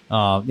 Yep.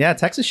 Yeah,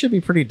 Texas should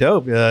be pretty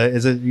dope.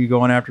 Is it you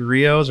going after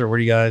Rios, or where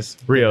do you guys?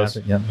 Rios.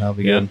 Yeah, that'll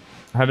be good.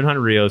 I haven't hunted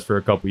Rios for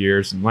a couple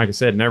years, and like I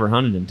said, never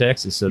hunted in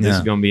Texas, so this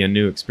is going to be a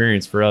new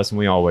experience for us, and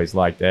we always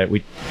like that.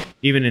 We,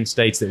 even in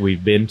states that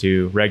we've been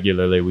to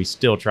regularly, we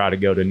still try to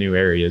go to new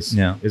areas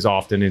as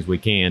often as we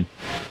can.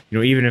 You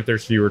know, even if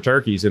there's fewer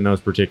turkeys in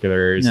those particular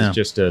areas, it's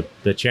just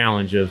the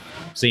challenge of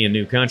seeing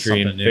new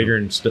country and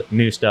figuring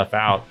new stuff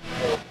out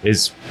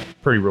is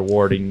pretty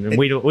rewarding. And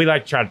we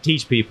like to try to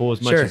teach people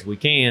as much as we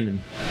can, and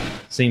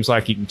it seems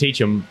like you can teach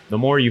them. The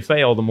more you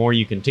fail, the more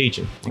you can teach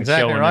them.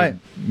 Exactly right.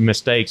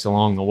 Mistakes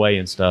along the way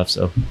and stuff.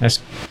 So that's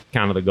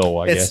kind of the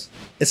goal, I guess.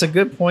 It's a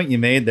good point you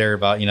made there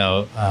about,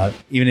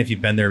 even if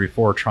you've been there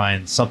before,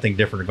 trying something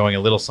different or going a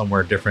little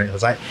somewhere different.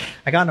 Because I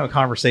got into a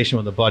conversation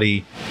with a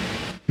buddy.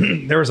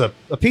 There was a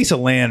piece of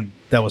land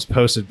that was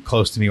posted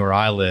close to me where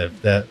I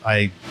live that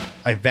I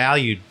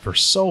valued for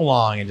so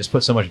long and just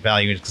put so much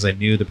value in it because I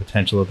knew the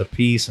potential of the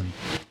piece and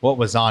what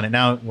was on it.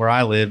 Now, where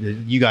I live,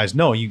 you guys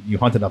know, you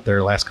hunted up there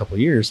the last couple of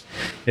years.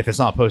 If it's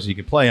not posted, you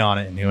can play on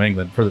it in New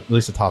England for at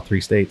least the top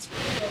 3 states.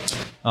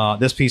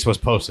 This piece was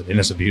posted, and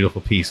it's a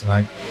beautiful piece. And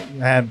I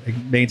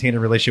had maintained a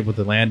relationship with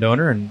the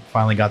landowner and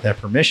finally got that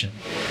permission.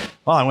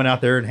 Well, I went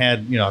out there and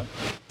had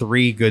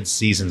 3 good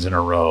seasons in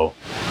a row.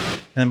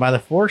 And by the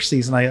 4th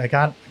season, I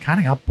kind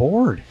of got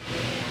bored.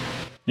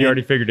 You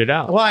already figured it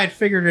out. Well, I had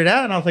figured it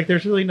out, and I was like,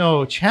 there's really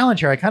no challenge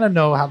here. I kind of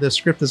know how this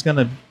script is going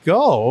to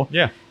go.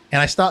 Yeah.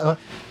 And I stopped,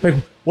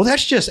 well,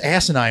 that's just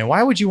asinine.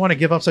 Why would you want to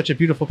give up such a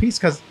beautiful piece?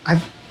 Because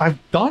I've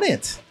done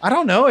it. I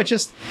don't know.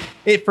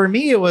 For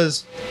me, it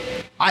was,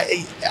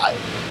 I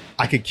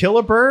could kill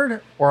a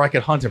bird or I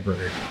could hunt a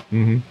bird.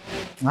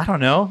 Mm-hmm. I don't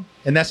know.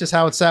 And that's just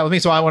how it sat with me.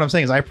 So what I'm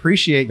saying is I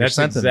appreciate your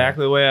sentiment. That's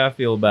exactly the way I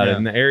feel about it.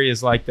 In the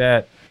areas like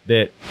that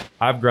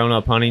I've grown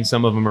up hunting,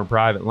 some of them are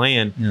private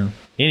land. Yeah.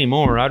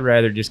 Anymore, I'd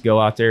rather just go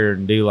out there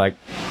and do like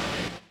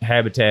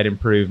habitat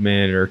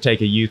improvement or take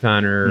a youth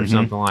hunter or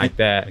something like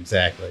that.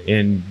 Exactly.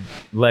 And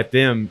let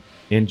them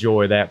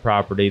enjoy that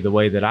property the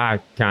way that I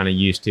kind of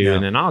used to.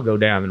 And then I'll go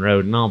down the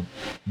road and I'll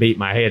beat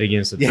my head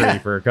against a tree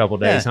for a couple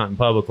of days hunting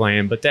public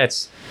land. But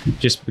that's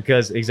just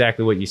because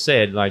exactly what you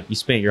said, like you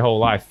spent your whole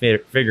life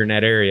figuring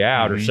that area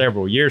out or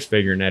several years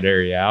figuring that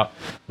area out.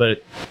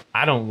 But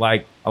I don't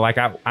I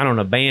don't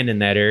abandon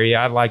that area.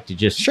 I like to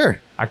just,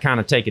 I kind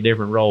of take a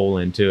different role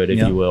into it, if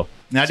you will.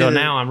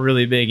 Now I'm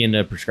really big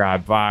into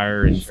prescribed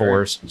fire and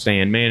forest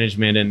stand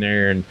management in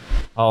there and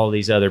all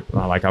these other,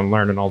 I'm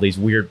learning all these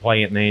weird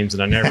plant names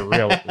that I never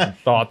really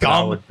thought that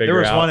I would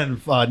figure out. There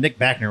was one in Nick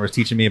Backner was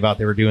teaching me about,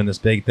 they were doing this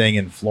big thing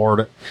in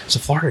Florida. So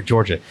Florida,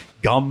 Georgia,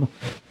 gum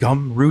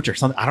root or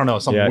something. I don't know,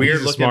 some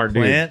weird looking plant.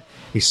 Dude.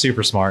 He's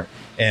super smart.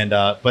 And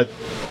but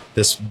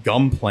this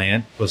gum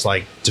plant was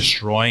like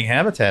destroying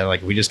habitat.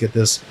 Like we just get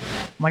this.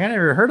 I'm like, I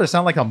never heard it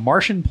sound like a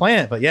Martian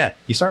plant, but yeah,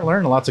 you start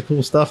learning lots of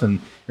cool stuff, and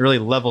it really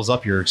levels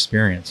up your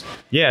experience.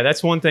 Yeah,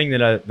 that's one thing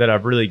that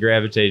I've really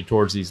gravitated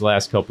towards these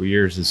last couple of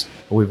years is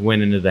we've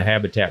went into the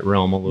habitat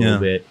realm a little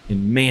bit,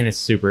 and man, it's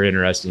super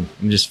interesting.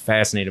 I'm just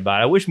fascinated by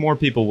it. I wish more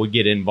people would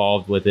get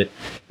involved with it,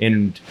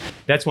 and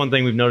that's one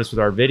thing we've noticed with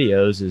our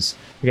videos is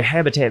like a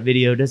habitat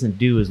video doesn't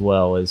do as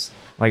well as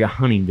like a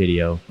hunting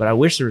video, but I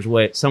wish there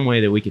was some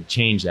way that we could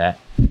change that,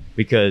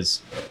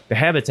 because the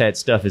habitat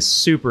stuff is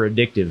super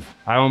addictive.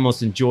 I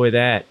almost enjoy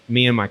that.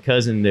 Me and my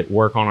cousin that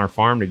work on our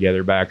farm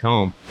together back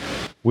home,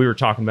 we were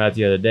talking about it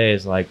the other day.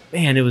 It's like,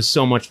 man, it was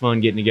so much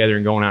fun getting together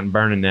and going out and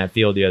burning that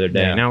field the other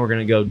day. Yeah. Now we're going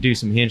to go do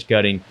some hinge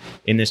cutting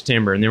in this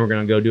timber, and then we're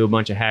going to go do a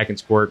bunch of hack and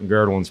squirt and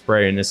girdle and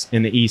spray in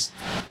the east,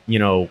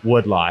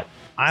 wood lot.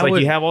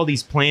 You have all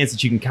these plants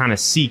that you can kind of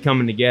see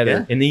coming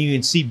together, and then you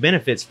can see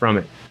benefits from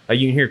it. Like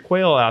you can hear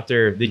quail out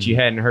there that you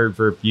hadn't heard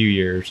for a few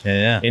years.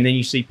 Yeah. And then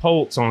you see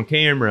poults on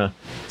camera.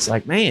 It's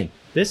like, man,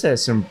 this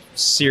has some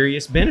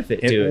serious benefit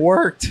to it. It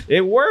worked.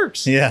 It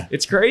works. Yeah.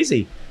 It's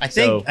crazy. I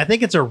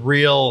think it's a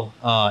real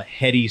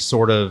heady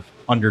sort of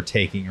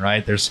undertaking,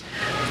 right? There's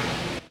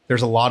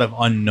a lot of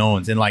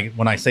unknowns. And like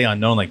when I say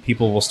unknown, like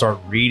people will start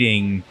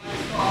reading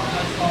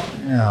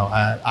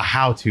a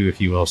how-to,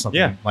 if you will,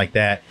 something like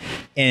that.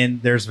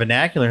 And there's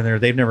vernacular in there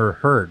they've never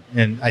heard.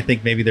 And I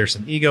think maybe there's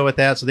some ego with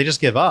that, so they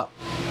just give up.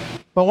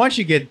 But once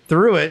you get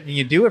through it and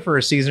you do it for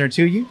a season or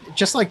two, you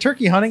just like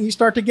turkey hunting, you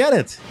start to get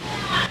it.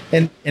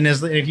 And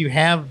if you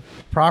have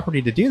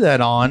property to do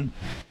that on,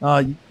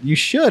 you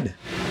should.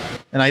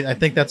 And I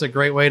think that's a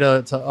great way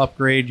to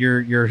upgrade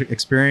your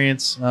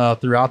experience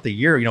throughout the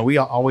year. We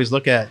always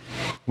look at,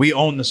 we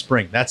own the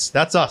spring. That's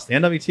us, the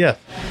NWTF.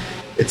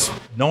 It's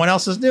no one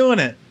else is doing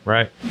it.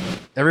 Right.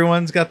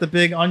 Everyone's got the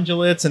big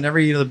ungulates and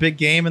the big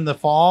game in the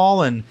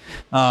fall, and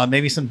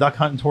maybe some duck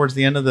hunting towards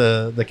the end of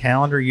the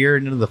calendar year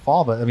and into the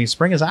fall. But I mean,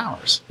 spring is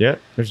ours. Yeah,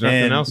 there's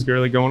nothing else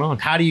really going on.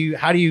 How do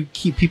you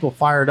keep people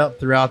fired up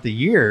throughout the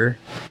year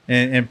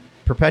and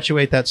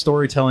perpetuate that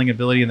storytelling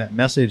ability and that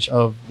message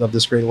of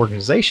this great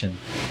organization?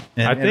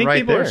 And I think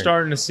people are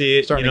starting to see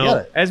it. Starting to get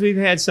it. As we've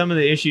had some of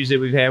the issues that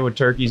we've had with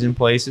turkeys in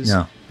places,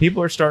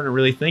 people are starting to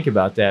really think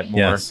about that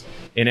more. Yes.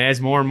 And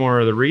as more and more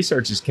of the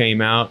researches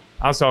came out,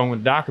 I was talking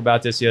with Doc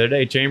about this the other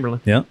day,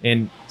 Chamberlain. Yeah.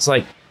 And it's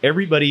like,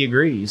 everybody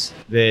agrees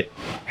that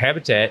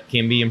habitat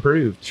can be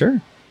improved.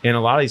 Sure. In a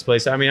lot of these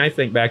places. I mean, I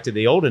think back to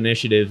the old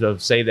initiatives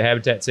of Save the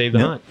Habitat, Save the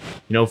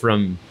Hunt,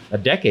 from a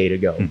decade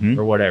ago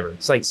or whatever.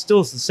 It's like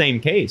still it's the same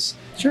case.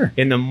 Sure.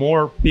 And the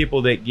more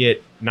people that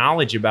get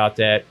knowledge about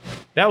that,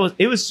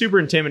 it was super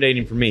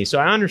intimidating for me. So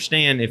I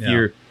understand if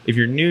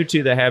you're new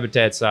to the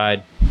habitat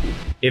side,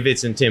 if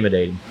it's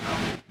intimidating.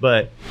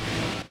 But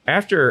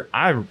after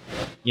I,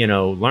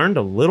 learned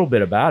a little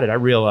bit about it, I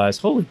realized,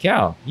 holy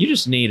cow, you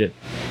just need a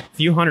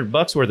few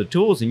 $100 worth of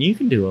tools and you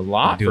can do a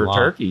lot for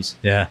turkeys.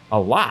 Yeah. A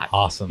lot.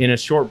 Awesome. In a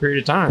short period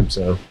of time.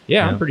 So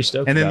yeah. I'm pretty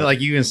stoked. And then about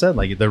like you even said,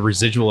 like the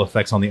residual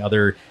effects on the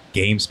other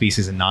game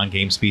species and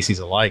non-game species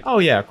alike. Oh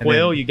yeah.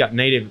 Quail, you got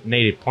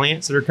native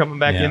plants that are coming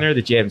back in there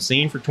that you haven't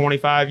seen for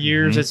 25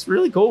 years. It's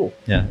really cool.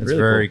 Yeah. It's really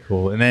very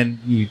cool. And then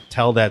you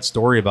tell that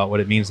story about what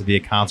it means to be a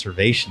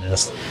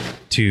conservationist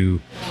to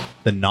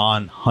the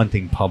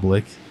non-hunting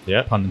public.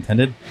 Yeah. Pun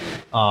intended.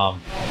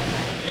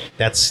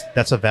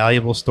 That's a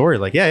valuable story.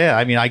 Like, yeah.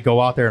 I mean, I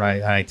go out there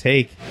and I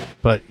take,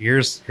 but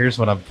here's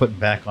what I'm putting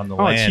back on the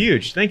land. Oh, it's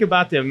huge. Think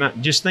about the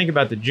amount. Just think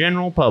about the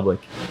general public.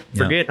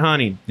 Forget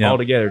hunting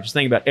altogether. Just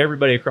think about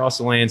everybody across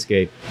the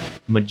landscape.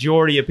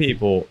 Majority of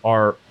people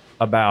are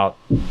about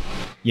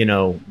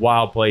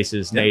wild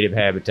places, native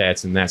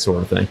habitats, and that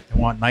sort of thing. They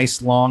want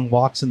nice long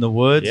walks in the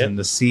woods and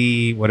to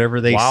see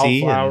whatever they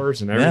see.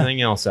 Wildflowers and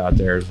everything else out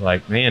there. It's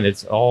like, man,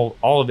 it's all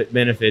of it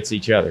benefits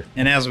each other.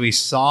 And as we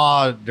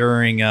saw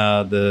during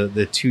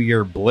the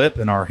 2-year blip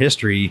in our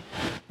history,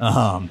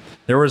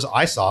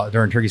 I saw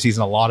during turkey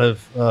season a lot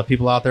of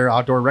people out there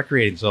outdoor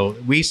recreating. So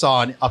we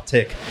saw an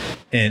uptick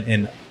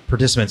in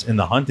participants in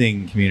the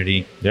hunting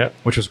community,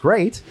 which was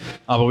great.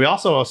 But we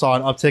also saw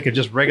an uptick of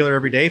just regular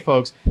everyday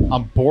folks.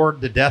 I'm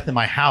bored to death in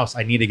my house.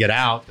 I need to get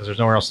out because there's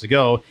nowhere else to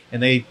go.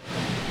 And they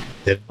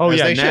did. Oh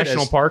yeah,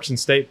 national parks and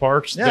state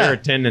parks. Their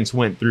attendance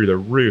went through the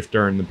roof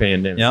during the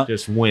pandemic.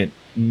 Just went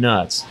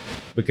nuts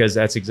because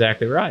that's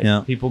exactly right.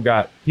 Yeah.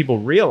 People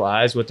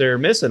realize what they're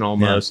missing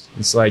almost. Yeah.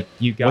 It's like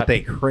you got what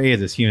they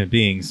crave as human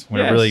beings when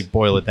it really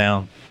boil it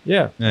down.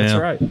 Yeah, that's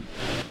right.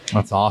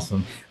 That's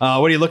awesome.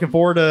 What are you looking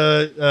forward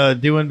to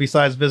doing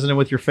besides visiting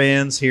with your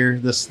fans here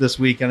this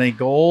week? Any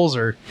goals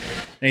or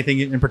anything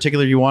in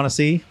particular you want to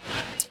see?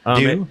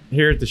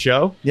 Here at the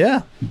show?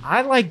 Yeah.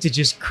 I like to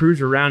just cruise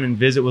around and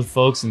visit with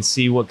folks and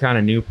see what kind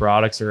of new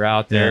products are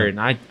out there.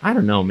 And I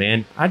don't know,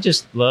 man. I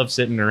just love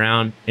sitting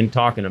around and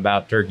talking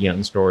about turkey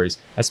hunting stories.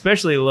 I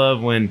especially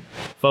love when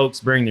folks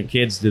bring their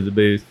kids to the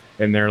booth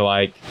and they're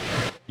like,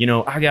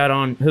 I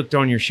got hooked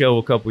on your show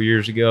a couple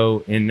years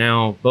ago and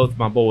now both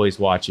my boys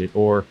watch it.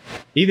 Or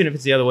even if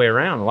it's the other way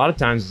around, a lot of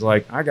times it's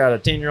like, I got a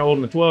 10-year-old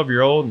and a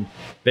 12-year-old and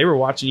they were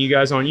watching you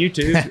guys on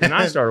YouTube and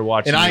I started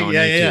watching on YouTube.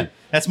 Yeah.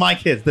 That's my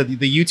kids, the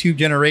YouTube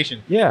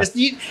generation. Yeah.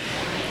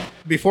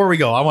 Before we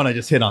go, I want to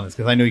just hit on this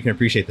because I know you can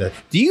appreciate that.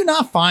 Do you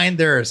not find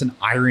there's an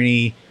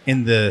irony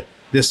in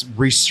this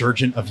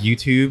resurgence of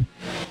YouTube?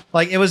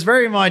 Like, it was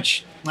very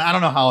much, I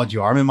don't know how old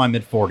you are. I'm in my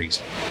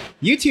mid-40s.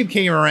 YouTube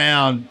came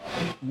around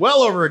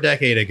well over a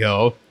decade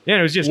ago. Yeah,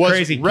 it was just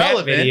crazy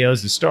relevant cat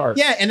videos to start.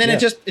 Yeah, and then it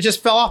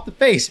just fell off the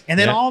face. And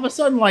then all of a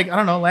sudden, like, I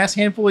don't know, last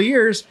handful of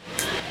years,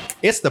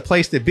 it's the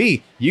place to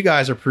be. You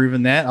guys are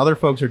proving that. Other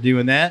folks are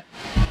doing that.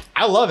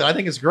 I love it. I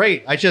think it's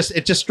great. It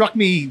just struck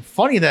me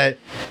funny that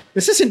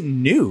this isn't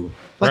new.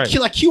 Like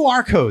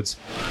QR codes.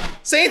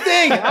 Same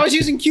thing. I was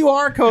using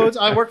QR codes.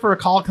 I worked for a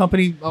call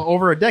company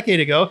over a decade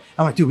ago.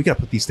 I'm like, dude, we got to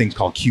put these things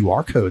called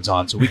QR codes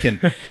on so we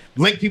can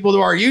link people to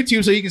our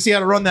YouTube so you can see how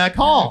to run that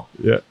call.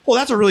 Yeah. Well,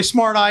 that's a really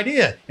smart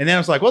idea. And then I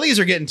was like, well, these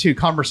are getting too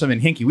cumbersome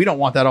and hinky. We don't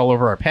want that all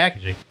over our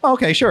packaging.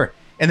 Okay, sure.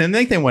 And then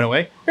the thing went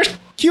away. There's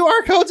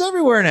QR codes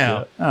everywhere now.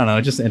 Yeah. I don't know.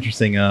 Just an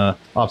interesting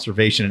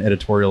observation and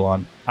editorial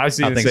on how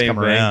things come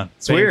around.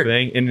 It's weird.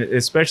 Thing. And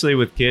especially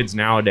with kids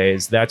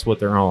nowadays, that's what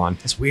they're on.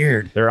 It's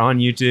weird. They're on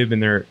YouTube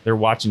and they're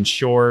watching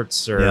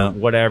shorts or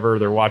whatever.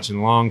 They're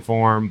watching long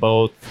form,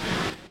 both.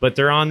 But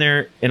they're on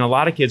there, and a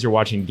lot of kids are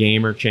watching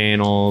gamer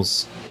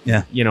channels.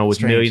 Yeah,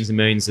 with millions and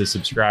millions of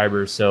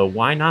subscribers. So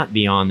why not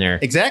be on there?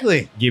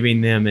 Exactly.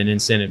 Giving them an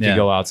incentive to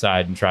go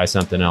outside and try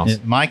something else.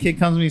 My kid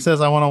comes to me and says,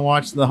 I want to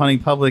watch the hunting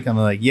public. I'm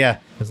like, yeah,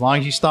 as long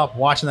as you stop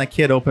watching that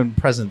kid open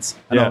presents.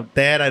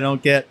 Dad, I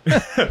don't get.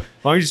 As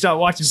long as you stop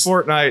watching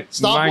Fortnite.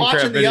 Stop Minecraft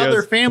watching the videos.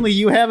 other family.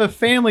 You have a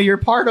family. You're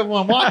part of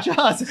one. Watch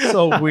us. It's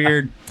so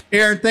weird.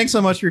 Aaron, thanks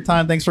so much for your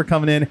time. Thanks for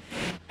coming in.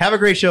 Have a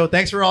great show.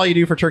 Thanks for all you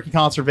do for turkey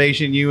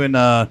conservation, you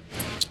and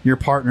your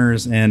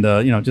partners, and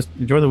just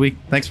enjoy the week.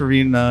 Thanks for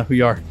being who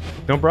you are.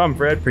 No problem,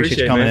 Fred. Appreciate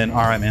you coming in.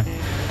 All right, man.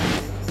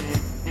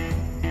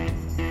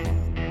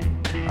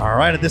 All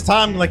right, at this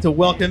time, I'd like to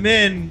welcome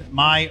in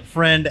my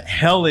friend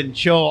Helen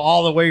Cho,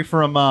 all the way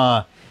from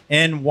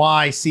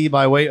NYC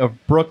by way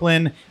of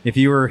Brooklyn. If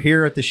you were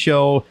here at the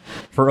show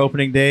for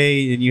opening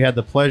day and you had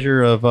the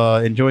pleasure of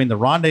enjoying the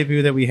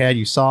rendezvous that we had,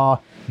 you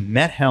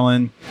met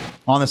Helen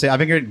on this day. I've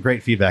been getting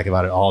great feedback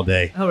about it all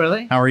day. Oh,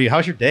 really? How are you?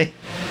 How's your day?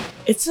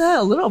 It's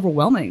a little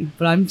overwhelming,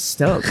 but I'm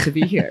stoked to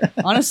be here.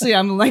 Honestly,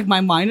 I'm like,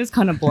 my mind is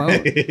kind of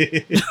blown.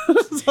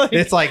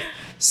 It's like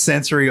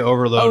sensory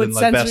overload in the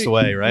best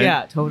way, right?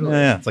 Yeah, totally.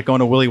 Yeah, it's like going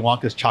to Willy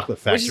Wonka's chocolate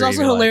factory. Which is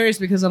also hilarious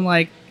because I'm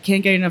like,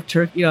 can't get enough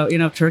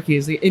enough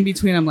turkeys. In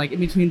between, I'm like, in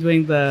between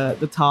doing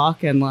the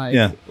talk and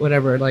like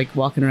whatever, like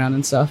walking around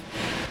and stuff.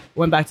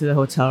 Went back to the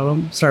hotel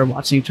room, started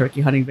watching turkey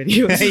hunting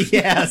videos.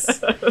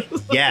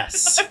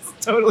 Yes.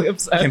 Totally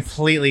obsessed.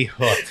 Completely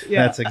hooked.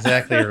 Yeah. That's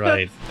exactly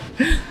right.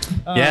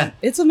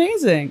 It's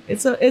amazing.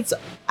 It's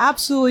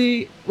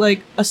absolutely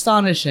like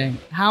astonishing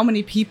how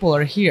many people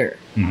are here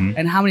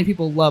and how many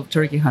people love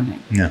turkey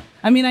hunting. Yeah.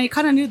 I mean, I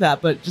kind of knew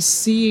that, but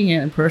just seeing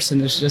it in person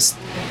is just,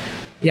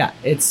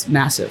 it's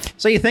massive.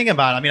 So you think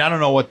about it, I mean, I don't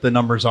know what the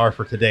numbers are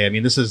for today. I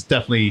mean, this is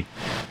definitely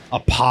a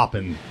pop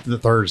in the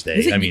Thursday.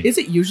 Is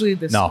it usually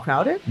this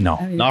crowded? No,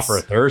 I mean, not for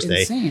a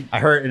Thursday. Insane. I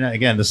heard, and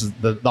again, this is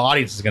the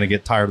audience is going to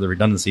get tired of the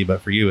redundancy,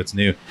 but for you, it's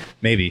new.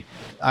 Maybe.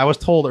 I was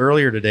told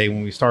earlier today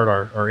when we started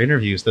our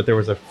interviews that there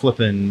was a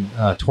flipping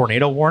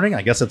tornado warning.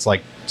 I guess it's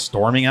like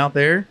storming out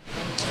there.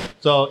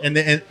 So, and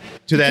to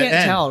that can't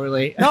end, tell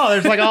really. No,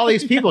 there's like all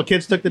these people.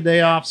 Kids took the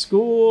day off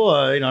school.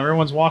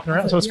 Everyone's walking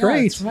around, so it's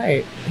great. That's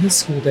right. It's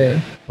school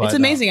day. But, it's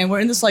amazing, and we're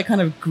in this like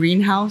kind of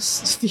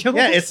greenhouse deal.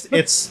 Yeah,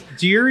 it's.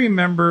 Do you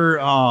remember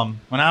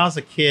when I was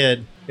a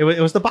kid? It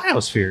was the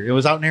biosphere. It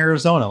was out in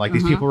Arizona. Like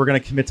these people were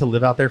going to commit to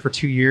live out there for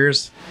 2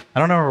 years. I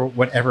don't know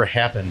whatever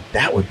happened.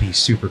 That would be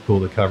super cool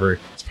to cover.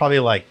 It's probably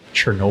like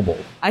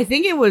Chernobyl. I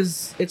think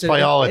it's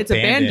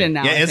abandoned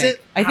now. Yeah, is it?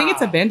 I think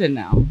it's abandoned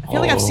now. I feel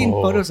like I've seen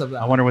photos of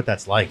that. I wonder what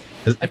that's like.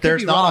 If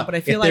there's not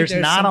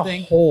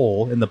a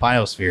hole in the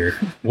biosphere,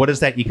 what is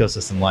that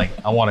ecosystem like?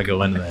 I want to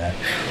go into that.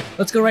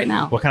 Let's go right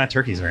now. What kind of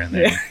turkeys are in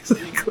there? Yeah,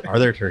 exactly. Are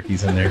there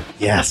turkeys in there?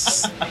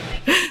 Yes.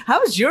 How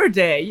was your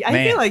day? I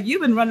feel like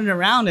you've been running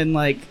around and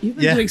like you've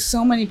been doing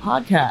so many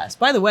podcasts.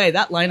 By the way,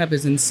 that lineup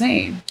is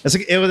insane. It was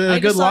a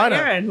good lineup.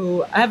 Aaron,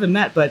 who I haven't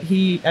met, but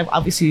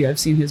I've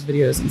seen his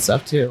videos and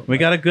stuff too. We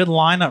got a good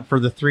lineup for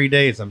the 3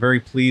 days. I'm very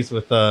pleased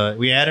with.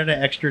 We added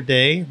an extra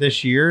day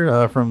this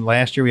year. From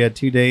last year, we had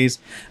 2 days.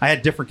 I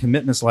had different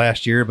commitments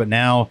last year, but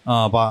now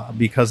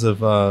because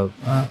of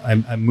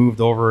I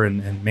moved over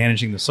and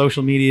managing the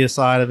social media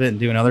side of it and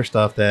doing other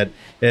stuff, that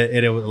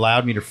it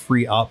allowed me to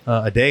free up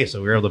a day.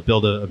 So we were able to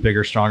build a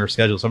bigger, stronger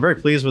schedule. So I'm very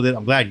pleased with it.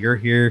 I'm glad you're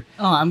here.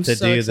 Oh, I'm to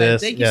so do excited.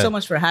 this. Thank you so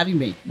much for having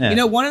me.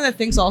 Yeah. One of the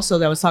things also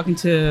that I was talking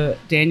to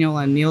Daniel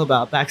and Neil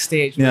about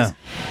backstage was,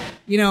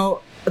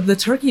 the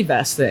turkey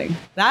vest thing.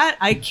 That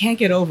I can't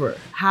get over.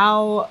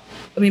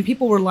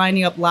 People were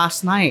lining up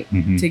last night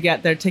to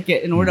get their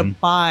ticket in order to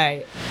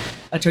buy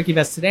a turkey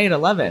vest today at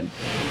 11.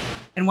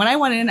 And when I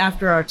went in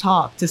after our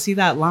talk to see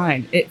that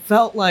line, it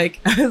felt like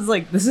I was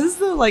like, this is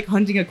the like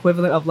hunting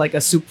equivalent of like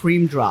a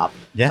Supreme drop.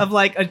 Yeah. Of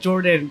like a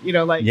Jordan,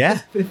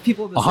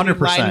 people just 100%.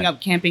 lining up,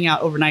 camping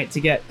out overnight to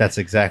get That's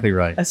exactly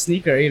right. a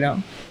sneaker,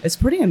 It's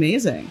pretty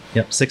aming.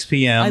 Yep, 6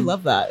 p.m. I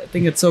love that. I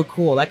think it's so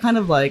cool. That kind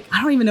of like,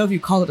 I don't even know if you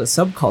call it a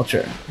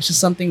subculture. It's just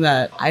something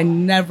that I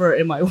never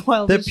in my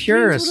wildest The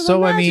purest. dreams So,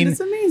 would have I mean, imagined.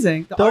 It's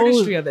amazing. The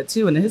artistry of it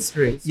too and the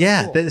history. It's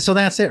so so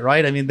that's it,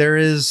 right? I mean,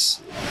 there's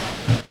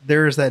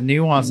that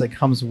nuance that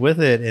comes with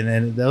it,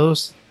 and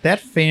that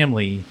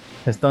family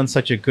has done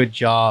such a good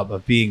job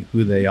of being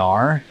who they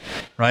are,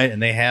 right?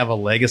 And they have a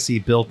legacy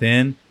built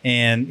in,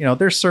 and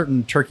there's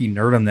certain turkey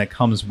nerdom that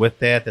comes with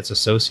that's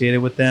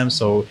associated with them.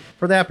 So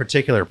for that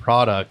particular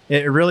product,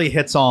 it really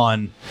hits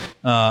on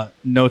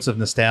notes of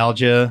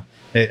nostalgia.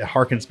 It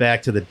harkens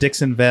back to the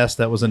Dixon vest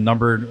that was a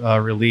numbered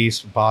release,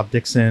 Bob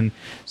Dixon.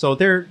 So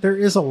there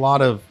is a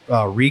lot of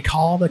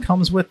recall that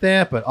comes with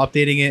that, but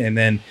updating it, and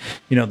then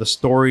the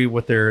story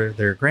with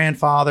their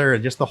grandfather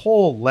and just the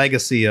whole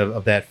legacy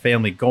of that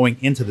family going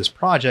into this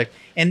project.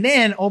 And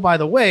then, oh, by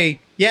the way,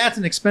 it's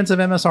an expensive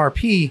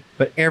MSRP,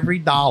 but every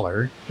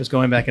dollar is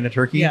going back into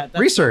turkey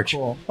research. So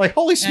cool. Like,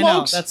 holy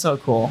smokes. That's so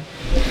cool.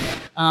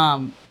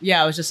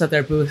 I was just at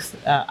their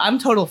booth. I'm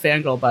total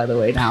fangirl, by the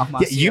way. Now,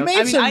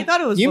 I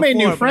thought it was. You made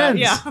new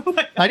friends.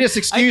 I I just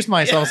excused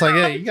myself. I was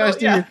like, "Hey, you guys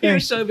do your thing." He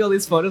was showing me all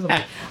these photos. I'm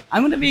like,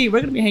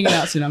 we're gonna be hanging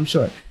out soon, I'm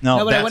sure.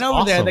 No, but I went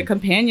over there. awesome. The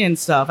companion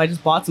stuff. I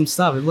just bought some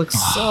stuff. It looks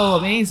so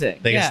amazing.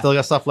 They still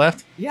got stuff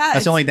left. Yeah,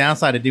 that's the only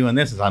downside of doing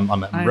this is I'm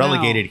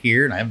relegated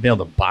here and I haven't been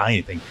able to buy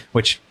anything.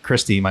 Which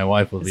Christy, my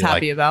wife, will be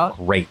happy like, about.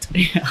 Great.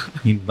 Yeah.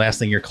 Last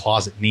thing your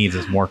closet needs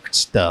is more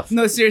stuff.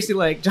 No, seriously,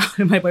 like John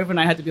and my boyfriend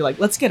and I had to be like,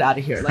 let's get out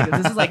of here.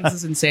 Like this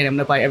is insane. I'm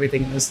gonna buy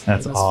everything in this.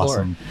 That's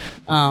awesome.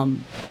 Floor.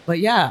 But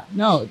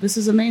this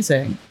is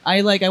amazing.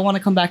 I want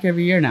to come back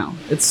every year now.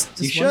 It's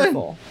just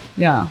wonderful.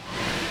 Yeah.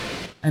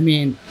 I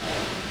mean,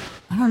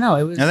 I don't know.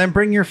 It was, and then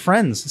bring your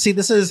friends. See,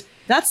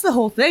 that's the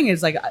whole thing.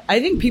 Is like I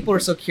think people are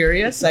so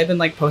curious. I've been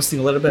like posting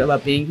a little bit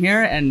about being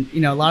here, and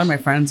a lot of my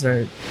friends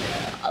are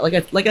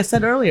like I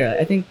said earlier,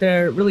 I think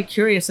they're really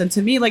curious. And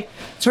to me, like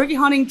turkey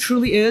hunting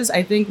truly is,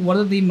 I think, one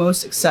of the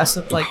most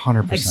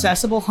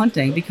accessible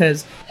hunting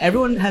because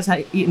everyone has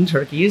eaten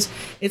turkeys.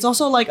 It's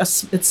also like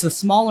it's a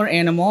smaller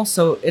animal,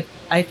 so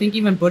I think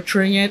even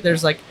butchering it,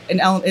 there's like an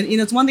element. You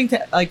know, it's one thing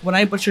to like when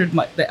I butchered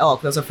the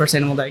elk. That was the first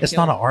animal that I It's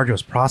killed. not an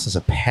arduous process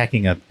of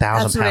packing a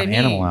 1,000-pound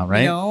animal out,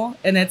 right? You know,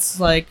 and it's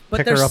like, but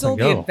Pick her there's up still and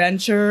the go.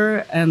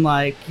 adventure and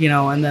like, you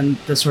know, and then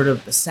the sort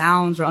of the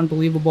sounds are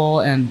unbelievable.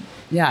 And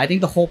yeah, I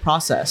think the whole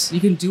process, you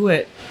can do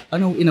it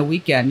in a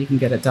weekend, you can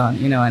get it done,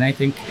 you know, and I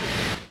think,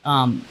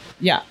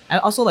 yeah, I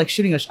also like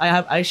shooting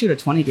I shoot a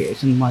 20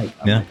 gauge and like,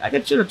 I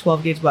could shoot a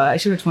 12 gauge, but I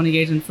shoot a 20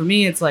 gauge. And for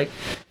me, it's like,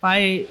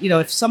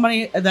 if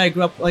somebody that I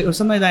grew up, like, or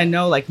somebody that I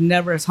know, like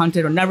never has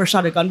hunted or never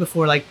shot a gun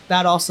before, like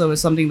that also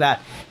is something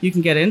that you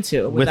can get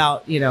into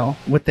without, you know.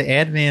 With the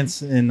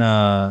advance in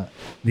the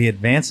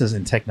advances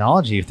in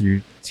technology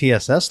through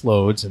TSS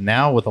loads, and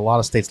now with a lot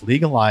of states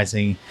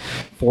legalizing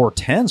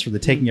 410s for the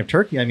taking of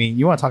turkey, I mean,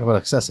 you want to talk about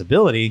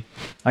accessibility.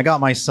 I got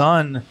my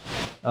son,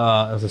 it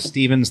was a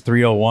Stevens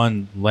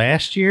 301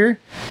 last year,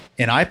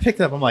 and I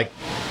picked it up. I'm like,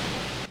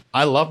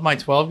 I love my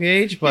 12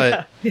 gauge,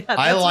 but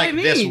I like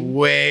this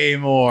way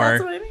more.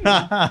 That's what I mean.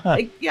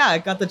 Like, yeah,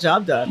 it got the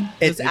job done.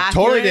 It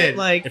totally did.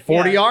 Like at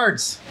 40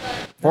 yards.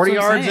 40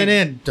 yards and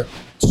in,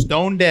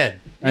 stone dead.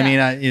 I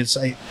mean,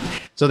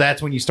 so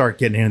that's when you start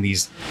getting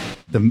into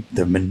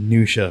the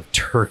minutia of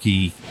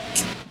turkey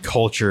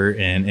culture,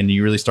 and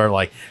you really start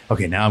like,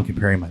 okay, now I'm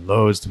comparing my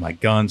loads to my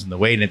guns and the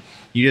weight, and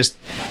you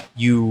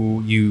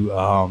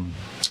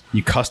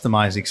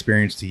customize the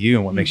experience to you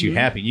and what makes you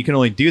happy. You can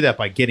only do that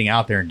by getting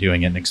out there and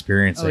doing it and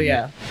experiencing. Oh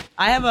yeah,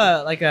 I have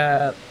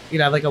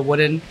a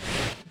wooden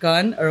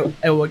gun or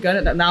a wood gun.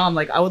 And now I'm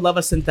like, I would love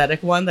a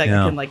synthetic one that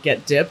can like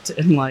get dipped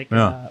in like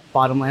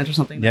Bottomlands or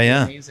something.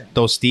 That's amazing.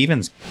 Those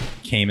Stevens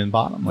came in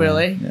Bottomland.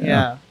 Really?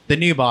 Yeah. The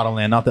new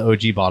Bottomland, not the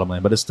OG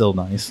Bottomland, but it's still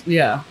nice.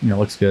 Yeah. You know, it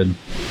looks good.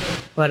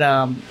 But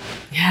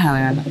yeah,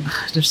 man,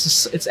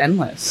 it's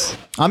endless.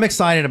 I'm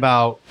excited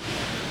about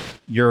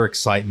your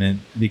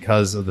excitement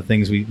because of the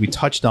things we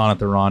touched on at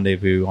the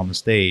rendezvous on the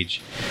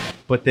stage,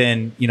 but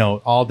then, you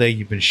know, all day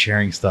you've been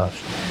sharing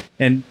stuff,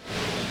 and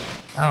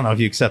I don't know if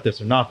you accept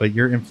this or not, but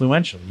you're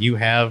influential. You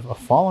have a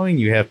following,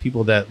 you have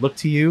people that look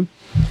to you,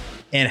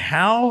 and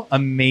how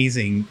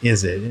amazing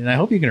is it? And I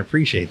hope you can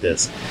appreciate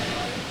this,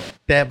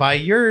 that by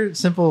your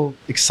simple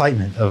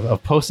excitement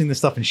of posting this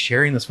stuff and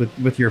sharing this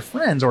with your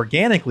friends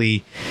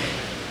organically,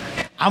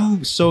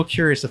 I'm so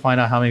curious to find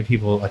out how many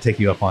people take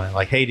you up on it.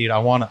 Like, hey, dude, I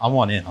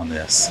want in on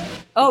this.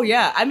 Oh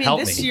yeah, I mean,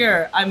 this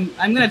year I'm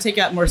gonna take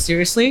it more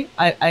seriously.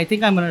 I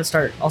think I'm gonna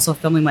start also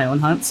filming my own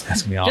hunts.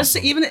 That's gonna be awesome. Just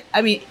to even,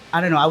 I mean,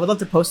 I don't know. I would love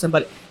to post them,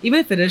 but even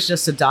if it is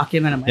just to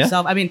document it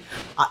myself, I mean,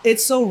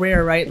 it's so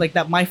rare, right? Like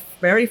that, my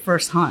very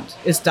first hunt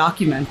is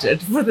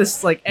documented for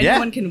this. Like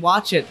anyone can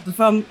watch it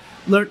from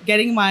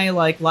getting my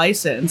like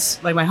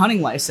license, like my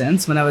hunting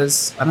license when I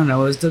was, I don't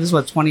know, this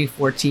was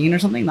 2014 or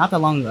something, not that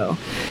long ago.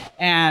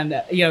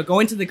 And, you know,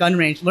 going to the gun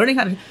range, learning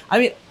how to, I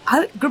mean,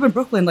 I grew up in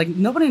Brooklyn, like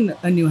nobody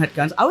I knew had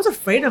guns. I was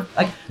afraid of,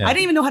 like, I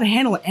didn't even know how to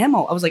handle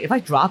ammo. I was like, if I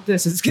drop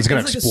this, it's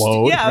gonna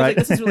explode. I was like,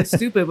 this is really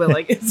stupid, but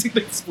like, it's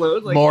gonna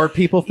explode. Like, more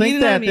people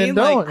think that than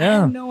don't. I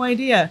have no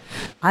idea.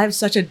 I have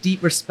such a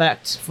deep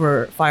respect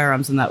for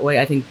firearms in that way.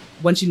 I think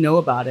once you know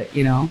about it,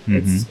 you know,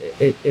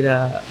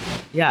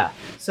 yeah.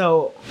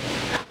 So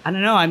I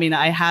don't know. I mean,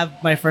 I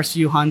have my first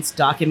few hunts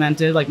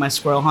documented, like my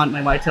squirrel hunt,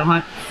 my whitetail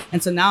hunt.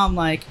 And so now I'm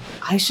like,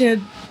 I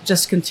should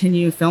just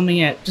continue filming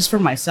it just for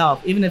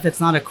myself, even if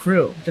it's not a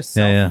crew, just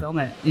self-film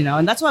it, you know?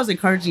 And that's what I was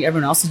encouraging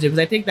everyone else to do, because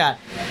I think that,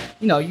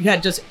 you know, you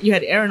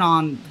had Aaron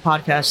on the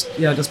podcast,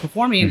 you know, just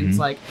before me, and it's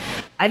like,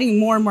 I think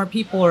more and more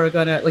people are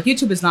gonna, like,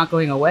 YouTube is not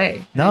going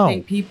away. No. I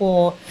think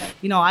people,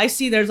 you know, I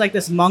see there's like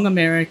this Hmong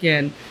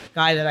American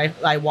guy that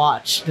I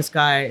watch, this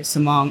guy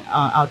Samong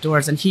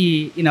Outdoors, and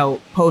he, you know,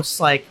 posts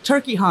like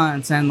turkey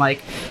hunts and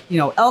like, you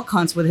know, elk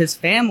hunts with his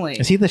family.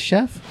 Is he the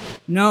chef?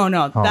 No,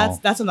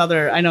 that's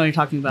another, I know what you're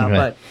talking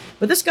about,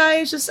 but this guy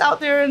is just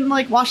out there in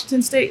like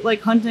Washington State,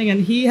 like hunting,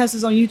 and he has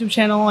his own YouTube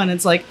channel, and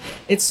it's like,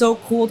 it's so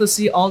cool to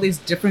see all these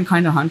different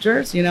kind of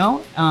hunters, you know?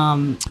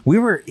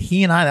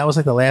 He and I, that was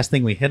like the last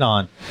thing we hit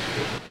on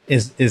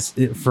is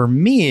for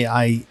me,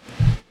 I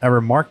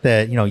remarked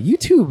that, you know,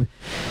 YouTube,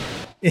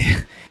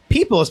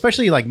 people,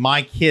 especially like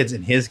my kids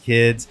and his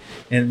kids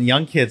and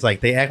young kids,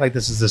 like they act like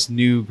this is this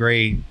new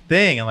great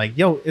thing. And like,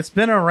 yo, it's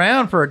been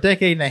around for a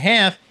decade and a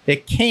half.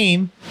 It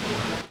came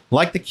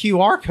like the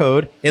QR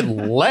code. It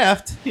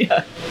left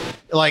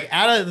like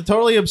out of the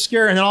totally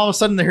obscure. And then all of a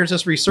sudden there's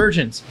this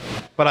resurgence.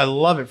 But I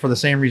love it for the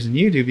same reason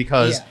you do,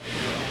 because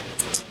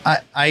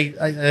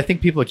I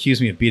think people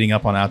accuse me of beating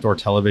up on outdoor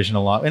television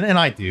a lot. And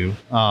I do,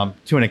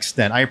 to an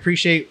extent. I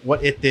appreciate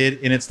what it did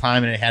in its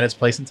time, and it had its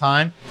place in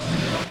time.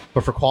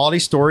 But for quality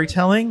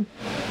storytelling,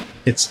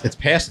 it's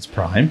past its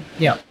prime.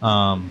 Yeah.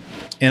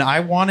 And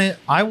I want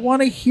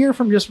to hear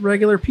from just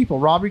regular people.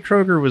 Robbie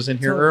Kroger was in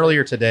here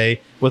earlier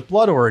today with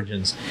Blood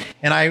Origins,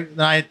 and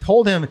I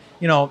told him,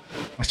 you know,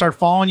 I started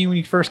following you when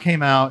you first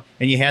came out,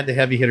 and you had the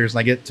heavy hitters, and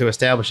I get to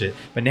establish it.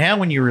 But now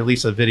when you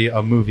release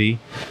a movie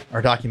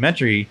or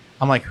documentary,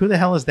 I'm like, who the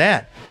hell is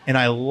that? And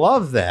I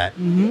love that.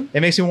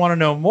 It makes me want to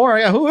know more.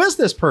 Who is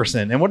this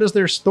person, and what is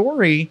their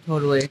story?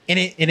 Totally. And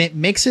it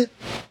makes it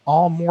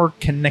all more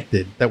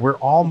connected, that we're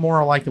all more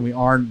alike than we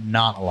are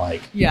not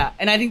alike. Yeah,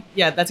 and I think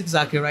that's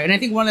exactly right. And I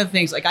think one of the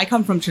things, like, I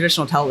come from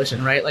traditional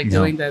television, right? Like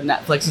doing the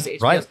Netflix's,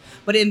 HBO's. Right.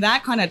 But in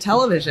that kind of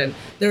television,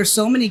 there are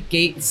so many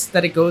gates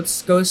that it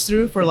goes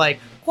through for like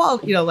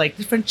quality, like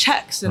different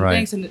checks and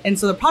things, and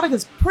so the product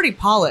is pretty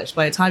polished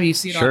by the time you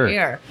see it on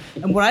air.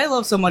 And what I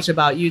love so much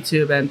about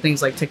YouTube and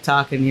things like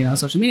TikTok and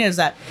social media is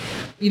that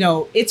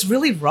it's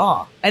really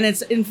raw, and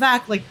it's in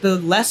fact like the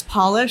less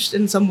polished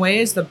in some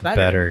ways the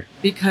better.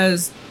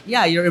 Because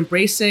you're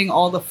embracing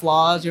all the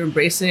flaws, you're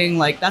embracing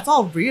like that's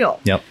all real.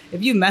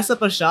 If you mess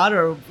up a shot,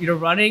 or you're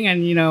running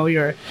and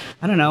you're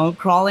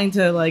crawling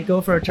to like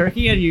go for a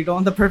turkey and you don't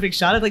have the perfect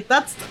shot, it's like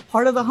that's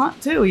part of the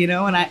hunt too,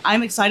 and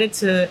I'm excited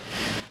to.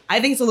 I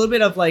think it's a little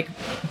bit of like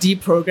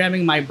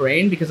deprogramming my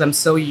brain because I'm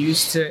so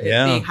used to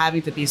it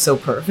having to be so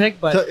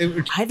perfect. But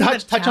I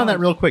think touch on that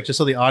real quick, just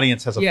so the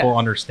audience has a full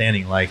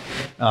understanding. Like,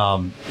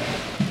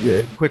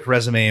 quick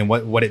resume and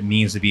what it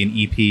means to be an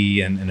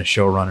EP and a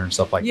showrunner and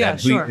stuff like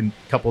that. Sure. And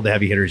a couple of the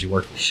heavy hitters you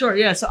worked with. Sure,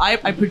 yeah. So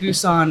I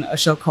produced on a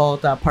show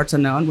called Parts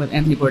Unknown with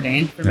Anthony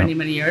Bourdain for many,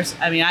 many years.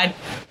 I mean, I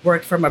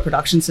worked from a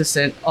production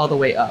assistant all the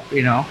way up,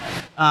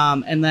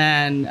 and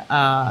then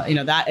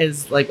that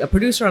is like a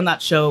producer on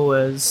that show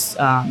was.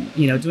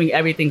 Doing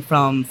everything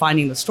from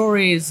finding the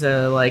stories,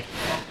 like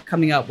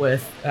coming up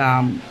with,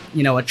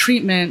 a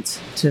treatment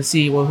to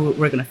see who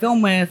we're going to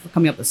film with,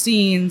 coming up with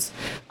scenes,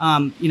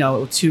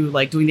 to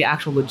like doing the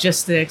actual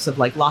logistics of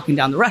like locking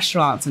down the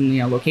restaurants and,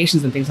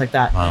 locations and things like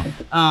that. Wow.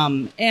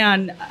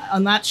 And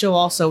on that show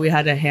also, we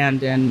had a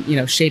hand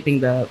in, shaping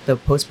the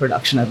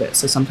post-production of it.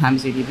 So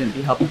sometimes you'd even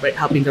be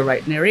helping to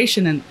write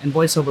narration and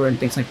voiceover and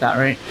things like that,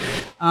 right?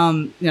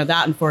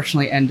 That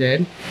unfortunately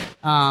ended.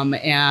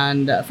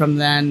 And from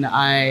then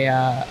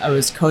I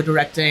was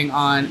co-directing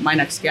on My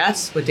Next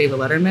Guest with David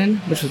Letterman,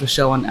 which was a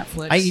show on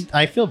Netflix.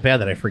 I feel bad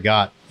that I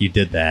forgot you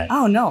did that.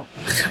 Oh no,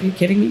 are you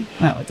kidding me?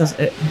 No, it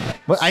doesn't.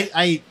 Well,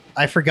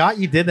 I forgot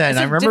you did that, and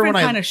I remember when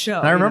kind of show.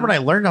 And I remember when I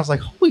learned, I was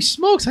like, "Holy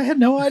smokes! I had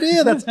no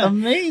idea. That's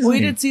amazing." We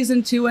did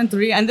season 2 and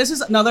 3, and this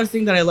is another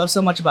thing that I love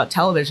so much about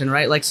television,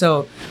 right? Like,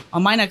 so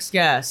on My Next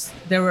Guest,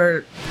 there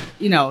were,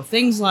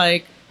 things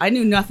like. I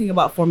knew nothing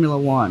about Formula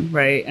One,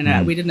 right?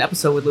 And we did an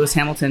episode with Lewis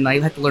Hamilton. I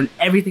had to learn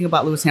everything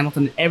about Lewis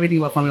Hamilton, everything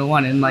about Formula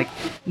One, and like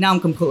now I'm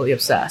completely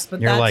obsessed. But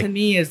to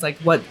me is like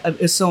what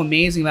is so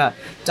amazing about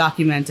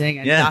documenting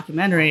and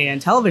documentary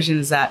and television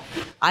is that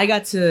I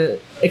got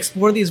to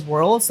explore these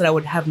worlds that I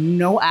would have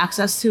no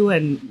access to,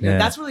 and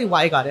that's really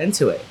why I got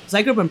into it. Because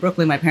I grew up in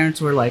Brooklyn, my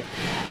parents were like,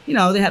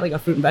 they had like a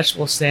fruit and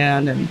vegetable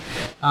stand, and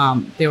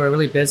they were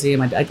really busy.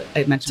 And I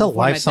mentioned before,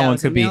 my dad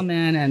was a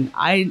mailman, and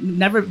I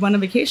never went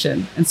on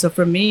vacation, and so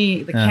for me.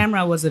 The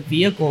camera was a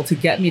vehicle to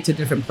get me to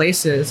different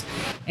places,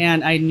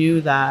 and I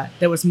knew that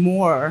there was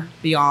more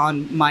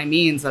beyond my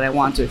means that I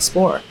wanted to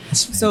explore.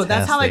 So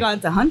that's how I got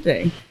into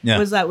hunting.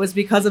 Was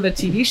because of a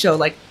TV show.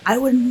 Like I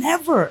would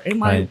never in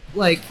my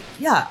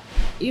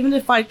even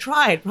if I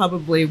tried,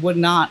 probably would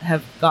not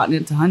have gotten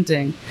into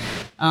hunting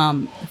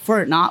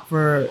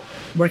for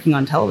working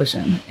on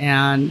television.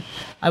 And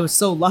I was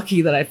so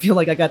lucky that I feel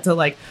like I got to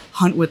like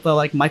hunt with the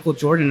like Michael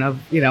Jordan of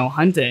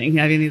hunting.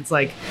 I mean, it's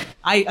like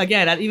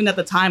even at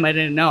the time I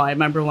didn't know. I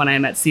remember when I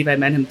met Steve, I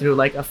met him through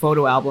like a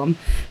photo album,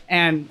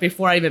 and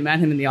before I even met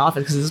him in the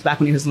office, because this is back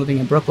when he was living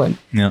in Brooklyn.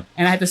 And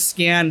I had to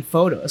scan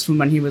photos from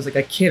when he was like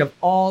a kid of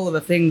all of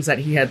the things that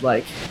he had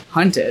like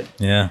hunted.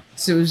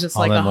 So it was just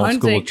all like the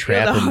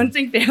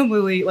hunting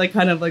family, like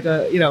kind of like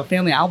a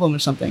family album or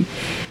something.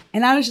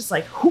 And I was just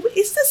like, who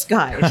is this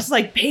guy? It's just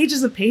like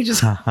pages and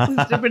pages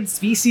of different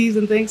species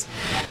and things.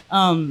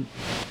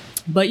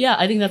 But yeah,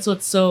 I think that's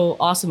what's so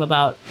awesome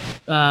about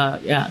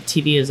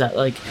TV is that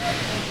like,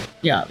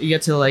 you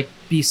get to like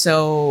be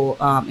so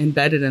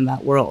embedded in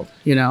that world,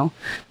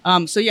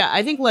 So yeah,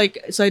 I think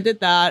so I did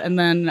that, and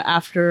then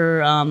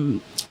after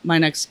My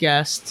Next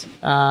Guest,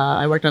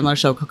 I worked on another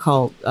show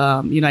called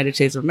United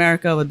Shades of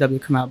America with W.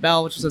 Kamau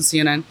Bell, which was on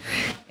CNN,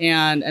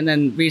 and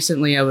then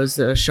recently I was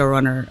the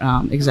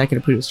showrunner,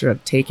 executive producer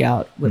of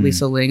Takeout with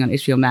Lisa Ling on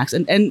HBO Max,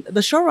 and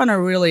the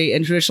showrunner really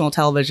in traditional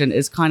television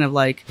is kind of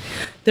like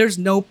there's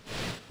no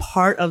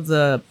part of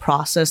the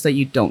process that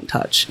you don't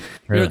touch.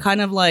 Really? You're kind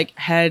of like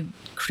head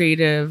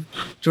creative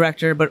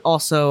director, but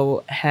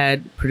also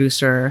head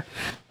producer.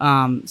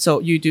 So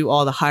you do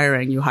all the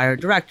hiring. You hire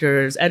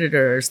directors,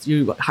 editors,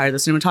 you hire the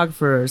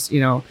cinematographers.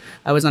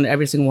 I was on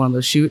every single one of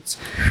those shoots,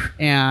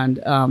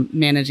 and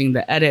managing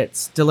the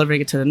edits,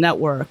 delivering it to the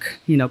network,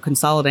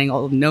 consolidating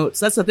all the notes.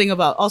 That's the thing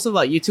about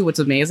YouTube. What's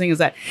amazing is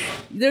that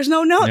there's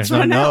no notes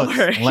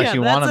unless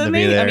you want them to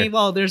be there. I mean,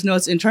 well, there's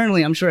notes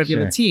internally, I'm sure, if you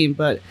have a team,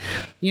 but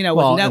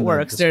with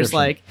networks, there's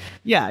like,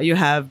 you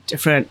have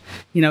different,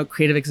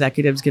 creative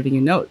executives giving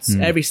you notes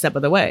every step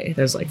of the way.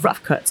 There's like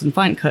rough cuts and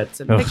fine cuts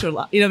and picture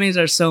lot. You know what I mean?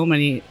 There's so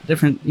many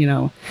different,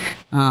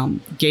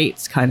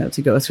 gates kind of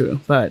to go through.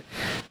 But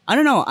I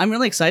don't know. I'm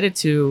really excited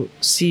to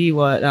see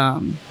what,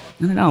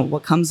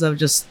 what comes of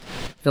just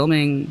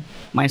filming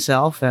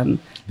myself and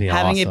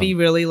having it be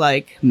really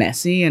like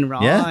messy and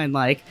raw and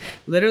like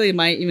literally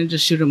might even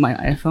just shoot with my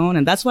iPhone.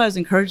 And that's why I was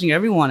encouraging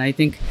everyone. I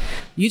think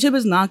YouTube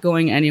is not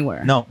going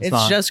anywhere. No,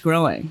 it's just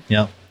growing.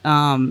 Yeah.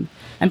 And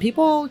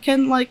people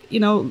can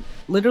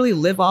literally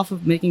live off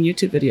of making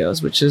YouTube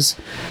videos, which is,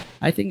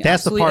 I think,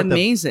 that's the part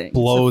amazing. That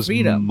blows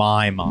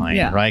my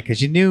mind, right?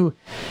 Because you knew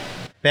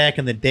back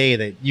in the day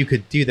that you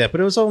could do that, but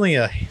it was only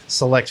a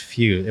select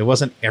few. It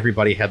wasn't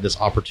everybody had this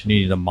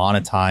opportunity to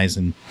monetize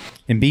and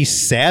be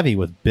savvy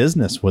with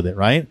business with it,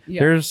 right?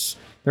 Yeah.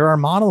 There are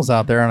models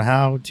out there on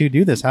how to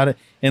do this, I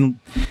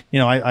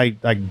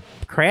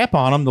crap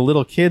on them, the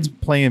little kids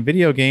playing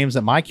video games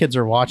that my kids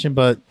are watching,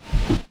 but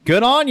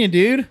good on you,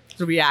 dude.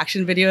 The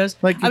reaction videos.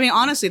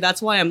 Honestly,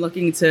 that's why I'm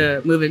looking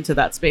to move into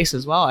that space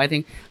as well. I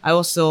think I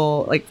will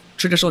still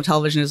traditional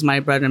television is my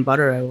bread and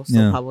butter. I will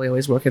still probably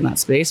always work in that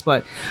space.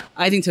 But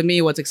I think to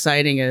me, what's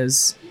exciting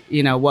is,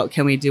 what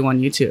can we do on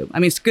YouTube? I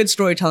mean, good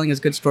storytelling is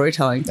good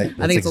storytelling.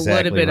 I think it's a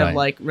little bit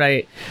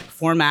of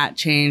format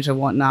change and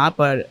whatnot.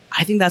 But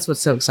I think that's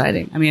what's so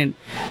exciting. I mean,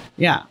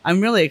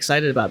 I'm really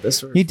excited about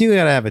this. You do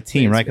got to have a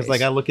team, right?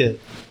 Because I look at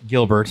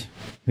Gilbert,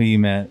 who you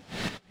met,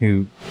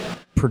 who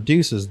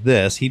produces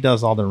this. He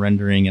does all the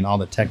rendering and all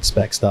the tech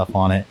spec stuff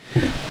on it.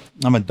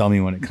 I'm a dummy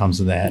when it comes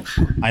to that.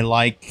 I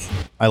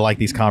like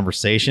these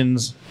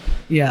conversations.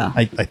 Yeah.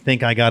 I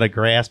think I got a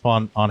grasp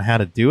on how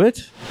to do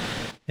it.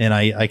 And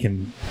I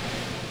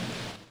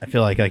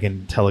feel like I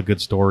can tell a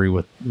good story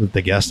with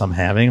the guests I'm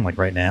having. Like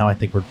right now, I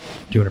think we're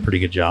doing a pretty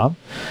good job.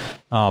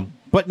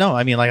 But no,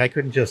 I mean, I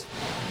couldn't just,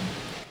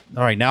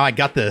 all right, now I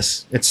got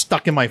this. It's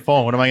stuck in my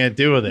phone. What am I going to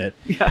do with it?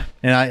 Yeah.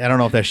 And I don't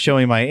know if that's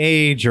showing my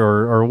age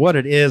or what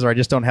it is, or I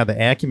just don't have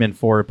the acumen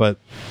for it. But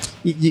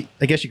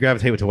I guess you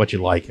gravitate to what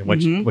you like and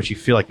what you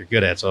feel like you're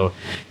good at. So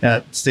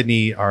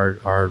Sydney,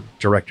 our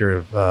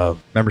director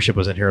of membership,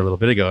 was in here a little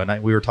bit ago,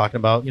 and we were talking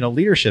about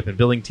leadership and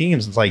building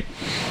teams. It's like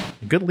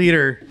a good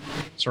leader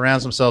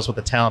surrounds themselves with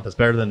the talent that's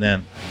better than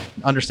them,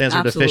 understands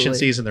their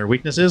deficiencies and their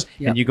weaknesses,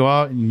 and you go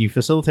out and you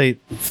facilitate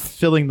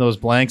filling those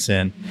blanks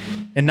in,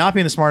 and not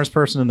being the smartest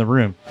person in the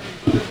room.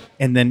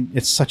 And then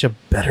it's such a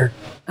better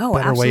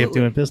way of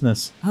doing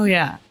business. Oh,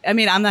 yeah. I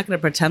mean, I'm not going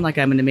to pretend like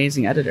I'm an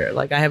amazing editor.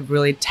 I have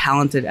really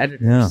talented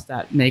editors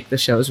that make the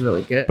shows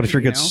really good. But if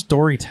you're a good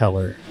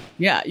storyteller,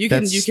 you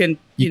can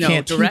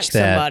direct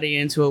somebody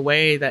into a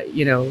way that,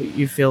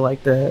 you feel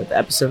like the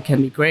episode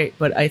can be great.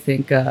 But I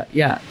think,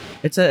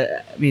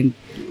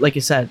 like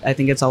you said, I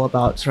think it's all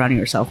about surrounding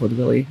yourself with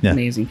really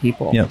amazing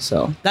people. Yeah.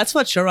 So that's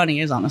what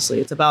showrunning is, honestly.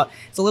 It's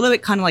a little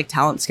bit kind of like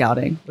talent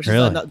scouting, which is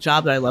a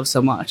job that I love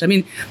so much. I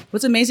mean,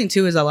 what's amazing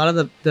too is a lot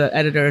of the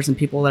editors and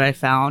people that I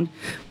found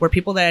were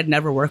people that I'd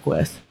never worked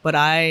with. But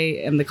I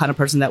am the kind of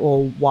person that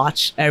will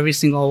watch every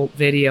single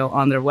video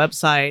on their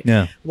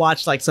website,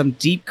 watch some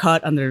deep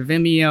cut on their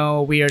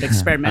Vimeo, weird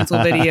experimental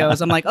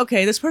videos. I'm like,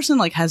 okay, this person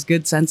has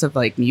good sense of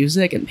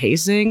music and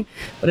pacing,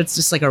 but it's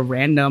just a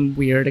random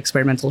weird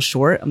experimental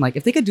short. I'm like,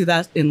 if they could do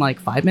that in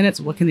 5 minutes,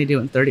 what can they do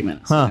in 30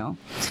 minutes? And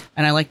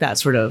I like that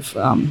sort of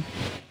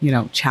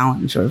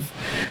challenge of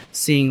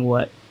seeing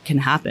what can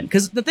happen.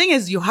 Because the thing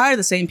is, you hire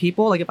the same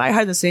people. If I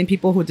hire the same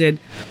people who did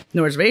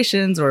No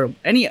Reservations or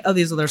any of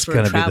these other sort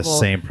of travel, it's going to be the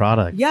same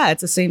product. Yeah, it's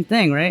the same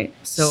thing, right?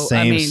 So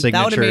same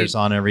signatures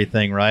on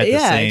everything, right? Yeah,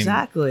 the same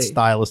exactly.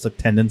 Stylistic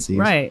tendencies,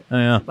 right? Oh,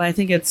 yeah. But I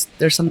think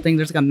there's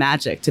a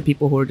magic to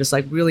people who are just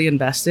really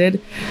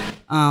invested.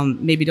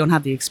 Maybe don't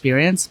have the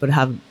experience, but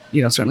have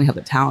certainly have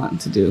the talent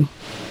to do.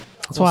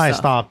 That's why I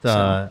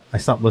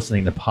stopped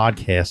listening to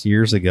podcasts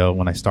years ago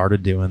when I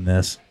started doing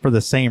this, for the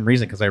same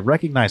reason, because I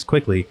recognized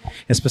quickly,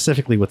 and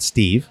specifically with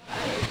Steve,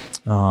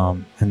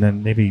 and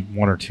then maybe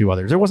one or two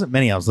others. There wasn't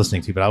many I was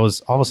listening to, but all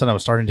of a sudden I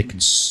was starting to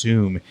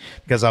consume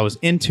because I was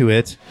into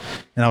it,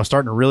 and I was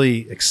starting to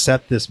really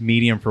accept this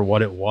medium for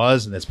what it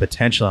was and its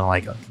potential.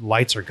 And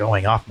lights are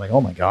going off. I'm like,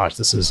 oh my gosh,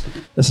 this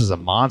is a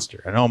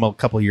monster. I know I'm a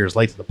couple of years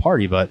late to the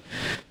party, but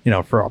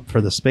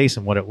for the space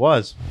and what it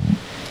was.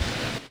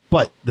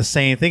 But the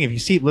same thing,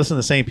 if you listen to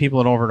the same people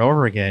over and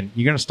over again,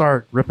 you're going to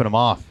start ripping them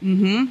off.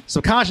 Mm-hmm.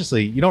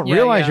 Subconsciously, you don't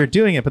realize you're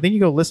doing it, but then you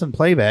go listen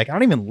playback. I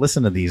don't even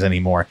listen to these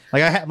anymore.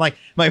 My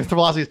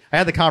philosophy is, I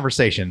had the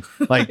conversation.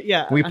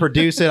 We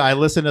produce it. I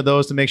listen to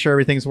those to make sure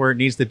everything's where it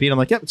needs to be. And I'm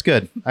like, yep, it's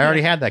good. I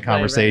already had that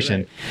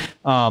conversation.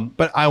 Right.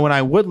 But when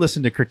I would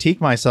listen to critique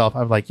myself,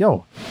 I was like,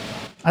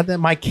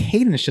 my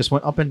cadence just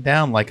went up and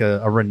down like a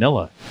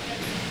Ranilla.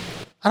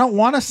 I don't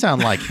want to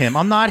sound like him.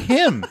 I'm not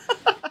him.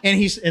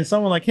 And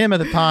someone like him at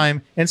the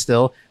time, and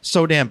still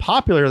so damn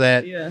popular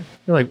that you're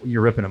like,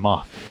 you're ripping him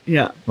off.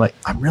 Yeah.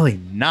 I'm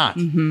really not.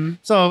 Mm-hmm.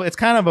 So it's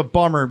kind of a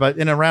bummer, but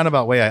in a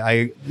roundabout way,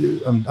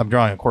 I'm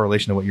drawing a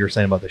correlation to what you were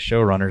saying about the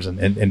showrunners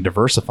and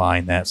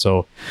diversifying that.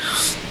 So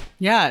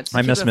Yeah, it's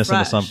I miss missing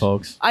to some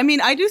folks. I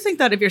mean, I do think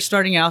that if you're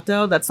starting out,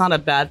 though, that's not a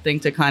bad thing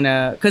to kind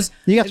of, because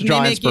you have to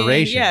draw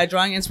inspiration. Yeah,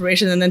 drawing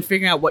inspiration and then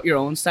figuring out what your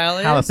own style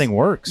is. How the thing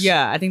works.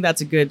 Yeah, I think that's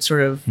a good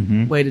sort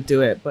of way to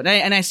do it. But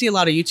I see a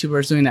lot of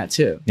YouTubers doing that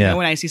too. Yeah. You know,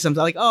 when I see something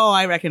like, oh,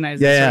 I recognize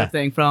this sort of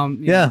thing from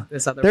you know,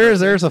 this other.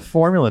 There's a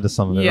formula to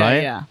some of it,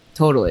 right? Yeah,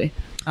 totally.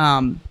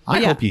 I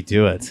hope you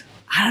do it.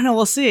 I don't know.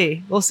 We'll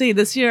see.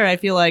 This year, I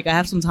feel like I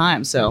have some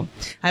time, so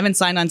I haven't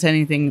signed on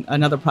to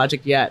another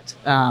project yet.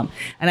 And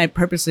I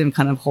purposely am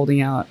kind of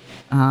holding out.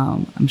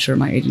 I'm sure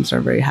my agents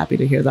are very happy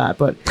to hear that,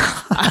 but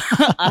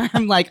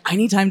I'm like, I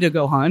need time to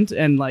go hunt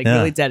and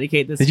really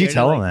dedicate this. Did year you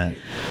tell to, them that?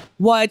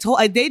 Well,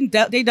 they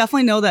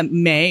definitely know that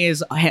May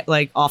is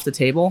like off the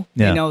table.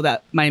 Yeah. They know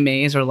that my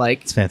Mays are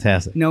like it's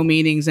fantastic. No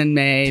meetings in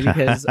May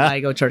because I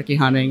go turkey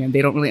hunting, and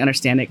they don't really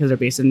understand it because they're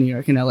based in New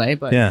York and LA.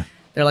 But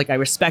they're like, I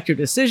respect your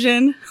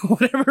decision.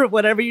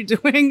 Whatever you're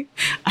doing,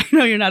 I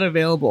know you're not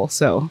available.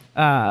 So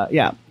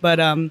but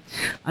I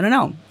don't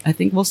know. I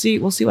think we'll see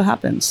what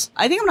happens.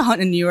 I think I'm gonna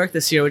hunt in New York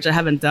this year, which I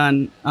haven't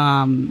done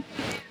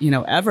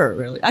ever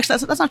really. Actually,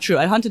 that's not true.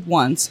 I hunted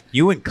once.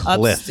 You and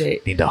Cliff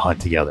upstate. need to hunt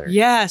together.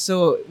 Yeah,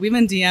 so we've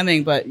been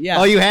DMing, but yeah.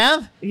 Oh, you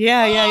have?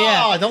 Yeah.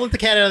 Oh, don't let the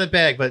cat out of the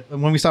bag, but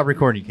when we stop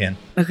recording, you can.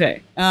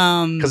 Okay.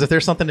 Because if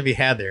there's something to be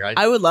had there,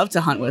 I would love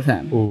to hunt with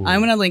him. Ooh.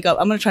 I'm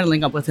gonna try to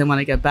link up with him when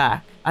I get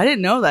back. I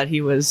didn't know that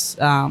he was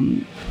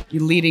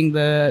leading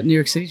the New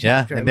York City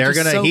chapter. Yeah, and they're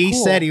gonna. So he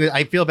cool. said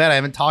I feel bad. I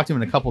haven't talked to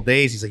him in a couple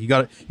days. He's like, you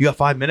got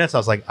 5 minutes. I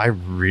was like, I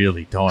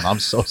really don't. I'm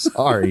so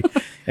sorry.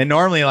 And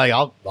normally, like,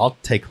 I'll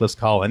take Cliff's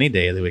call any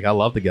day of the week. I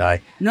love the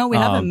guy. No, we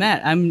haven't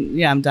met.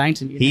 I'm dying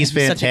to meet him. He's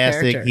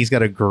fantastic. He's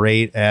got a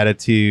great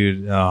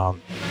attitude. I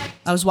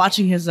was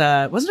watching his.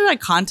 Wasn't there a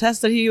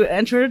contest that he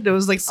entered? There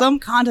was like some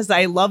contest that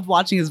I loved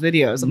watching his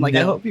videos. I'm like,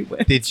 I hope he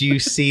wins. Did you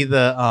see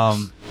the?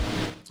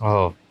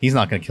 Oh, he's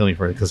not going to kill me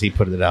for it because he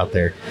put it out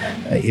there.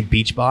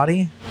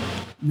 Beachbody?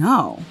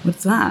 No.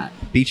 What's that?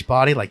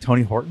 Beachbody, like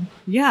Tony Horton?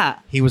 Yeah.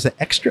 He was an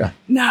extra.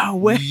 No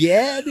way.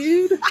 Yeah,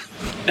 dude.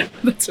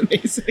 That's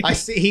amazing. I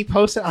see. He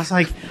posted. I was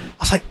like,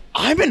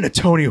 I'm into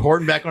Tony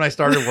Horton back when I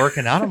started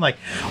working out. I'm like,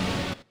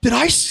 did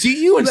I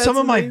see you in some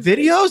of my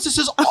videos? This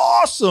is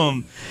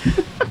awesome.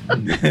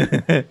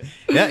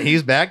 Yeah,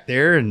 he's back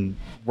there and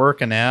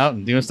working out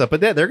and doing stuff, but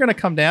they're going to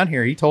come down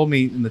here. He told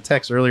me in the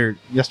text earlier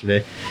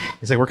yesterday.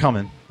 He's like, we're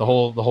coming, the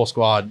whole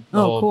squad,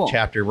 the whole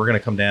chapter. We're going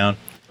to come down.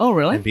 Oh,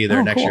 really? And be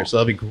there next year. So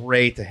that'll be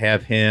great to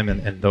have him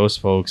and those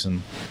folks.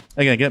 And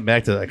again, getting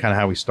back to kind of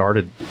how we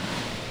started,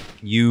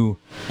 you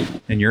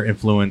and your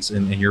influence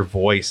and your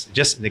voice,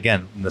 just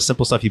again, the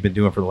simple stuff you've been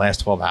doing for the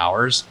last 12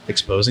 hours,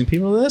 exposing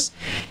people to this,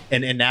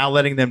 and now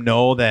letting them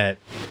know that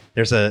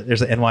there's a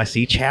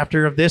NYC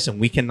chapter of this, and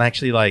we can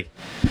actually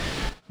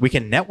we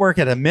can network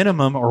at a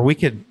minimum, or we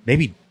could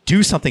maybe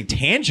do something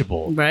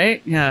tangible.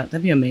 Right? Yeah,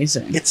 that'd be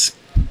amazing.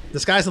 The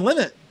sky's the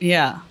limit.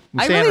 Yeah.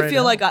 I really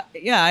feel like,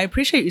 I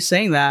appreciate you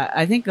saying that.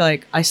 I think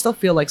I still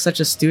feel like such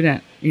a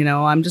student,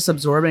 I'm just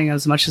absorbing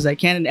as much as I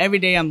can. And every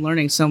day I'm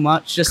learning so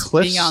much, just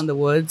being out in the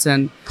woods.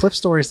 And Cliff's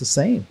story is the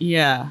same.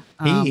 Yeah.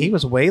 He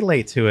was way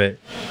late to it.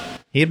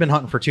 He had been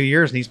hunting for 2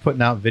 years, and he's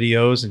putting out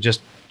videos and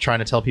just trying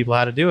to tell people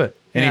how to do it.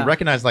 And he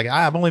recognized,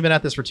 I've only been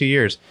at this for 2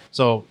 years.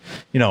 So,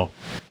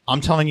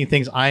 I'm telling you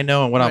things I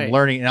know and what I'm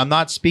learning. And I'm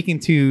not speaking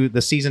to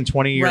the season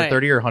 20 or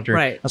 30 year hunter.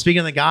 Right. I'm speaking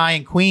to the guy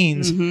in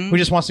Queens who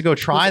just wants to go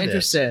try this.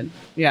 Interested.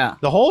 Yeah.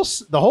 The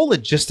whole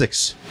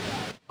logistics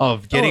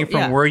of getting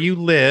from where you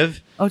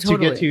live to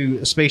get to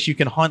a space you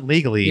can hunt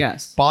legally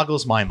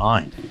boggles my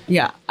mind.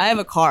 Yeah. I have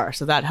a car,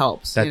 so that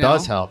helps. That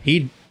does help.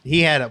 He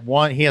has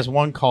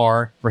one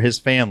car for his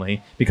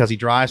family because he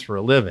drives for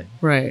a living.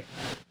 Right.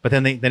 But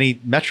then he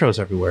metros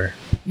everywhere.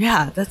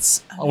 Yeah,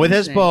 that's amazing. With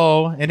his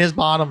bow and his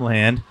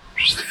bottomland.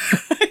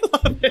 I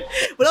love it.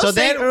 What else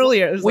said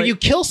earlier? When you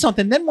kill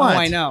something, then what? Oh,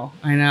 I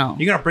know.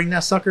 You're gonna bring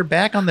that sucker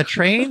back on the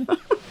train?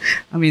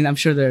 I mean, I'm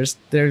sure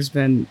there's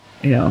been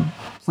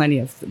plenty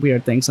of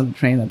weird things on the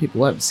train that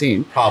people haven't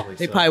seen.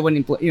 They probably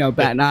wouldn't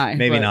bat an eye.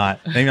 Maybe not.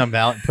 Maybe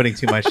I'm putting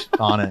too much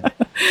on it.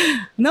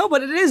 No,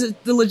 but it's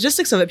the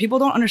logistics of it. People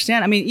don't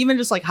understand. I mean, even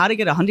just how to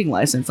get a hunting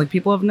license,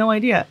 people have no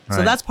idea. Right.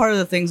 So that's part of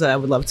the things that I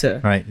would love to.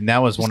 Right, and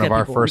that was one of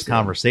our first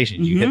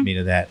conversations. You hit me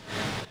to that.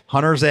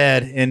 Hunter's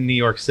Ed in New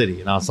York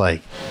City, and I was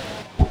like,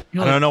 I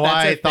don't know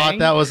why I thought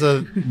that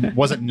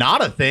wasn't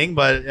not a thing,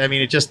 but I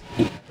mean,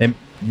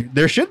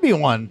 there should be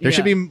one. There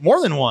should be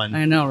more than one.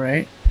 I know,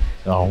 right?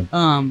 So,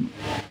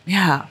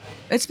 yeah.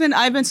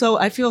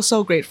 I feel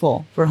so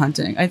grateful for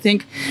hunting. I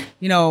think,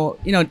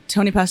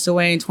 Tony passed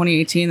away in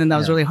 2018, and that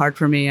was really hard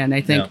for me. And I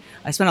think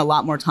I spent a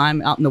lot more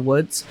time out in the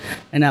woods,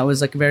 and that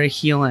was very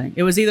healing.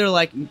 It was either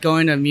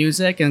going to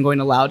music and going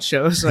to loud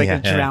shows,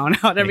 to drown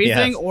out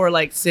everything, or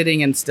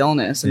sitting in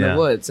stillness in the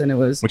woods. And it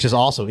was, which is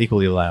also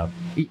equally loud.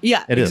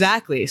 Yeah, It is.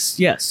 exactly.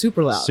 Yeah,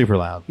 super loud. Super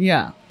loud.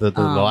 Yeah. The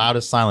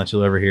loudest silence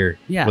you'll ever hear.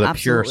 Yeah, with a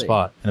absolutely. pure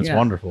spot, and it's Yeah.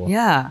 wonderful.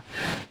 Yeah.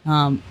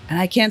 And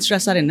I can't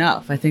stress that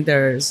enough. I think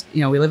there's,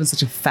 we live in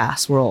such a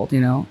fast world,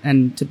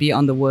 and to be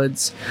on the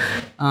woods.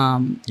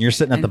 You're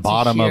sitting at and the to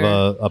bottom hear-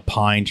 of a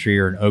pine tree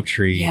or an oak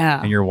tree,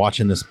 Yeah. and you're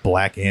watching this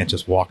black ant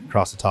just walk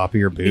across the top of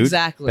your boot,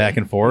 Exactly. back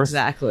and forth,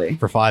 Exactly.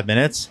 for 5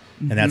 minutes,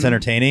 and that's Mhm.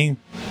 entertaining.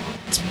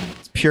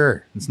 It's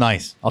pure. It's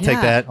nice. I'll take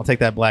Yeah. that. I'll take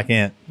that black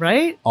ant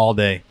Right? all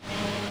day.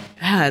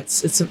 Yeah,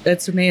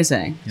 it's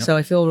amazing. Yep. So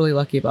I feel really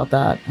lucky about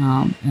that.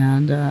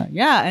 And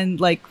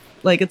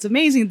it's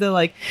amazing to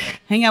like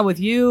hang out with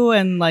you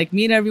and like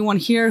meet everyone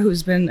here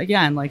who's been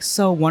again like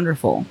so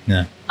wonderful.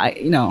 Yeah.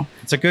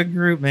 It's a good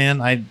group,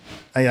 man.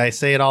 I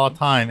say it all the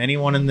time.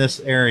 Anyone in this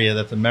area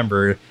that's a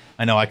member,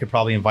 I know I could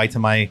probably invite to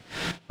my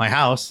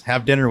house,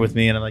 have dinner with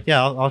me, and I'm like,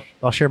 yeah,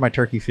 I'll share my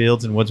turkey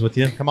fields and woods with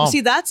you. Come on.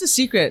 See, that's a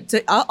secret. We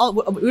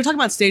were talking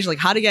about stage, like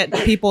how to get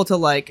people to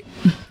like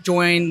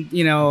join,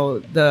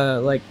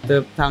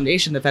 the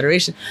foundation, the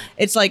federation.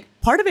 It's like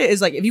part of it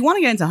is like if you want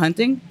to get into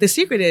hunting, the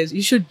secret is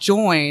you should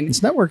join it's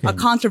networking. a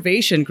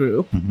conservation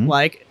group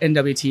like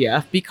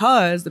NWTF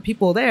because the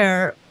people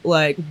there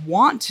like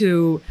want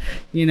to,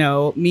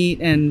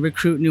 meet and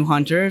recruit new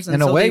hunters, and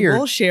In a so way, they you're-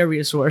 will share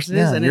resources.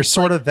 Yeah, and you're it's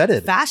sort of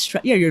vetted. Fast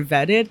track, yeah, you're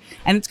vetted,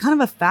 and it's kind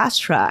of a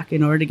fast track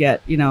in order to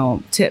get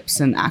tips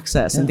and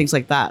access and things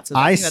like that. So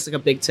I think that's like a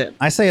big tip.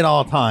 I say it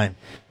all the time.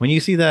 When you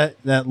see that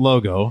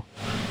logo,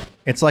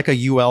 it's like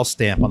a UL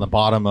stamp on the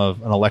bottom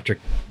of an electric,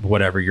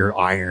 whatever, your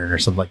iron or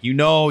something like,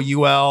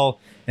 UL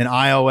and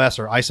iOS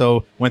or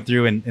ISO went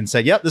through and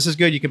said, yep, this is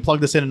good. You can plug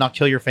this in and not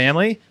kill your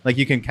family. Like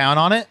you can count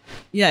on it.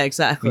 Yeah,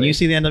 exactly. When you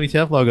see the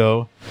NWTF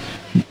logo,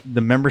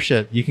 the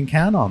membership, you can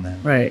count on that.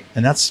 Right.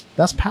 And that's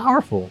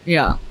powerful.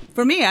 Yeah.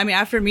 For me, I mean,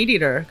 after Meat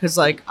Eater, because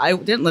like I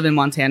didn't live in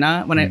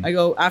Montana. When I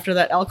go after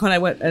that elk hunt, I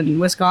went in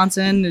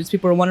Wisconsin. These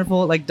people were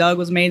wonderful. Like Doug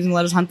was amazing.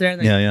 Let us hunt there. And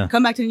then Yeah.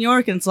 come back to New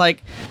York, and it's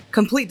like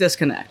complete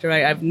disconnect.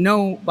 Right? I have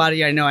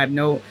nobody I know. I have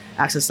no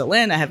access to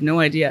land. I have no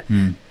idea.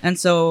 And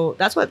so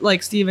that's what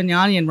like Steve and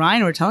Yanni and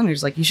Ryan were telling me.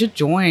 It's like you should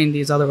join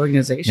these other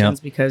organizations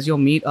because you'll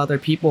meet other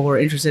people who are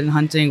interested in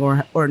hunting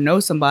or know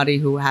somebody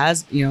who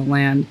has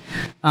land.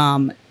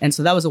 And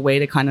so that was a way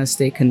to kind of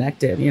stay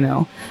connected.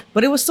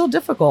 But it was still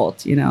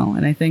difficult.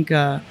 And I think.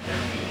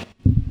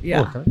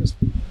 Yeah. Oh, I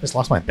just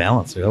lost my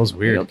balance. Dude. That was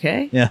weird. You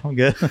okay? Yeah, I'm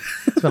good.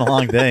 It's been a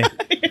long day.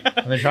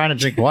 I've been trying to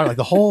drink water. Like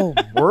the whole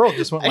world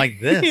just went like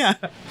this. Yeah.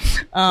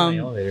 So many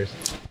elevators.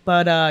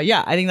 But I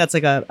think that's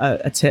like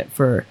a tip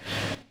for.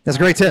 That's a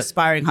great tip.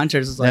 Aspiring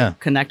hunters is like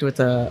connect with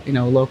a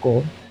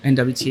local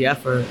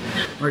NWTF or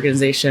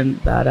organization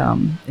that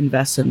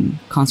invests in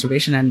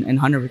conservation and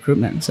hunter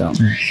recruitment. So,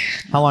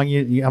 how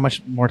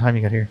much more time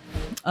you got here?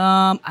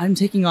 I'm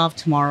taking off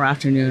tomorrow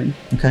afternoon.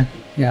 Okay.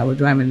 Yeah, we're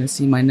driving to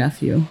see my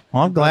nephew.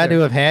 Well, I'm glad to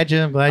have had you.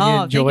 I'm glad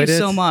you enjoyed thank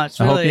you it. so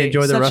much. I hope Really, you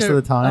enjoy the rest of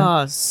the time.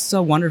 Oh,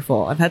 so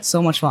wonderful. I've had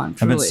so much fun. I've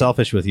Truly. been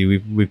selfish with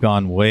you. We've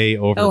gone way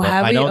over. Oh, but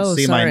have I we? don't Oh,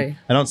 see sorry.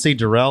 I don't see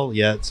Darrell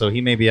yet, so he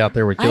may be out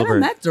there with I haven't Gilbert.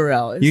 met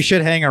Darrell. You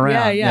should hang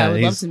around. Yeah, I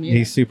would love to meet him.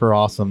 He's super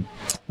awesome.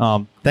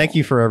 Thank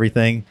you for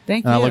everything.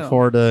 Thank and I you. look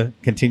forward to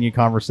continued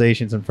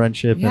conversations and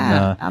friendship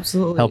Yeah, and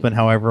absolutely. helping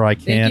however I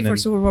can. Thank you and for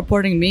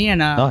supporting me,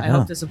 and I yeah.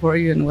 hope to support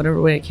you in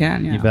whatever way I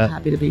can. Yeah, You bet. I'm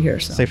happy to be here.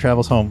 So. Safe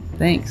travels home.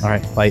 Thanks. All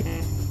right, bye.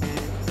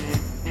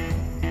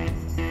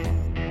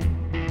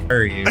 Where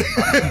are you?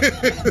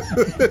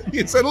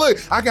 He said, "Look,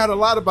 I got a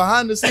lot of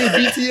behind the scenes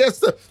BTS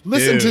stuff.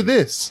 Listen Dude. to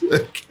this."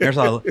 There's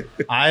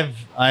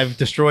I've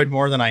destroyed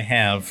more than I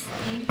have,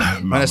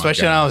 and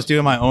especially when I was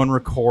doing my own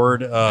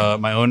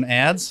my own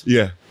ads.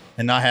 Yeah.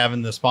 And not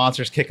having the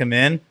sponsors kick them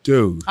in.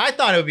 Dude. I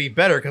thought it would be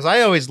better because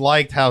I always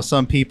liked how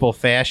some people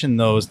fashion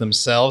those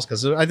themselves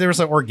because there was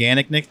an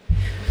organic, Nick.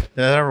 Is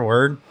that ever a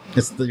word?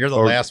 You're the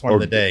last one of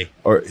the day.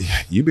 Or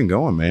you've been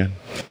going, man.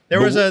 There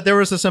was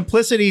a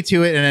simplicity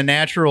to it and a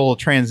natural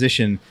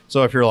transition.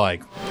 So if you're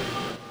like,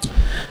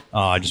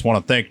 I just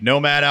want to thank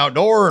Nomad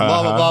Outdoor and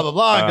blah, blah, blah, blah,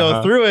 blah, and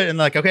go through it and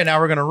like, okay, now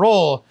we're going to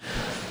roll.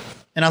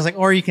 And I was like,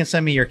 or you can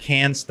send me your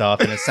canned stuff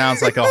and it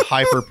sounds like a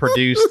hyper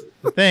produced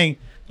thing.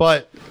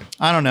 But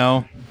I don't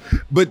know.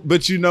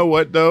 But you know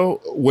what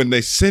though? When they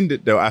send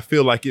it though, I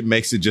feel like it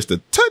makes it just a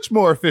touch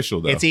more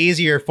official though. It's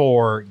easier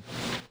for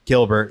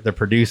Gilbert, the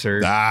producer.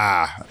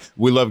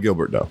 We love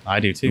Gilbert though. I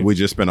do too. We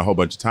just spent a whole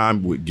bunch of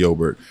time with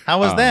Gilbert. How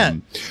was that?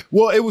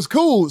 Well, it was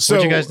cool. So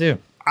what'd you guys do?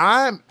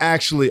 I'm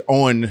actually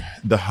on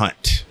the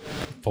hunt.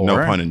 No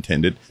pun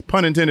intended.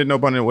 Pun intended, no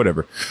pun intended,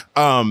 whatever.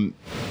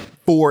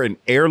 For an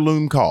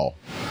heirloom call.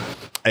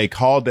 A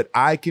call that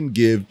I can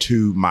give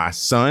to my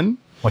son.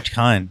 What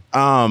kind?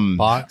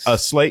 Box? A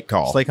slate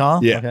call. Slate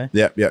call? Yeah. Okay.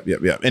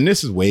 Yep. And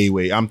this is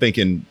way, I'm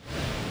thinking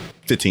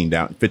 15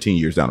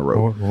 years down the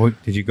road.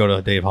 What did you go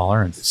to Dave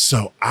Holler?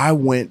 So I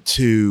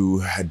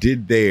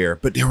did there,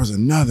 but there was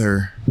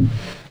another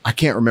I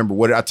can't remember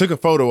what I took a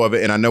photo of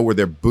it, and I know where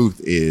their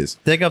booth is.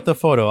 Dig up the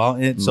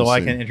photo so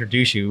I can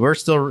introduce you. We're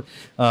still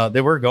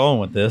we're going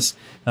with this.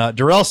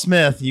 Darrell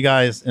Smith, you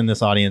guys in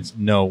this audience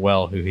know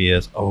well who he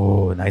is.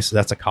 Oh, nice.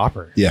 That's a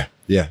copper. Yeah.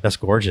 That's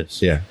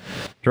gorgeous. Yeah.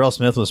 Darrell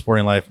Smith with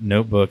Sporting Life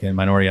Notebook and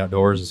Minority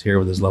Outdoors is here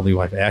with his lovely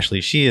wife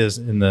Ashley. She is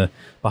in the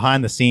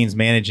behind the scenes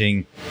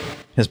managing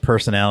his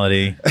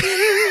personality.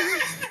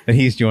 And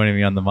he's joining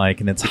me on the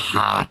mic, and it's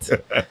hot.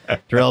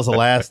 Darrell's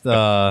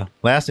the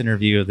last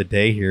interview of the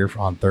day here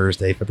on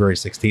Thursday, February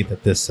 16th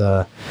at this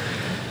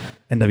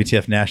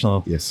NWTF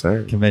National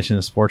Convention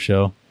and Sports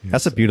Show.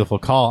 That's a beautiful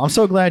call. I'm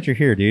so glad you're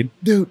here, dude.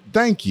 Dude,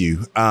 thank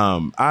you.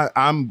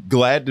 I'm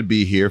glad to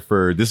be here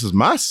this is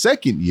my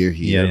second year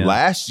here. Yeah.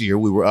 Last year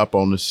we were up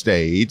on the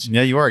stage.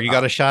 Yeah, you are. You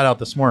got a shout out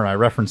this morning. I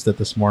referenced it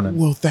this morning.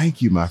 Well,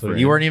 thank you, my friend.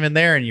 You weren't even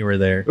there, and you were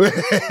there.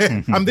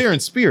 I'm there in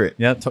spirit.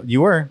 Yeah,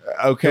 you were.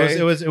 Okay.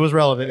 It was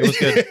relevant. It was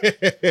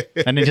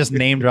good. And it just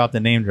name dropped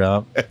the name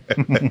drop.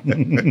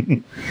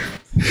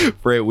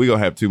 Fred, we're gonna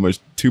have too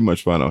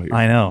much fun on here.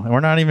 I know. And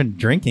we're not even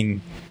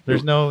drinking.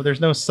 There's no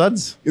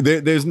suds.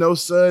 There's no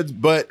suds,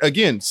 but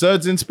again,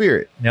 suds in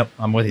spirit. Yep,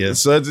 I'm with you.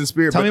 Suds in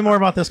spirit. Tell me more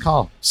about this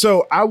call.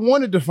 So I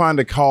wanted to find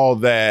a call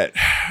that,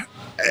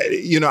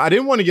 I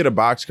didn't want to get a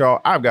box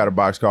call. I've got a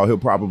box call. He'll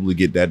probably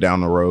get that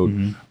down the road.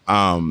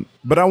 Mm-hmm.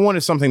 But I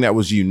wanted something that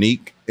was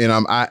unique, and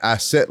I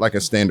set like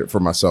a standard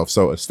for myself.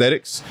 So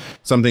aesthetics,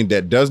 something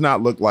that does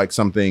not look like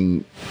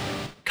something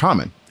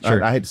common.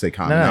 Sure. I hate to say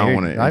common. No, I don't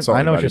want to insult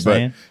I know what you're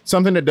saying.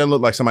 Something that doesn't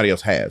look like somebody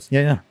else has.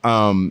 Yeah.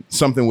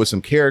 Something with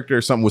some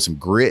character, something with some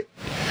grit.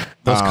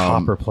 Those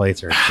copper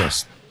plates are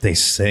just, they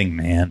sing,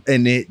 man.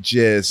 And it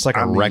just... It's like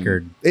a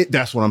record.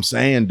 That's what I'm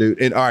saying,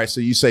 dude. And all right,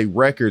 so you say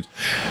records.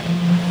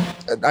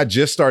 I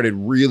just started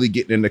really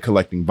getting into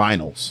collecting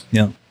vinyls.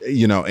 Yeah.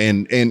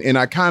 And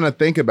I kind of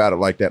think about it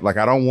like that. Like,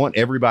 I don't want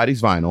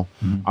everybody's vinyl.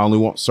 Mm-hmm. I only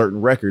want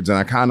certain records. And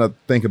I kind of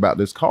think about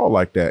this call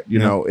like that, you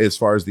know, as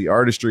far as the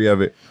artistry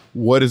of it.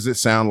 What does it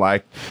sound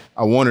like?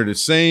 I want her to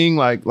sing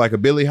like a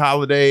Billie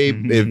Holiday.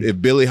 Mm-hmm. If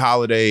Billie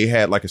Holiday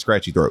had like a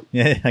scratchy throat.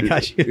 Yeah, I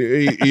got you.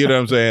 You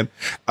know what I'm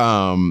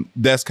saying?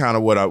 That's kind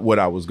of what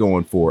I was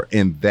going for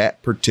in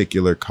that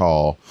particular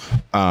call.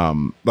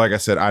 Like I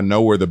said, I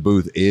know where the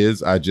booth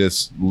is. I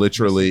just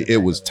literally, it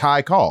was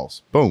Ty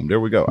Calls. Boom,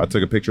 there we go. I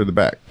took a picture of the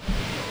back.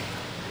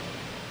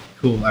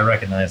 Cool. I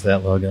recognize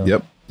that logo.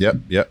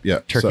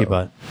 Yep. Turkey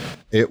butt.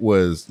 It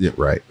was,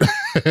 right.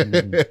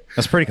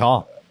 That's pretty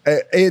cool.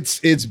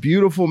 It's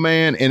beautiful,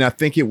 man, and I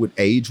think it would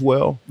age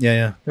well.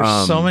 Yeah.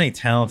 There's so many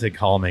talented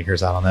call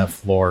makers out on that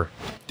floor.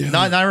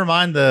 Not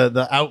remind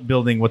the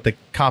outbuilding with the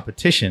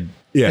competition.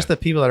 Yeah. Just the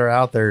people that are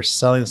out there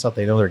selling the stuff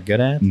they know they're good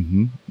at.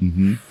 Mm-hmm.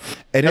 Mm-hmm.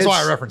 And that's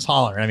why I reference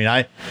Holler. I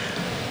mean,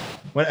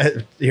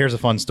 here's a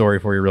fun story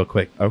for you real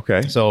quick.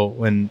 Okay. So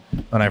when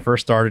I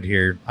first started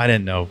here, I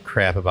didn't know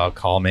crap about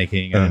call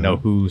making. I didn't know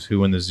who's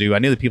who in the zoo. I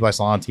knew the people I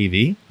saw on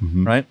TV,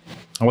 right?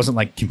 I wasn't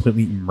like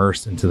completely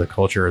immersed into the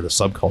culture or the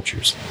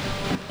subcultures.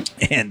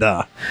 And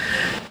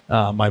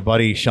my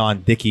buddy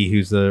Sean Dickey,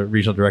 who's the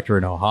regional director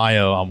in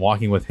Ohio, I'm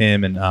walking with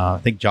him and I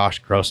think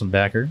Josh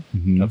Grossenbacher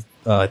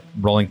of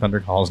Rolling Thunder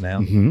Calls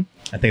now. Mm-hmm.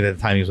 I think at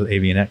the time he was with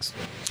AVNX.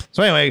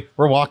 So anyway,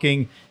 we're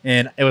walking,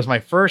 and it was my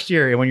first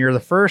year. And when you're the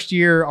first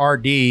year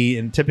RD,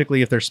 and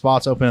typically if there's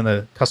spots open in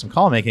the custom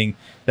call making,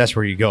 that's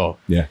where you go.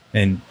 Yeah.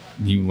 And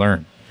you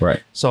learn.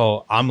 Right.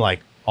 So I'm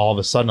like, all of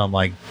a sudden, I'm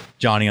like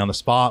Johnny on the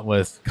spot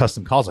with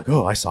custom calls. Like,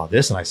 oh, I saw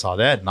this and I saw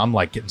that. And I'm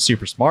like getting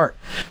super smart.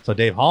 So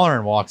Dave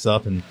Holleran walks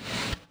up, and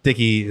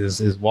Dickie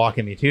is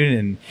walking me too,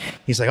 and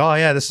he's like, "Oh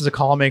yeah, this is a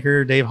call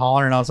maker, Dave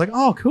Holler." And I was like,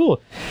 "Oh,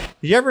 cool.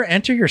 Did you ever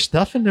enter your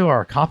stuff into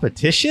our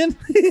competition?"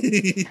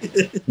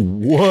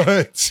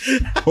 What?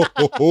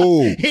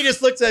 He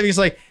just looks at me. He's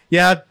like,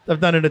 "Yeah, I've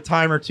done it a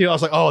time or two." I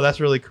was like, "Oh, that's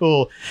really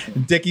cool."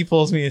 And Dickie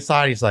pulls me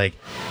aside. He's like,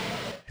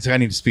 "I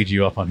need to speed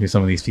you up on who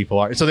some of these people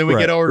are." So then we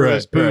get over to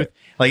his booth.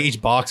 Like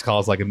each box call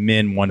is like a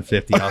min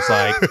 150. I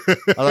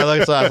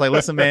was like,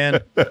 "Listen,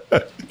 man,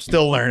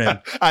 still learning.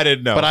 I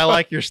didn't know, but I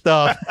like your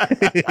stuff."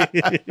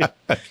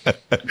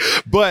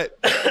 But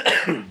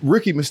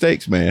rookie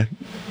mistakes, man.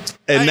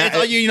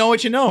 And you know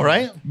what you know,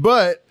 right?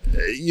 But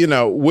you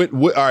know,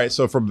 all right.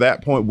 So from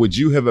that point, would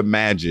you have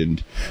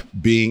imagined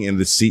being in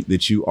the seat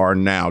that you are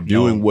now,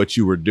 doing what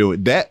you were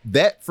doing?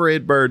 That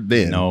Fred Bird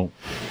then? No.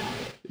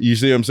 You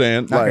see what I'm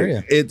saying?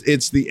 Like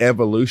it's the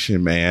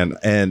evolution, man.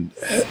 And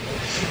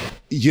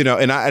you know,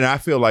 and I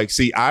feel like,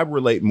 see, I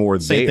relate more.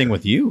 Same thing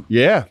with you.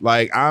 Yeah.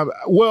 Like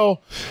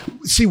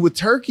see, with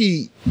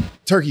turkey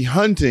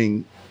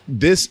hunting,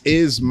 this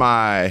is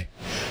my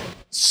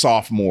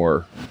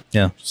sophomore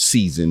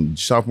season,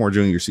 sophomore,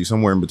 junior season,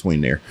 somewhere in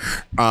between there.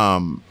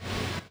 In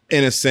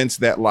a sense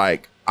that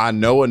like I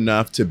know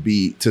enough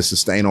to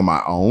sustain on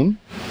my own.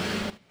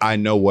 I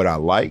know what I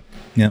like.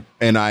 Yeah.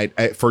 And I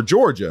for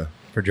Georgia,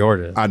 for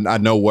Georgia. I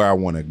know where I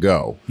want to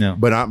go. Yeah.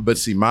 But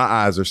see, my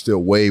eyes are still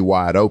way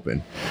wide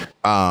open.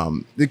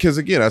 Because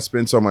again, I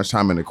spend so much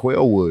time in the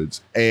quail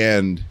woods,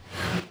 and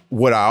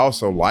what I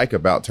also like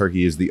about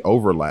turkey is the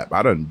overlap.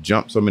 I done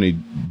jumped so many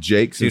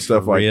jakes and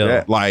stuff like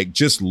that, like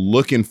just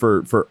looking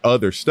for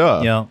other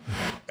stuff. Yeah.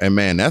 And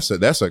man, that's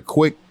a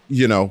quick,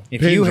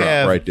 if pin you drop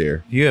have right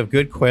there. If you have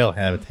good quail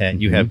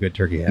habitat, you have good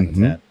turkey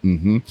habitat.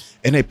 Mm-hmm.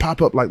 And they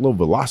pop up like little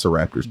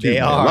velociraptors too.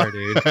 They man. are,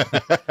 dude.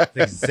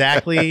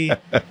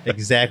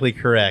 exactly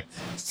correct.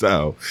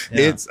 So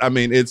it's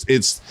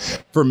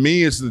for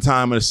me, it's the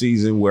time of the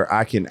season where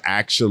I can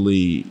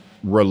actually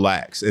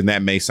relax, and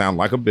that may sound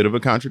like a bit of a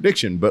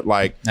contradiction, but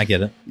like I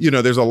get it.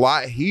 There's a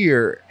lot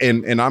here,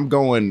 and I'm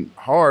going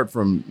hard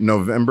from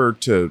November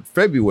to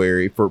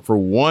February for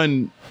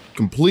one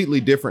completely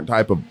different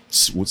type of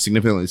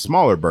significantly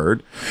smaller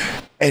bird,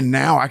 and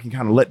now I can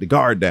kind of let the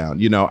guard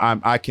down.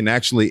 I can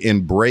actually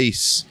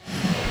embrace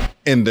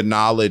in the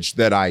knowledge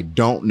that I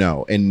don't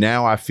know, and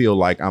now I feel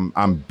like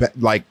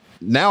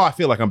now I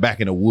feel like I'm back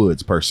in the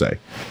woods per se.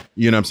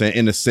 You know what I'm saying?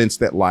 In the sense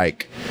that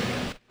like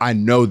I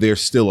know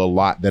there's still a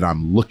lot that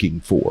I'm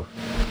looking for.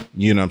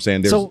 You know what I'm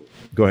saying?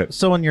 Go ahead.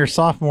 So in your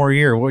sophomore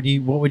year, what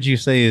would you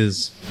say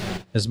is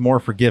more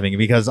forgiving?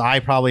 Because I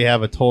probably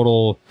have a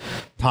total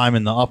time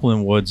in the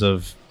upland woods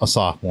of a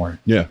sophomore.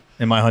 Yeah.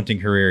 In my hunting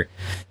career,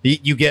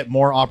 you get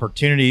more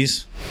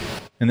opportunities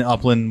in the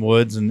upland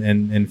woods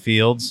and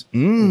fields,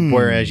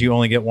 whereas you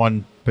only get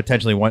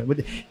potentially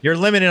one. You're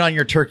limited on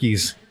your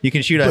turkeys. You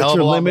can shoot a hell of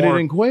a lot more. But you're limited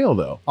in quail,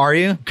 though. Are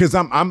you? Because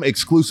I'm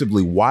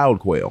exclusively wild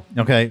quail.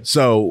 Okay.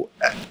 So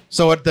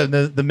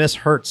the miss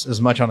hurts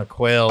as much on a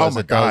quail as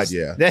it does.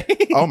 Yeah.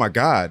 Oh my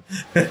God,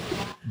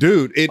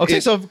 dude.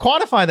 So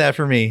quantify that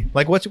for me.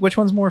 Like, which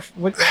one's more?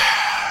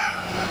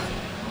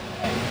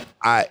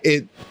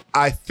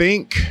 I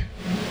think.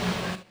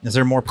 Is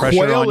there more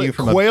pressure on you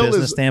from a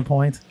business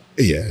standpoint?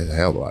 Yeah, a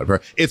hell of a lot of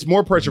pressure. It's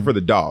more pressure for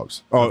the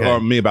dogs, or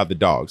me about the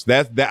dogs.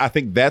 I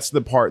think that's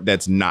the part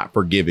that's not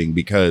forgiving,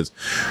 because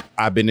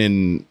I've been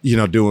in,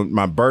 doing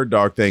my bird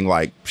dog thing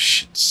like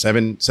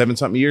seven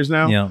something years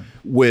now. Yeah.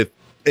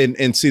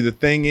 And see, the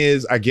thing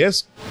is, I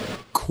guess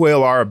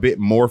quail are a bit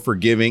more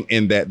forgiving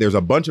in that there's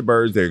a bunch of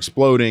birds, they're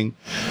exploding.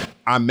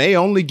 I may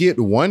only get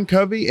one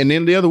covey, and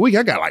then the other week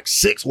I got like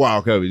 6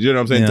 wild coveys. You know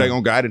what I'm saying? Take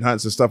on guided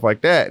hunts and stuff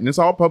like that, and it's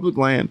all public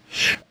land.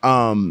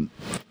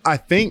 I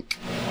think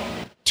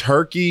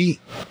turkey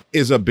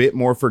is a bit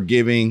more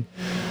forgiving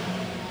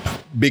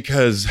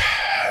because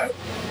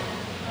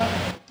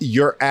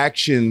your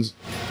actions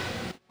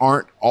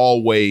aren't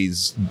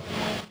always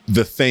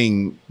the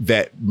thing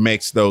that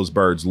makes those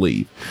birds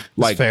leave.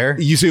 Like, that's fair.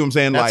 You see what I'm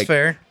saying? That's like,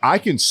 fair. I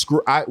can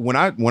when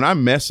I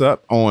mess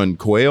up on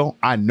quail,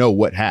 I know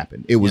what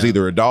happened. It was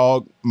either a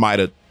dog might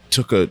have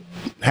took a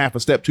half a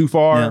step too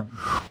far,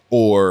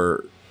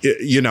 or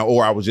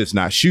or I was just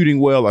not shooting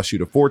well. I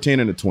shoot a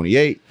 410 and a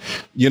 28.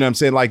 You know what I'm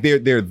saying? Like,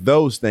 there are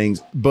those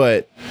things,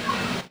 but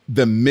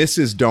the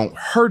misses don't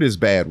hurt as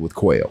bad with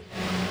quail.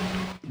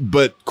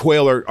 But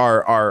quail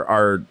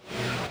are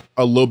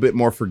a little bit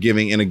more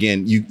forgiving. And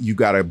again, you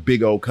got a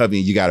big old covey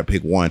and you got to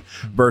pick one.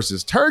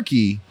 Versus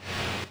turkey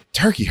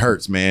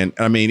hurts, man.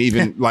 I mean,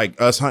 even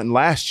like us hunting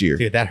last year.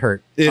 Dude, that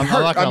hurt. I'm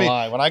not gonna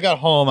lie. When I got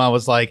home, I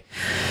was like,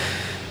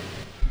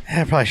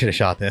 I probably should have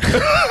shot that.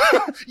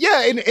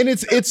 Yeah, and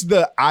it's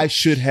the I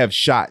should have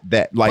shot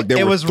that. Like,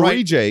 there were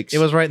 3 jakes. It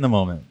was right in the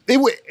moment.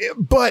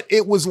 But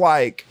it was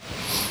like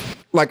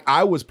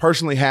I was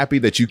personally happy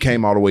that you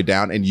came all the way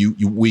down and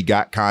we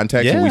got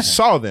contact and we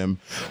saw them.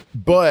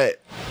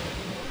 But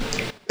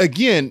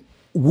again,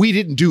 we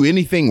didn't do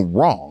anything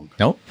wrong.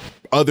 Nope.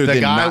 Other the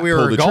than guy not we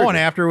pull were the going trigger.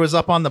 after was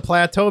up on the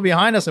plateau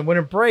behind us and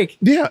wouldn't break.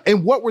 Yeah,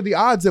 and what were the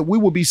odds that we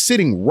would be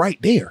sitting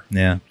right there?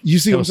 Yeah, you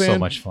see it what I'm was saying? So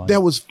much fun.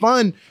 That was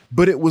fun,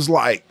 but it was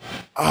like,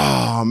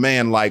 oh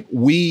man, like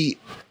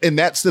and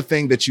that's the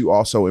thing that you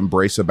also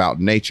embrace about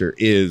nature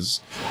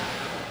is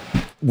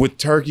with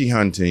turkey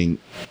hunting,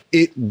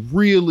 it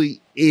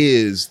really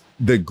is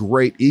the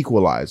great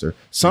equalizer.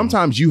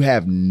 Sometimes you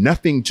have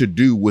nothing to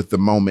do with the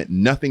moment,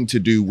 nothing to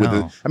do with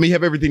it. I mean, you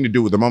have everything to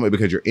do with the moment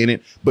because you're in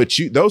it, but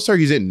those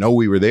turkeys didn't know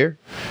we were there.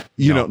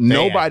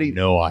 Nobody had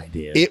no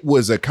idea. It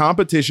was a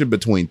competition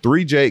between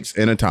 3 jakes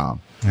and a tom.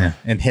 Yeah,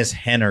 and his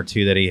hen or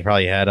two that he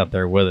probably had up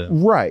there with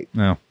him. Right.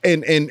 No.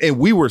 And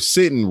we were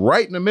sitting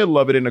right in the middle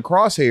of it in the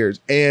crosshairs,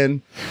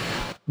 and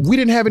we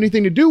didn't have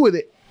anything to do with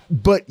it,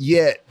 but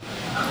yet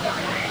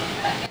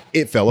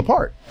it fell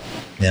apart.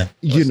 Yeah.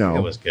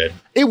 It was good.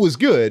 It was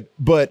good,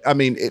 but I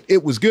mean,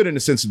 it was good in the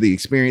sense of the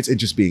experience and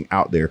just being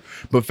out there,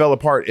 but fell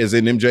apart as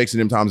in them jakes and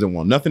them toms didn't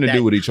want nothing to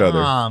do with each other.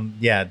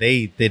 Yeah,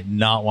 they did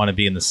not want to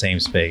be in the same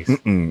space.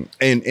 And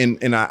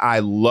I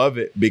love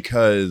it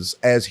because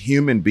as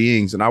human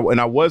beings, and I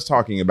was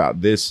talking about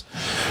this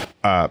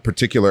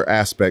particular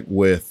aspect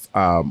with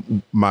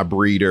my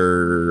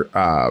breeder,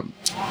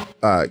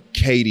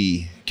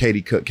 Katie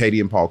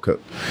and Paul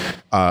Cook,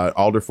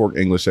 Alder Fork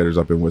English Setters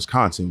up in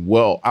Wisconsin.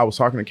 Well, I was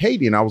talking to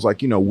Katie and I was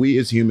like, we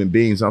as human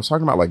beings, and I was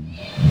talking about like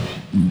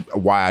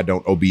why I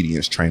don't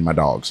obedience train my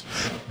dogs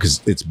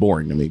because it's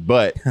boring to me.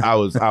 But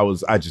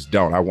I just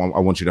don't. I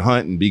want you to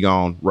hunt and be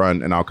gone,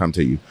 run, and I'll come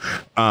to you.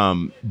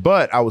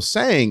 But I was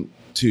saying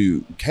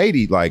to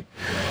Katie, like,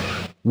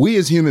 we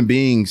as human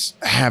beings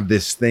have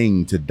this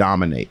thing to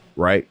dominate,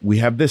 right? We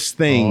have this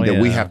thing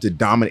that we have to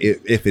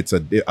dominate. If it's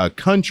a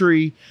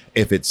country,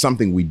 if it's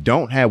something we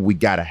don't have, we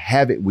got to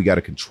have it. We got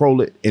to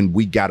control it, and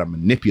we got to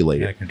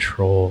manipulate it.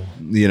 Control.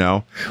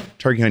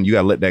 Turkey hunting, you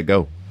got to let that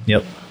go.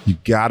 Yep. You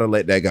got to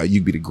let that go. You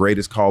can be the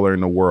greatest caller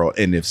in the world.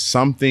 And if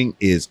something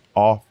is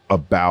off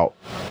about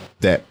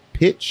that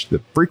pitch, the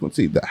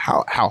frequency,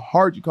 how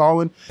hard you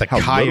calling, the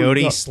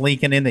coyote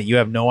slinking in that you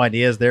have no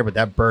idea is there, but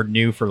that bird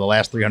knew for the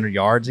last 300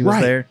 yards he was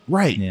there.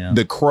 Right. Yeah.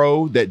 The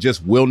crow that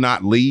just will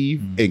not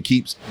leave and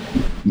keeps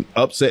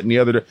upsetting the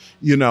other,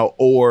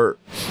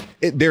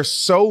 there's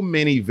so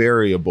many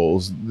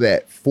variables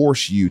that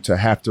force you to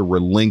have to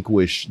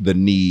relinquish the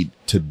need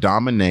to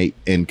dominate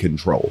and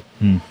control.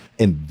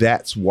 And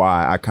that's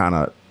why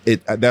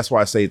that's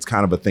why I say it's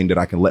kind of a thing that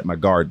I can let my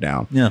guard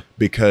down. Yeah.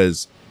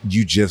 Because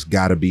you just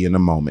got to be in the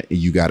moment.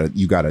 You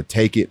gotta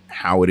take it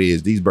how it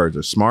is. These birds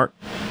are smart.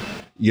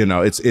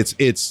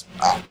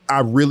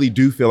 I really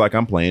do feel like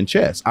I'm playing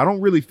chess. I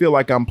don't really feel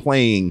like I'm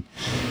playing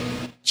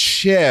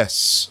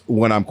chess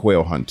when I'm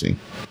quail hunting.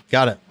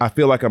 Got it. I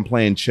feel like I'm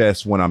playing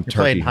chess when I'm turkey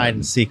playing hunting. hide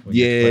and seek.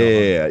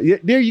 Yeah,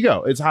 there you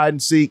go. It's hide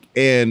and seek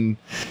and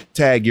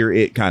tag your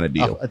it kind of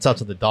deal. It's up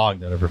to the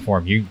dog to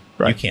perform. You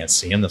can't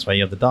see him. That's why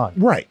you have the dog.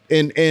 Right.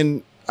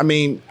 And I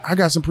mean, I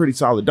got some pretty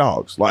solid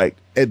dogs. Like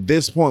at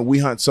this point, we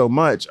hunt so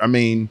much. I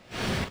mean,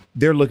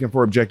 they're looking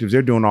for objectives.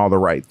 They're doing all the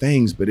right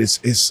things, but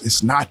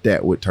it's not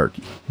that with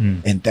turkey.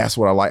 And that's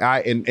what I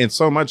like. And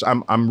so much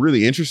I'm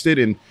really interested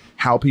in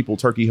how people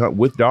turkey hunt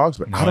with dogs,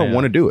 but I don't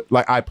want to do it.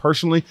 Like I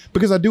personally,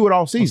 because I do it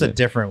all season. It's a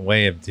different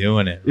way of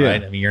doing it,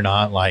 right? I mean, you're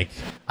not like,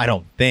 I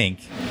don't think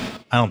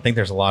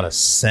there's a lot of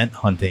scent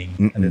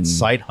hunting and it's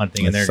sight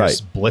hunting and they're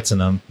just blitzing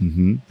them.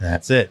 And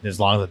that's it. As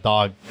long as the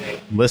dog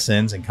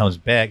listens and comes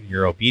back,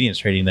 your obedience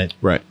training that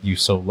you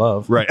so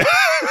love. Right.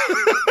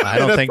 I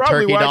don't think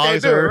turkey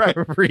dogs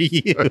are for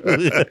you.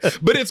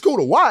 But it's cool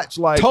to watch.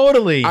 Like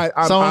totally.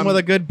 Someone with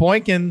a good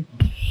boinking.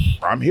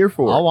 I'm here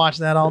for it. I'll watch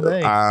that all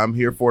day. I'm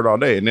here for it all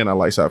day. And then I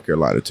like South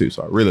Carolina too.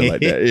 So I really like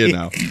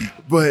that,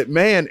 But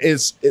man,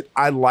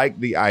 I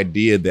like the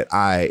idea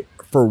that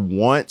for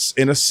once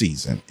in a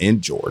season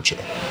in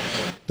Georgia,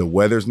 the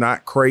weather's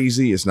not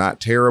crazy. It's not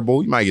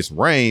terrible. You might get some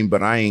rain,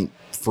 but I ain't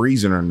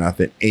freezing or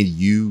nothing. And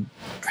you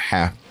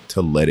have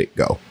to let it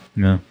go.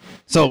 Yeah.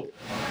 So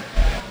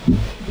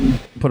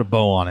put a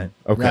bow on it.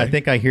 Okay. I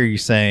think I hear you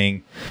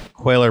saying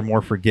quail are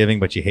more forgiving,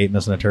 but you hate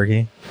missing a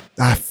turkey.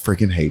 I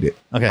freaking hate it.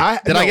 Okay.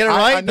 Did I get it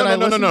right?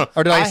 No.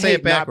 Or did I say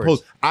it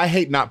backwards? I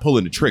hate not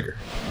pulling the trigger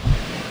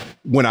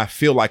when I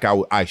feel like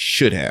I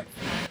should have.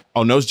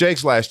 On those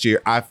jakes last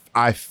year,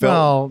 I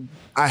felt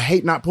I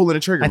hate not pulling the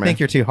trigger. I think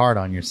you're too hard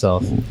on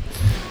yourself.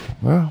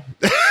 Well,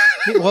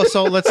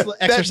 so let's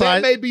exercise.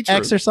 that may be true.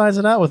 Exercise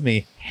it out with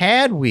me.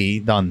 Had we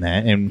done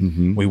that,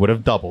 and we would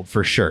have doubled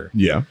for sure.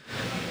 Yeah.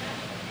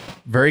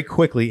 Very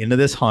quickly into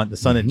this hunt, the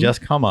sun had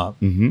just come up.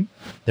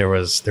 There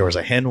was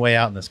a hen way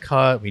out in this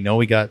cut. We know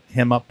we got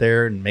him up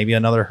there, and maybe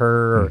another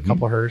her or a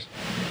couple of hers.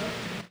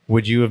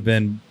 Would you have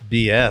been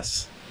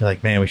BS? You're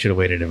like, man, we should have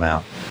waited him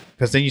out.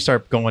 Because then you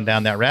start going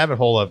down that rabbit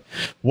hole of,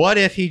 what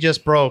if he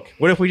just broke?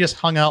 What if we just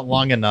hung out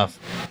long enough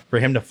for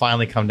him to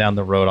finally come down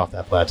the road off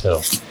that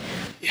plateau?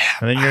 Yeah.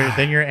 And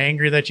then you're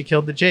angry that you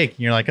killed the Jake. And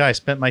you're like, oh, I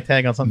spent my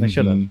tag on something I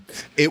should have.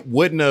 It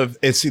wouldn't have.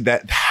 And see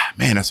that,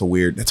 man, that's a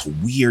weird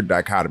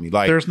dichotomy.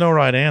 Like there's no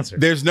right answer.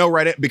 There's no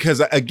right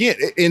because again,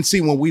 and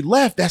see when we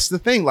left, that's the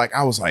thing. Like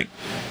I was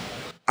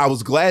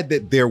glad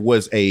that there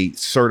was a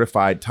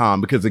certified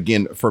Tom because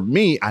again, for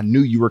me, I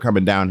knew you were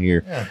coming down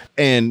here,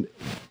 and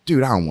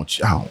dude, I don't want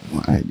you.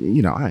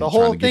 The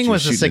whole thing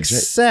was a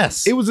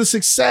success. It was a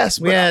success.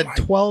 We had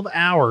 12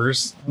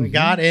 hours. We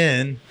got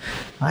in.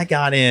 I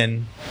got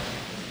in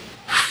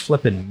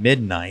flipping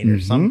midnight or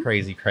some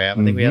crazy crap.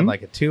 I think we had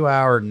like a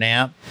 2-hour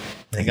nap.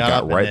 They got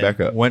up right and back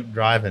up. Went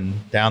driving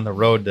down the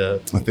road to.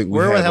 I think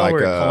where the hell were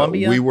we?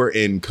 Columbia. We were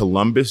in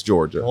Columbus,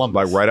 Georgia,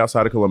 like right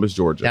outside of Columbus,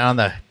 Georgia, down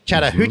the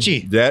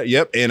Chattahoochee. Yeah,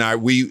 yep. And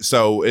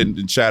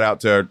and shout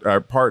out to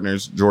our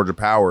partners, Georgia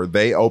Power.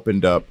 They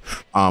opened up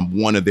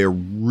one of their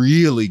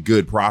really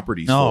good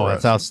properties. Oh, for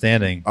that's us.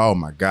 outstanding. Oh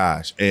my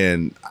gosh!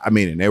 And I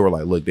mean, and they were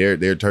like, look,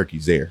 their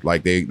turkeys there,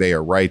 like they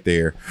are right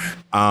there.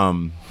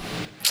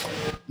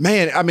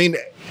 Man, I mean,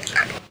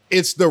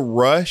 it's the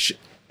rush.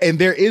 And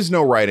there is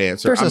no right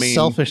answer. There's a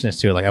selfishness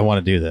to it. Like, I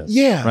want to do this.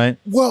 Yeah. Right.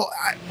 Well,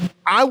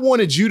 I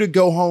wanted you to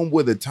go home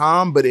with a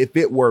Tom, but if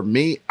it were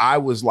me, I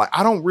was like,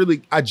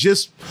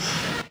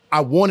 I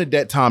wanted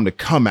that time to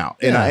come out,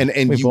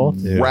 and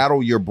you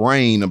rattle your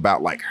brain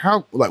about like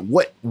how, like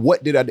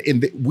what did I do?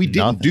 And we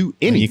didn't do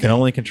anything. You can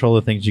only control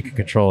the things you can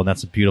control, and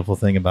that's a beautiful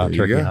thing about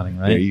turkey hunting,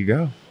 right? There you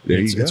go.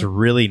 It's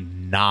really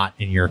not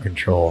in your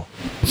control.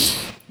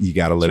 You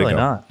got to let it go.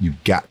 Not. You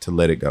got to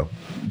let it go.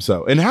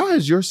 So, and how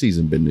has your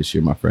season been this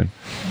year, my friend?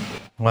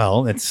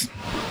 Well, it's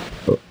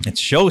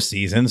show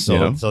season,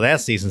 so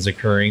that season's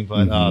occurring.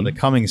 But the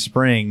coming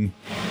spring,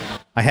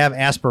 I have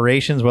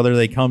aspirations. Whether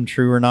they come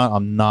true or not,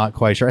 I'm not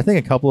quite sure. I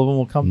think a couple of them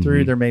will come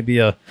through. There may be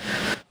a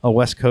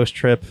West Coast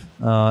trip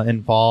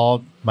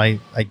involved. I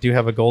do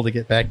have a goal to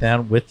get back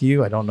down with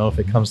you. I don't know if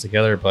it comes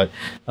together, but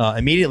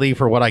immediately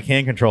for what I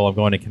can control, I'm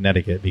going to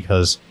Connecticut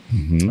because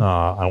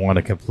I want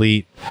to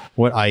complete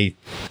what I,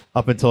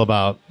 up until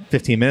about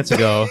 15 minutes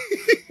ago,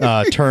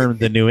 termed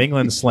the New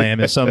England Slam.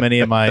 And so many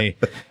of my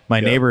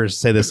neighbors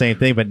say the same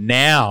thing. But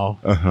now,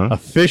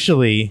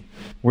 officially,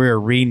 we're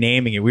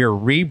renaming it. We are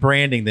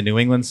rebranding the New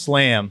England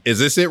Slam. Is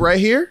this it right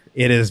here?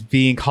 It is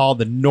being called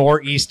the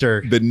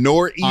Nor'easter. The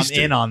Nor'easter.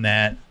 I'm in on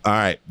that. All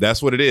right.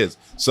 That's what it is.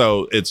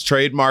 So it's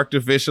trademarked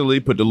officially.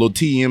 Put the little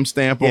TM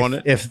stamp on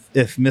it.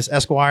 If Miss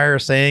Esquire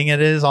is saying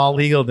it is all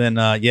legal, then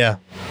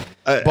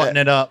button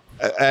it up.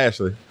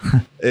 Ashley,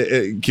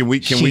 can we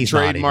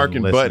trademark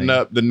and button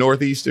up the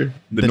Northeaster?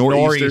 The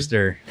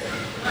Nor'easter.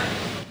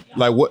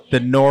 Like what? The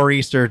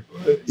Nor'easter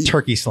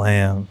Turkey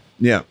Slam.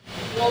 Yeah.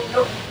 Well,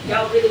 no,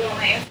 y'all really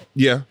don't answer.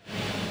 Yeah.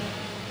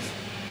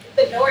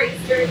 The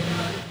Nor'easter.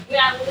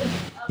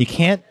 You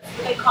can't.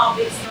 They call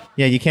big storm.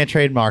 Yeah, you can't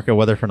trademark a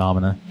weather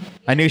phenomena.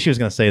 I knew she was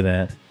going to say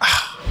that.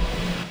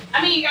 I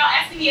mean, y'all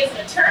asking me as an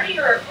attorney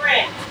or a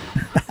friend?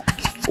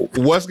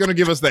 What's going to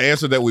give us the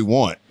answer that we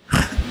want?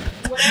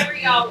 Whatever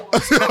y'all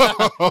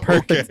want.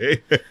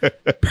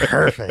 Perfect.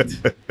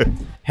 Perfect.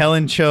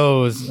 Helen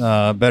Cho's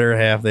better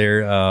half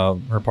there,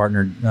 her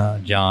partner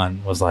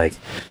John, was like,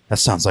 that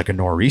sounds like a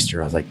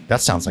Nor'easter. I was like,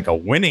 that sounds like a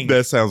winning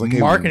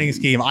marketing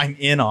scheme. I'm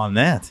in on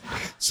that.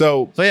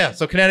 So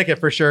Connecticut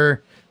for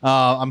sure.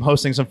 I'm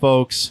hosting some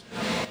folks.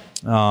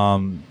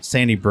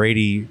 Sandy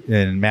Brady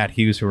and Matt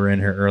Hughes, who were in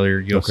here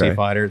earlier, UFC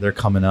fighter, they're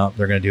coming up.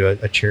 They're going to do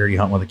a charity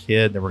hunt with a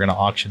kid that we're going to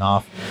auction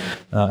off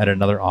at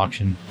another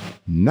auction.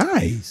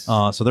 Nice.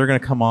 So they're going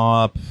to come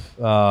up.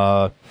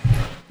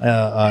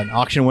 An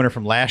auction winner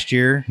from last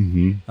year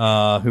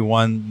who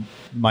won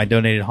my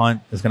donated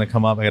hunt is going to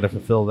come up. I got to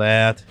fulfill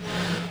that.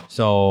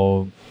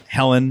 So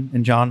Helen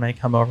and John may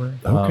come over.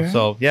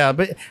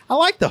 But I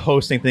like the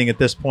hosting thing at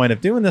this point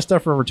of doing this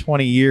stuff for over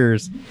 20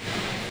 years.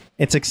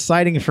 It's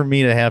exciting for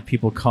me to have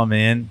people come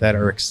in that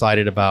are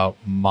excited about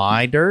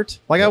my dirt,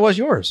 like I was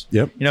yours.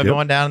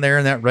 Going down there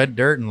in that red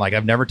dirt and like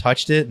I've never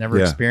touched it, never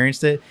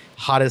experienced it,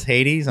 hot as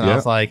Hades, and I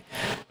was like,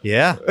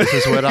 this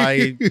is what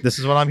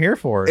I'm here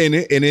for. And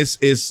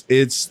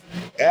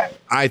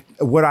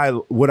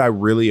what I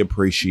really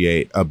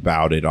appreciate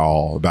about it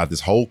all, about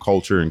this whole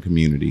culture and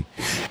community,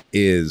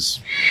 is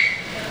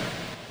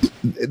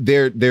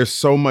there's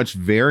so much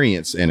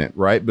variance in it,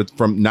 right? But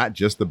from not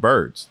just the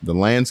birds, the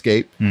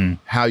landscape,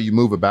 how you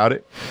move about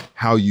it,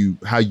 how you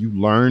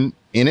learn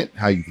in it,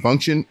 how you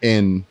function,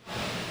 and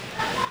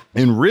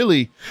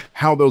really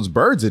how those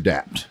birds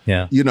adapt.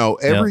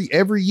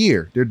 Every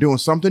year they're doing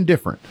something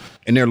different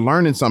and they're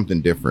learning something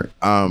different.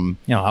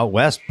 Out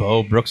west,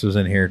 Bo Brooks was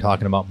in here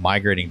talking about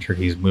migrating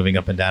turkeys moving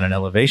up and down in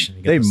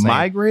elevation. They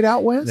migrate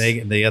out west?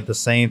 They got the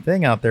same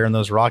thing out there in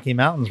those Rocky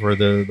Mountains where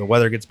the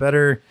weather gets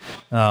better.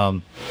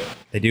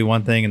 They do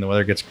one thing and the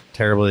weather gets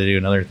terrible. They do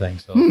another thing.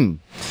 So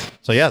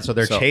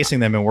they're chasing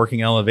them and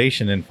working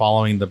elevation and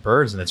following the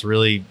birds. And it's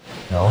really,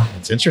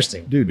 it's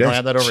interesting. Dude, you don't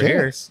have that over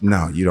here.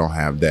 No, you don't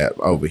have that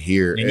over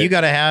here. And you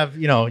got to have,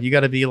 you got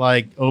to be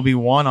like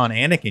Obi-Wan on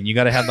Anakin. You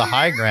got to have the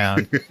high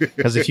ground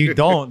because if you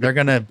don't, they're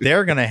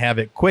going to have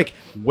it quick,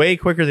 way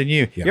quicker than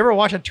you. You ever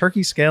watch a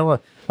turkey scale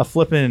a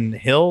flipping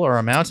hill or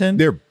a mountain?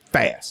 They're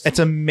fast. It's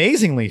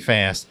amazingly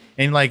fast.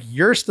 And like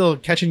you're still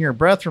catching your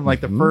breath from like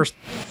the first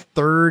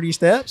 30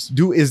 steps.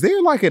 Is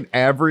there like an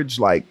average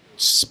like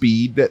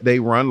speed that they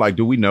run? Like,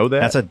 do we know that?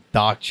 That's a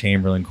Doc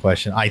Chamberlain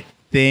question. I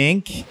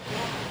think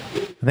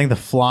the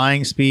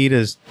flying speed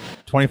is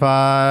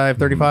 25,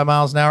 35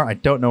 miles an hour. I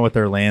don't know what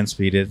their land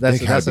speed is.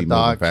 That's a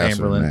Doc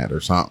Chamberlain or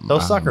something.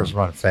 Those suckers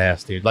run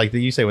fast, dude. Like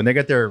you say, when they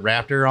get their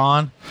Raptor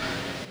on,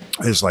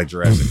 it's like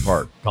Jurassic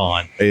Park.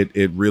 Gone.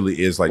 It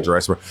really is like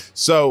Jurassic Park.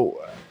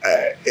 So,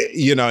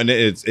 and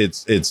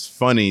it's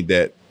funny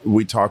that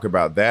we talk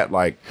about that,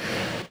 like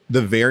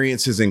the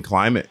variances in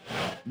climate.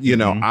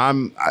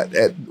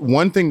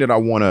 One thing that I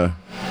want to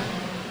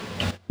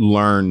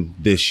learn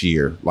this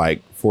year,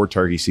 like for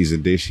turkey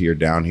season this year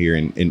down here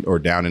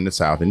down in the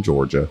South in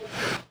Georgia,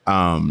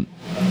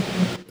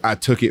 I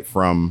took it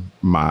from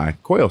my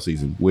quail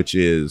season, which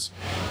is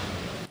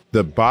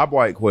the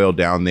bobwhite quail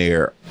down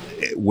there,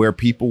 where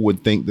people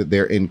would think that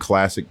they're in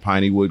classic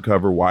piney wood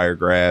cover,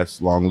 wiregrass,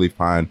 longleaf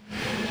pine.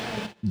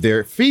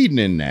 They're feeding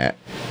in that,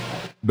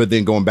 but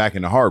then going back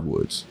into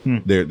hardwoods.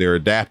 They're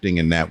adapting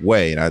in that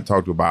way. And I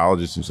talked to a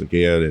biologist who's like,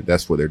 yeah,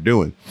 that's what they're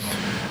doing.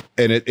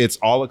 And it's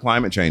all a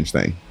climate change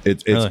thing.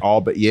 It's really?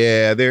 All, but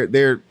yeah,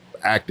 they're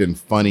acting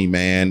funny,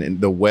 man,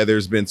 and the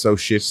weather's been so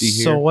shifty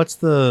here. So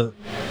what's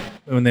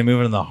when they move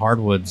into the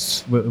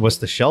hardwoods, what's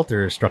the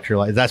shelter structure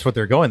like? That's what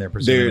they're going there,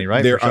 presumably,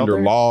 right? They're under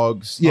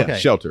logs. Yeah, Okay,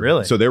 shelter.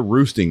 really? So they're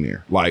roosting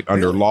there, like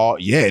under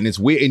log. Yeah, and it's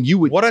weird. And you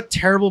would. What a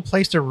terrible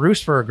place to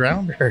roost for a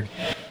ground bird.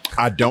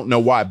 I don't know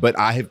why, but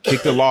I have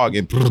kicked a log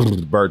and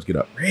birds get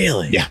up.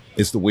 Really? Yeah,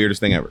 it's the weirdest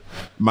thing ever.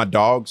 My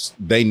dogs,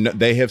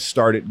 they have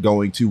started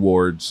going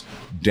towards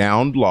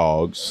downed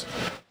logs,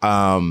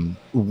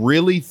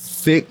 really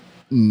thick.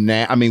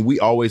 I mean, we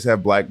always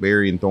have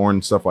blackberry and thorn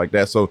and stuff like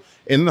that. So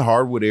in the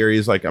hardwood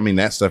areas, like, I mean,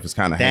 that stuff is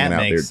kind of hanging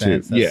out there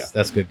sense. too.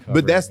 That's good cover,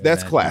 but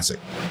that's classic.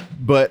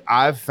 But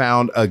I've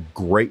found a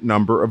great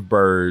number of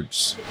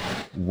birds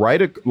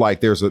like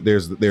there's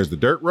the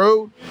dirt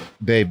road,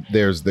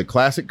 there's the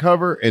classic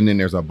cover, and then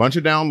there's a bunch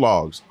of down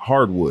logs,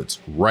 hardwoods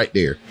right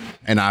there.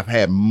 And I've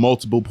had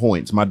multiple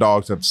points. My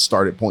dogs have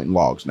started pointing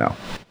logs now.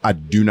 I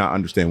do not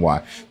understand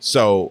why.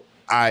 So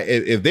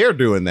if they're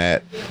doing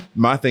that,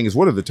 my thing is,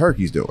 what are the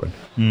turkeys doing?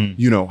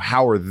 You know,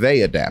 how are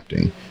they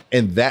adapting?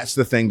 And that's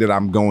the thing that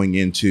I'm going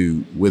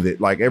into with it.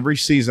 Like every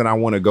season, I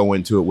want to go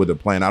into it with a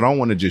plan. I don't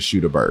want to just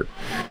shoot a bird.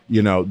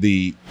 You know,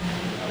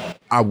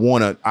 I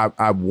want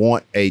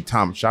a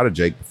Tom. Shot a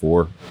Jake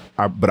before,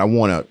 but I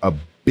want a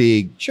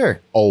big,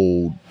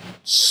 old,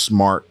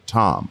 smart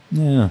Tom.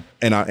 Yeah.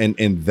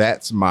 And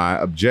that's my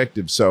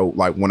objective. So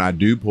like when I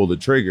do pull the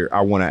trigger,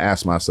 I want to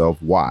ask myself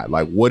why.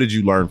 Like, what did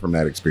you learn from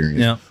that experience?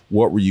 Yeah.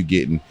 What were you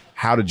getting?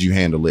 How did you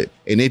handle it?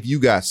 And if you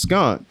got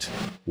skunked,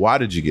 why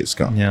did you get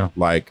skunked? Yeah.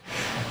 Like,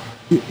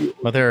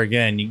 but there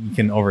again, you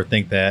can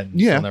overthink that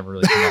and you'll never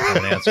really come up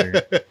with an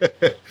answer.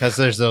 Because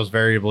there's those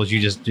variables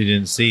you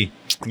didn't see.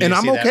 And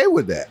I'm okay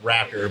with that.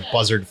 Raptor,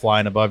 buzzard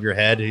flying above your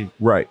head.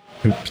 Right.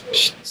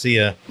 See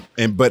ya.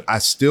 But I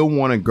still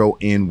want to go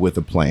in with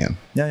a plan.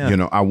 Yeah. You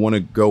know, I want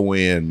to go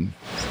in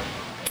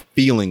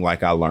feeling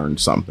like I learned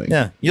something.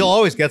 Yeah. You'll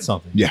always get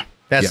something. Yeah.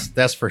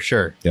 That's for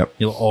sure. Yep.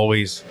 You'll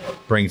always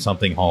bring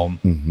something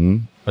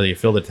home, whether you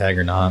fill the tag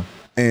or not.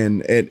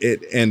 And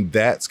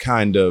that's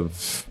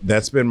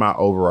that's been my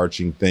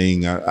overarching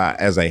thing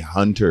as a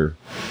hunter.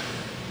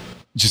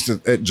 Just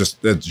a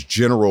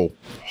general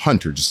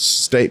hunter, just a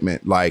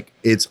statement. Like,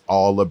 it's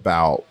all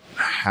about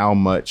how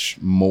much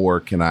more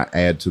can I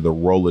add to the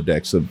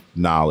Rolodex of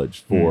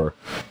knowledge for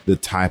the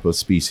type of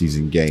species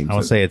and games. I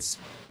would say it's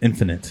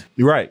infinite.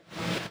 You're right,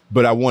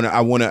 but I want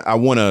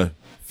to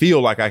feel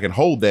like I can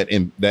hold that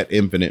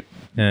infinite,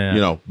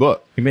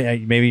 book.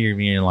 Maybe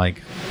you're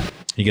like,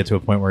 you get to a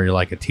point where you're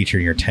like a teacher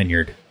and you're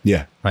tenured.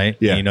 Yeah. Right.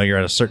 Yeah. And you know you're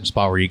at a certain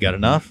spot where you got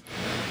enough,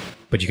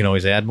 but you can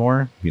always add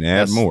more. You can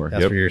add more.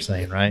 That's what you're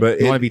saying, right? But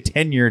you want to be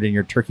tenured in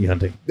your turkey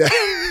hunting.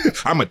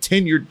 I'm a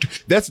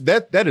tenured.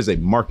 That is a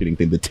marketing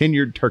thing. The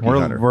tenured turkey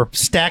hunter. We're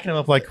stacking them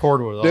up like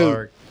cordwood.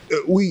 Dude,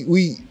 we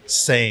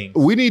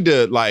need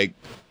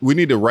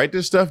to write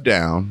this stuff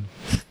down.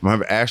 I'm gonna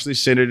have Ashley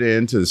send it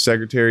in to the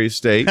Secretary of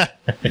State.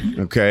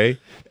 Okay.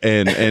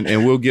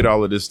 And we'll get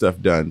all of this stuff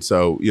done.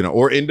 So, you know,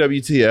 or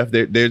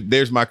NWTF,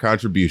 there's my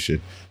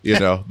contribution. You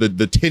know, the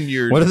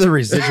tenured. What are the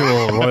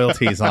residual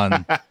royalties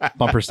on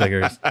bumper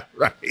stickers?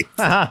 Right.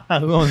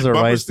 Who owns the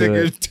rights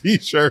to it?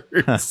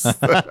 T-shirts.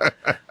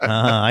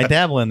 I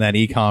dabble in that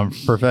e-com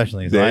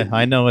professionally, so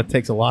I know it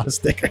takes a lot of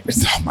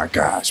stickers. Oh my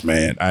gosh,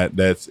 man.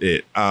 That's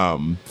it.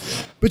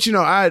 But you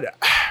know,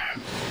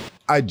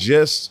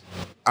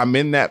 I'm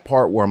in that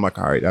part where I'm like,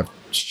 all right, I've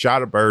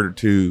shot a bird or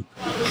two.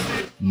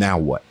 Now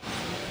what?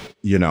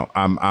 You know,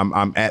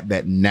 I'm at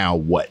that now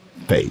what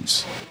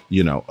phase,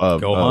 you know,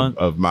 of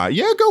my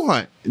go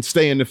hunt and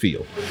stay in the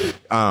field.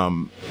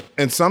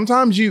 And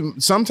sometimes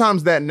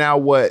that now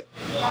what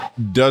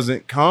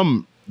doesn't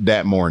come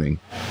that morning.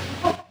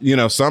 You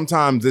know,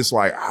 sometimes it's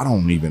like, I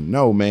don't even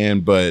know, man,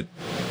 but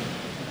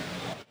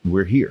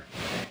we're here.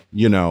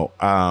 You know,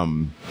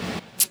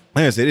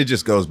 like I said, it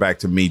just goes back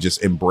to me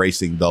just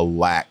embracing the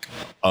lack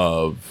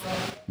of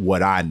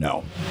what I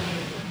know.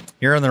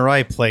 You're in the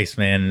right place,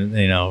 man.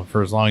 You know,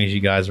 for as long as you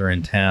guys are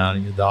in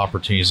town, the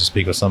opportunities to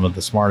speak with some of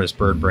the smartest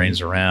bird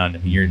brains around. I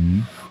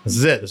mean, this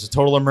is it. This is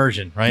total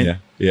immersion, right?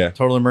 Yeah.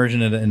 Total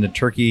immersion in the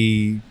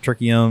turkeyism,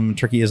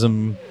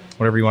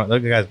 whatever you want.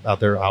 Look, guys out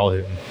there,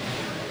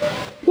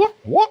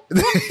 What?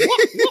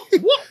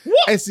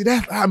 And see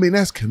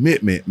that's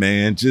commitment,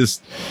 man.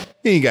 Just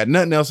he ain't got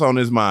nothing else on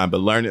his mind but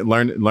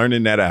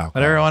learning that out.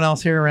 But everyone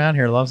else here around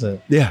here loves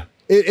it. Yeah.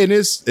 And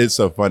it's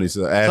so funny.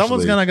 So Ashley,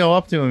 someone's gonna go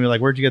up to him and be like,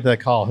 "Where'd you get that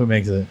call? Who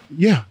makes it?"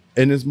 Yeah,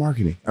 and it's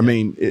marketing. I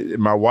mean,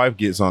 my wife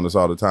gets on us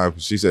all the time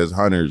because she says,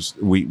 "Hunters,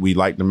 we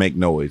like to make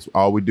noise.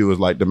 All we do is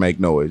like to make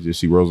noise." And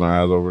she rolls her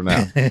eyes over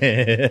now.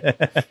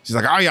 She's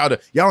like, "Oh,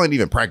 y'all ain't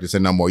even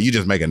practicing no more. You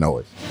just make a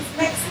noise."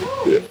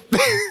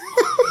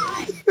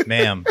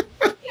 Ma'am.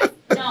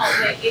 No,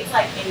 but it's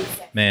like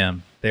insect.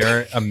 Ma'am,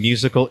 they're a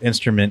musical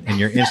instrument, and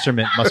your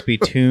instrument must be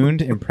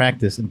tuned and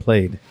practiced and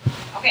played.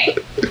 Okay,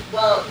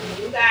 well,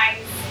 you guys,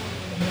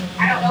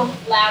 I don't know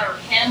who's louder,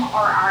 him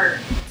or our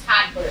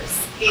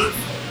toddlers.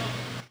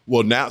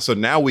 Well,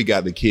 now we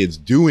got the kids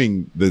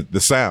doing the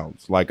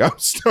sounds. Like I'm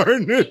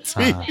starting to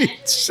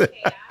teach.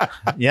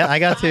 Yeah, I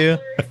got to.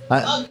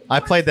 I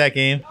played that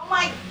game. Oh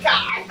my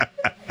God.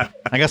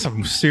 I got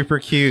some super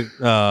cute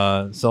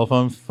cell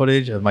phone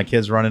footage of my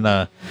kids running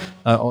Knight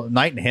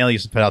and Hale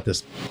used to put out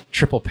this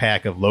triple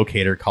pack of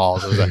locator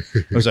calls.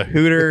 It was a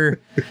hooter,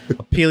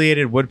 a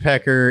pileated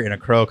woodpecker, and a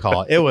crow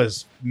call. It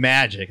was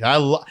magic.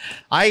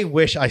 I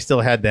wish I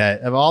still had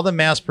that. Of all the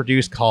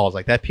mass-produced calls,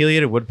 like that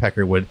pileated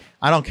woodpecker would,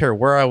 I don't care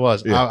where I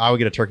was, I would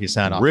get a turkey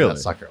sound off of that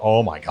sucker.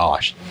 Oh my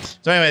gosh.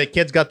 So anyway, the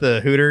kids got the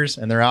hooters,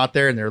 and they're out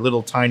there, and their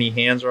little tiny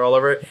hands are all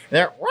over it. And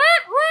they're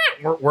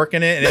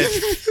working it,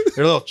 and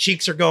their little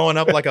cheeks are going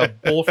up like a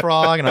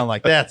bullfrog, and I'm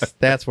like,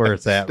 that's where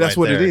it's at. That's right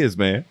what there. it is,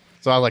 man.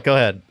 So I was like, go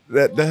ahead.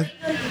 What do you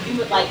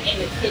do it like in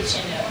the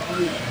kitchen or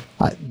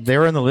room? They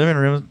were in the living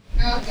room.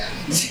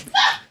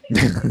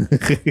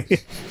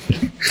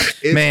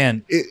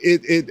 Man,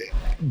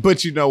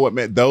 but you know what,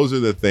 man? Those are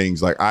the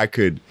things. Like I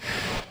could,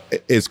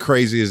 as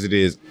crazy as it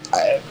is,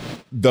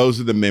 those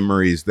are the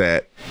memories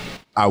that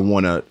I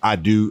want all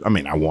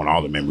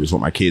the memories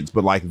with my kids,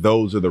 but like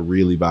those are the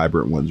really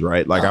vibrant ones,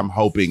 right? Like I'm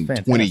hoping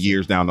 20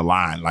 years down the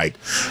line, like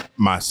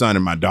my son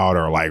and my daughter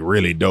are like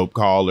really dope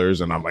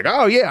callers, and I'm like,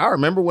 oh yeah, I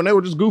remember when they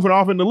were just goofing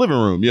off in the living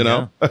room, you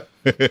know?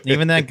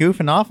 Even that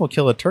goofing off will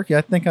kill a turkey.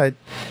 I think I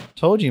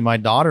told you my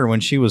daughter,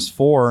 when she was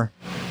 4,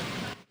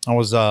 it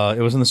was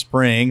in the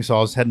spring, so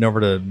I was heading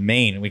over to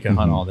Maine, and we could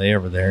hunt all day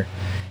over there.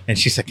 And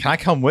she said, "Can I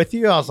come with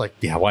you?" I was like,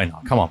 "Yeah, why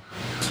not? Come on."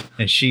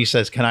 And she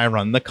says, "Can I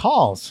run the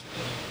calls?"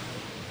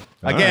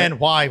 Again,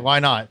 why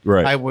not?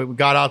 Right. We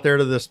got out there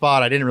to the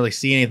spot. I didn't really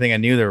see anything. I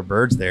knew there were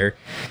birds there,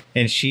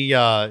 and she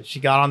got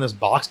on this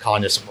box call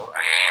and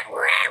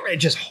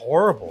just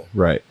horrible.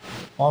 Right.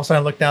 All of a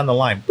sudden, I looked down the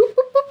line. Boop,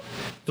 boop,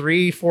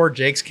 boop. 3-4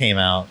 jakes came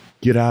out.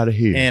 Get out of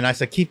here. And I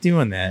said, keep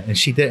doing that. And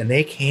she did. And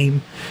they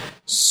came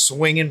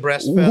swinging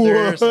breast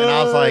feathers. What? And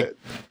I was like,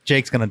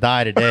 Jake's going to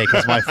die today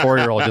because my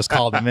 4-year-old just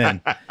called him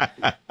in.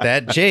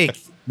 That Jake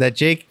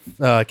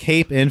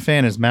Cape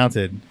infant is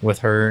mounted with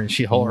her. And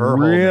she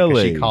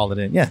really? She called it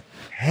in. Yeah.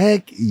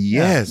 Heck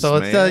yes. So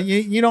man. It's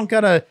you don't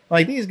gotta,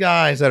 like, these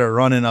guys that are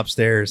running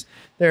upstairs,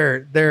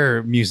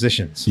 they're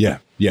musicians. Yeah.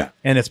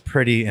 And it's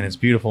pretty and it's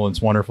beautiful and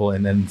it's wonderful,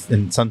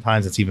 and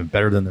sometimes it's even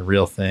better than the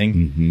real thing.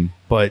 Mm-hmm.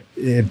 But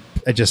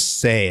I just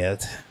say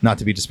it not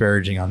to be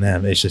disparaging on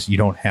them. It's just you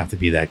don't have to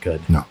be that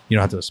good. No, you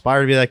don't have to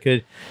aspire to be that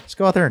good. Just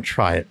go out there and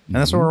try it, and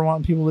that's what we're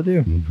wanting people to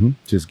do. Mm-hmm.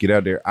 Just get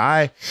out there.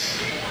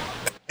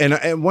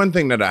 And one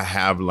thing that I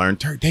have learned,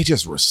 they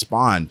just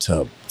respond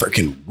to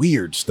freaking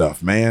weird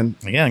stuff, man.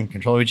 Again,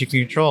 control what you can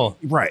control.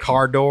 Right.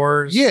 Car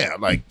doors. Yeah,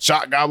 like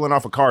shot gobbling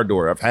off a car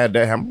door. I've had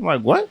that happen. I'm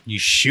like, what? You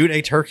shoot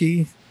a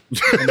turkey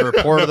and the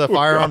report of the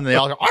firearm, and they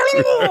all go,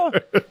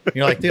 "Arr!"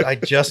 You're like, dude, I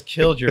just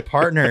killed your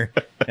partner.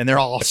 And they're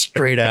all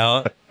straight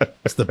out.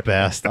 It's the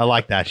best. I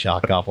like that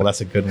shot gobble.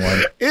 That's a good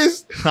one.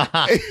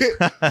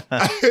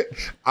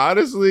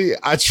 Honestly,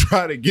 I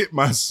try to get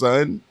my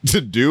son to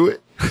do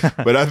it.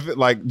 But I feel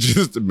like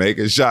just to make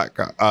a shot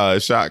call.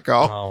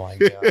 Oh my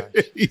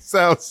gosh. He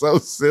sounds so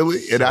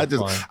silly. And I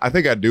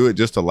think I do it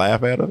just to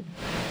laugh at him.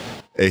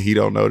 And he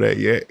don't know that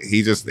yet.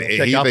 He thinks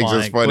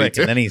it's funny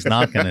too. And then he's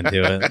not going to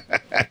do it.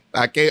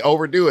 I can't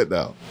overdo it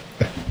though.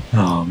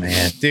 Oh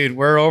man, dude,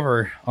 we're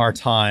over our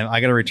time.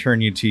 I got to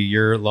return you to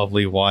your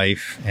lovely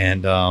wife,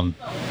 and I'll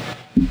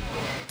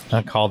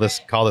call this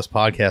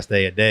podcast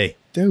day a day.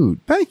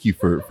 Dude, thank you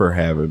for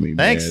having me.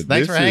 Thanks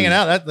man. For hanging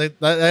out. That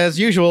as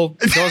usual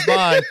goes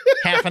by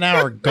half an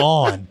hour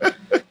gone.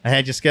 I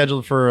had you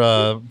scheduled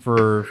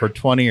for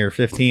 20 or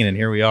 15, and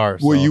here we are.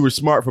 So. Well, you were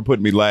smart for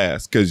putting me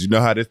last because you know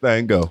how this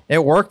thing go.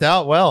 It worked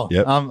out well.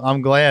 Yep.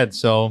 I'm glad.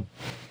 So,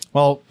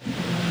 well,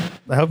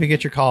 I hope you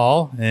get your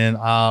call. And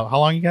how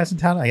long are you guys in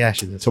town? I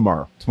asked you this.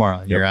 Tomorrow.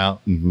 You're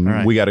out. Mm-hmm. All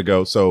right. We got to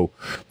go. So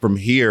from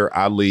here,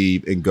 I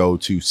leave and go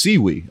to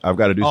Seawee. I've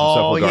got to do some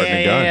stuff with Garden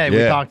and Gun. Yeah,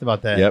 we talked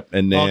about that. Yep.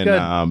 And then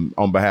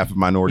on behalf of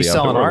Minority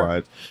Outdoor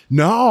Rides.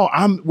 No,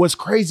 what's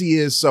crazy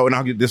is, and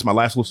I'll get this, my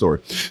last little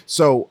story.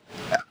 So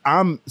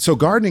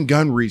Garden and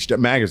Gun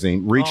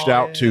magazine reached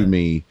out to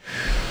me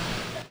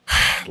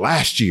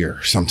last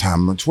year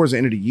sometime towards the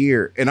end of the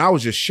year, and I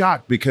was just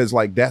shocked because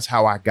like that's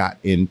how I got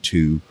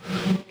into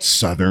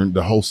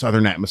the whole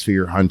southern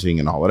atmosphere, hunting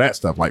and all of that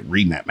stuff, like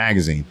reading that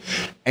magazine.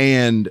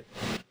 And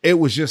it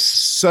was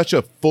just such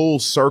a full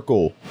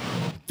circle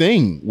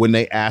thing when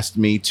they asked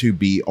me to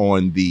be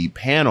on the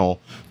panel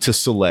to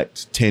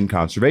select 10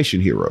 conservation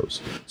heroes.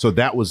 So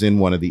that was in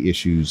one of the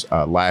issues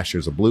last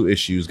year's, a blue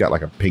issue's got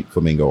like a pink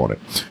flamingo on it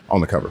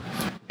on the cover.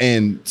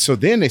 And so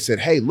then they said,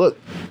 hey, look,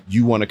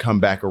 you want to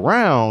come back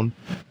around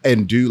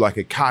and do like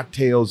a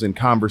cocktails and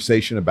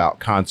conversation about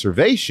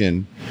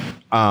conservation,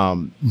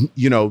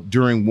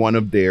 during one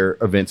of their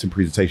events and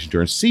presentations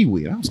during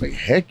Seawee. And I was like,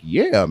 heck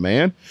yeah,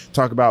 man.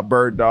 Talk about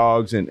bird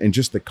dogs and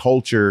just the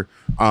culture.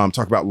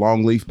 Talk about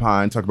longleaf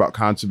pine, talk about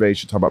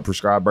conservation, talk about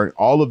prescribed burning,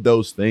 all of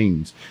those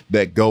things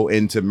that go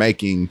into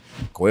making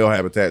quail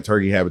habitat,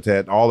 turkey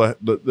habitat, all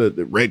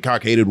the red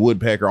cockaded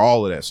woodpecker,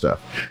 all of that stuff,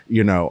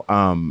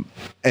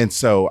 And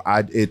so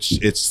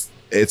so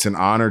it's an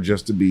honor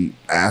just to be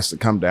asked to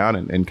come down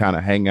and kind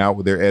of hang out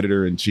with their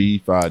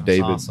editor-in-chief,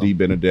 David awesome. D.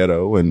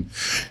 Benedetto. And,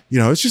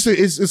 it's just,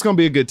 it's going to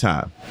be a good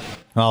time.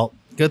 Well,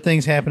 good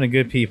things happen to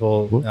good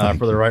people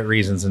for the right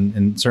reasons.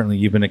 And certainly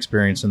you've been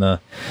experiencing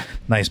a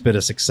nice bit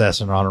of success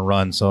and on a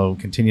run. So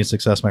continued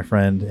success, my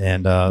friend.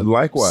 And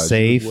likewise,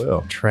 safe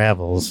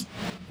travels.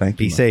 Thank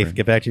you. Be safe. Friend.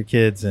 Get back to your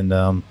kids. And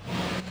I'll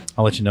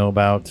let you know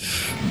about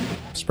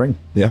spring.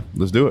 Yeah,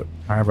 let's do it.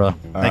 All right, brother.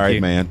 All right,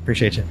 man.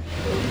 Appreciate you.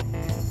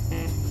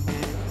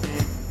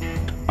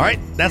 All right,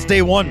 that's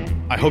day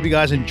one. I hope you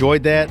guys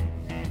enjoyed that.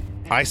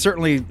 I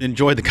certainly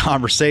enjoyed the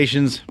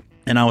conversations,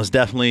 and I was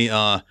definitely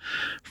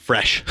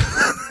fresh.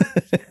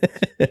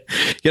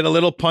 Get a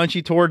little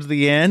punchy towards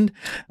the end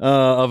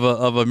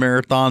of a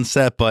marathon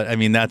set, but I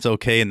mean that's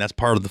okay, and that's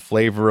part of the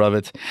flavor of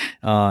it,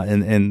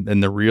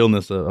 and the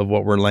realness of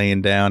what we're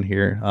laying down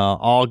here.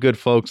 All good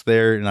folks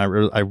there, and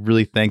I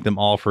really thank them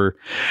all for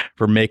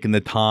making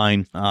the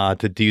time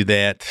to do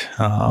that.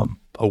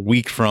 A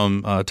week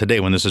from today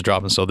when this is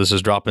dropping. So this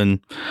is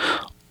dropping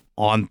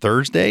on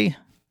Thursday,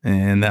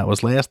 and that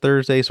was last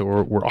Thursday. So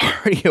we're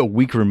already a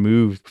week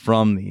removed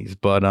from these.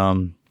 But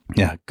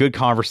yeah, good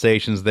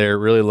conversations there.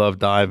 Really love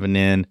diving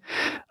in.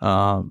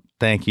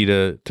 Thank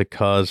you to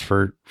Cuz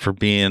for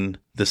being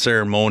the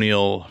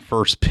ceremonial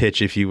first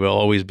pitch, if you will,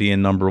 always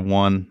being number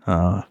one.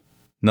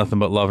 Nothing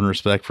but love and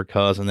respect for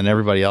Cuz, and then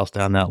everybody else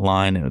down that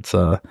line. It's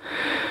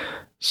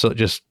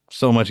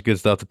so much good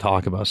stuff to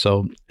talk about.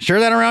 So share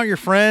that around your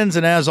friends.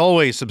 And as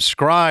always,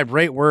 subscribe,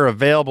 rate. We're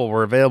available.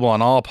 We're available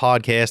on all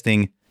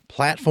podcasting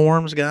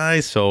platforms,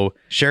 guys. So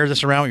share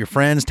this around with your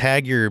friends,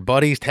 tag your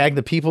buddies, tag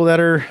the people that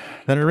are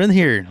in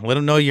here. Let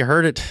them know you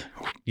heard it.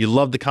 You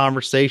love the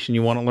conversation.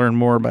 You want to learn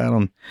more about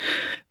them.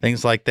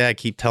 Things like that.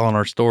 Keep telling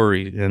our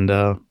story. And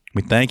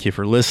we thank you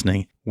for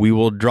listening. We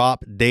will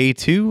drop day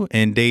 2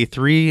 and day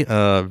 3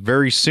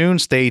 very soon.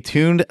 Stay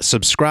tuned.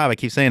 Subscribe. I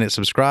keep saying it.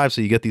 Subscribe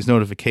so you get these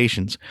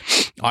notifications.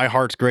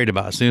 iHeart's great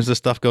about it. As soon as this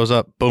stuff goes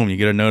up, boom, you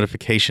get a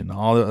notification.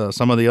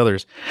 Some of the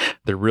others,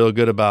 they're real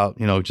good about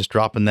just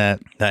dropping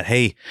that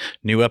hey,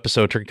 new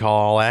episode Turkey Call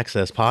All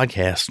Access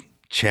podcast.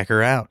 Check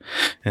her out,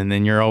 and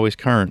then you're always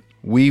current.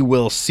 We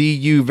will see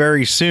you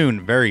very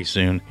soon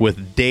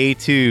with day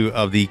 2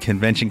 of the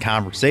convention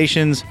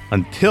conversations.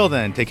 Until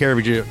then, take care of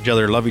each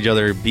other, love each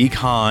other, be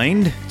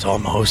kind. It's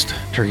almost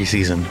turkey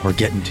season. We're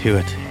getting to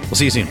it. We'll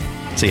see you soon.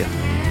 See ya.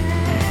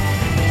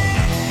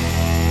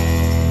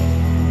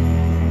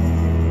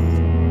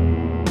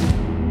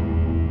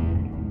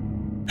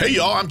 Hey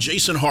y'all, I'm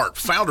Jason Hart,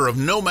 founder of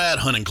Nomad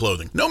Hunting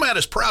Clothing. Nomad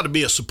is proud to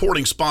be a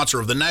supporting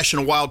sponsor of the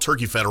National Wild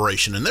Turkey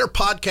Federation and their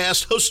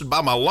podcast hosted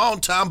by my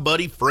longtime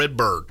buddy Fred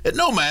Bird. At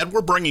Nomad,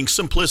 we're bringing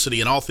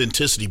simplicity and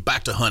authenticity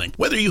back to hunting.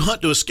 Whether you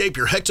hunt to escape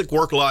your hectic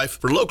work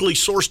life, for locally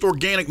sourced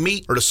organic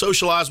meat, or to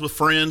socialize with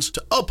friends,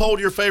 to uphold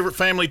your favorite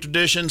family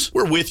traditions,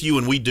 we're with you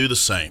and we do the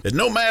same. At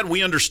Nomad,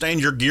 we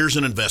understand your gears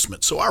and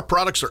investments, so our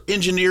products are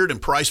engineered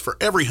and priced for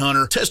every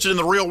hunter, tested in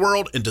the real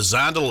world, and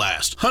designed to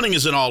last. Hunting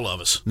is in all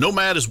of us.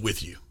 Nomad is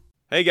with you.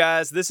 Hey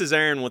guys, this is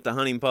Aaron with the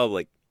Hunting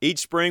Public. Each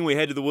spring we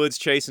head to the woods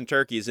chasing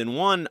turkeys, and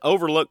one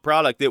overlooked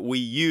product that we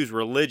use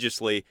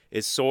religiously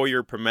is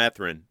Sawyer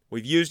permethrin.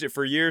 We've used it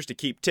for years to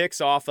keep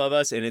ticks off of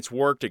us, and it's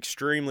worked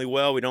extremely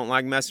well. We don't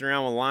like messing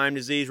around with Lyme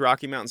disease,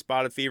 Rocky Mountain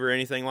spotted fever,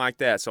 anything like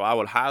that. So I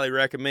would highly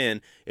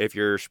recommend, if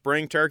you're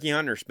spring turkey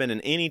hunting or spending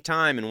any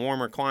time in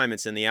warmer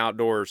climates in the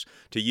outdoors,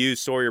 to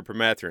use Sawyer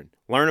permethrin.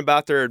 Learn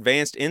about their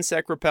advanced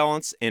insect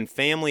repellents and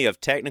family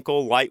of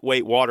technical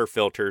lightweight water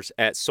filters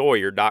at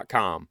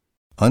Sawyer.com.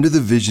 Under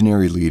the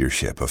visionary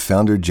leadership of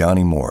founder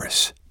Johnny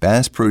Morris,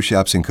 Bass Pro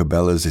Shops and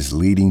Cabela's is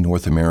leading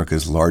North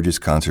America's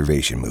largest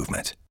conservation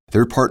movement.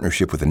 Their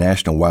partnership with the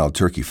National Wild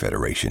Turkey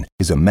Federation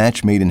is a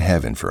match made in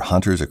heaven for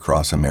hunters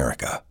across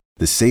America.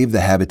 The Save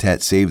the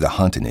Habitat, Save the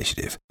Hunt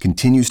initiative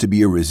continues to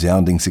be a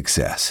resounding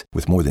success,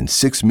 with more than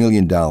 $6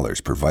 million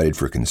provided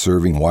for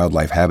conserving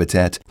wildlife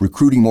habitat,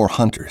 recruiting more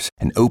hunters,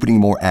 and opening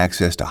more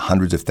access to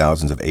hundreds of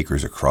thousands of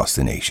acres across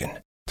the nation.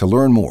 To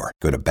learn more,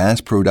 go to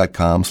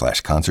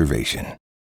BassPro.com/conservation.